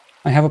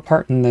 I have a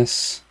part in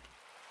this.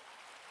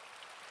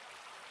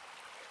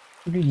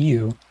 What are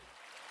you?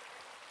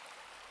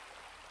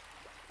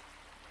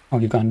 Oh,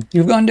 you've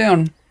gone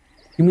down.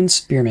 Human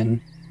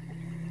spearman.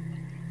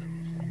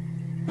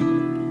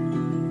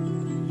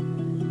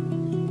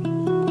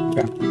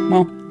 Okay,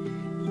 well,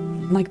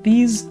 like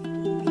these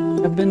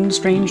have been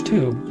strange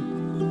too.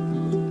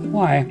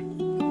 Why?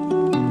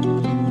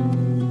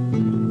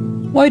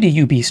 Why do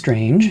you be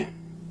strange? Did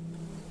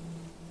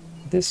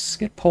this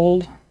get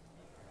pulled?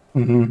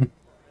 Maybe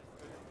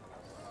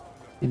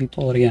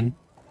pull it again.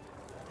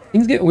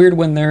 Things get weird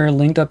when they're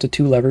linked up to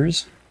 2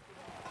 levers.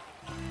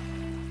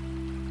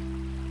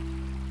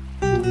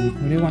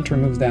 We do want to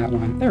remove that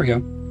one. There we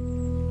go.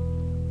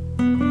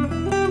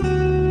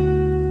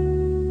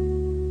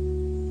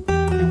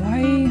 And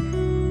why?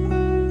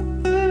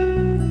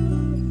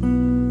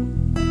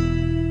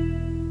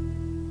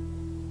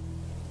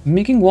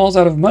 Making walls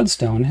out of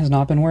mudstone has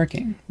not been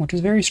working, which is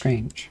very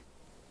strange.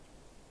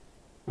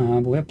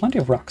 But we have plenty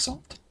of rock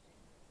salt.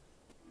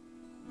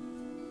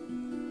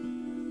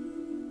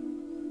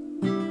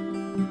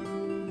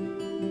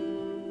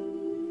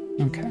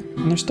 Okay,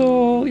 and there's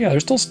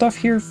still stuff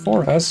here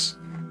for us.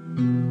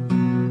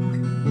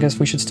 I guess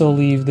we should still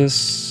leave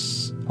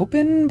this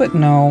open, but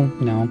no,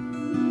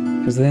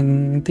 because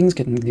then things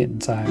can get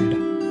inside.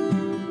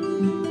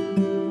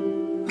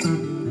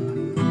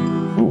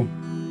 Ooh,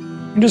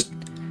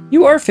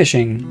 you are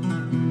fishing.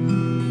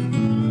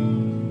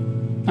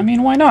 I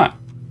mean, why not?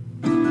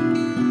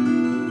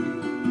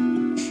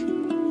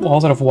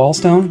 Walls out of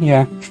wallstone?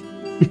 Yeah.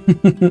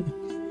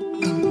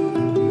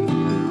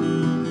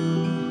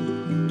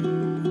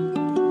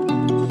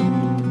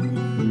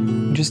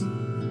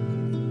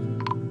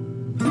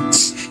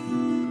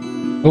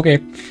 Okay.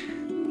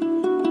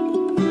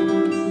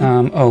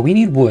 Oh, we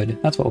need wood.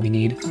 That's what we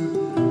need.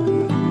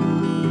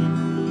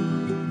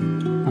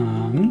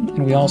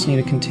 And we also need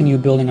to continue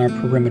building our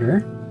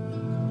perimeter.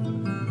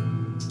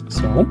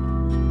 So,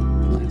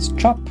 let's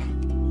chop.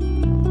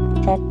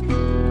 Chop.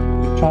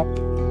 Chop.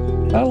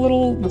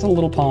 That's a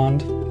little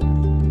pond.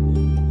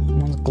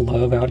 One's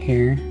glove out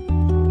here.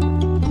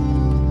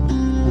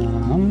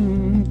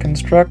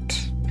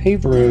 Construct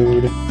paved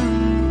road.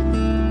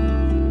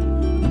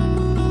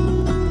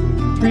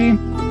 3.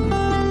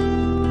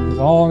 It's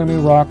all gonna be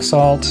rock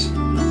salt.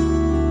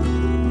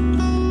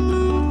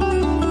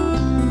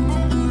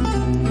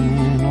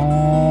 And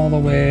all the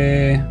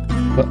way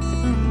up.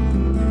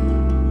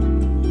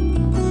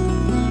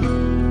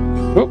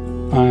 Oh,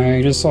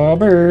 I just saw a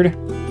bird.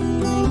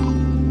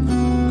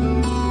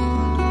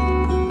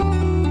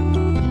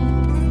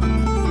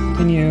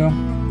 Continue.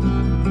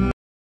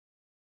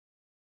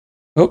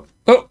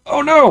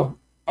 Oh no!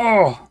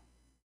 Oh!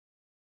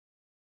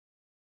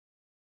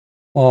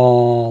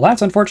 Well,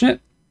 that's unfortunate.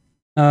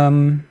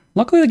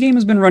 Luckily the game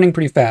has been running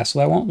pretty fast, so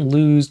that won't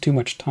lose too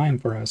much time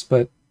for us,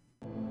 but...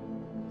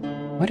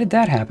 why did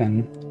that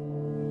happen?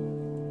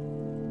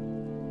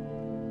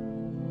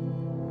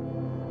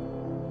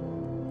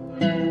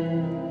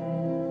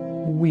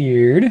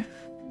 Weird.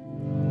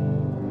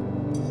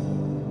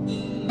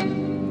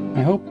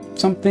 I hope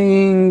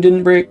something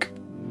didn't break.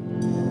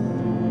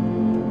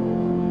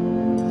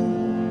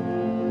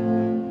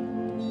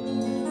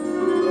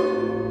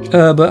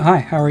 But hi,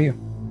 how are you?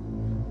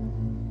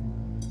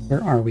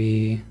 Where are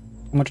we?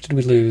 How much did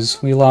we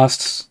lose? We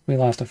lost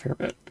a fair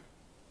bit.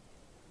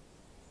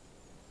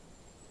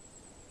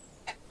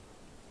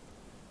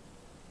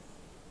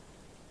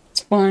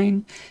 It's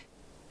fine.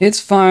 It's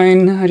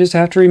fine. I just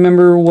have to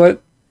remember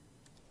what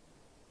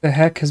the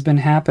heck has been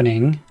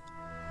happening.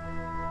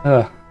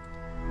 Ugh.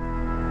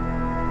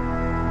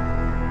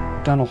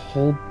 I've done a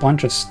whole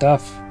bunch of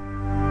stuff.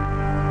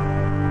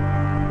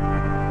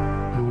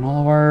 And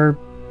all of our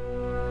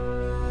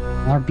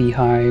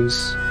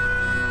beehives.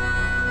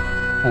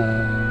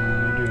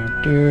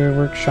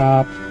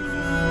 Workshop.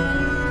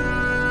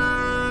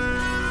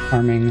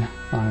 Farming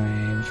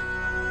 5.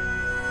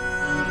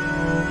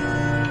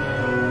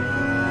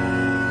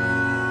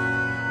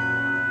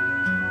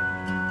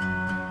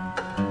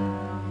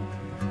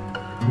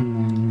 And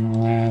then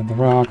we'll add the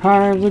rock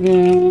hives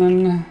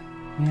again.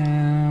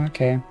 Yeah,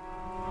 okay.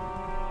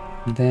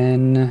 And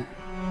then...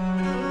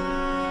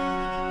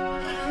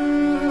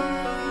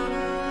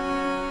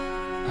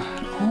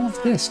 all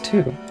of this,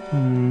 too.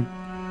 I'm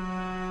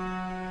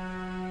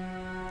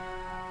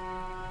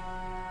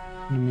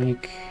gonna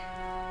make...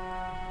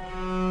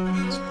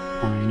 it's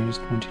fine, I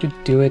just want you to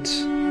do it.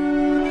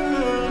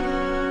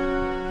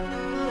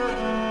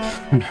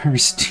 Our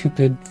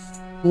stupid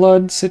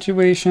flood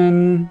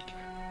situation.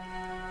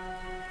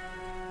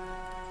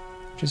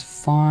 Which is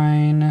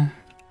fine.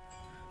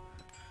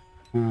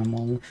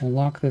 We'll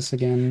lock this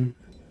again.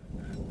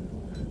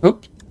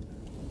 Oop!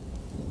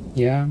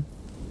 Yeah.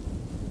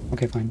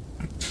 Okay, fine.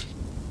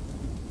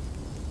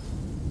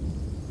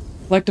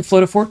 Like to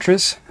flood a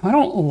fortress? I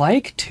don't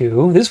like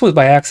to. This was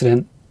by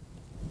accident.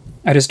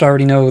 I just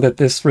already know that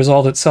this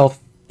resolved itself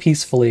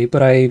peacefully,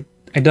 but I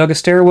dug a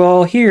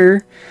stairwell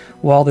here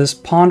while this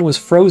pond was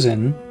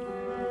frozen.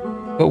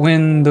 But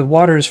when the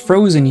water is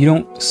frozen, you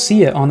don't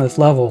see it on this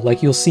level.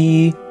 Like, you'll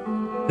see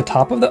the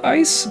top of the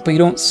ice, but you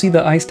don't see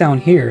the ice down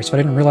here, so I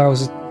didn't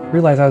realize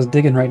I was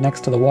digging right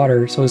next to the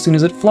water. So as soon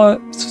as it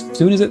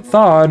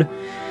thawed,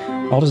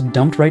 all just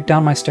dumped right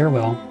down my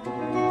stairwell.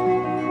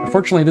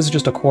 Unfortunately, this is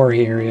just a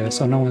quarry area,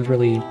 so no one's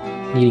really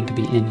needing to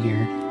be in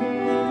here.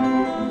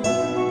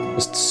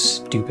 Just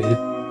stupid.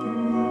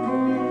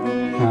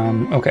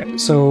 Okay,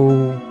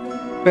 so...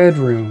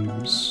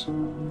 bedrooms.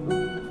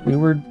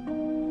 We're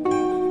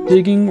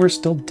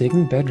still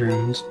digging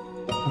bedrooms.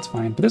 That's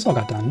fine, but this all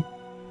got done.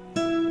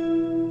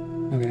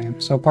 Okay,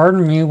 so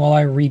pardon me while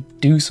I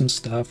redo some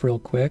stuff real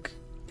quick.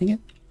 Dang it.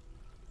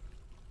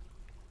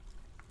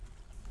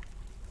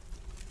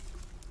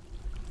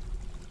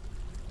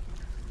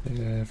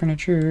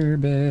 Furniture,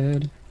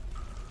 bed.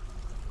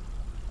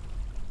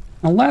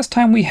 Now, last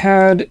time we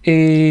had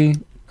a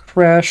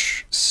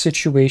crash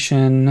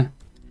situation,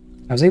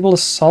 I was able to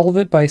solve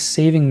it by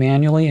saving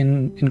manually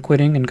and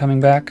quitting and coming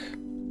back.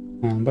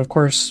 But of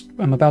course,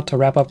 I'm about to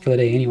wrap up for the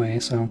day anyway,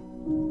 so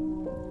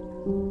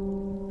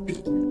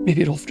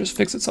maybe it'll just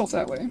fix itself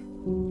that way.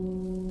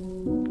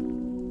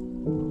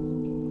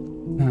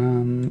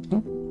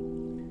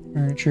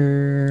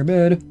 Furniture,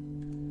 bed.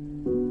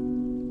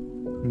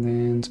 And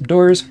then some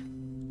doors.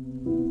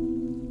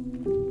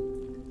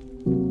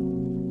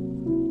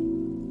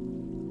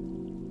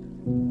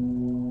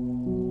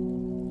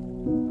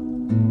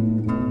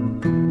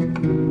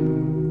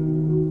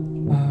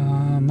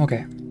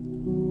 Okay.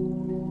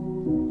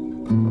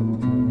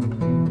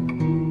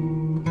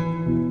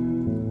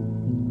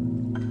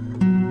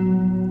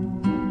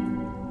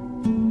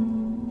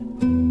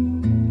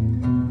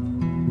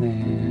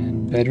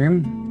 Then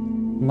bedroom,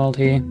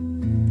 multi.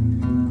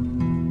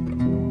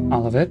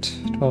 All of it.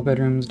 12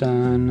 bedrooms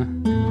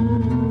done.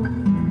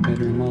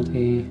 Bedroom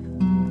multi.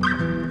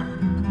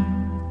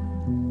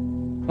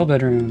 12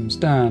 bedrooms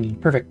done.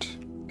 Perfect.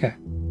 Okay.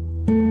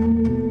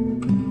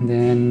 And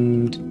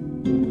then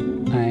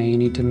I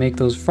need to make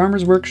those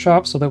farmers'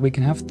 workshops so that we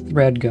can have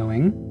thread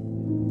going.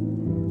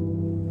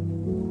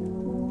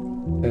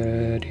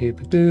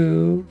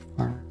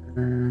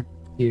 Farmer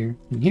here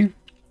and here.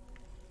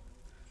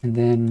 And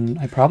then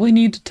I probably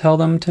need to tell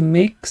them to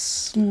make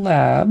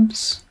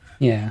slabs.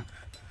 Yeah.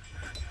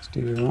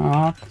 do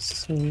rock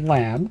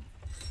slab.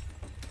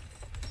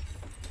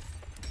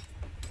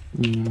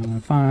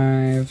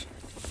 5.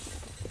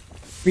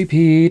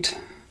 Repeat.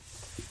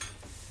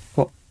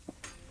 Cool.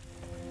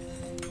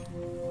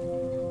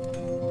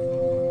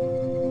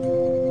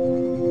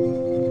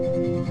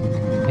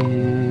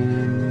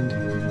 And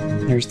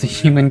there's the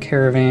human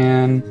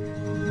caravan.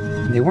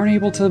 They weren't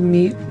able to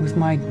meet with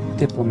my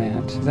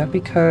diplomat. Is that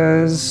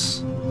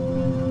because...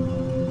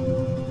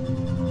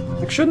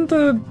 like, shouldn't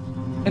the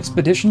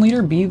expedition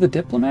leader be the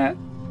diplomat?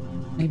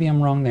 Maybe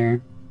I'm wrong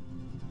there.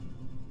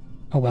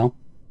 Oh well.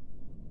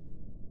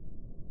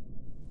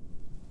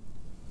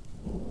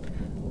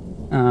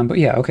 But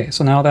yeah, okay,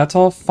 so now that's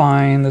all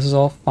fine, this is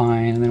all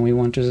fine, and then we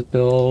want to just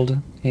build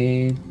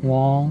a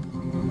wall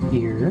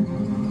here.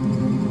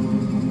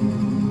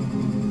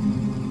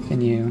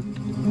 Continue.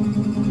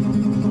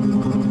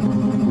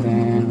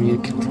 Then we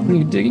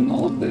continue digging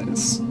all of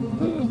this.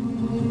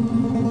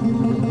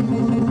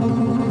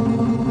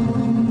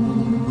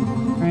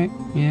 Right,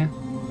 yeah.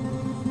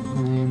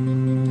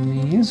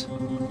 And these.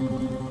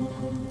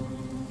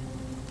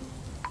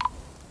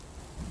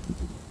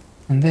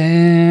 And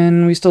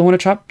then we still want to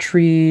chop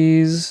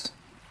trees.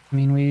 I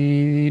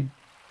mean,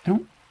 I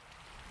don't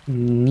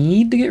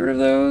need to get rid of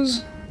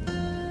those.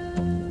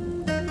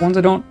 Ones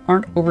that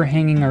aren't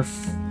overhanging are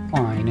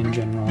fine in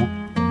general.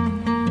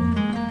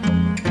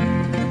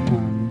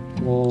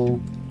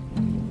 We'll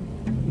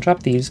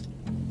chop these.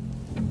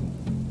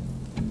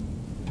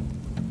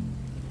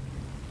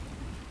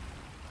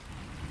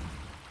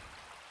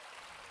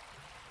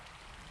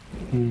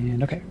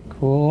 And okay,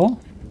 cool.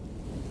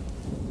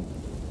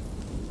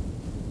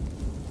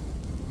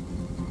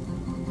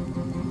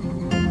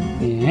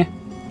 Yeah.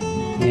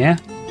 Yeah.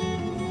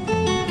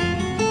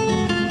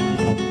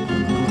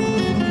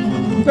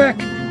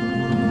 Back.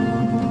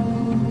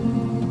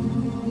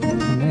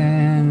 And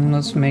then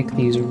let's make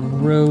these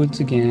roads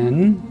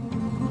again.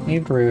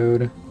 Paved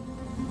road.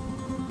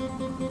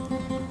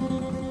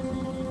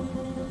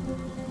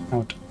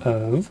 Out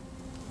of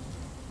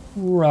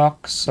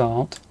rock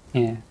salt.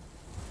 Yeah.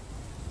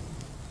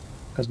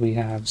 Because we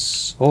have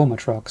so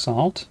much rock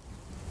salt.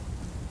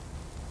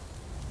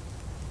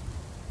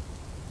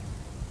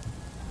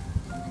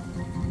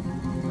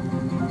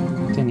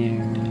 Continue.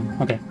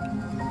 Okay.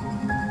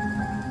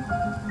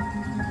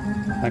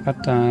 That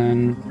got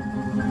done.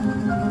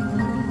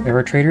 There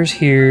are traders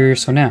here,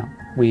 so now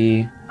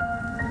we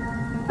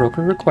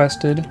broker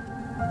requested.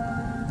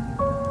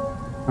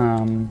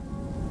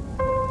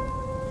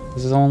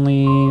 This is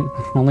only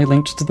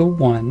linked to the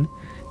one,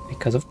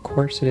 because of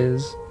course it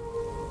is.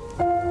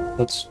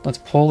 Let's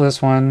pull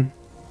this one.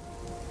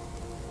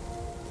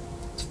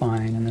 It's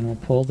fine, and then we'll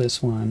pull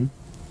this one.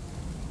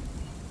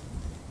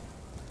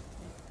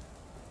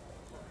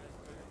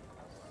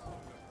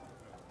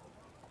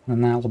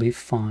 And that will be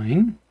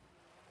fine.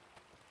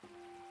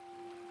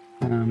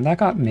 That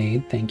got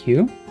made, thank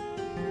you.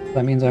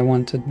 That means I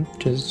want to I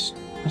just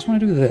want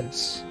to do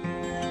this.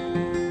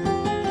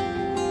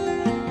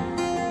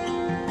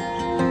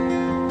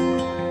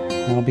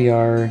 That'll be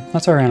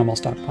that's our animal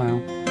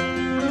stockpile.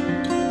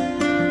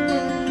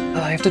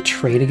 Oh, I have to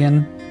trade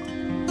again.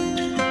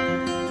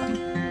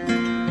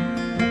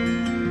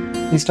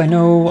 At least I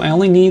know I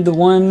only need the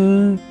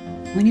one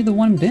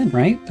bin,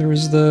 right?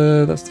 That's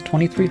the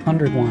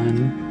 2300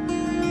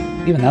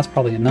 one. Even that's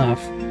probably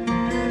enough.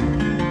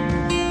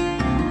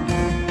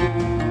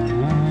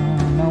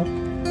 Nope.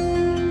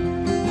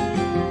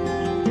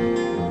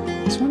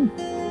 This one?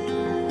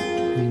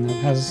 I mean, that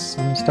has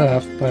some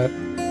stuff, but...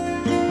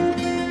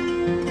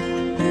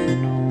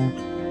 no.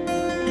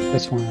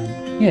 This one.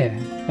 Yeah,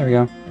 there we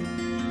go.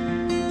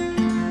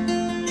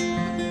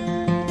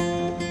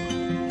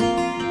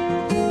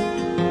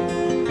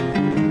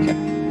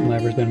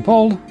 Lever's been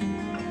pulled.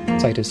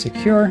 Site is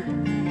secure.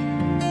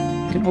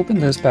 You can open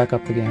this back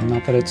up again,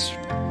 not that it's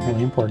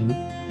really important.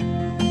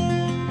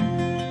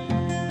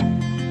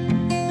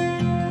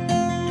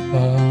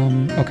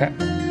 Okay.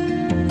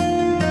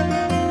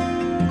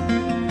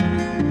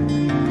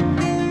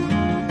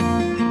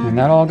 And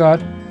that all got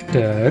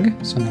dug,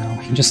 so now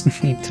we just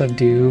need to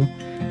do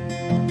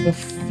the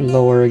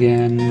floor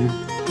again.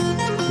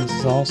 This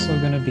is also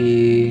going to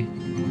be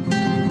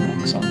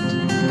rock salt.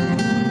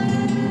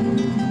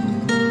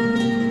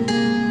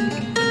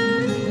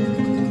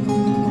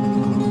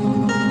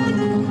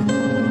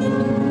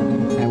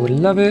 I would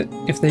love it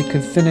if they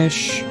could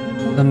finish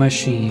the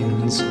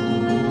machines.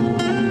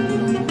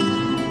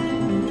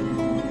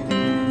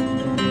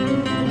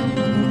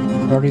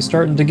 We're already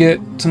starting to get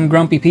some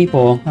grumpy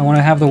people. I want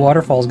to have the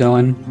waterfalls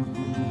going.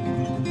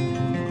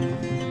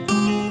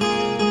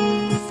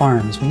 The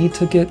farms. We need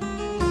to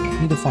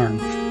farm.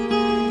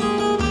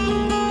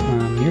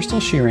 You're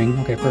still shearing.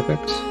 Okay,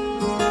 perfect.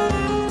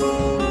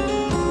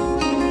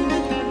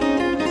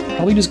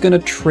 Probably just gonna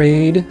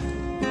trade.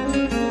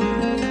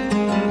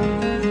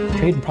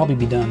 Trade and probably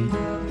be done.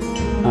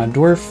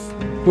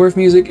 Dwarf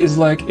music is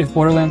like if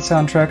Borderlands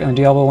soundtrack and the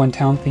Diablo 1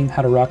 town theme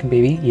had a rockin'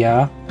 baby.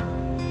 Yeah.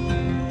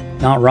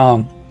 Not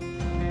wrong.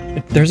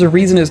 There's a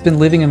reason it's been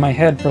living in my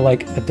head for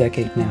like a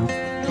decade now.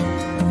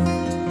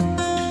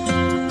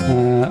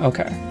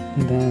 Okay.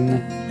 And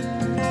then...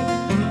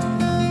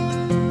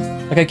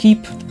 Like,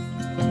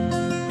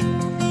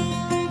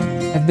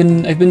 I've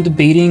been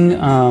debating,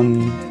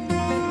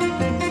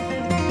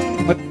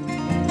 what?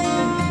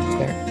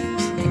 There.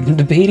 I've been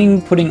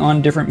debating putting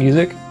on different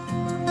music.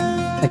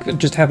 Like,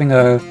 just having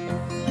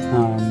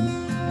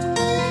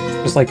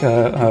just like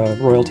a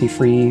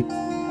royalty-free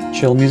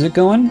chill music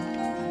going.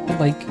 But,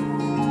 like,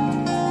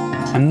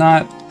 I'm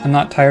not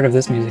tired of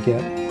this music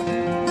yet.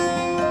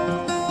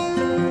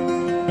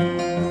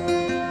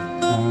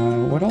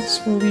 What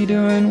else were we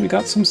doing? We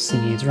got some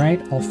seeds,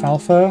 right?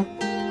 Alfalfa.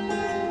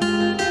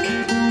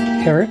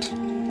 Carrot.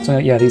 So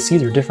yeah, these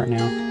seeds are different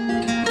now.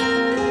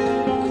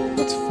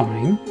 That's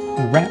fine.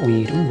 And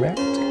ratweed. Ooh, rat.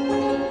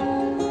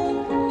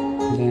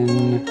 And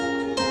then...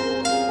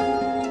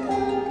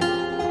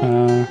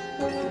 yeah.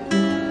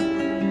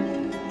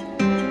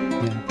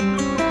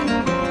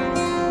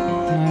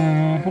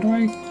 How do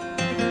I...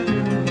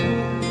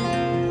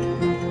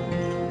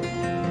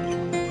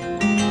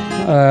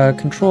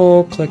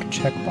 control, click,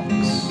 checkbox.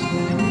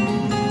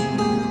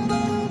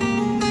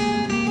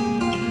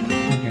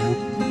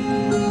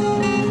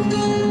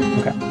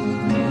 Okay.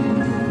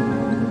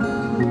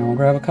 I'll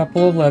grab a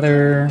couple of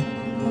leather.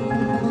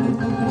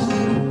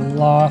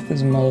 Cloth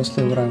is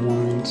mostly what I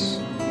want.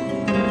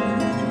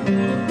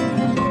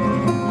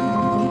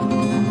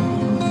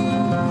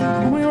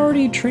 Am I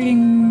already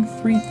trading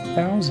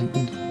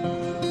 3,000?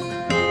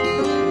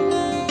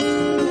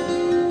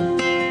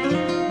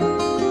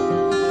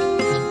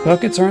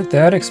 Buckets aren't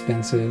that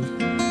expensive.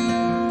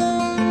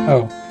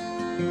 Oh.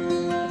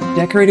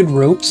 Decorated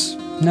ropes?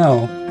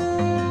 No.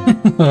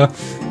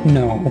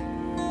 No.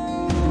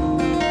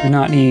 Do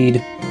not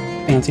need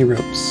fancy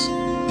ropes.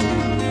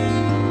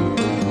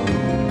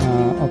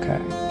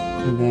 Okay.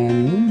 And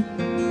then...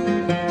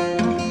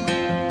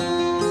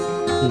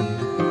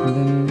 yeah. And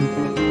then...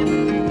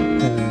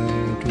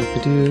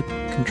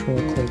 control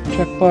click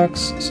checkbox.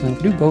 So if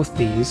we do both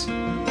these, we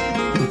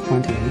have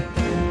plenty.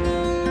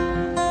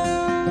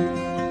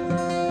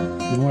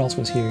 And what else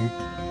was here?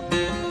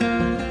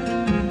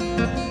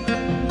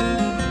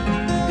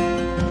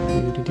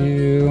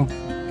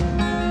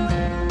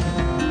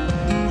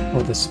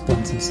 Oh, the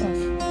splints and stuff.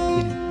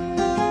 Yeah.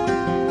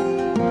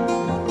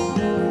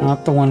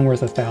 Not the one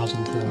worth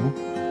 1,000 though.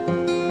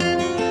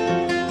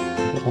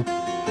 Cool.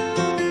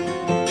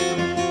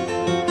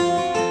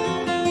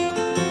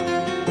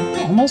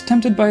 Almost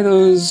tempted by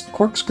those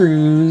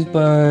corkscrews,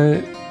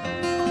 but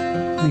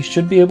we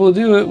should be able to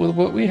do it with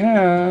what we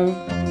have.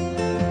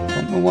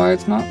 Don't know why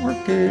it's not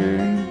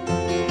working.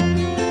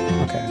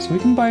 Okay, so we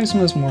can buy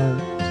some of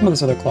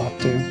this other cloth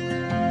too.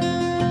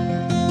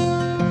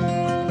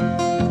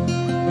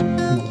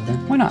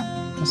 Why not?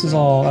 That's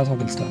all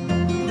good stuff.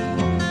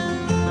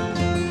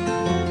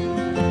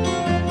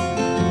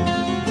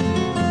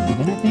 And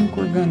then I think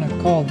we're gonna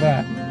call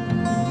that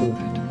good.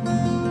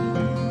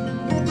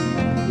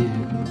 Yeah.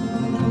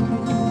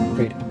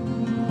 Great.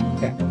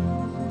 Okay.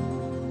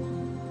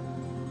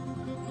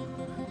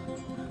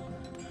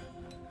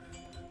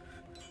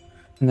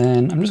 And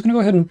then I'm just gonna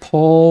go ahead and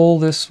pull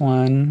this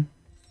one.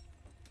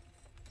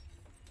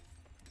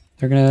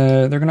 They're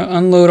gonna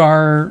unload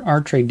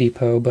our trade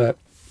depot, but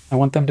I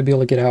want them to be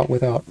able to get out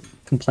without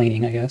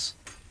complaining, I guess.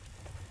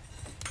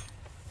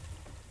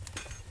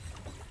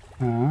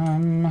 We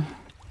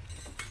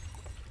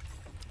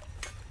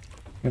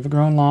have a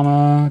grown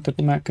llama.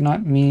 Diplomat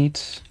cannot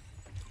meet.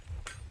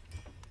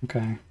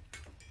 Okay.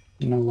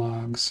 No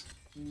logs.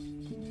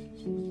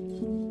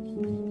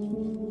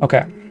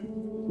 Okay.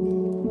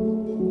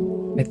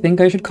 I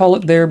think I should call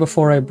it there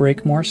before I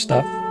break more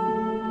stuff.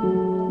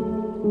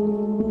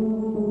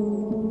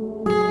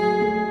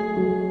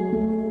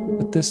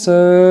 This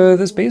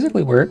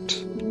basically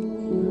worked.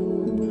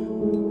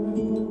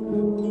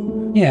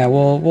 Yeah,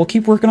 we'll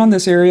keep working on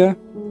this area.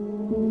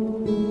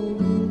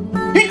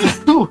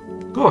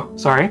 Oh,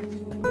 sorry.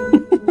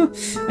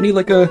 I need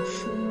like an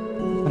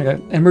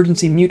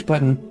emergency mute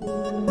button.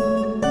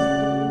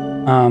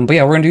 But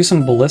yeah, we're gonna do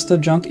some ballista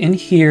junk in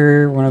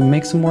here. We're gonna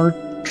make some more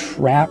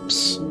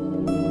traps.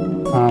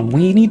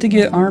 We need to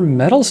get our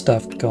metal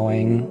stuff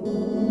going,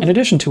 in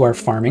addition to our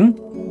farming.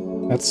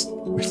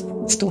 We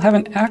still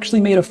haven't actually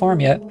made a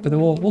farm yet, but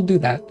we'll do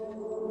that.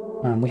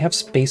 We have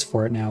space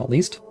for it now, at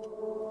least.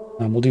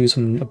 We'll do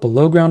some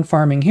below ground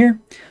farming here.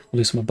 We'll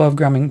do some above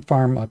ground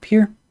farm up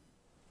here.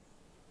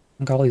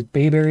 Got all these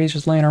bayberries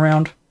just laying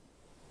around.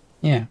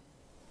 Yeah.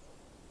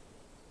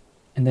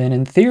 And then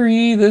in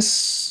theory,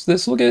 this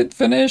will get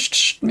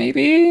finished,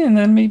 maybe, and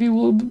then maybe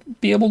we'll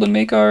be able to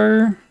make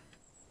our...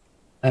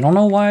 I don't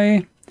know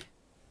why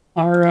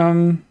our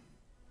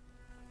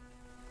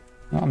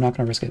no, I'm not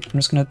gonna risk it. I'm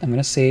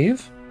gonna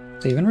save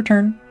and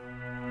return.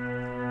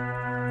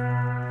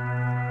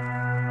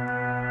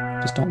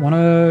 Just don't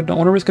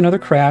wanna risk another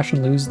crash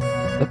and lose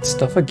that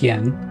stuff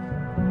again.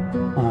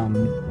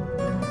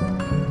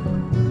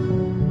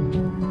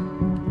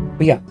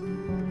 But yeah.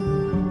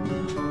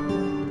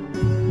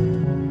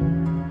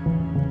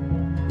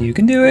 You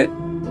can do it.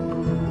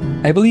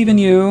 I believe in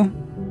you.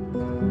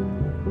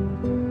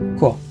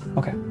 Cool.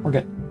 Okay, we're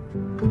good.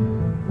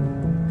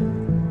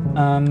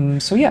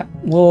 So yeah,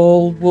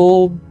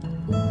 we'll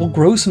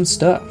grow some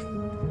stuff.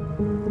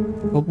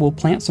 We'll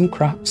plant some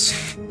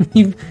crops.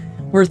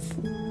 We're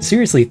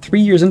seriously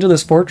 3 years into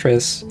this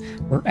fortress.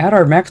 We're at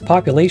our max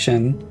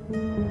population.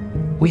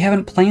 We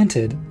haven't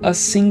planted a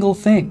single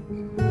thing.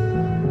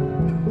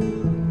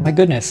 My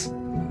goodness.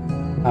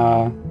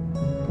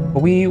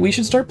 But we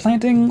should start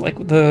planting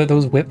like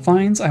those whip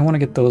vines. I want to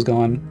get those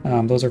going.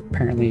 Those are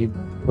apparently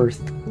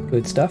worth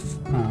good stuff.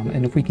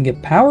 And if we can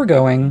get power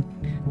going,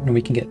 and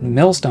we can get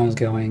millstones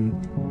going,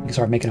 we can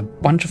start making a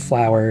bunch of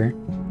flour,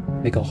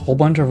 make a whole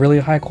bunch of really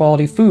high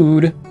quality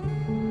food,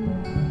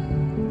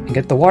 and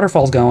get the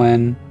waterfalls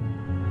going.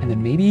 And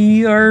then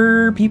maybe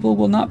our people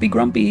will not be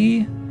grumpy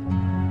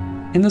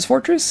in this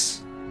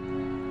fortress?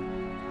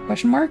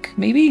 Question mark?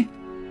 Maybe?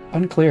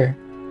 Unclear.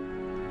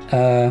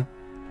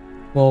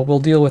 Well, we'll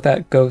deal with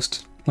that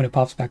ghost when it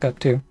pops back up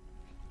too.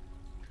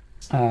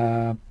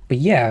 But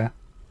yeah,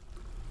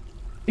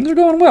 things are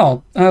going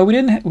well. We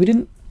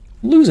didn't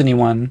lose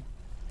anyone,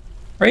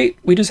 right?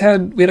 We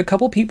had a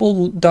couple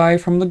people die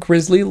from the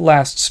grizzly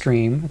last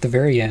stream at the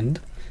very end,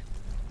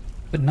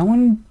 but no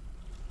one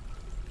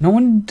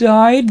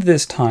died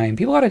this time.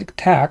 People got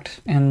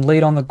attacked and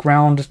laid on the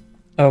ground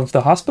of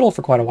the hospital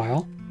for quite a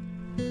while,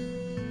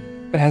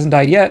 but hasn't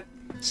died yet,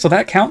 so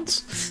that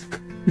counts.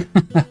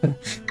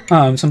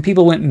 Some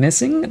people went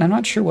missing, and I'm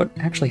not sure what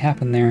actually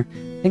happened there.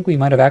 I think we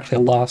might have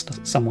actually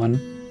lost someone.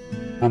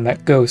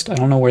 That ghost. I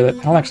don't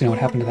actually know what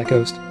happened to that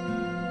ghost.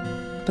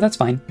 But that's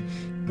fine.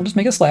 We'll just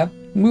make a slab,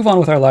 move on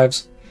with our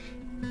lives.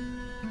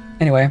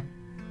 Anyway,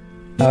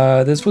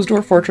 this was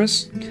Dwarf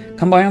Fortress.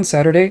 Come by on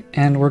Saturday,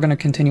 and we're going to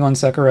continue on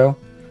Sekiro.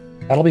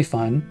 That'll be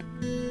fun.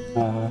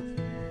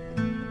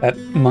 That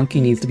monkey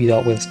needs to be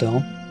dealt with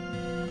still.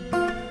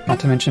 Not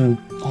to mention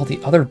all the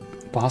other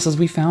bosses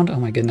we found. Oh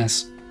my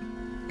goodness.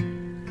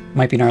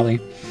 Might be gnarly.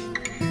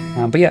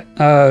 But yeah,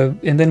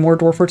 and then more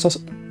Dwarf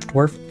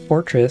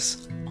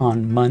Fortress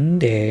on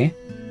Monday.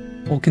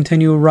 We'll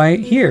continue right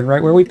here,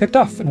 right where we picked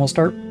off, and we'll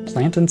start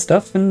planting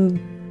stuff and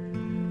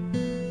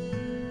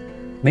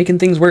making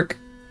things work.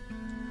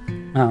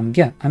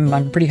 Yeah,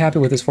 I'm pretty happy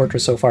with this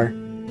fortress so far.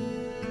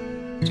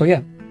 So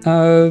yeah,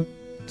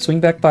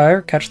 swing back by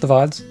or catch the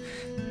VODs,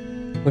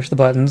 push the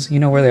buttons, you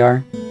know where they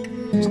are.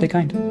 Stay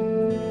kind.